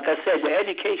changed, but like I said, the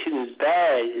education is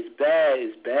bad. It's bad.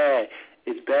 It's bad.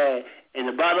 It's bad. And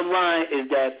the bottom line is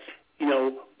that,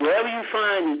 wherever you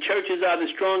find the churches are the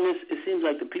strongest, it seems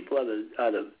like the people are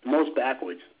the most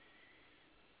backwards.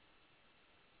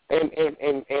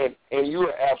 And you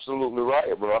are absolutely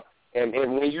right, bro. And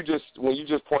when you just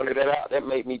pointed that out, that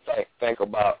made me think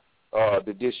about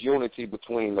the disunity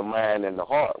between the mind and the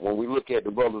heart. When we look at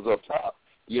the brothers up top,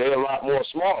 they're a lot more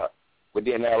smart, but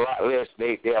then they're a lot less.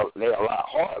 They're a lot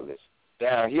heartless.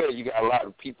 Down here, you got a lot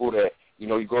of people that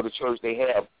you go to church. They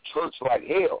have church like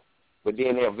hell, but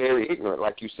then they're very ignorant,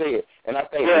 like you said. And I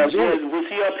think well, see,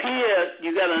 up here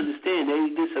you got to understand,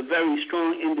 this a very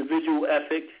strong individual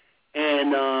ethic,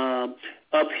 and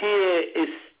up here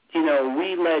it's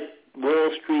we let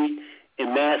Wall Street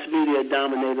and mass media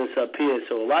dominate us up here.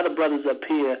 So a lot of brothers up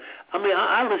here,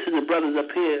 I listen to brothers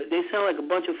up here. They sound like a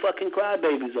bunch of fucking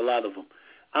crybabies. A lot of them.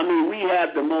 We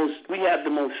have the most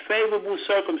favorable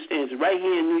circumstances right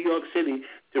here in New York City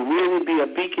to really be a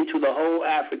beacon to the whole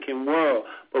African world.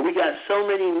 But we got so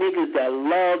many niggas that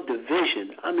love division.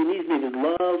 These niggas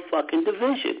love fucking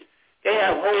division. They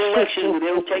have whole elections where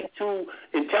they will take two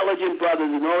intelligent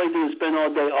brothers and all they do is spend all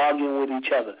day arguing with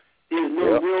each other. There's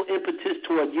no real impetus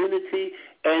toward unity,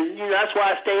 and that's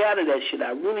why I stay out of that shit.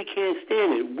 I really can't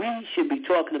stand it. We should be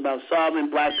talking about solving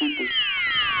black people's.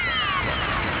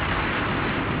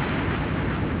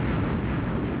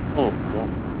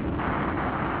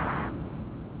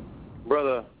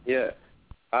 Brother,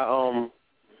 I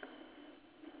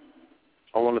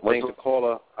want to thank the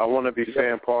caller. I want to be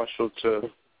fair and partial to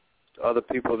other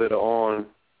people that are on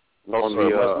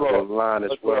the line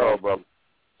as well, brother.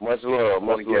 Much love,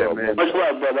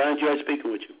 brother. I enjoyed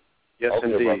speaking with you. Yes,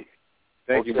 indeed. Brother.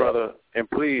 Thank you, brother. And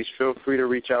please feel free to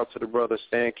reach out to the brother.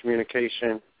 Stay in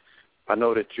communication. I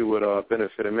know that you would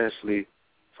benefit immensely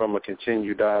from a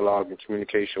continued dialogue and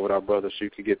communication with our brother, so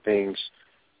you could get things,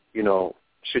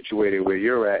 situated where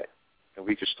you're at, and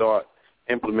we could start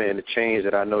implementing the change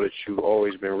that I know that you've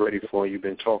always been ready for and you've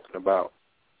been talking about.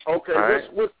 Okay. Right?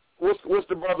 What's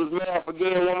the brother's math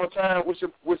again? One more time. What's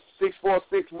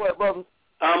 646? What, brother?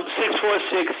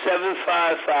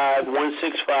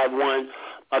 646-755-1651.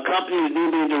 My company is New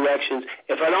Being Directions.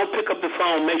 If I don't pick up the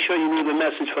phone, make sure you leave a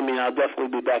message for me, and I'll definitely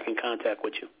be back in contact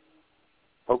with you.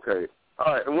 Okay.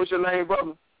 All right. And what's your name,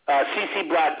 brother? C.C.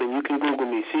 Blackman. You can Google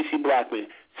me. C.C. Blackman.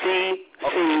 C,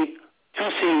 two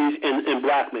C's, and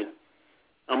Blackman.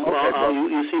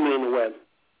 You see me on the web.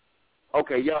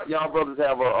 Okay. Y'all brothers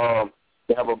have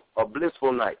a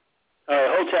blissful night. All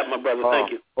right. Hotep, my brother.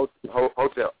 Thank you.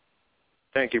 Hotep.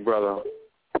 Thank you, brother.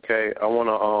 Okay, I want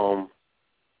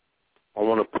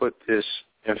to put this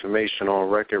information on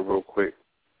record real quick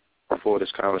before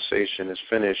this conversation is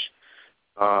finished.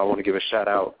 I want to give a shout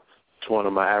out to one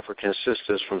of my African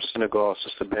sisters from Senegal,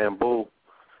 Sister Bamboo.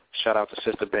 Shout out to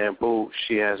Sister Bamboo.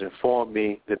 She has informed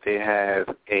me that they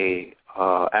have a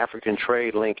African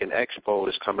Trade Link and Expo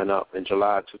that's coming up in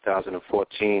July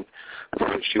 2014.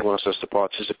 She wants us to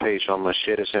participate, so I'm going to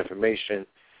share this information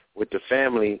with the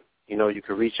family. You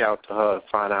can reach out to her and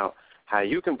find out how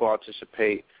you can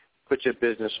participate, put your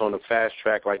business on the fast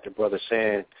track like the brother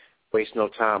saying. Waste no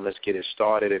time. Let's get it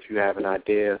started. If you have an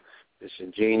idea that's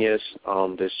ingenious,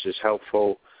 that's just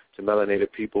helpful to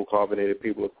melanated people, carbonated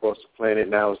people across the planet,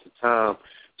 now is the time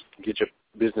to get your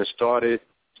business started.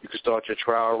 You can start your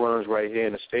trial runs right here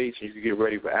in the States, and you can get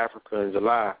ready for Africa in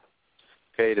July.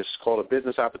 Okay, this is called a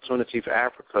business opportunity for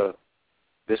Africa.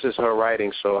 This is her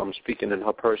writing, so I'm speaking in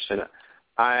her person.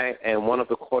 I am one of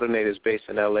the coordinators based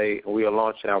in L.A., and we are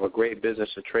launching our Great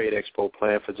Business and Trade Expo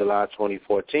plan for July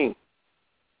 2014.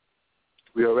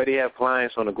 We already have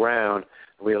clients on the ground,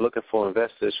 and we are looking for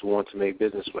investors who want to make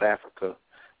business with Africa.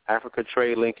 Africa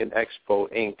Trade Link and Expo,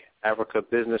 Inc., Africa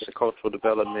Business and Cultural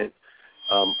Development,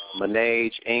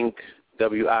 Manage, Inc.,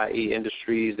 WIE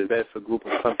Industries, the Bedford Group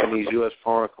of Companies, U.S.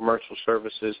 Foreign Commercial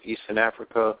Services, Eastern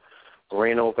Africa,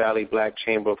 Moreno Valley Black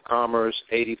Chamber of Commerce,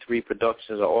 83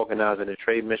 Productions are organizing a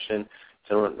trade mission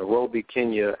to Nairobi,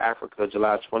 Kenya, Africa,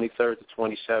 July 23rd to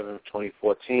 27th,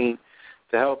 2014,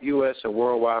 to help U.S. and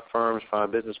worldwide firms find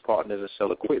business partners and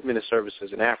sell equipment and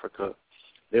services in Africa.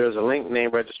 There is a link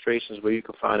named registrations where you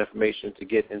can find information to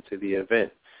get into the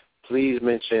event. Please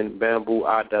mention Bamboo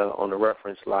Ada on the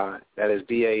reference line. That is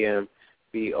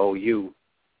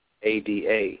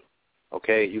BAMBOUADA.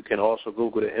 Okay, you can also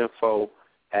Google the info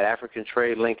at African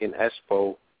Trade Link and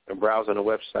Expo and browse on the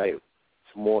website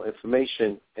for more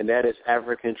information. And that is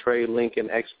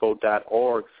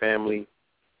AfricanTradeLinkandExpo.org, family.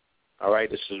 All right,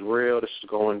 this is real. This is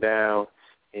going down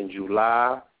in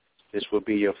July. This will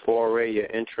be your foray,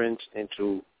 your entrance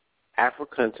into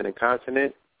Africa, into the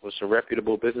continent, with some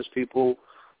reputable business people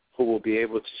who will be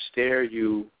able to steer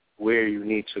you where you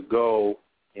need to go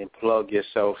and plug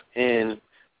yourself in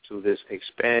to this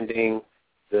expanding,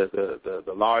 the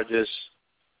largest,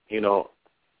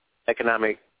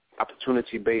 economic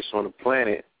opportunity base on the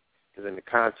planet, is in the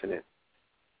continent.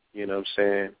 You know what I'm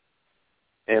saying?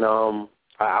 And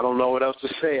I don't know what else to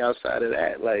say outside of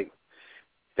that. Like,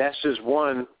 that's just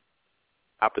one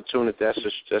opportunity. That's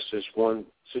just one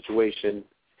situation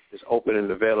that's open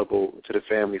and available to the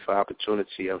family for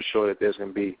opportunity. I'm sure that there's going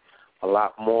to be a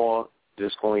lot more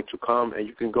that's going to come, and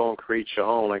you can go and create your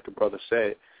own, like the brother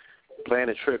said. Plan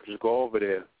a trip, just go over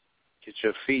there, get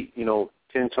your feet,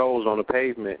 10 toes on the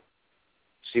pavement,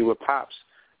 see what pops.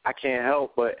 I can't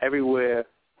help but everywhere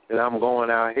that I'm going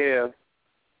out here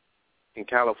in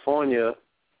California,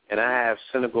 and I have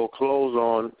Senegal clothes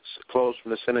on, clothes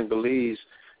from the Senegalese,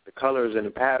 the colors and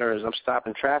the patterns, I'm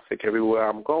stopping traffic everywhere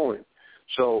I'm going.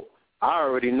 So I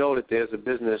already know that there's a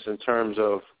business in terms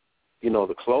of,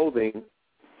 the clothing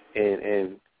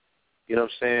and you know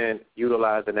what I'm saying,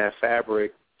 utilizing that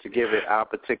fabric to give it our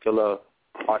particular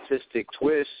artistic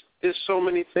twist. There's so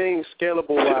many things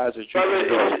scalable-wise that you can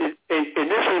do. And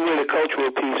this is where the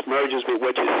cultural piece merges with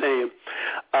what you're saying.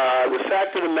 The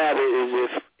fact of the matter is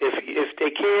if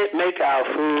they can't make our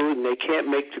food and they can't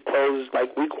make the clothes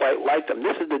like we quite like them,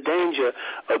 this is the danger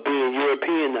of being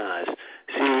Europeanized.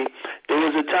 See, there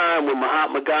was a time when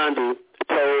Mahatma Gandhi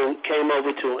came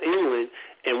over to England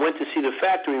and went to see the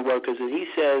factory workers, and he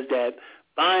says that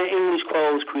buying English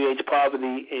clothes creates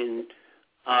poverty in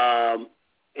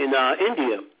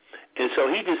India. And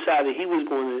so he decided he was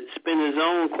going to spin his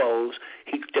own clothes.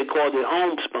 They called it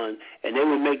homespun, and they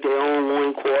would make their own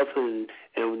loincloth and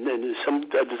some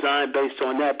design based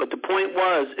on that. But the point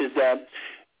is that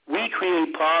we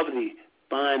create poverty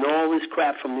buying all this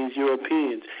crap from these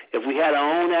Europeans. If we had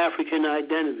our own African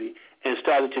identity and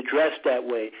started to dress that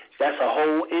way, that's a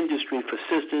whole industry for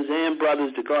sisters and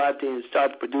brothers to go out there and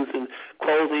start producing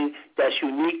clothing that's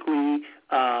uniquely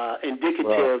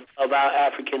indicative of our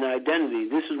African identity.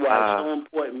 This is why it's so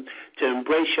important to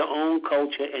embrace your own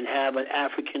culture and have an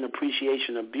African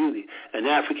appreciation of beauty, an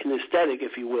African aesthetic,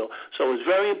 if you will. So it's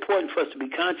very important for us to be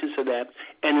conscious of that.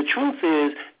 And the truth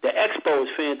is, the expo is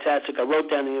fantastic. I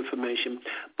wrote down the information.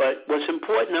 But what's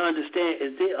important to understand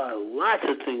is there are lots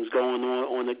of things going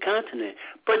on the continent,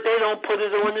 but they don't put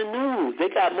it on the news. They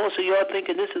got most of y'all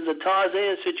thinking this is a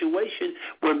Tarzan situation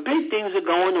when big things are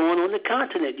going on the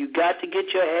continent. You got to get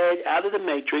your head out of the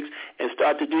matrix and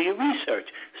start to do your research.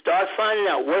 Start finding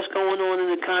out what's going on in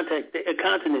the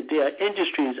continent. There are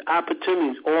industries,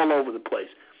 opportunities all over the place.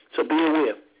 So be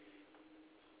aware.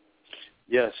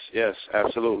 Yes,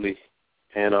 absolutely.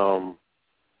 And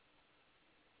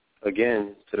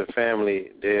again, to the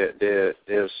family,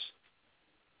 there's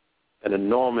an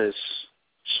enormous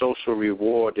social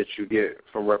reward that you get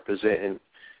from representing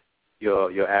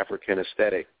your African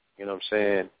aesthetic. You know what I'm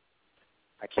saying?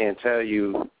 I can't tell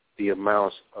you the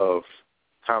amounts of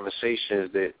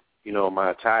conversations that, my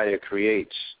attire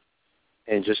creates,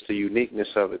 and just the uniqueness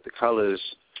of it, the colors,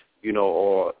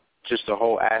 or just the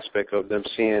whole aspect of them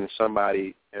seeing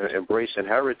somebody embracing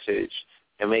heritage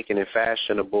and making it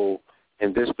fashionable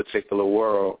in this particular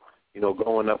world,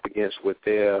 going up against what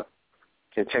their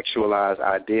contextualized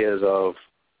ideas of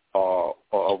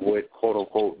what,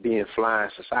 quote-unquote, being fly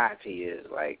in society is.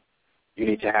 Like, you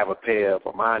need to have a pair of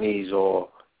Armani's or,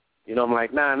 I'm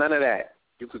like, nah, none of that.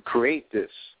 You could create this,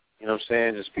 what I'm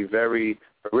saying? Just be very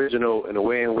original in a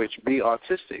way in which be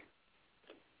artistic.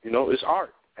 It's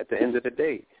art at the end of the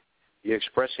day. You're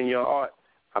expressing your art.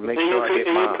 I make sure I get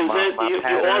my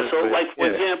patterns. Also, like,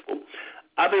 for example,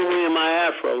 I've been wearing my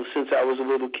afro since I was a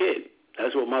little kid.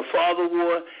 That's what my father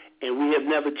wore, and we have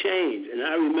never changed. And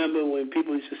I remember when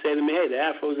people used to say to me, hey, the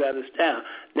afro's out of style.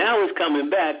 Now it's coming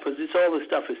back because all this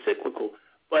stuff is cyclical.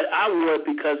 But I wore it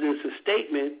because it's a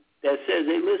statement that says,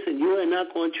 hey, listen, you are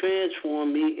not going to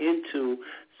transform me into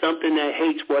something that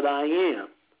hates what I am,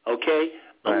 okay?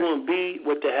 I'm going to be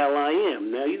what the hell I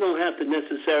am. Now, you don't have to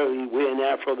necessarily wear an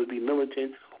afro to be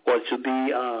militant or to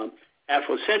be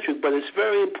Afrocentric, but it's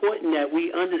very important that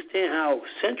we understand how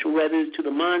central that is to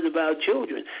the minds of our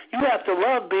children. You have to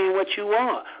love being what you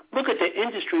are. Look at the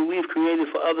industry we've created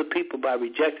for other people by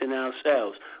rejecting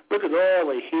ourselves. Look at all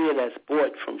the hair that's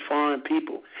bought from foreign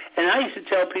people. And I used to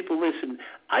tell people, listen,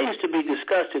 I used to be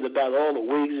disgusted about all the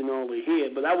wigs and all the hair,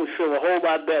 but I would feel a whole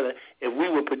lot better if we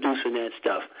were producing that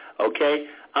stuff, okay?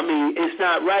 I mean, it's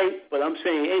not right, but I'm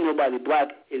saying ain't nobody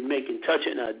black is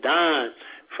touching a dime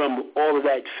from all of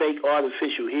that fake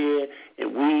artificial hair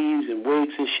and weaves and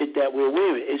wigs and shit that we're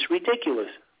wearing. It's ridiculous.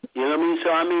 You know what I mean?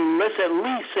 So, let's at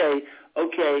least say,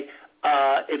 okay,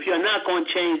 if you're not going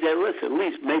to change that, let's at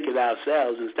least make it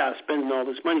ourselves and stop spending all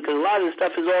this money, because a lot of this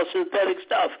stuff is all synthetic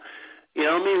stuff. You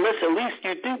know what I mean? Let's at least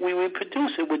you think we would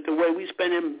produce it with the way we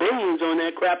spending billions on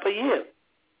that crap a year.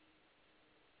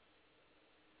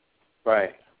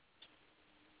 Right.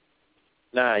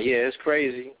 It's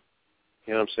crazy.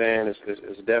 You know what I'm saying?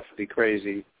 It's definitely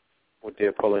crazy what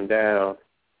they're pulling down.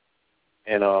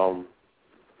 And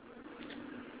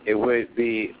it would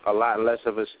be a lot less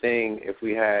of a sting if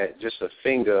we had just a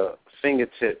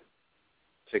fingertip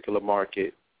particular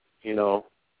market, you know.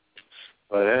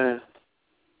 But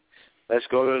let's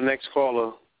go to the next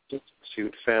caller, see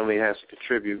what the family has to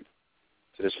contribute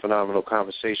to this phenomenal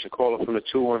conversation. Caller from the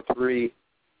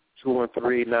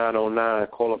 213-909.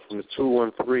 Caller from the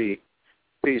 213.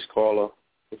 Peace, caller.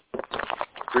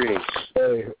 Greetings.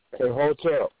 Hey,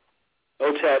 Hotel.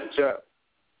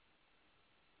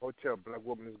 Hotel, Black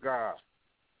Woman is God.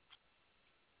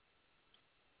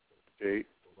 Okay.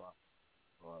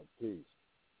 All right, peace.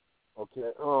 Okay,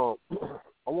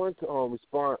 I wanted to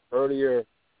respond earlier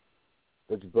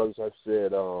that the brothers have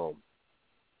said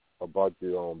about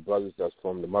the brothers that's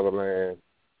from the motherland.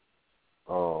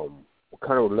 We're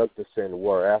kind of reluctant saying the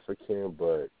word African,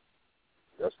 but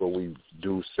that's what we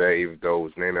do say, even though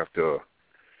it's named after a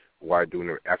white dude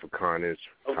named Africanus.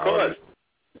 Of course.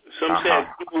 Some say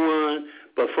people one,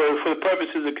 but for the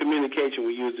purposes of communication,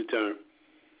 we use the term.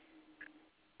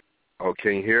 Oh,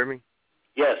 can you hear me?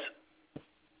 Yes.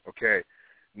 Okay.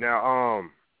 Now,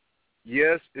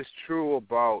 yes, it's true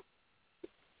about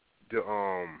the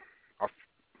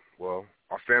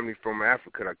our family from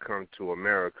Africa that come to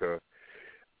America.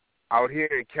 Out here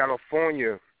in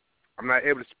California, I'm not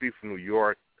able to speak for New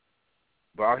York,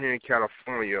 but out here in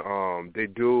California, they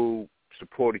do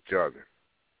support each other.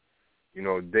 You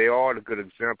know, they are a good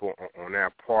example on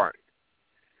that part.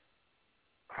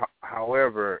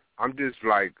 However, I'm just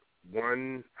like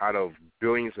one out of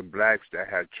billions of blacks that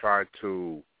have tried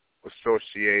to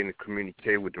associate and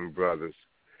communicate with them brothers.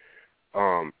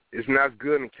 It's not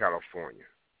good in California.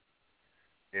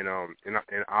 And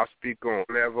I'll speak on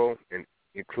level and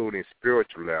including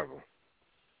spiritual level.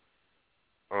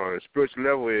 Spiritual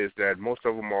level is that most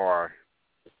of them are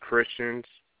Christians.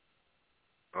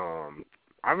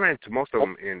 I ran into most of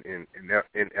them in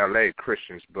L.A.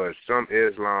 Christians, but some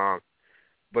Islam.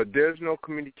 But there's no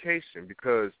communication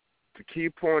because the key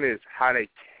point is how they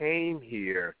came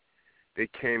here. They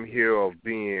came here of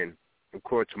being,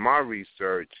 according to my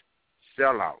research,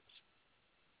 sellouts.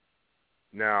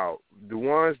 Now, the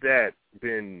ones that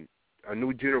been a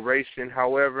new generation,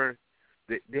 however,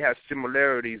 they have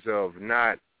similarities of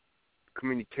not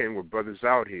communicating with brothers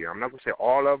out here. I'm not going to say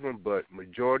all of them, but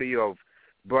majority of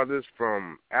brothers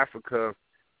from Africa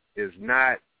is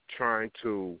not trying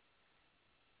to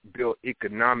build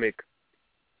economic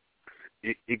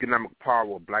power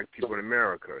with black people in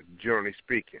America, generally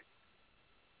speaking.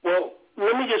 Well,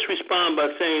 let me just respond by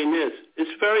saying this.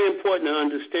 It's very important to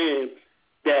understand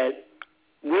that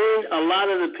when a lot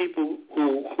of the people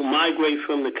who migrate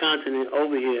from the continent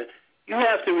over here, you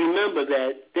have to remember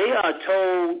that they are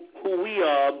told who we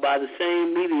are by the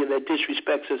same media that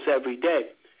disrespects us every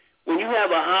day. When you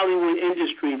have a Hollywood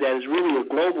industry that is really a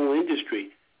global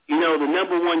industry, you know, the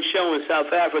number one show in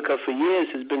South Africa for years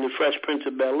has been The Fresh Prince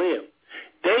of Bel-Air.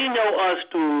 They know us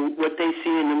through what they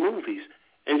see in the movies.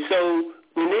 And so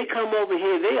when they come over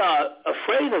here, they are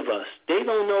afraid of us. They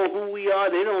don't know who we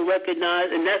are. They don't recognize,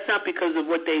 and that's not because of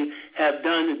what they have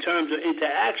done in terms of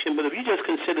interaction, but if you just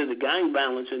consider the gang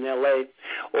violence in L.A.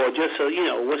 or just,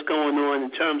 what's going on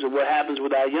in terms of what happens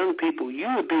with our young people, you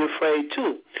would be afraid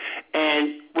too.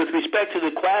 And with respect to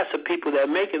the class of people that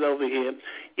make it over here,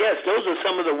 yes, those are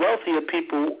some of the wealthier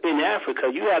people in Africa.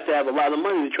 You have to have a lot of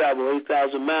money to travel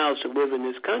 8,000 miles to live in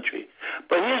this country.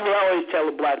 But here's what I always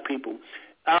tell the black people.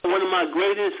 One of my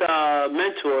greatest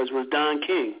mentors was Don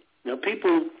King. Now,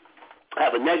 people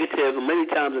have many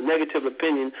times a negative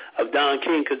opinion of Don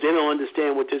King because they don't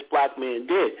understand what this black man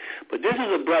did. But this is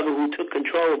a brother who took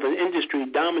control of an industry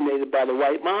dominated by the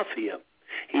white mafia.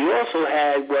 He also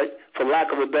had what, for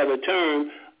lack of a better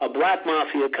term, a black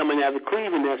mafia coming out of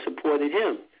Cleveland that supported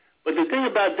him. But the thing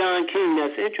about Don King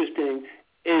that's interesting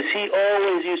is he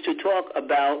always talked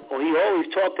about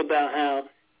how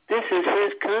this is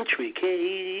his country.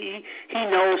 He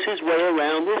knows his way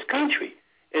around this country.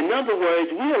 In other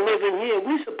words, we are living here.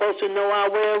 We're supposed to know our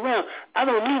way around. I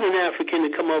don't need an African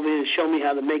to come over here and show me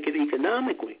how to make it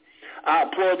economically. I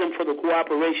applaud them for the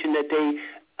cooperation that they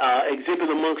exhibit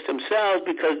amongst themselves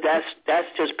because that's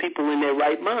just people in their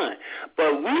right mind.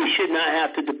 But we should not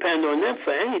have to depend on them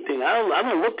for anything. I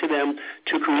don't look to them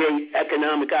to create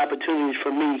economic opportunities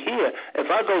for me here. If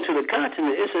I go to the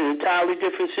continent, it's an entirely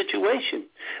different situation.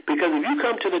 Because if you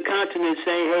come to the continent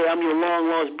saying, hey, I'm your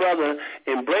long-lost brother,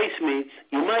 embrace me,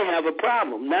 you might have a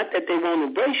problem. Not that they won't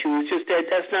embrace you, it's just that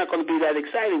that's not going to be that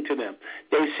exciting to them.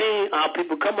 They've seen how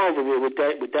people come over here with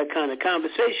that kind of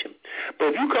conversation.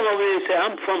 But if you come over here and say,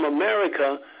 I'm from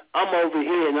America, I'm over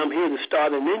here and I'm here to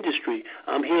start an industry.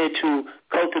 I'm here to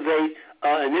cultivate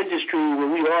an industry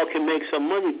where we all can make some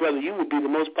money, brother. You would be the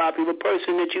most popular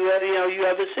person that you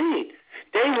ever seen.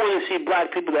 They want to see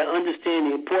black people that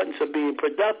understand the importance of being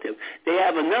productive. They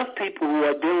have enough people who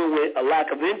are dealing with a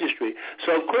lack of industry.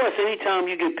 So, of course, anytime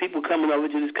you get people coming over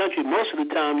to this country, most of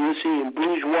the time you're seeing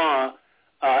bourgeois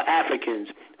Africans,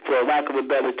 for lack of a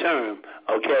better term,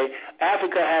 okay?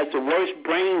 Africa has the worst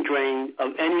brain drain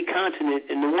of any continent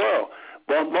in the world.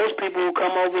 Well, most people who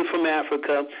come over from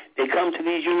Africa, they come to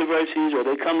these universities or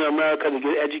they come to America to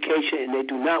get education, and they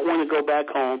do not want to go back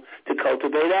home to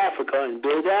cultivate Africa and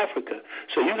build Africa.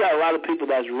 So you got a lot of people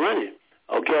that's running,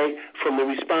 okay, from the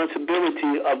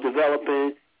responsibility of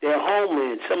developing their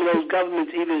homeland. Some of those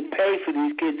governments even pay for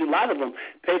these kids, a lot of them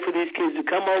pay for these kids to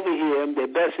come over here, their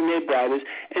best and their brightest,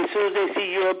 and as soon as they see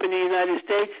Europe and the United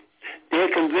States,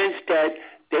 they're convinced that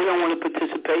they don't want to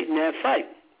participate in that fight,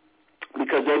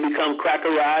 because they become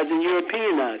crackerized and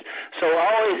Europeanized. So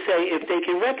I always say, if they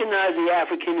can recognize the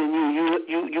African in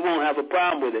you won't have a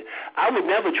problem with it. I would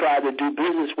never try to do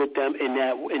business with them in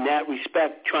that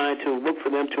respect, trying to look for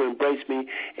them to embrace me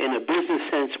in a business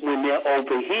sense when they're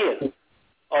over here.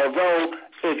 Although,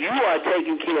 if you are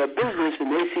taking care of business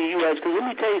and they see you as, because let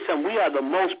me tell you something, we are the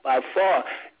most, by far,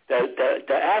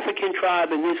 the African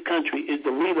tribe in this country is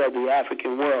the leader of the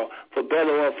African world, for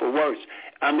better or for worse.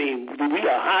 I mean, we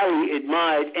are highly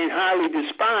admired and highly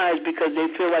despised because they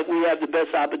feel like we have the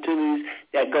best opportunities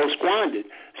that go squandered.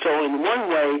 So in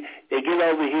one way, they get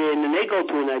over here and then they go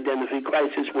through an identity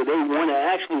crisis where they want to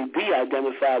actually be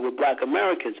identified with black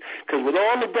Americans. Because with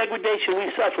all the degradation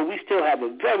we suffer, we still have a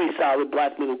very solid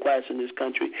black middle class in this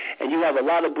country. And you have a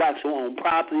lot of blacks who own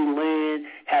property, land,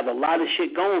 have a lot of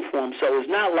shit going for them. So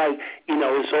it's not like,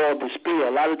 it's all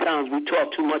despair. A lot of times we talk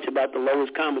too much about the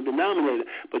lowest common denominator.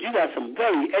 But you got some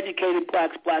very educated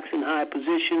blacks in high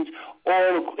positions,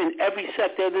 all in every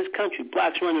sector of this country.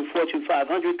 Blacks running Fortune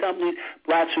 500 companies,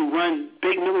 blacks who run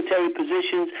big military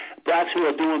positions, blacks who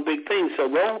are doing big things. So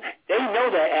they know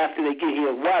that after they get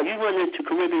here. Wow, you run into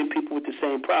Caribbean people with the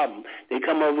same problem. They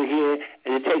come over here,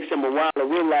 and it takes them a while to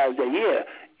realize that,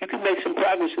 you can make some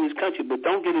progress in this country, but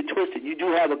don't get it twisted. You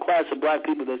do have a class of black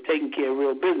people that's taking care of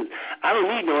real business. I don't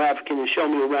need no African to show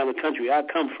me around the country I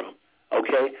come from.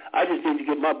 Okay, I just need to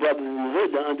get my brothers in the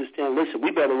hood to understand, listen, we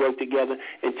better work together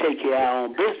and take care of our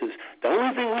own business. The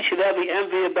only thing we should ever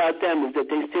envy about them is that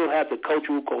they still have the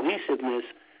cultural cohesiveness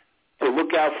to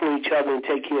look out for each other and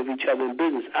take care of each other in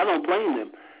business. I don't blame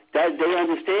them. That they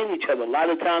understand each other. A lot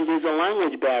of times there's a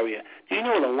language barrier. Do you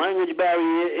know what a language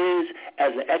barrier is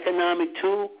as an economic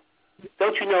tool?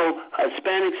 Don't you know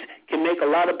Hispanics can make a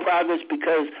lot of progress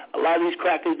because a lot of these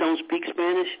crackers don't speak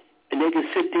Spanish? And they can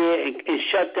sit there and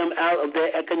shut them out of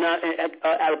their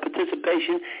out of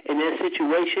participation in their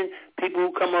situation. People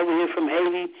who come over here from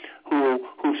Haiti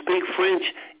who speak French,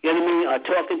 are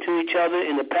talking to each other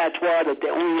in the patois that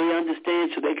they only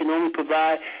understand, so they can only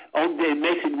provide. It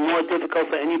makes it more difficult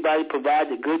for anybody to provide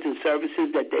the goods and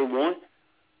services that they want.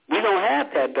 We don't have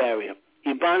that barrier.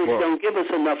 Ebonics don't give us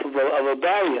enough of a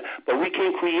barrier, but we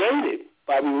can create it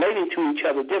by relating to each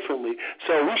other differently.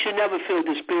 So we should never feel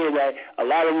despair that a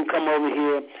lot of them come over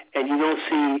here and you don't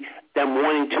see them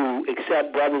wanting to accept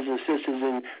brothers and sisters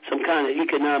in some kind of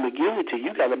economic unity.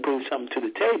 You got to bring something to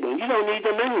the table, and you don't need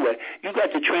them anyway. You got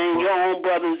to train your own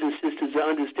brothers and sisters to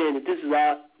understand that this is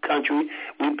our country.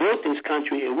 We built this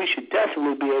country, and we should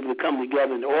definitely be able to come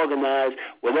together and organize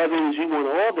whatever it is we want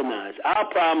to organize. Our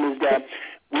problem is that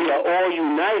we are all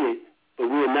united, but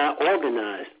we are not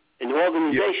organized. And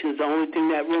organization is the only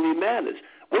thing that really matters.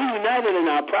 We're united in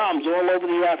our problems all over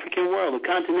the African world. The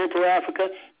continental African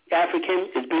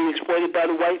is being exploited by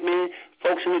the white man.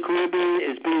 Folks in the Caribbean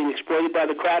is being exploited by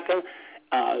the cracker.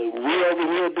 We over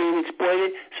here are being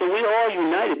exploited. So we're all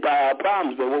united by our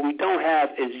problems, but what we don't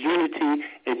have is unity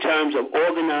in terms of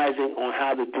organizing on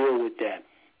how to deal with that.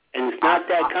 And it's not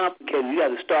that complicated. You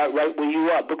got to start right where you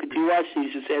are. Booker T. Washington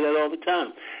used to say that all the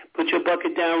time. Put your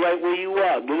bucket down right where you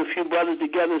are. Get a few brothers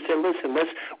together and say, listen,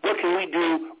 what can we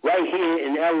do right here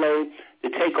in L.A.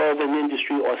 to take over an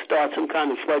industry or start some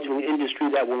kind of fledgling industry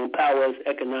that will empower us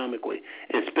economically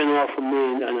and spin off from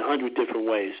there in 100 different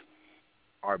ways.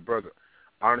 All right, brother.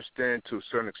 I understand to a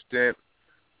certain extent.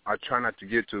 I try not to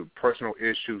get to personal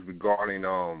issues regarding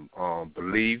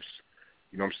beliefs.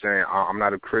 You know what I'm saying? I'm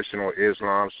not a Christian or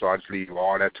Islam, so I just leave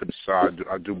all that to the side.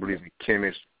 I do believe in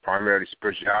chemistry, primarily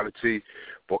spirituality,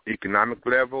 but economic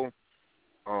level,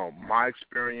 my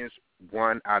experience,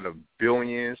 1 out of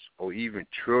billions or even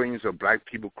trillions of black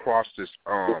people across this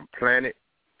planet,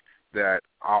 that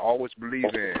I always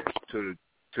believe in to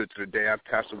to the day I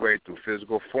pass away through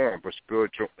physical form, but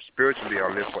spiritually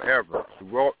I live forever.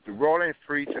 The world ain't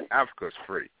free till Africa's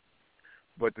free.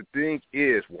 But the thing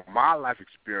is, with my life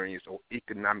experience or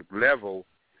economic level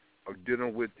of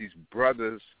dealing with these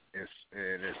brothers and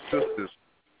sisters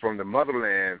from the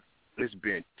motherland, it's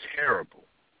been terrible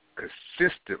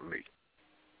consistently.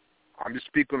 I'm just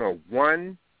speaking of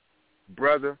one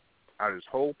brother out of this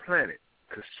whole planet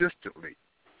consistently.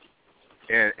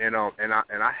 And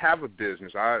I have a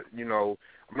business. I'm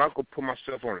not gonna put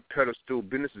myself on a pedestal.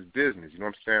 Business is business. You know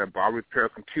what I'm saying? But I repair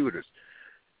computers.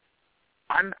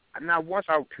 Not once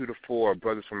I recruited for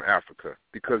brothers from Africa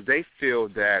because they feel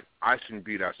that I shouldn't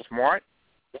be that smart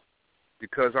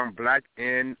because I'm black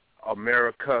in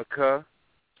America,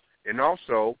 and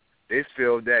also they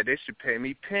feel that they should pay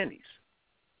me pennies.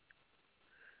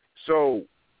 So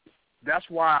that's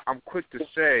why I'm quick to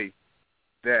say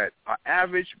that an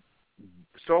average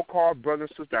so-called brother and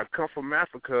sister that come from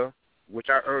Africa, which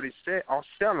I already said, are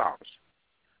sellouts.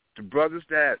 The brothers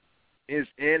that is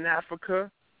in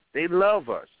Africa, they love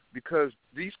us because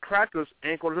these crackers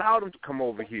ain't going to allow them to come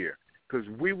over here because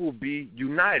we will be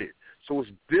united. So it's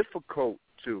difficult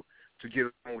to get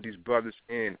along with these brothers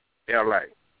in L.A.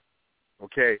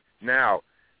 Okay? Now,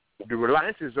 the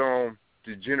reliance is on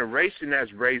the generation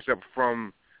that's raised up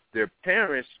from their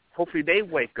parents. Hopefully they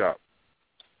wake up.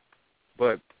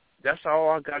 But that's all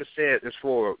I got to say as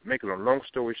for making a long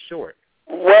story short.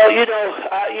 Well, you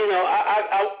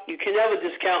can never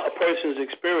discount a person's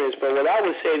experience, but what I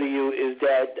would say to you is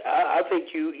that I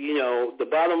think the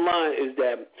bottom line is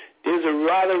that there's a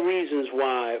lot of reasons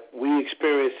why we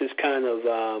experience this kind of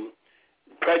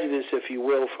prejudice, if you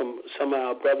will, from some of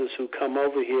our brothers who come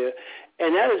over here,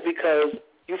 and that is because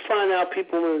you find out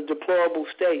people in a deplorable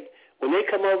state. When they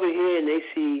come over here and they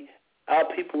see our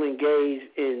people engaged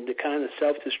in the kind of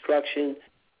self-destruction.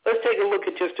 Let's take a look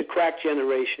at just the crack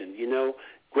generation,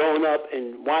 growing up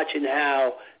and watching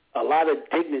how a lot of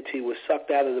dignity was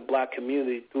sucked out of the black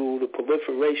community through the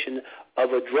proliferation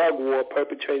of a drug war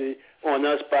perpetrated on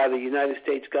us by the United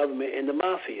States government and the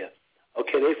mafia.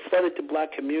 Okay, they flooded the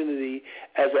black community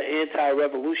as an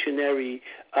anti-revolutionary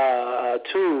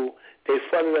tool. They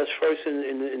flooded us first in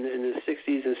the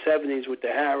 60s and 70s with the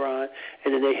heroin,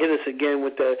 and then they hit us again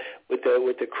with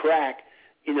the crack,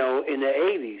 in the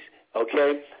 80s.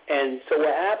 Okay, and so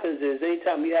what happens is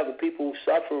anytime you have a people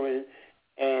suffering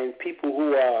and people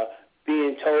who are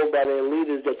being told by their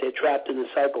leaders that they're trapped in the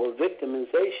cycle of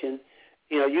victimization,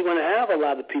 you're going to have a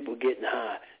lot of people getting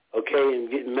high. Okay, and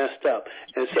getting messed up.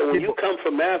 And so when you come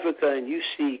from Africa and you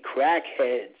see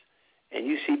crackheads and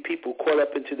you see people caught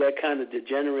up into that kind of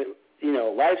degenerate,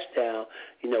 lifestyle,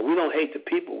 we don't hate the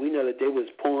people. We know that they was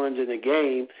pawns in a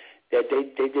game that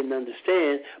they didn't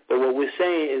understand. But what we're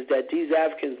saying is that these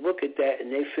Africans look at that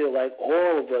and they feel like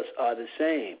all of us are the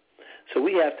same. So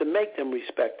we have to make them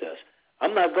respect us.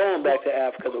 I'm not going back to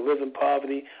Africa to live in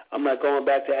poverty. I'm not going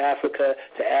back to Africa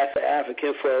to ask the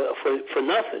African for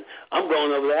nothing. I'm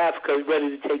going over to Africa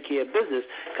ready to take care of business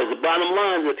because the bottom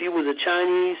line is if you was a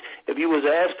Chinese, if you was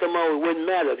an Eskimo, it wouldn't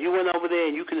matter. If you went over there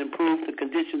and you can improve the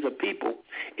conditions of people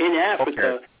in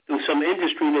Africa through some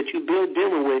industry that you're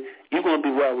dealing with, you're going to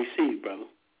be well received, brother.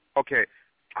 Okay.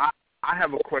 I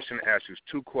have a question to ask you.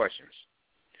 2 questions.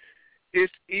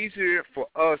 It's easier for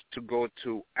us to go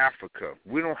to Africa.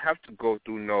 We don't have to go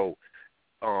through no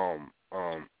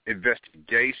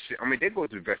investigation. I mean, they go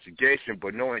through investigation,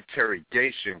 but no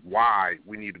interrogation why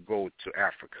we need to go to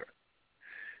Africa.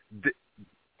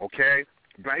 Okay?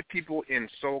 Black people in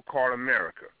so-called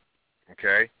America.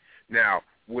 Okay? Now,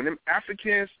 when them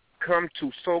Africans come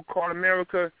to so-called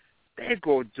America, they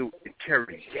go do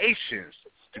interrogations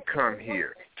to come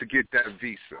here to get that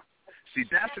visa. See,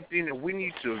 that's the thing that we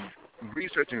need to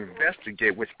research and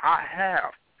investigate, which I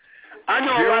have. I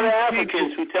know a lot of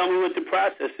Africans who tell me what the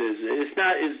process is. It's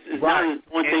not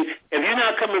one thing. If you're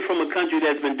not coming from a country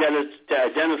that's been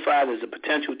identified as a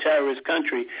potential terrorist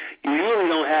country, you really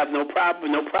don't have no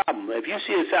problem. If you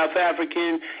see a South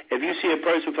African, if you see a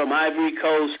person from Ivory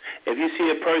Coast, if you see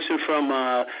a person from,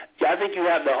 I think you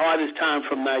have the hardest time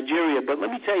from Nigeria. But let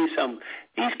me tell you something.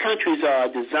 These countries are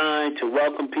designed to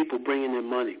welcome people bringing in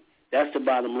money. That's the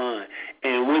bottom line.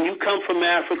 And when you come from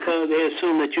Africa, they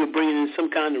assume that you're bringing in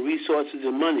some kind of resources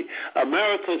and money.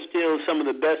 America steals some of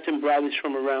the best and brightest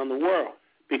from around the world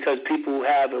because people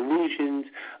have illusions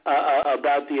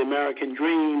about the American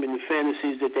dream and the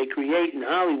fantasies that they create in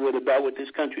Hollywood about what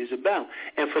this country is about.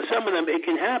 And for some of them, it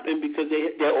can happen because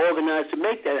they're organized to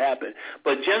make that happen.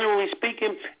 But generally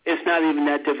speaking, it's not even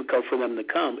that difficult for them to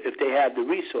come if they have the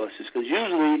resources because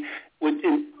usually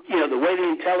the way the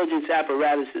intelligence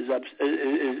apparatus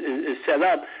is set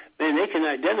up, man, they can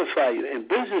identify you. And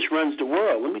business runs the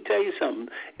world. Let me tell you something.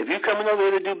 If you're coming over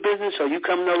here to do business, or you're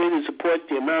coming over here to support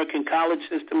the American college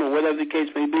system, or whatever the case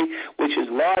may be, which is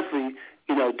largely,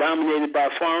 dominated by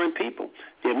foreign people.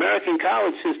 The American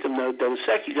college system, the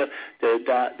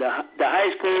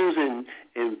high schools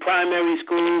and primary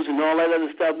schools and all that other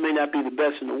stuff may not be the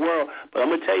best in the world, but I'm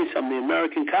going to tell you something. The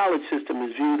American college system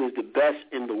is viewed as the best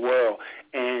in the world.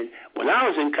 And when I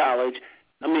was in college,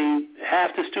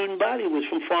 half the student body was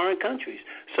from foreign countries.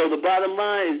 So the bottom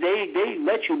line is they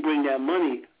let you bring that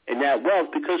money and that wealth,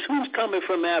 because who's coming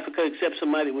from Africa except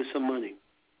somebody with some money?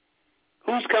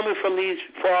 Who's coming from these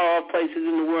far-off places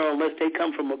in the world unless they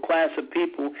come from a class of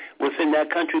people within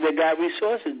that country that got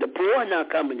resources? The poor are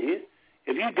not coming here.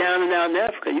 If you're down and out in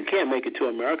Africa, you can't make it to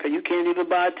America. You can't even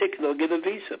buy a ticket or get a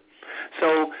visa.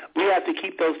 So we have to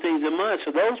keep those things in mind.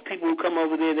 So those people who come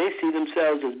over there, they see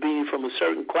themselves as being from a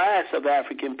certain class of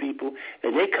African people,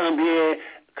 and they come here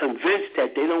convinced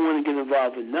that they don't want to get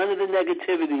involved in none of the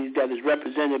negativities that is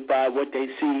represented by what they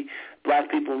see black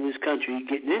people in this country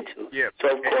getting into. Yeah.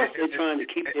 So, of course, they're trying to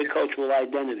keep their cultural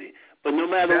identity. But no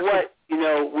matter what,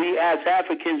 we as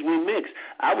Africans, we mix.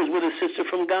 I was with a sister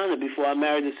from Ghana before I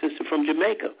married a sister from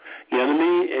Jamaica. You know what I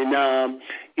mean? And,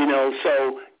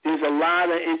 so there's a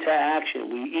lot of interaction.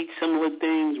 We eat similar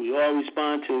things. We all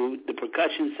respond to the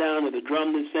percussion sound of the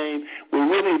drum the same. We're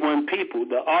really one people.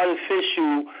 The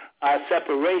artificial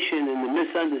separation and the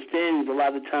misunderstandings a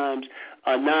lot of times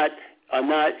are not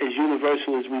as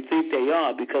universal as we think they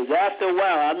are, because after a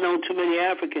while, I've known too many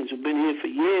Africans who've been here for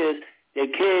years. Their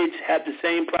kids have the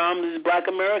same problems as black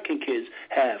American kids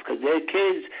have, because their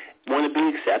kids want to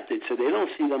be accepted, so they don't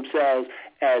see themselves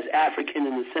as African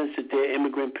in the sense that their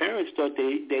immigrant parents thought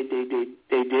they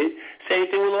did. Same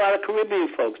thing with a lot of Caribbean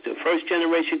folks. The first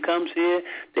generation comes here,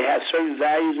 they have certain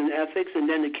values and ethics, and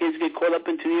then the kids get caught up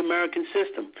into the American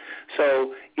system.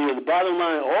 So, the bottom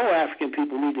line, all African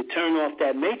people need to turn off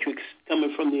that matrix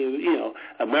coming from the,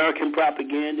 American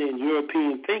propaganda and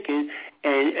European thinking,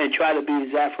 and try to be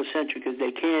as Afrocentric as they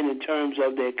can in terms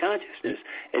of their consciousness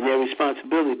and their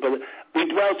responsibility. But we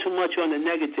dwell too much on the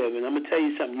negative, and I'm going to tell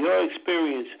you something. Your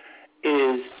experience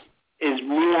is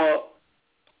more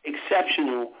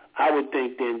exceptional, I would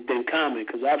think, than common,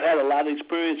 because I've had a lot of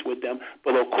experience with them.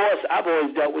 But, of course, I've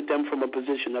always dealt with them from a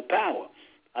position of power.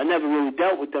 I never really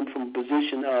dealt with them from a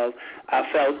position of I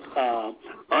felt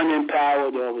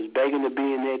unempowered or was begging to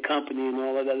be in their company and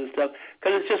all that other stuff.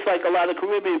 Because it's just like a lot of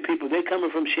Caribbean people. They're coming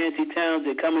from shanty towns.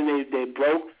 They're coming, they're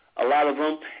broke, a lot of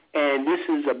them. And this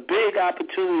is a big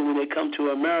opportunity when they come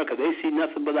to America. They see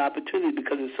nothing but opportunity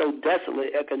because it's so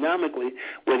desolate economically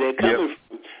where they're coming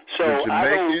from. So I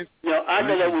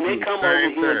know that when they come over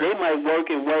here, they might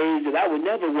work in ways that I would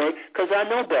never work because I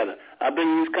know better. I've been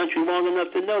in this country long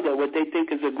enough to know that what they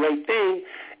think is a great thing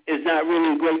is not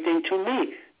really a great thing to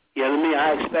me. You know what I mean?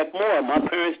 I expect more. My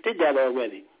parents did that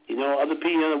already. Other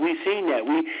people, we've seen that.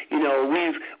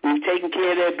 We've taken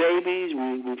care of their babies.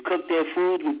 We've cooked their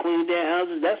food. We've cleaned their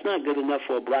houses. That's not good enough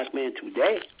for a black man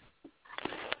today.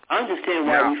 I understand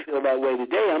why we feel that way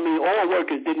today. All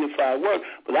work is dignified work,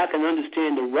 but I can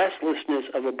understand the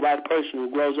restlessness of a black person who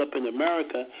grows up in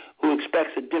America who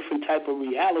expects a different type of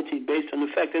reality based on the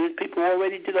fact that people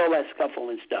already did all that scuffle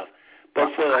and stuff.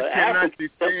 But for I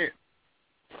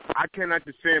cannot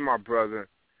defend my brother.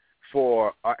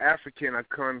 For an African, I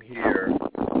come here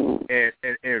and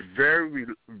very,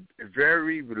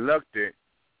 very reluctant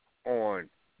on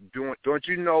doing. Don't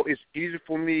you know it's easy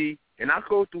for me, and I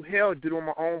go through hell dealing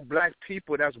with my own black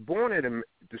people that's born in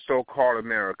the so-called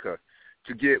America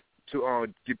to get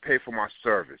paid for my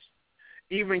service.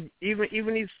 Even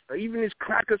these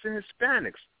crackers and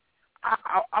Hispanics,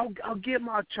 I'll get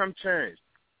my chump change,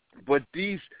 but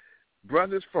these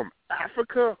brothers from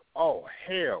Africa, oh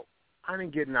hell. I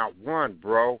didn't get not one,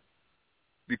 bro,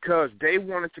 because they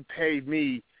wanted to pay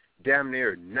me damn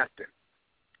near nothing.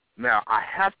 Now, I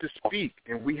have to speak,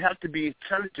 and we have to be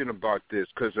intelligent about this,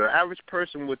 because the average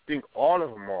person would think all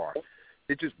of them are.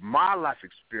 It's just my life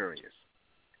experience.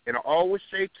 And I always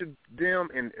say to them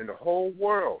in the whole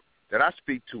world that I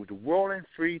speak to, the world ain't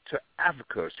free till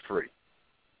Africa is free.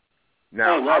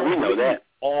 Now, we know that.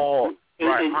 And you're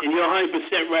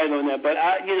 100% right on that. But,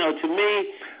 to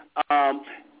me,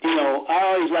 I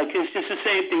always it's just the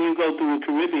same thing you go through with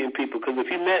Caribbean people, because if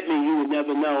you met me, you would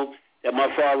never know that my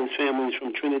father's family is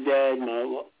from Trinidad,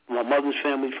 my mother's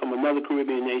family is from another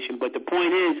Caribbean nation. But the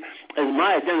point is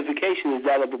my identification is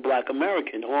that of a black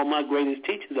American. All my greatest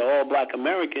teachers are all black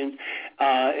Americans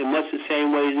in much the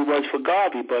same way as it was for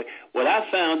Garvey. But what I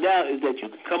found out is that you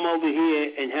can come over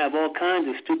here and have all kinds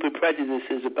of stupid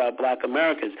prejudices about black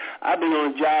Americans. I've been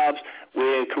on jobs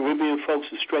where Caribbean folks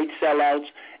are straight sellouts,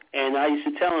 And I used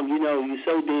to tell him, you're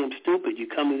so damn stupid. You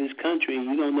come to this country and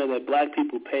you don't know that black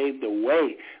people paved the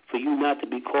way for you not to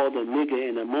be called a nigger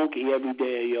and a monkey every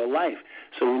day of your life.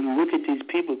 So when you look at these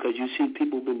people, because you see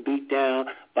people been beat down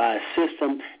by a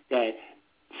system that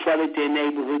flooded their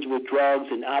neighborhoods with drugs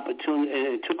and opportunity,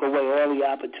 and it took away all the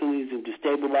opportunities and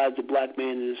destabilized the black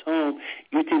man in his home,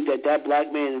 you think that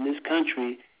black man in this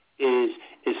country is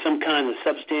some kind of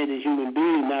substandard human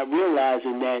being, not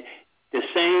realizing that we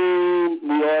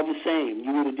all the same.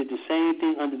 You would have did the same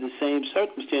thing under the same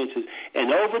circumstances.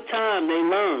 And over time, they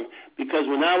learn. Because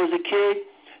when I was a kid,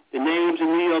 the names in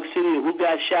New York City who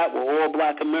got shot were all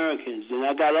black Americans. When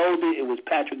I got older, it was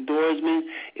Patrick Dorsman,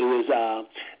 it was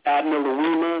Abner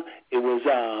Louima, it was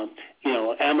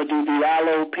Amadou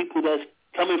Diallo, people that's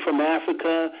coming from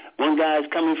Africa. One guy's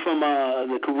coming from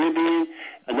the Caribbean.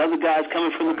 Another guy's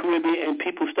coming from the Caribbean, and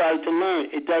people started to learn.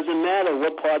 It doesn't matter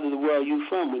what part of the world you're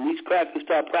from. When these crackers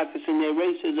start practicing their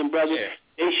racism, brother,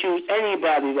 they shoot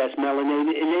anybody that's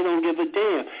melanated, and they don't give a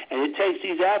damn. And it takes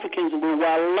these Africans a little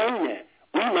while to learn that.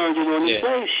 We learned it on the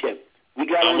slave ship. We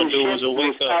got on the ship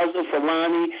with Hausa,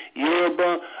 Fulani,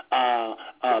 Yoruba,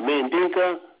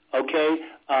 Mandinka, okay?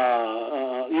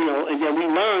 And then we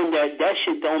learned that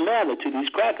shit don't matter to these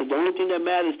crackers. The only thing that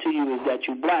matters to you is that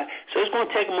you're black. So it's going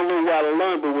to take them a little while to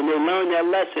learn, but when they learn that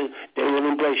lesson, they will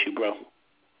embrace you, bro.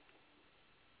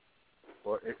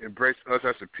 Well, embrace us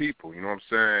as a people, you know what I'm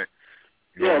saying?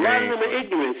 A lot of them are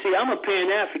ignorant. See, I'm a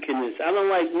Pan-Africanist. I don't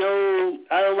like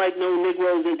no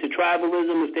Negroes into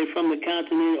tribalism if they're from the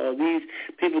continent or these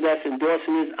people that's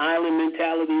endorsing this island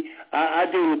mentality. I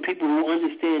deal with people who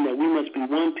understand that we must be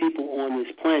one people on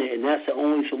this planet, and that's the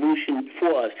only solution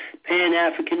for us.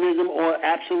 Pan-Africanism or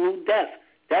absolute death.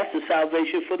 That's the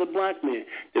salvation for the black man.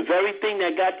 The very thing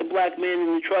that got the black man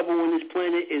into trouble on this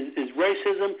planet is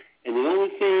racism, and the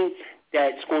only thing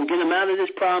that's going to get him out of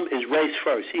this problem is race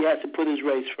first. He has to put his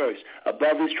race first,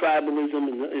 above his tribalism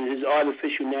and his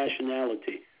artificial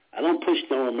nationality. I don't push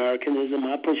no Americanism.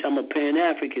 I'm a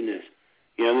Pan-Africanist.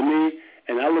 You know what I mean?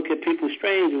 And I look at people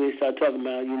strange when they start talking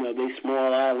about, they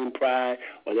small island pride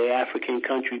or they African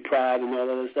country pride and all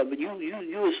that other stuff. But you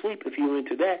asleep if you're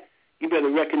into that. You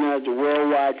better recognize the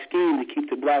worldwide scheme to keep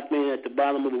the black man at the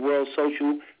bottom of the world,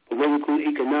 social, political,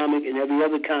 economic, and every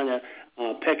other kind of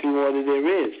pecking order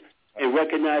there is. And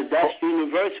recognize that's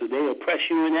universal. They oppress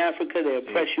you in Africa, they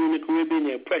oppress you in the Caribbean,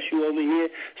 they oppress you over here.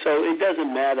 So it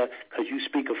doesn't matter because you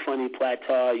speak a funny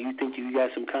plateau, you think you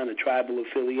got some kind of tribal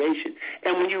affiliation.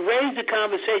 And when you raise the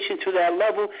conversation to that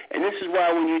level, and this is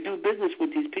why when you do business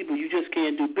with these people, you just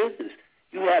can't do business.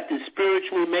 You have to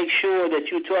spiritually make sure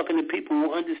that you're talking to people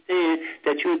who understand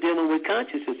that you're dealing with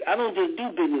consciousness. I don't just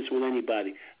do business with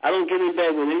anybody. I don't get in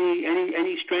bed with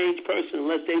any strange person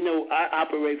unless they know I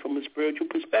operate from a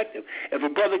spiritual perspective. If a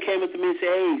brother came up to me and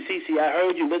said, hey, Cece, I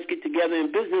heard you, let's get together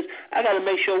in business, I got to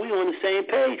make sure we're on the same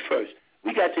page first.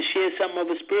 We got to share something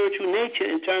of a spiritual nature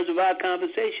in terms of our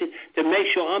conversation to make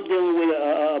sure I'm dealing with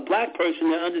a black person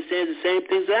that understands the same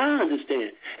things that I understand.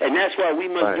 And that's why we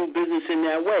must do business in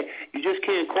that way. You just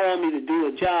can't call me to do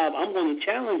a job. I'm going to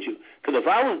challenge you. Because if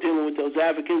I was dealing with those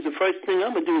Africans, the first thing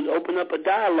I'm going to do is open up a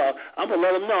dialogue. I'm going to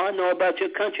let them know I know about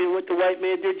your country and what the white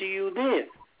man did to you there.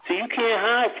 So you can't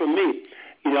hide from me.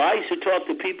 I used to talk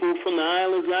to people from the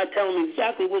islands, and I tell them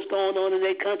exactly what's going on in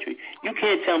their country. You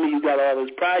can't tell me you got all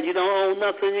this pride. You don't own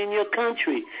nothing in your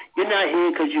country. You're not here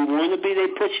because you want to be.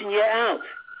 They're pushing you out.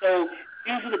 So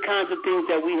these are the kinds of things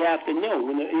that we have to know.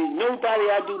 When nobody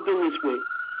I do business with,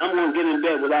 I'm going to get in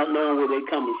bed without knowing where they're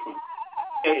coming from.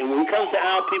 And when it comes to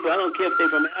our people, I don't care if they're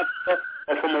from Africa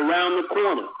or from around the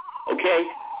corner, okay?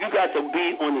 You got to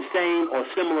be on the same or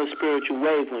similar spiritual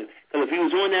wavelength. Because if you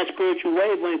was on that spiritual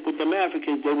wavelength with them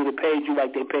Africans, they would have paid you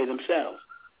like they pay themselves.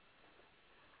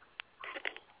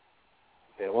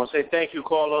 Okay, I want to say thank you,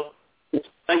 caller.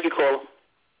 Thank you, caller.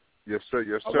 Yes, sir.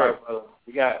 Yes, All sir. right, brother.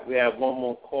 We have one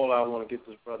more caller. I want to get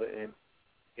this brother in.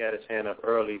 He got his hand up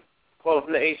early. Caller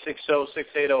from the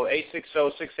 860-680.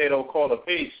 860-680, caller.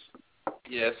 Peace.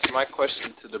 Yes, my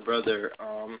question to the brother,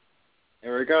 in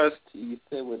regards to, you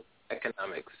said with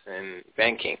economics and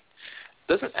banking,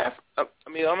 doesn't I'm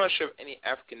not sure if any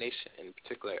African nation, in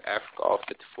particular Africa, all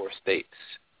 54 states,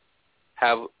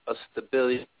 have a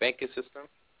stability banking system?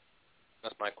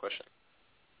 That's my question.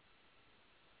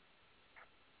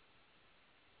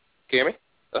 Can you hear me?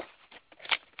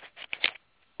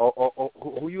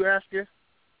 Who you asking?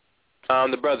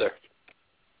 The brother.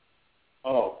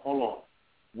 Oh, hold on.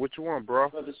 Which one, bro?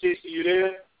 Brother Cece, you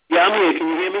there? Yeah, I'm here. Can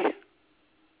you hear me?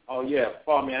 Oh, yeah.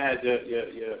 Pardon me. I had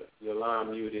your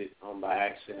line muted by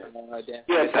accident.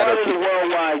 Yeah, part of the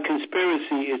worldwide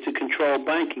conspiracy is to control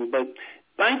banking, but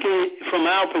banking, from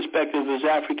our perspective as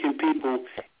African people,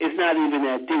 is not even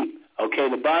that deep. Okay,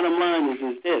 the bottom line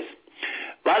is this.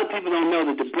 A lot of people don't know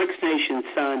that the BRICS nations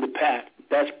signed the pact.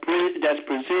 That's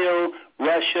Brazil,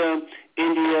 Russia,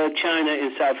 India, China,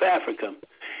 and South Africa.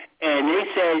 And they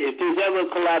said if there's ever a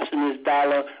collapse in this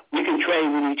dollar, we can trade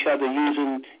with each other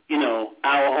using,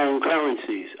 our own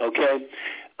currencies, okay?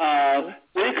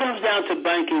 When it comes down to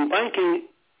banking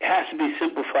has to be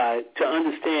simplified to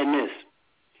understand this.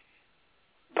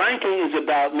 Banking is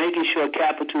about making sure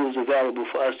capital is available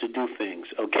for us to do things,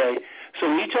 okay? So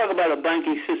when you talk about a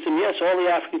banking system, yes, all the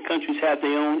African countries have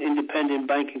their own independent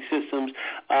banking systems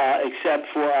except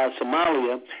for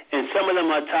Somalia, and some of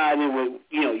them are tied in with,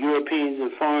 Europeans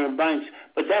and foreign banks,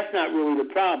 but that's not really the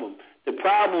problem. The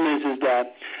problem is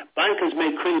that bankers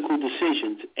make critical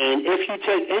decisions, and if you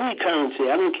take any currency,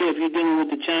 I don't care if you're dealing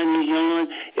with the Chinese yuan,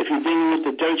 if you're dealing with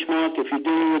the Deutschmark, if you're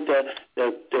dealing with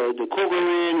the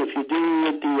Kugelin, if you're dealing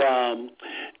with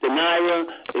the Naira,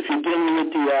 if you're dealing with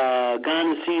the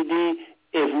Ghana CD,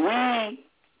 if we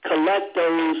collect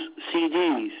those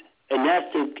CDs, and that's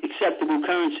the acceptable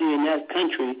currency in that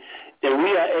country, then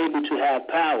we are able to have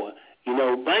power.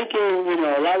 Banking,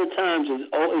 a lot of times is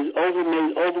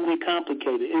overly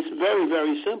complicated. It's very,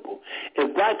 very simple.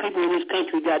 If black people in this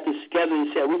country got this together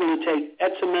and said, we're going to take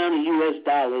X amount of U.S.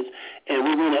 dollars and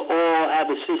we're going to all have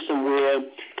a system where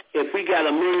if we got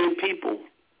 1 million people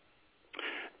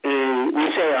and we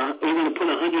say we're going to put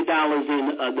 $100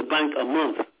 in the bank a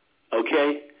month,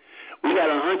 okay? We got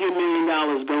 $100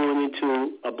 million going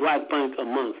into a black bank a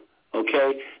month.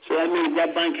 Okay, so that means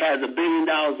that bank has $1 billion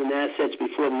in assets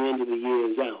before the end of the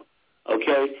year is out.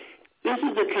 Okay, this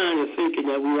is the kind of thinking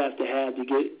that we have to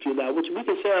get to that. Which we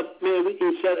can set up, man. We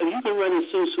can set. If you can run a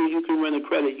SUSU, you can run a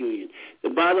credit union.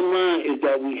 The bottom line is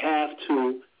that we have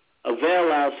to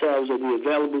avail ourselves of the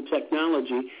available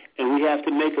technology, and we have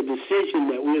to make a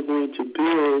decision that we're going to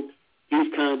build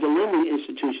these kinds of lending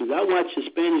institutions. I watched a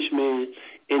Spanish man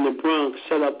in the Bronx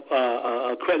set up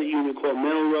a credit union called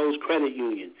Melrose Credit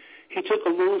Union. He took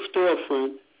a little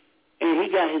storefront, and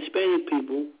he got Hispanic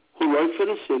people who work for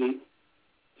the city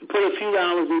to put a few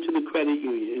dollars into the credit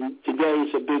union. And today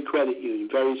it's a big credit union,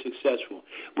 very successful.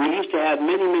 We used to have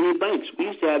many, many banks.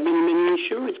 We used to have many, many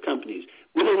insurance companies.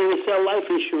 We don't even sell life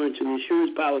insurance and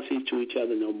insurance policies to each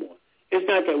other no more. It's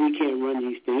not that we can't run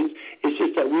these things. It's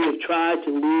just that we have tried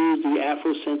to lose the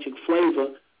Afrocentric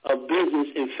flavor of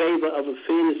business in favor of a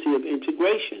fantasy of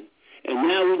integration. And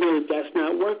now we know that that's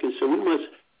not working, so we must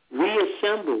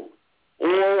reassemble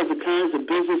all of the kinds of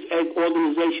business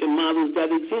organization models that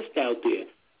exist out there.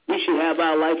 We should have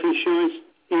our life insurance,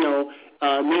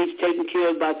 needs taken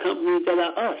care of by companies that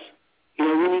are us.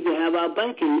 We need to have our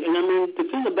banking. And I mean, the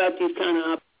thing about these kind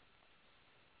of